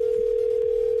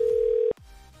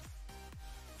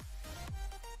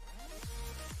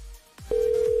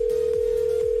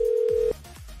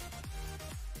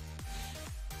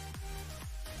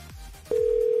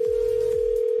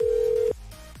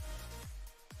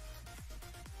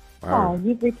 Hi,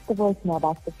 you've reached the voicemail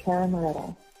box of Karen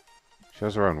Riddle. She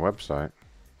has her own website.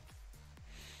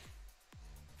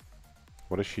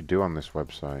 What does she do on this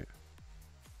website?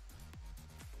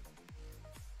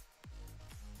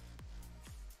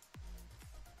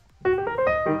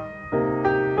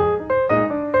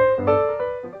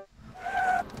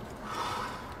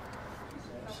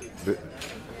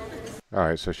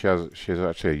 Alright, so she's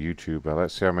actually a YouTuber.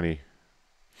 Let's see how many...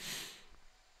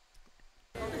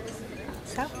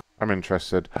 I'm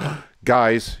interested.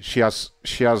 Guys, she has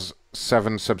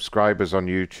 7 subscribers on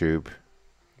YouTube.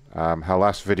 Her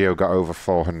last video got over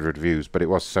 400 views, but it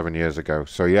was 7 years ago.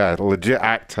 So yeah, legit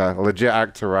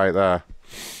actor right there.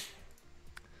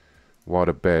 What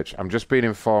a bitch. I'm just being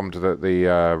informed that the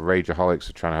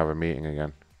Rageaholics are trying to have a meeting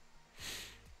again.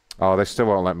 Oh, they still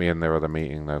won't let me in their other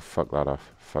meeting though. Fuck that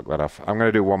off. Fuck that off. I'm going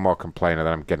to do one more complaint and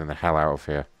then I'm getting the hell out of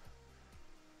here.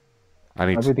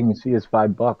 Everything you see is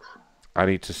 $5. I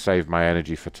need to save my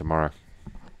energy for tomorrow.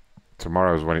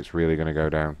 Tomorrow's when it's really going to go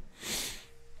down.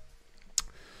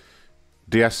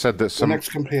 DS said that some... The next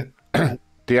complaint.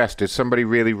 DS, did somebody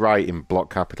really write in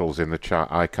block capitals in the chat,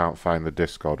 I can't find the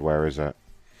Discord, where is it?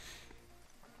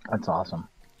 That's awesome.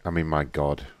 I mean, my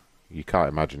God. You can't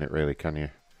imagine it really, can you?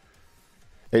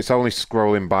 It's only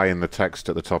scrolling by in the text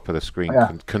at the top of the screen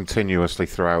continuously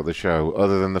throughout the show,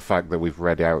 other than the fact that we've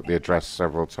read out the address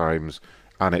several times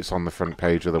and it's on the front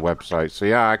page of the website. So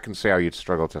yeah, I can see how you'd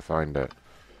struggle to find it.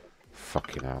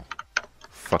 Fucking hell.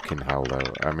 Fucking hell, though.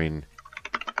 I mean,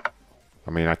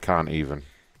 I can't even.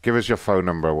 Give us your phone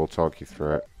number, we'll talk you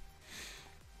through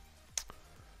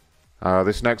it.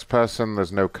 This next person,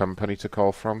 there's no company to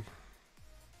call from.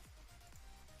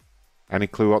 Any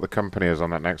clue what the company is on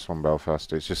that next one,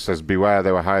 Belfast? It just says, beware,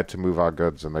 they were hired to move our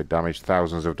goods and they damaged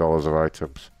thousands of dollars of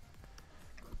items.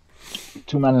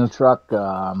 2 men in a truck,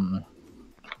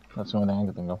 that's the only thing I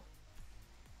can think of.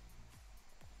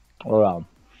 Or,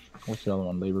 what's the other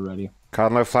one? Labor Ready.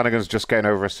 Cardinal Flanagan's just getting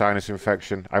over a sinus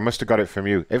infection. I must have got it from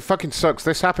you. It fucking sucks.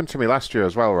 This happened to me last year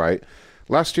as well, right?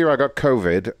 Last year I got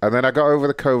COVID, and then I got over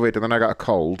the COVID, and then I got a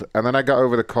cold, and then I got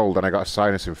over the cold, and I got a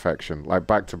sinus infection, like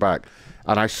back to back.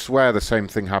 And I swear the same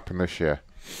thing happened this year.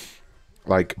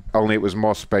 Like, only it was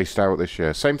more spaced out this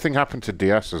year. Same thing happened to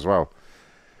DS as well.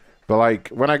 But like,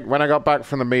 when I got back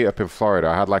from the meetup in Florida,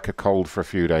 I had like a cold for a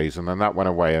few days, and then that went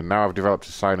away, and now I've developed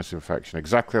a sinus infection,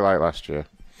 exactly like last year.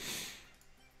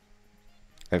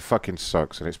 It fucking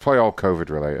sucks, and it's probably all COVID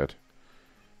related.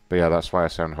 But yeah, that's why I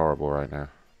sound horrible right now.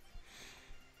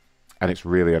 And it's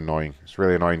really annoying. It's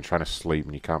really annoying trying to sleep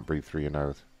and you can't breathe through your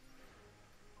nose.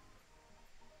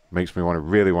 Makes me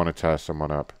really want to tear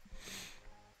someone up.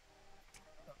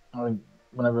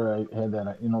 whenever I had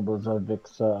that, you know, those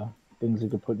Vicks things you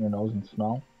could put in your nose and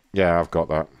smell. Yeah, I've got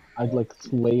that. I'd like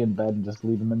lay in bed and just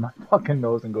leave them in my fucking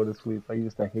nose and go to sleep. I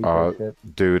used to hate that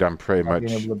shit. Dude, I'm pretty Not much.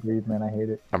 being able to breathe, man, I hate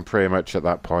it. I'm pretty much at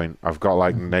that point. I've got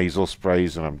like nasal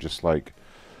sprays, and I'm just like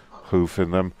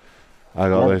hoofing them. I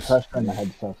got this. Pressure in the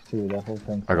head stuff too. That whole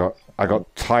thing. I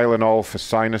got Tylenol for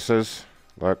sinuses.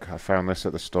 Look, I found this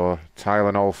at the store.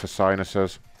 Tylenol for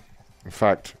sinuses. In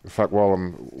fact, while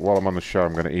I'm on the show,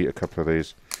 I'm going to eat a couple of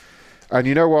these. And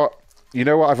you know what? You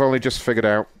know what I've only just figured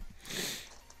out?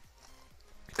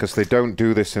 Because they don't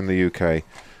do this in the UK.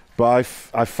 But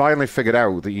I finally figured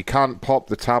out that you can't pop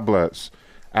the tablets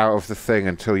out of the thing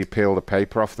until you peel the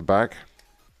paper off the back.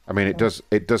 I mean, it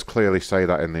does clearly say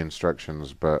that in the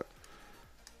instructions, but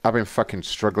I've been fucking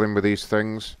struggling with these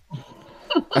things.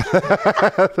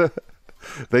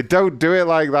 They don't do it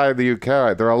like that in the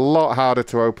UK. They're a lot harder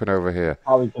to open over here.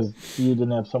 Probably because you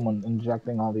didn't have someone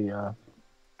injecting all the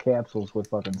capsules with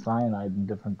fucking cyanide in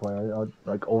different places,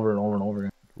 like over and over and over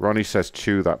again. Ronnie says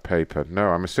chew that paper. No,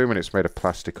 I'm assuming it's made of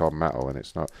plastic or metal, and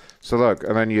it's not. So look,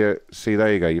 and then you see,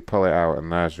 there you go. You pull it out,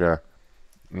 and there's your,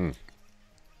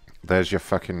 there's your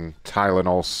fucking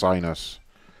Tylenol sinus.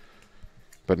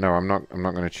 But no, I'm not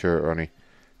going to chew it, Ronnie.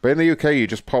 But in the UK, you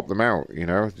just pop them out. You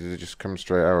know, they just come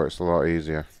straight out. It's a lot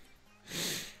easier.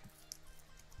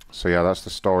 So yeah, that's the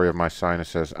story of my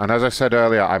sinuses. And as I said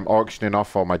earlier, I'm auctioning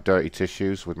off all my dirty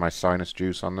tissues with my sinus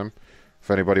juice on them. If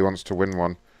anybody wants to win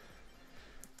one.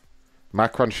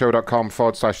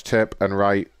 macronshow.com/tip and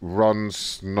write Ron's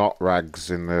snot rags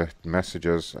in the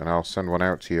messages, and I'll send one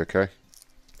out to you, okay?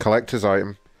 Collector's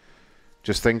item.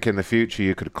 Just think in the future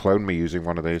you could clone me using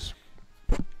one of these.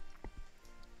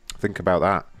 Think about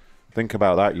that. Think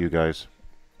about that, you guys.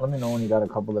 Let me know when you got a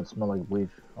couple that smell like bleach.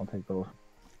 I'll take those.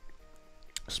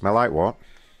 Smell like what?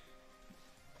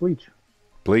 Bleach.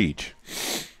 Bleach?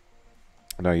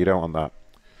 No, you don't want that.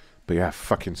 But yeah,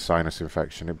 fucking sinus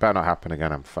infection. It better not happen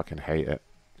again. I fucking hate it.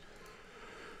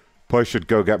 Probably should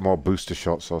go get more booster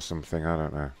shots or something. I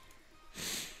don't know.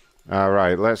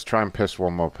 Alright, let's try and piss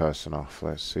one more person off.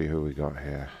 Let's see who we got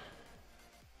here.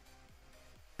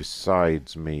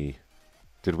 Besides me.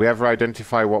 Did we ever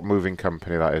identify what moving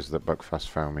company that is that Buckfast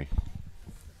found me?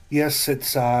 Yes,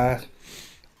 it's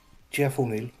Jeff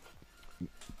O'Neill.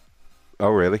 Oh,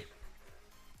 really?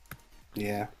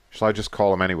 Yeah. Shall I just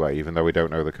call him anyway, even though we don't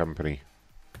know the company?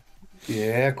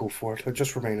 Yeah, go for it. It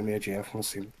just reminded me of Jeff. Let's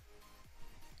see.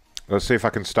 Let's see if I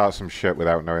can start some shit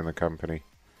without knowing the company.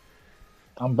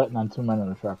 I'm betting on 2 men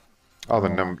in a truck. Oh, the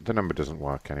number doesn't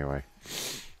work anyway.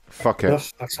 Fuck it. No,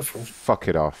 that's a fool. Fuck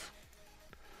it off.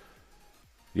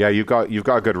 Yeah, you've got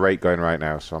a good rate going right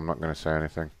now, so I'm not going to say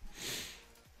anything.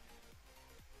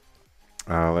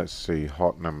 Let's see,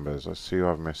 hot numbers. Let's see who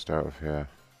I've missed out of here.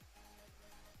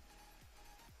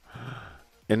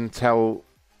 IntelliTravel.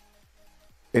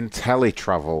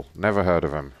 Never heard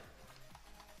of him.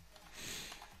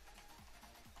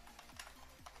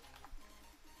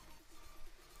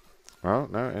 Oh,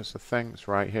 no, it's a thing. It's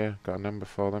right here. Got a number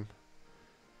for them.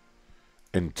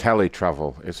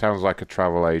 IntelliTravel. It sounds like a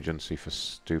travel agency for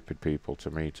stupid people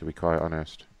to me, to be quite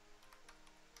honest.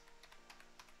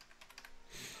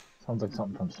 Sounds like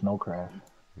something from Snow Crash.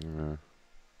 Yeah.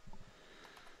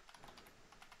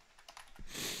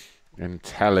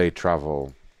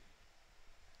 IntelliTravel.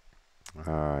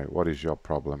 Alright, what is your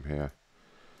problem here?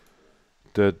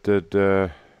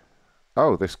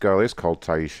 Oh, this girl is called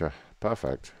Taisha.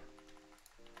 Perfect.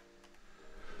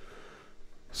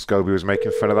 Scobie was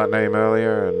making fun of that name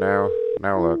earlier, and now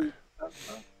look.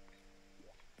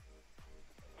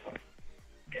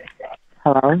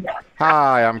 Hello?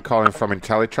 Hi, I'm calling from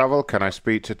IntelliTravel. Can I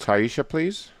speak to Taisha,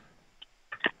 please?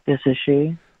 This is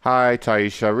she. Hi,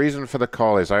 Taisha. Reason for the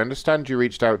call is I understand you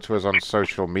reached out to us on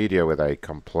social media with a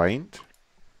complaint.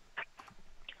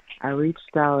 I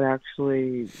reached out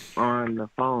actually on the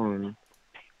phone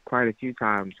quite a few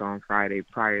times on Friday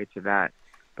prior to that.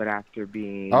 But after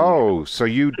being... Oh, so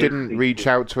you didn't reach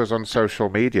out to us on social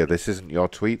media. This isn't your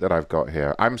tweet that I've got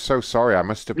here. I'm so sorry. I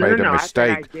must have made a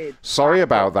mistake. I did. Sorry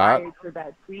about that. Prior to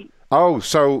that tweet, oh,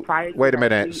 so wait a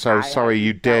minute. Tweet, so sorry,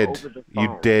 you did.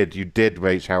 You did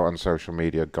reach out on social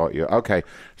media. Got you. Okay.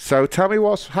 So tell me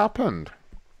what's happened.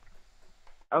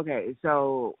 Okay,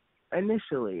 so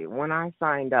initially when I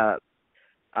signed up,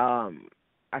 I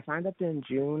signed up in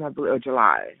June, I believe, or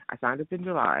July. I signed up in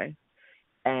July,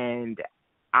 and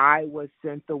I was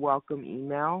sent the welcome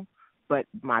email, but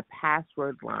my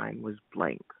password line was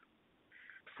blank.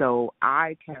 So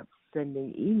I kept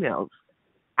sending emails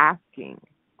asking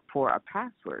for a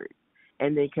password,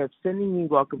 and they kept sending me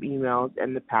welcome emails,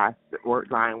 and the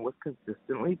password line was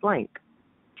consistently blank.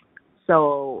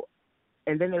 So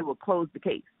and then they would close the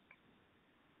case.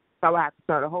 So I have to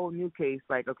start a whole new case,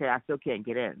 like, okay, I still can't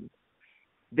get in.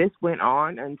 This went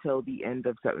on until the end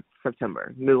of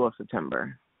September, middle of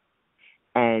September.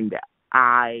 And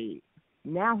I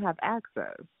now have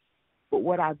access. But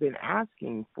what I've been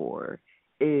asking for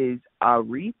is a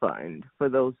refund for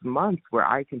those months where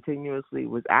I continuously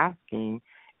was asking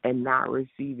and not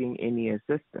receiving any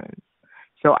assistance.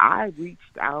 So I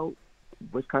reached out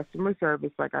with customer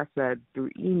service, like I said,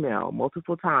 through email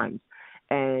multiple times.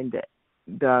 And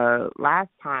the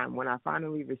last time when I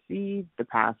finally received the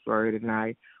password and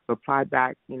I replied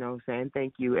back, saying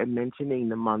thank you and mentioning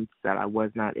the months that I was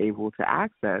not able to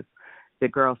access, the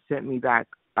girl sent me back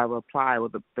a reply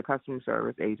with the customer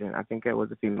service agent. I think it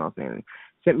was a female name.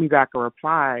 Sent me back a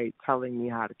reply telling me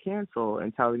how to cancel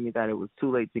and telling me that it was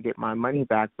too late to get my money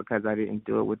back because I didn't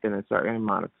do it within a certain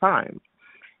amount of time.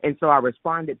 And so I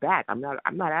responded back. I'm not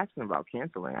asking about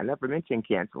canceling. I never mentioned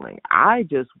canceling. I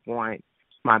just want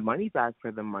my money back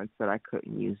for the months that I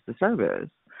couldn't use the service.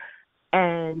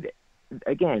 And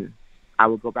again, I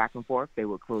would go back and forth. They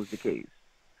would close the case.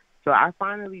 So I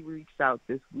finally reached out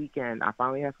this weekend. I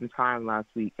finally had some time last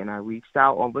week, and I reached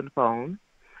out over the phone.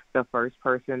 The first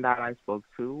person that I spoke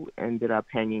to ended up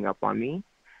hanging up on me.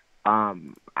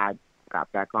 I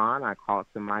got back on. I called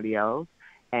somebody else.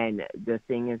 And the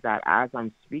thing is that as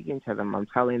I'm speaking to them, I'm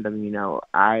telling them,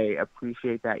 I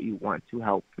appreciate that you want to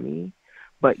help me,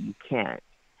 but you can't.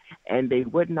 And they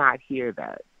would not hear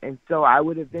that. And so I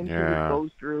would eventually go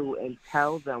through and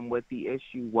tell them what the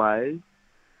issue was.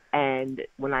 And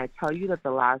when I tell you that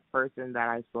the last person that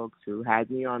I spoke to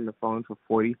had me on the phone for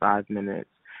 45 minutes,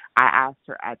 I asked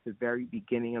her at the very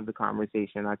beginning of the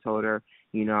conversation, I told her,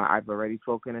 I've already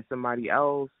spoken to somebody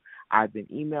else. I've been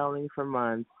emailing for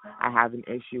months. I have an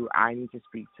issue. I need to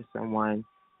speak to someone,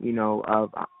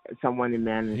 of someone in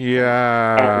management.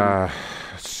 Yeah.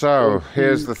 So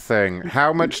here's the thing.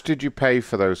 How much did you pay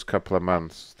for those couple of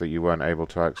months that you weren't able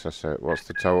to access it? What's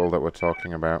the total that we're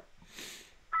talking about?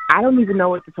 I don't even know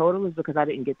what the total is because I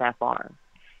didn't get that far.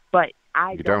 But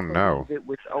I don't know. It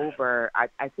was over.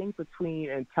 I think between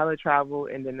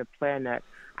IntelliTravel and then the Planet,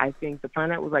 I think the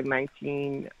Planet was like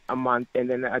 $19 a month, and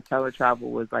then the IntelliTravel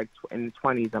was like in the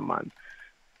 20s a month.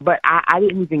 But I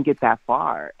didn't even get that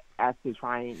far as to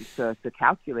trying to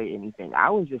calculate anything. I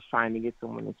was just trying to get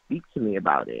someone to speak to me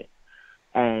about it.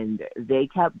 And they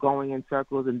kept going in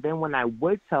circles. And then when I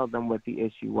would tell them what the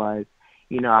issue was,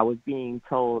 I was being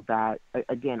told that,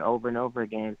 again, over and over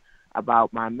again,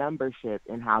 about my membership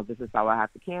and how this is how I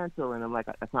have to cancel. And I'm like,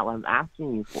 that's not what I'm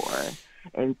asking you for.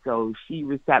 And so she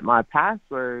reset my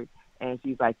password, and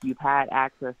she's like, you've had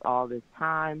access all this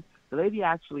time. The lady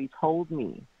actually told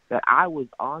me that I was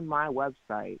on my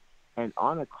website and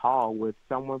on a call with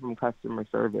someone from customer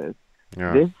service.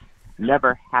 Yeah. This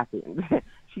never happened.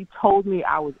 She told me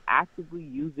I was actively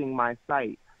using my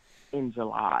site in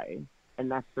July, and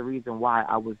that's the reason why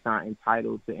I was not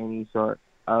entitled to any sort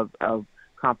of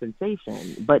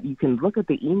compensation. But you can look at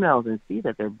the emails and see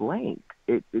that they're blank.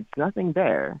 It's nothing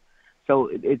there. So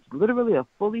it's literally a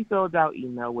fully filled out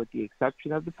email with the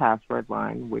exception of the password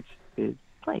line, which is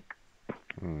blank.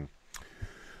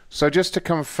 So just to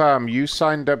confirm, you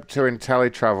signed up to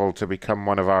IntelliTravel to become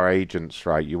one of our agents,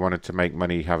 right? You wanted to make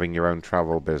money having your own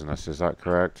travel business, is that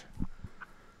correct?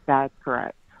 That's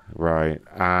correct. Right.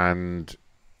 And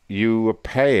you were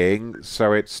paying,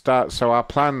 so our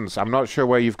plans, I'm not sure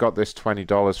where you've got this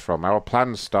 $20 from. Our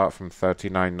plans start from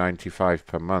 $39.95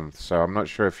 per month, so I'm not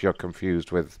sure if you're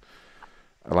confused with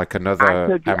like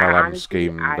another MLM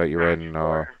scheme that you're in,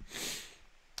 or...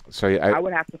 So I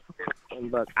would have to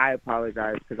look. I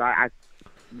apologize because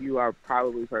you are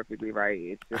probably perfectly right.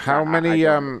 It's just how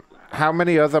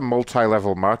many other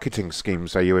multi-level marketing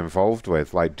schemes are you involved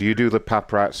with? Like, do you do the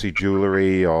paparazzi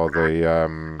jewelry or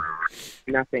the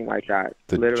nothing like that?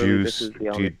 The Literally, juice. This is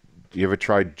the do you ever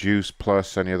tried Juice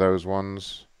Plus? Any of those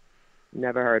ones?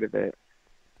 Never heard of it.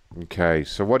 Okay,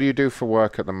 so what do you do for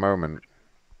work at the moment?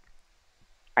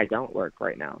 I don't work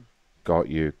right now. Got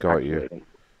you.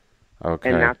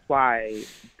 Okay. And that's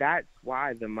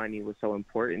why the money was so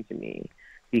important to me,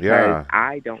 because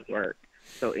I don't work.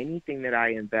 So anything that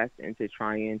I invest into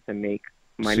trying to make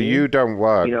money. So you don't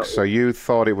work. So you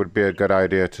thought it would be a good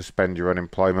idea to spend your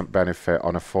unemployment benefit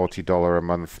on a $40 a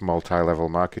month multi-level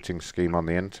marketing scheme on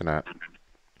the internet.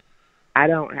 I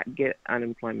don't get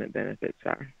unemployment benefits,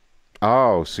 sir.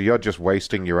 Oh, so you're just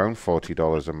wasting your own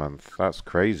 $40 a month. That's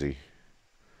crazy.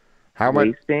 How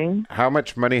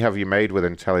much money have you made with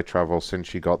IntelliTravel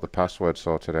since you got the password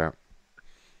sorted out?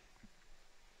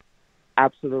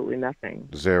 Absolutely nothing.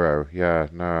 Zero. Yeah,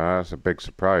 no, that's a big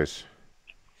surprise.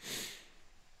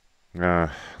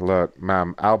 Look,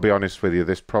 ma'am, I'll be honest with you,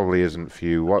 this probably isn't for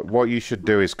you. What you should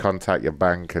do is contact your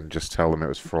bank and just tell them it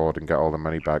was fraud and get all the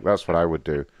money back. That's what I would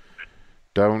do.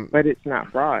 Don't... But it's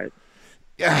not fraud.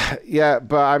 Yeah,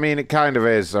 but I mean, it kind of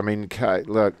is. I mean,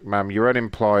 look, ma'am, you're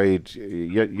unemployed.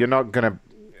 You're not going to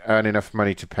earn enough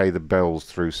money to pay the bills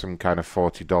through some kind of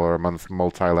 $40 a month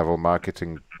multi-level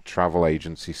marketing travel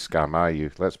agency scam, are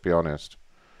you? Let's be honest.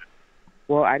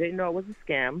 Well, I didn't know it was a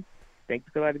scam. Thank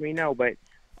you for letting me know, but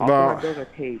also my bills are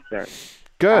paid, sir.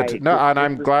 Good. No, and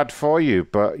I'm glad for you,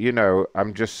 but, you know,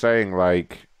 I'm just saying,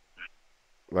 like,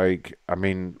 I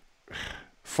mean,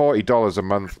 $40 a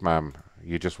month, ma'am,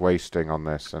 you're just wasting on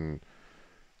this. And,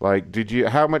 like,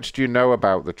 how much do you know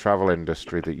about the travel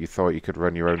industry that you thought you could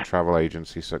run your own travel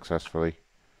agency successfully?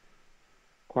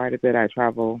 Quite a bit. I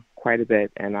travel quite a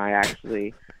bit, and I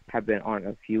actually have been on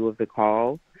a few of the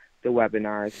calls, the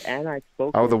webinars, and I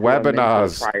spoke. Oh, the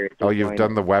webinars. Oh, you've joining.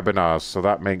 done the webinars, so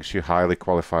that makes you highly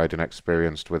qualified and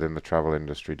experienced within the travel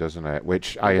industry, doesn't it?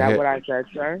 Which Is that what I said,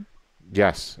 sir?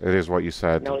 Yes, it is what you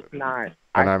said. No, it's not.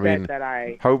 And I mean, said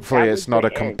that hopefully that it's was not the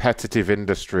a competitive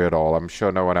industry at all. I'm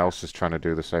sure no one else is trying to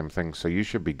do the same thing, so you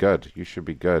should be good. You should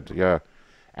be good, yeah.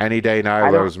 Any day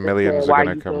now, those millions are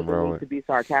going to come rolling. To be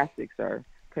sarcastic, sir,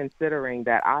 considering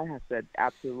that I have said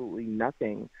absolutely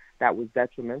nothing that was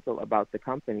detrimental about the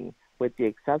company, with the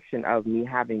exception of me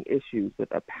having issues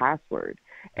with a password.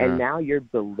 And now you're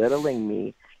belittling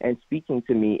me and speaking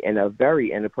to me in a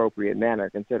very inappropriate manner,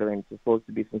 considering it's supposed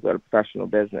to be some sort of professional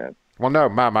business. Well, no,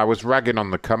 ma'am, I was ragging on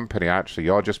the company, actually.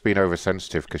 You're just being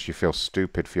oversensitive because you feel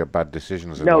stupid for your bad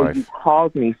decisions in life. No, you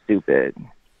called me stupid.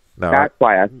 No, that's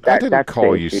why I didn't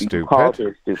call you stupid. You called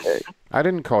me stupid. I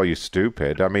didn't call you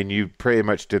stupid. I mean, you pretty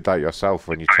much did that yourself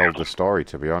when you told the story,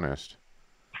 to be honest.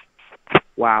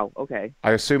 Wow, okay.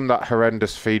 I assume that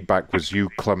horrendous feedback was you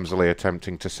clumsily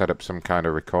attempting to set up some kind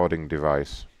of recording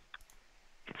device.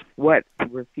 What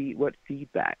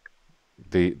feedback?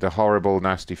 The horrible,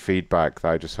 nasty feedback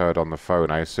that I just heard on the phone.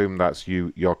 I assume that's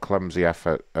your clumsy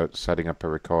effort at setting up a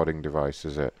recording device,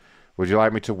 is it? Would you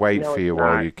like me to wait for you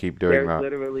while you keep doing that?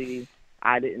 Literally,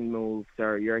 I didn't move,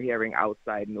 sir. You're hearing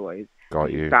outside noise.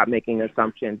 Got you. Stop making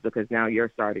assumptions, because now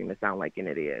you're starting to sound like an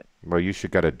idiot. Well, you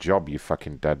should get a job, you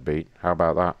fucking deadbeat. How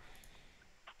about that?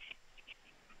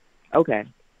 Okay.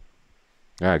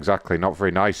 Yeah, exactly. Not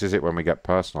very nice, is it, when we get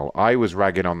personal? I was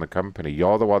ragging on the company.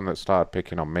 You're the one that started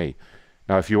picking on me.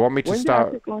 Now, if you want me to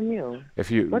start... When did I pick on you?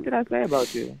 If you... What did I say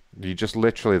about you? You just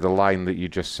literally, the line that you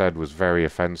just said was very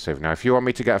offensive. Now, if you want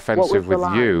me to get offensive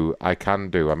with you, I can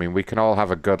do. I mean, we can all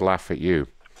have a good laugh at you.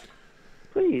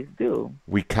 Please do.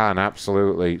 We can,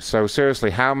 absolutely. So,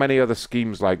 seriously, how many other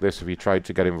schemes like this have you tried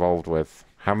to get involved with?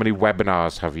 How many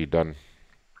webinars have you done?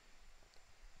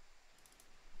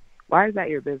 Why is that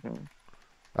your business?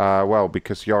 Well,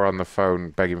 because you're on the phone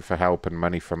begging for help and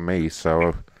money from me,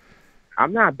 so...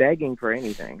 I'm not begging for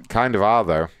anything. Kind of are,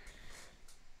 though.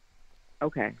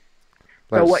 Okay.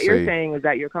 So what you're saying is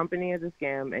that your company is a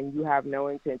scam and you have no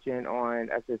intention on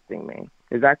assisting me.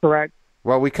 Is that correct?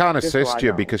 Well, we can't assist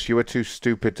you because you were too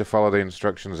stupid to follow the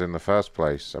instructions in the first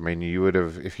place. I mean, you would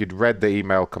have, if you'd read the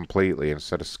email completely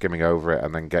instead of skimming over it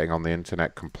and then getting on the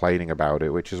internet complaining about it,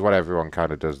 which is what everyone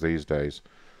kind of does these days.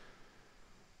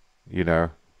 You know?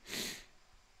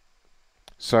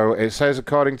 So it says,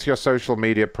 according to your social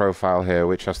media profile here,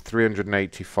 which has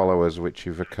 380 followers, which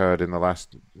you've occurred in the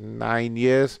last 9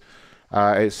 years,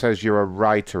 it says you're a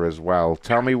writer as well.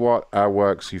 Tell me what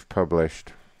works you've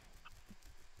published.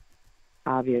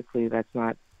 Obviously, that's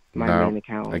not my main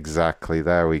account. Exactly.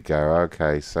 There we go.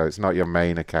 Okay, so it's not your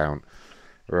main account.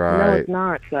 Right. No, it's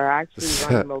not, sir. I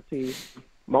actually run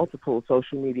multiple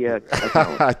social media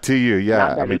accounts. Do you? Yeah.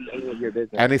 Not that I mean, it's any of your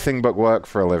business. anything but work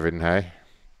for a living, hey?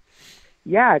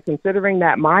 Yeah, considering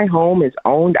that my home is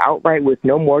owned outright with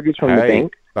no mortgage from the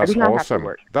bank. That's awesome.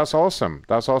 That's awesome.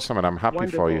 That's awesome, and I'm happy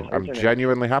for you. I'm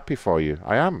genuinely happy for you.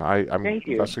 I am. Thank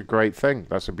you. That's a great thing.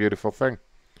 That's a beautiful thing.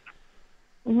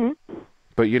 Mhm.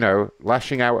 But, you know,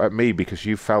 lashing out at me because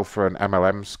you fell for an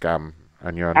MLM scam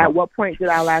and you're At what point did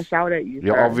I lash out at you,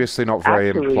 You're sir? obviously not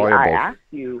very employable. I asked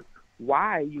you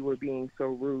why you were being so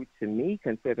rude to me,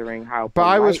 considering how. But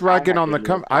I was ragging on the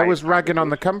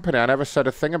company. I never said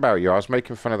a thing about you. I was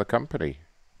making fun of the company.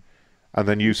 And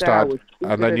then you start,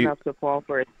 and then enough to fall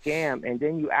for a scam, and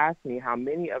then you asked me how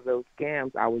many of those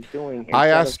scams I was doing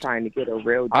instead of trying to get a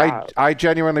real job. I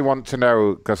genuinely want to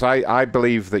know, because I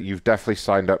believe that you've definitely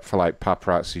signed up for like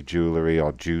paparazzi jewelry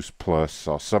or Juice Plus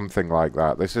or something like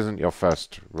that. This isn't your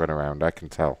first run around, I can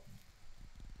tell.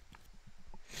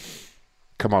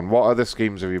 Come on, what other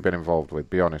schemes have you been involved with?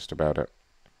 Be honest about it.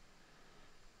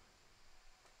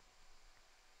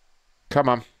 Come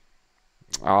on.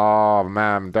 Oh,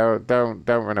 ma'am, don't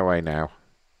run away now.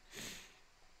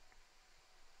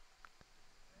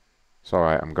 It's all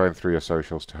right. I'm going through your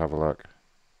socials to have a look.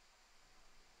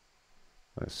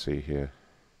 Let's see here.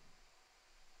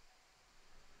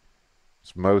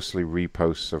 It's mostly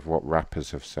reposts of what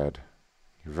rappers have said.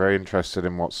 You're very interested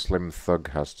in what Slim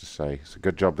Thug has to say. It's a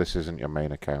good job this isn't your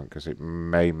main account, because it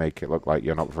may make it look like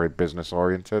you're not very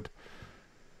business-oriented.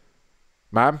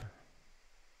 Ma'am?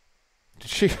 Did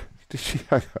she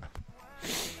hang up?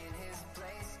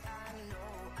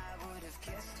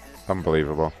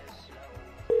 Unbelievable.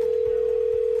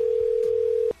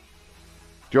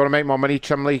 Do you want to make more money,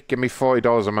 Chumley? Give me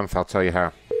 $40 a month, I'll tell you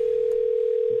how.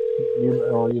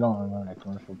 You don't run a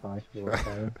commercial price for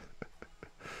it.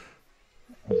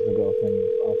 As the girlfriend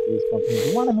of these companies,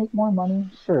 you want to make more money?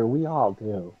 Sure, we all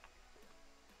do.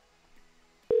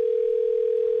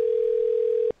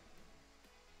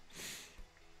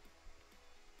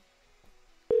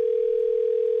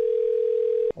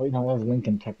 Wait, no, that was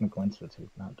Lincoln Technical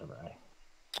Institute, not DeVry.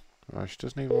 Oh, she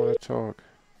doesn't even want to talk.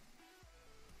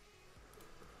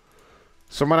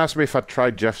 Someone asked me if I'd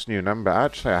tried Jeff's new number.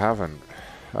 Actually, I haven't.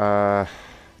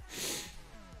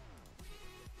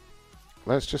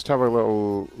 Let's just have a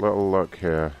little look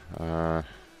here.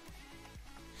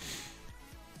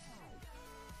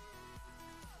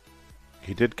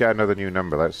 He did get another new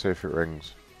number. Let's see if it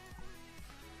rings.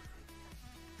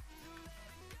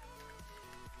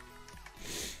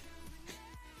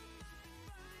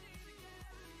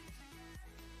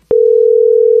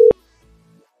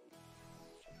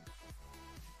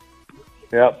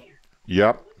 Yep.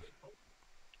 Yep.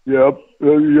 Yep.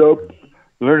 Yep.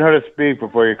 Learn how to speak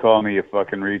before you call me, you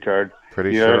fucking retard.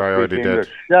 Pretty sure I already did.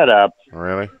 Shut up.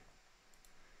 Really?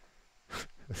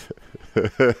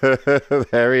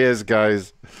 There he is,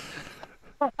 guys.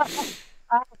 I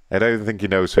don't think he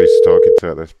knows who he's talking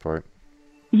to at this point.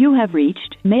 You have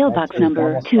reached mailbox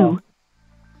number 2.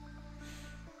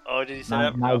 Oh, did he say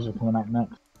that? Knives are coming out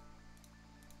next.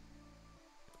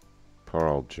 Poor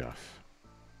old Jeff.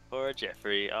 Poor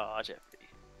Jeffrey. Oh, Jeffrey.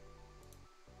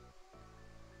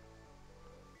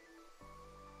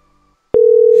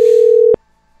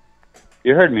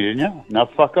 You heard me, didn't you? Now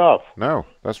fuck off. No,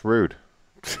 that's rude.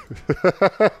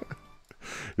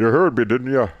 You heard me,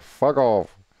 didn't you? Fuck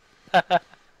off.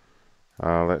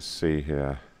 Let's see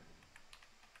here.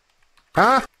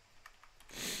 Ah!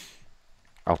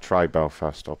 I'll try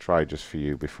Belfast. I'll try just for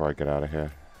you before I get out of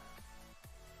here.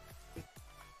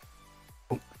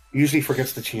 Usually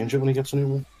forgets to change it when he gets a new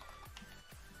one.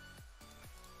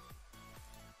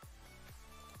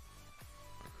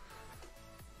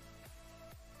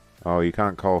 Oh, you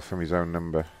can't call from his own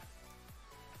number.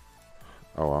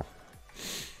 Oh well.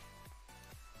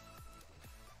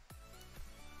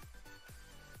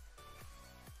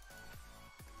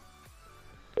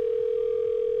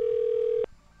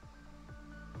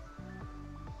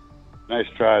 Nice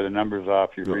try. The number's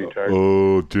off, you retard.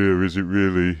 Oh dear, is it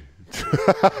really?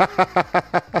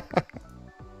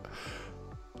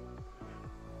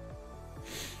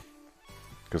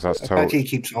 Because that's I bet he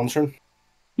keeps answering.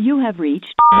 You have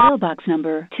reached mailbox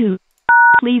number 2.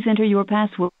 Please enter your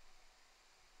password.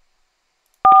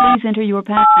 Please enter your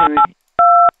password.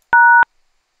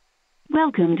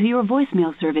 Welcome to your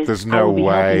voicemail service. There's I will no be helping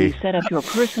way. you set up your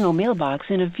personal mailbox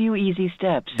in a few easy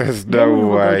steps. There's Then no we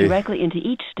will way. go directly into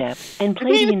each step and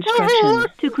play the instructions.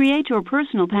 To create your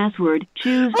personal password,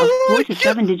 choose a 4 to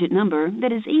 7-digit number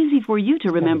that is easy for you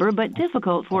to remember but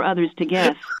difficult for others to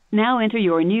guess. Now enter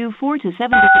your new 4 to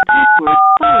 7-digit password,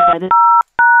 followed by the...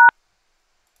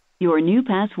 Your new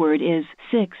password is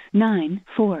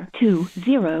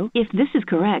 69420. If this is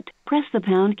correct, press the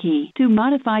pound key. To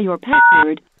modify your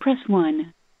password, press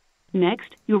 1.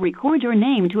 Next, you'll record your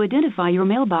name to identify your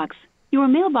mailbox. Your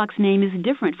mailbox name is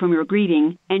different from your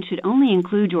greeting and should only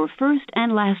include your first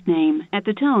and last name. At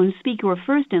the tone, speak your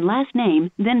first and last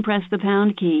name, then press the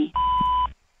pound key.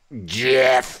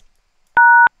 Jeff.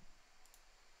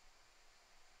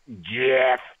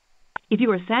 Jeff. If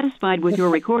you are satisfied with your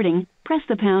recording, press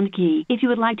the pound key. If you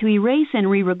would like to erase and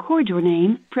re-record your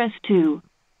name, press 2.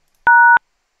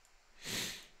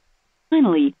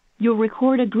 Finally, you'll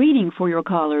record a greeting for your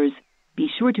callers. Be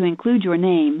sure to include your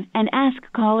name and ask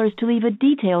callers to leave a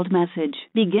detailed message.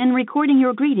 Begin recording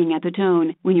your greeting at the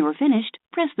tone. When you are finished,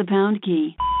 press the pound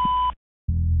key.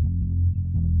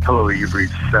 Hello, you've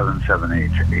reached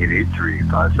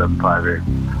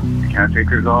 778-883-5758. You can't take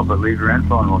your call, but leave your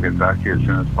info and we'll get back to you as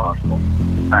soon as possible.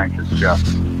 Thanks, it's Jeff.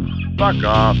 Fuck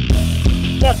off.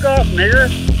 Fuck off, nigger.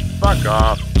 Fuck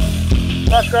off.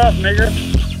 Fuck off, nigger.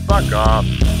 Fuck off.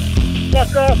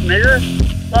 Fuck off, nigger.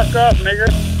 Fuck off,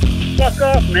 nigger. Fuck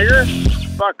off, nigger.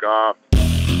 Fuck off.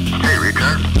 Hey,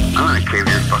 retard, I'm gonna cave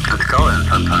your fucking skull in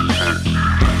sometime soon.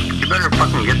 You better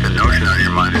fucking get the notion out of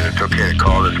your mind that it's okay to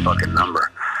call this fucking number.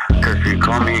 Because if you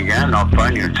call me again, I'll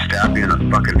find you and stab you in the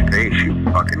fucking face, you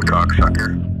fucking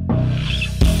cocksucker.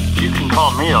 You can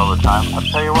call me all the time. I'll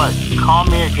tell you what, call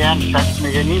me again, text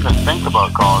me again, even think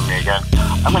about calling me again.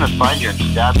 I'm gonna find you and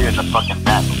stab you in the fucking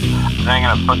neck. And then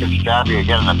I'm gonna fucking stab you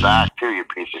again in the back too, you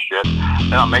piece of shit.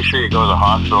 Then I'll make sure you go to the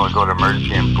hospital and go to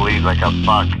emergency and bleed like a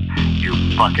fuck. You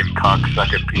fucking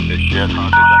cocksucker piece of shit.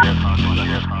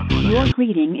 Your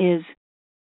greeting is...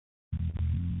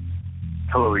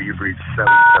 Hello, you've reached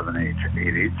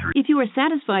 778-883. If you are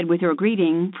satisfied with your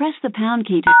greeting, press the pound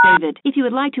key to save it. If you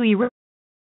would like to erase...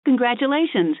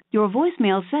 Congratulations! Your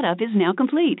voicemail setup is now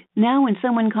complete. Now when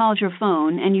someone calls your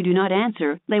phone and you do not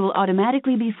answer, they will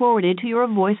automatically be forwarded to your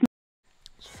voicemail.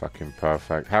 It's fucking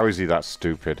perfect. How is he that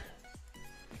stupid?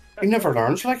 He never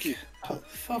learns, like...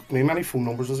 Fuck me, many phone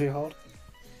numbers has he had?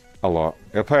 A lot.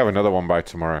 He'll probably have another one by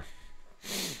tomorrow.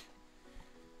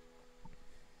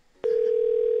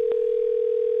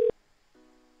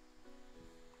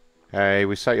 Hey,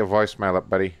 we set your voicemail up,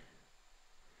 buddy.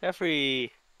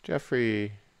 Jeffrey.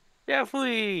 Jeffrey.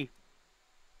 Jeffrey.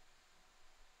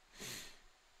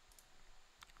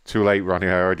 Too late, Ronnie.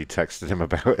 I already texted him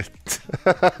about it.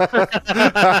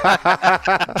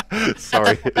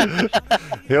 Sorry.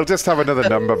 He'll just have another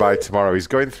number by tomorrow. He's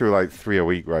going through like 3 a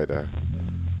week right now.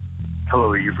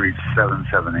 Hello, you've reached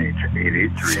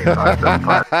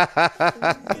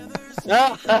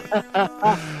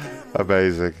 778-883-575.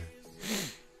 Amazing.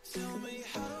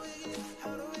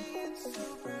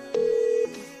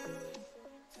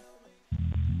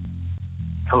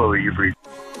 Hello, you've reached...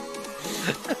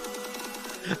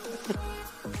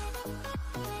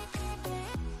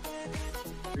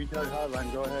 Retard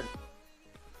hotline, go ahead.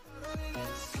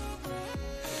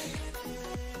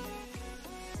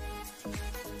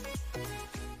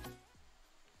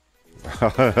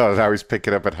 Now he's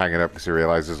picking up and hanging up because he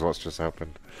realizes what's just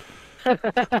happened.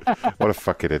 What a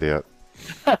fucking idiot.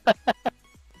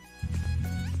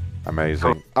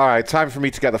 Amazing. Alright, time for me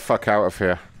to get the fuck out of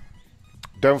here.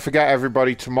 Don't forget,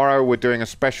 everybody, tomorrow we're doing a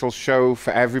special show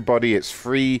for everybody. It's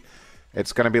free.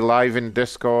 It's going to be live in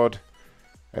Discord.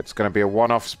 It's going to be a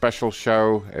one-off special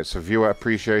show. It's a viewer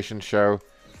appreciation show.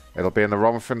 It'll be in the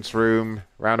Romfant's room,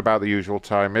 round about the usual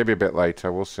time, maybe a bit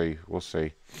later. We'll see. We'll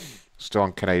see. Still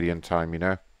on Canadian time, you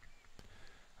know.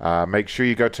 Make sure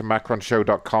you go to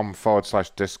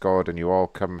macronshow.com/Discord and you all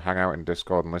come hang out in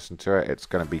Discord and listen to it. It's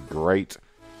going to be great.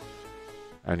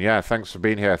 And yeah, thanks for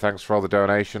being here. Thanks for all the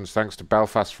donations. Thanks to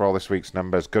Belfast for all this week's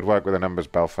numbers. Good work with the numbers,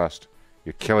 Belfast.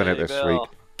 You're killing it this week.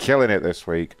 Killing it this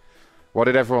week. What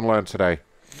did everyone learn today?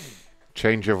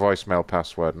 Change your voicemail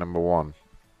password, number 1.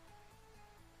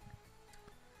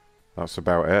 That's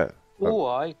about it. Oh,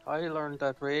 I learned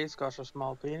that Ray's got a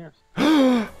small penis.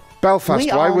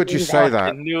 Belfast, why would you say that?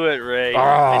 I knew it, Ray.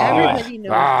 Everybody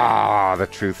knows Ah, the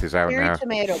truth is out Cherry now.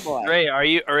 tomato boy. Ray, are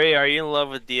you in love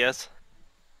with DS?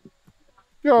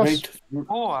 Yes.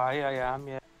 Oh, I am,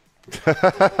 yeah.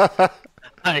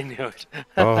 I knew it.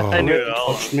 Oh. I knew it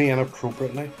all. Touched me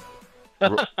inappropriately.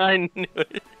 I knew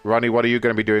it. Ronnie, what are you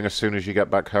going to be doing as soon as you get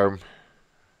back home?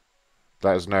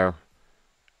 Let us know.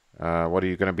 What are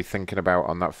you going to be thinking about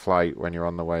on that flight when you're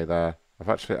on the way there?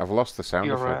 I've lost the sound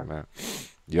effect now.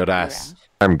 Your ass.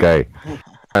 I'm gay.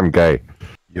 I'm gay.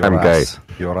 I'm gay.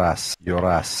 Your ass. Your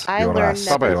ass. I Your learned ass.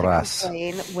 never Your to ass.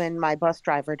 complain when my bus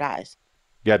driver dies.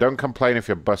 Yeah, don't complain if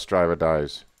your bus driver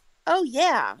dies. Oh,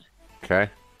 yeah. Okay?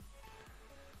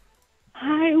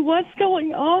 Hi, what's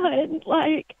going on?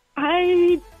 Like,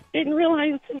 I didn't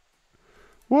realize.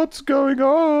 What's going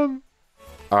on?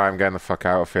 Alright, I'm getting the fuck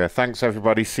out of here. Thanks,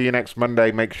 everybody. See you next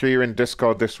Monday. Make sure you're in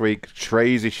Discord this week.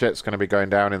 Crazy shit's going to be going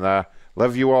down in there.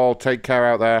 Love you all. Take care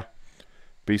out there.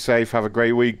 Be safe. Have a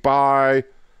great week. Bye.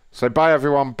 Say bye,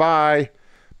 everyone. Bye.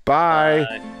 Bye.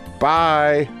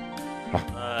 Bye.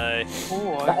 Bye.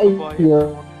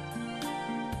 Oh,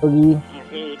 Yogi.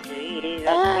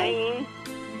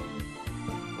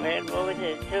 Red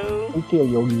Roses too. Thank you,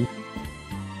 Yogi.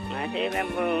 I see them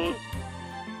boom.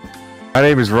 My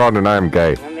name is Ron and I am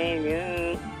gay. I mean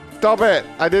you. Stop it!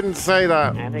 I didn't say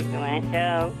that. I think to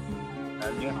myself.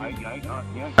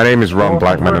 My name is Ron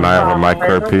Blackman and I have a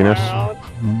micro penis.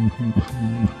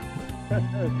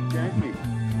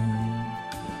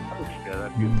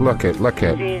 Look it, look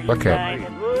it, look it.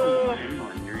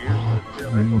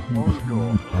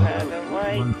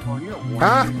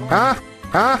 Ah, ah,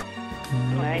 ah.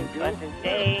 Right, what's the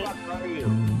day?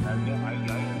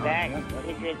 That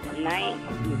is it tonight?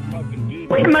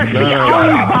 We must be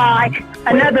owned by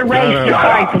another race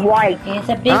besides white. It's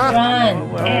a big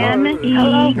run.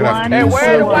 N-E-1. Hey,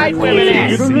 where are the white women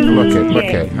at?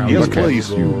 Look at you,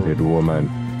 stupid woman.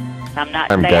 I'm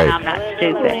not I'm saying gay. I'm not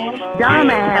stupid.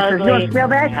 Dumbasses, you want to spell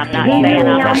that? I'm not saying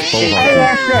I'm not stupid.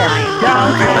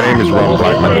 My name is Ron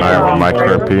Blackman and I have a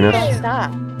micro penis.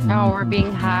 Stop. Oh, we're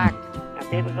being hacked.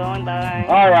 People going by.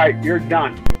 All right, you're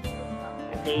done.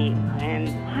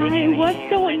 Hi, what's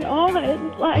going on?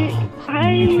 Like,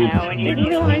 I didn't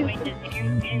realize.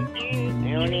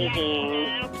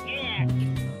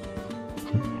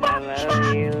 I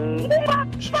love you.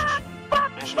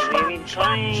 I'm really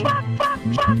trying. I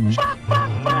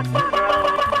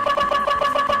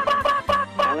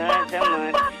love so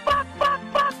much.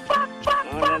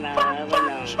 More than I'll ever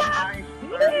know.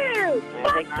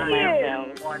 I think to myself.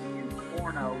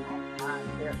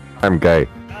 I'm gay.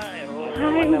 Hi,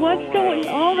 what's going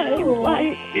on?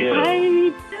 Like,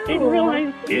 I didn't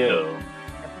realize.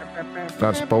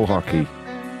 That's bow hockey.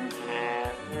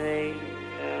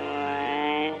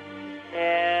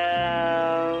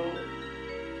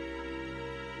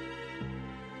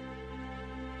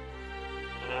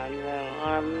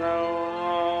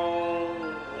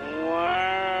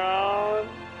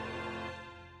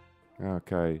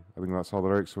 Okay, I think that's all the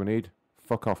lyrics we need.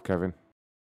 Fuck off, Kevin.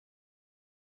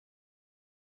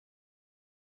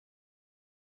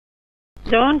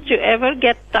 Don't you ever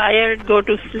get tired? Go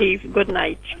to sleep. Good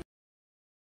night.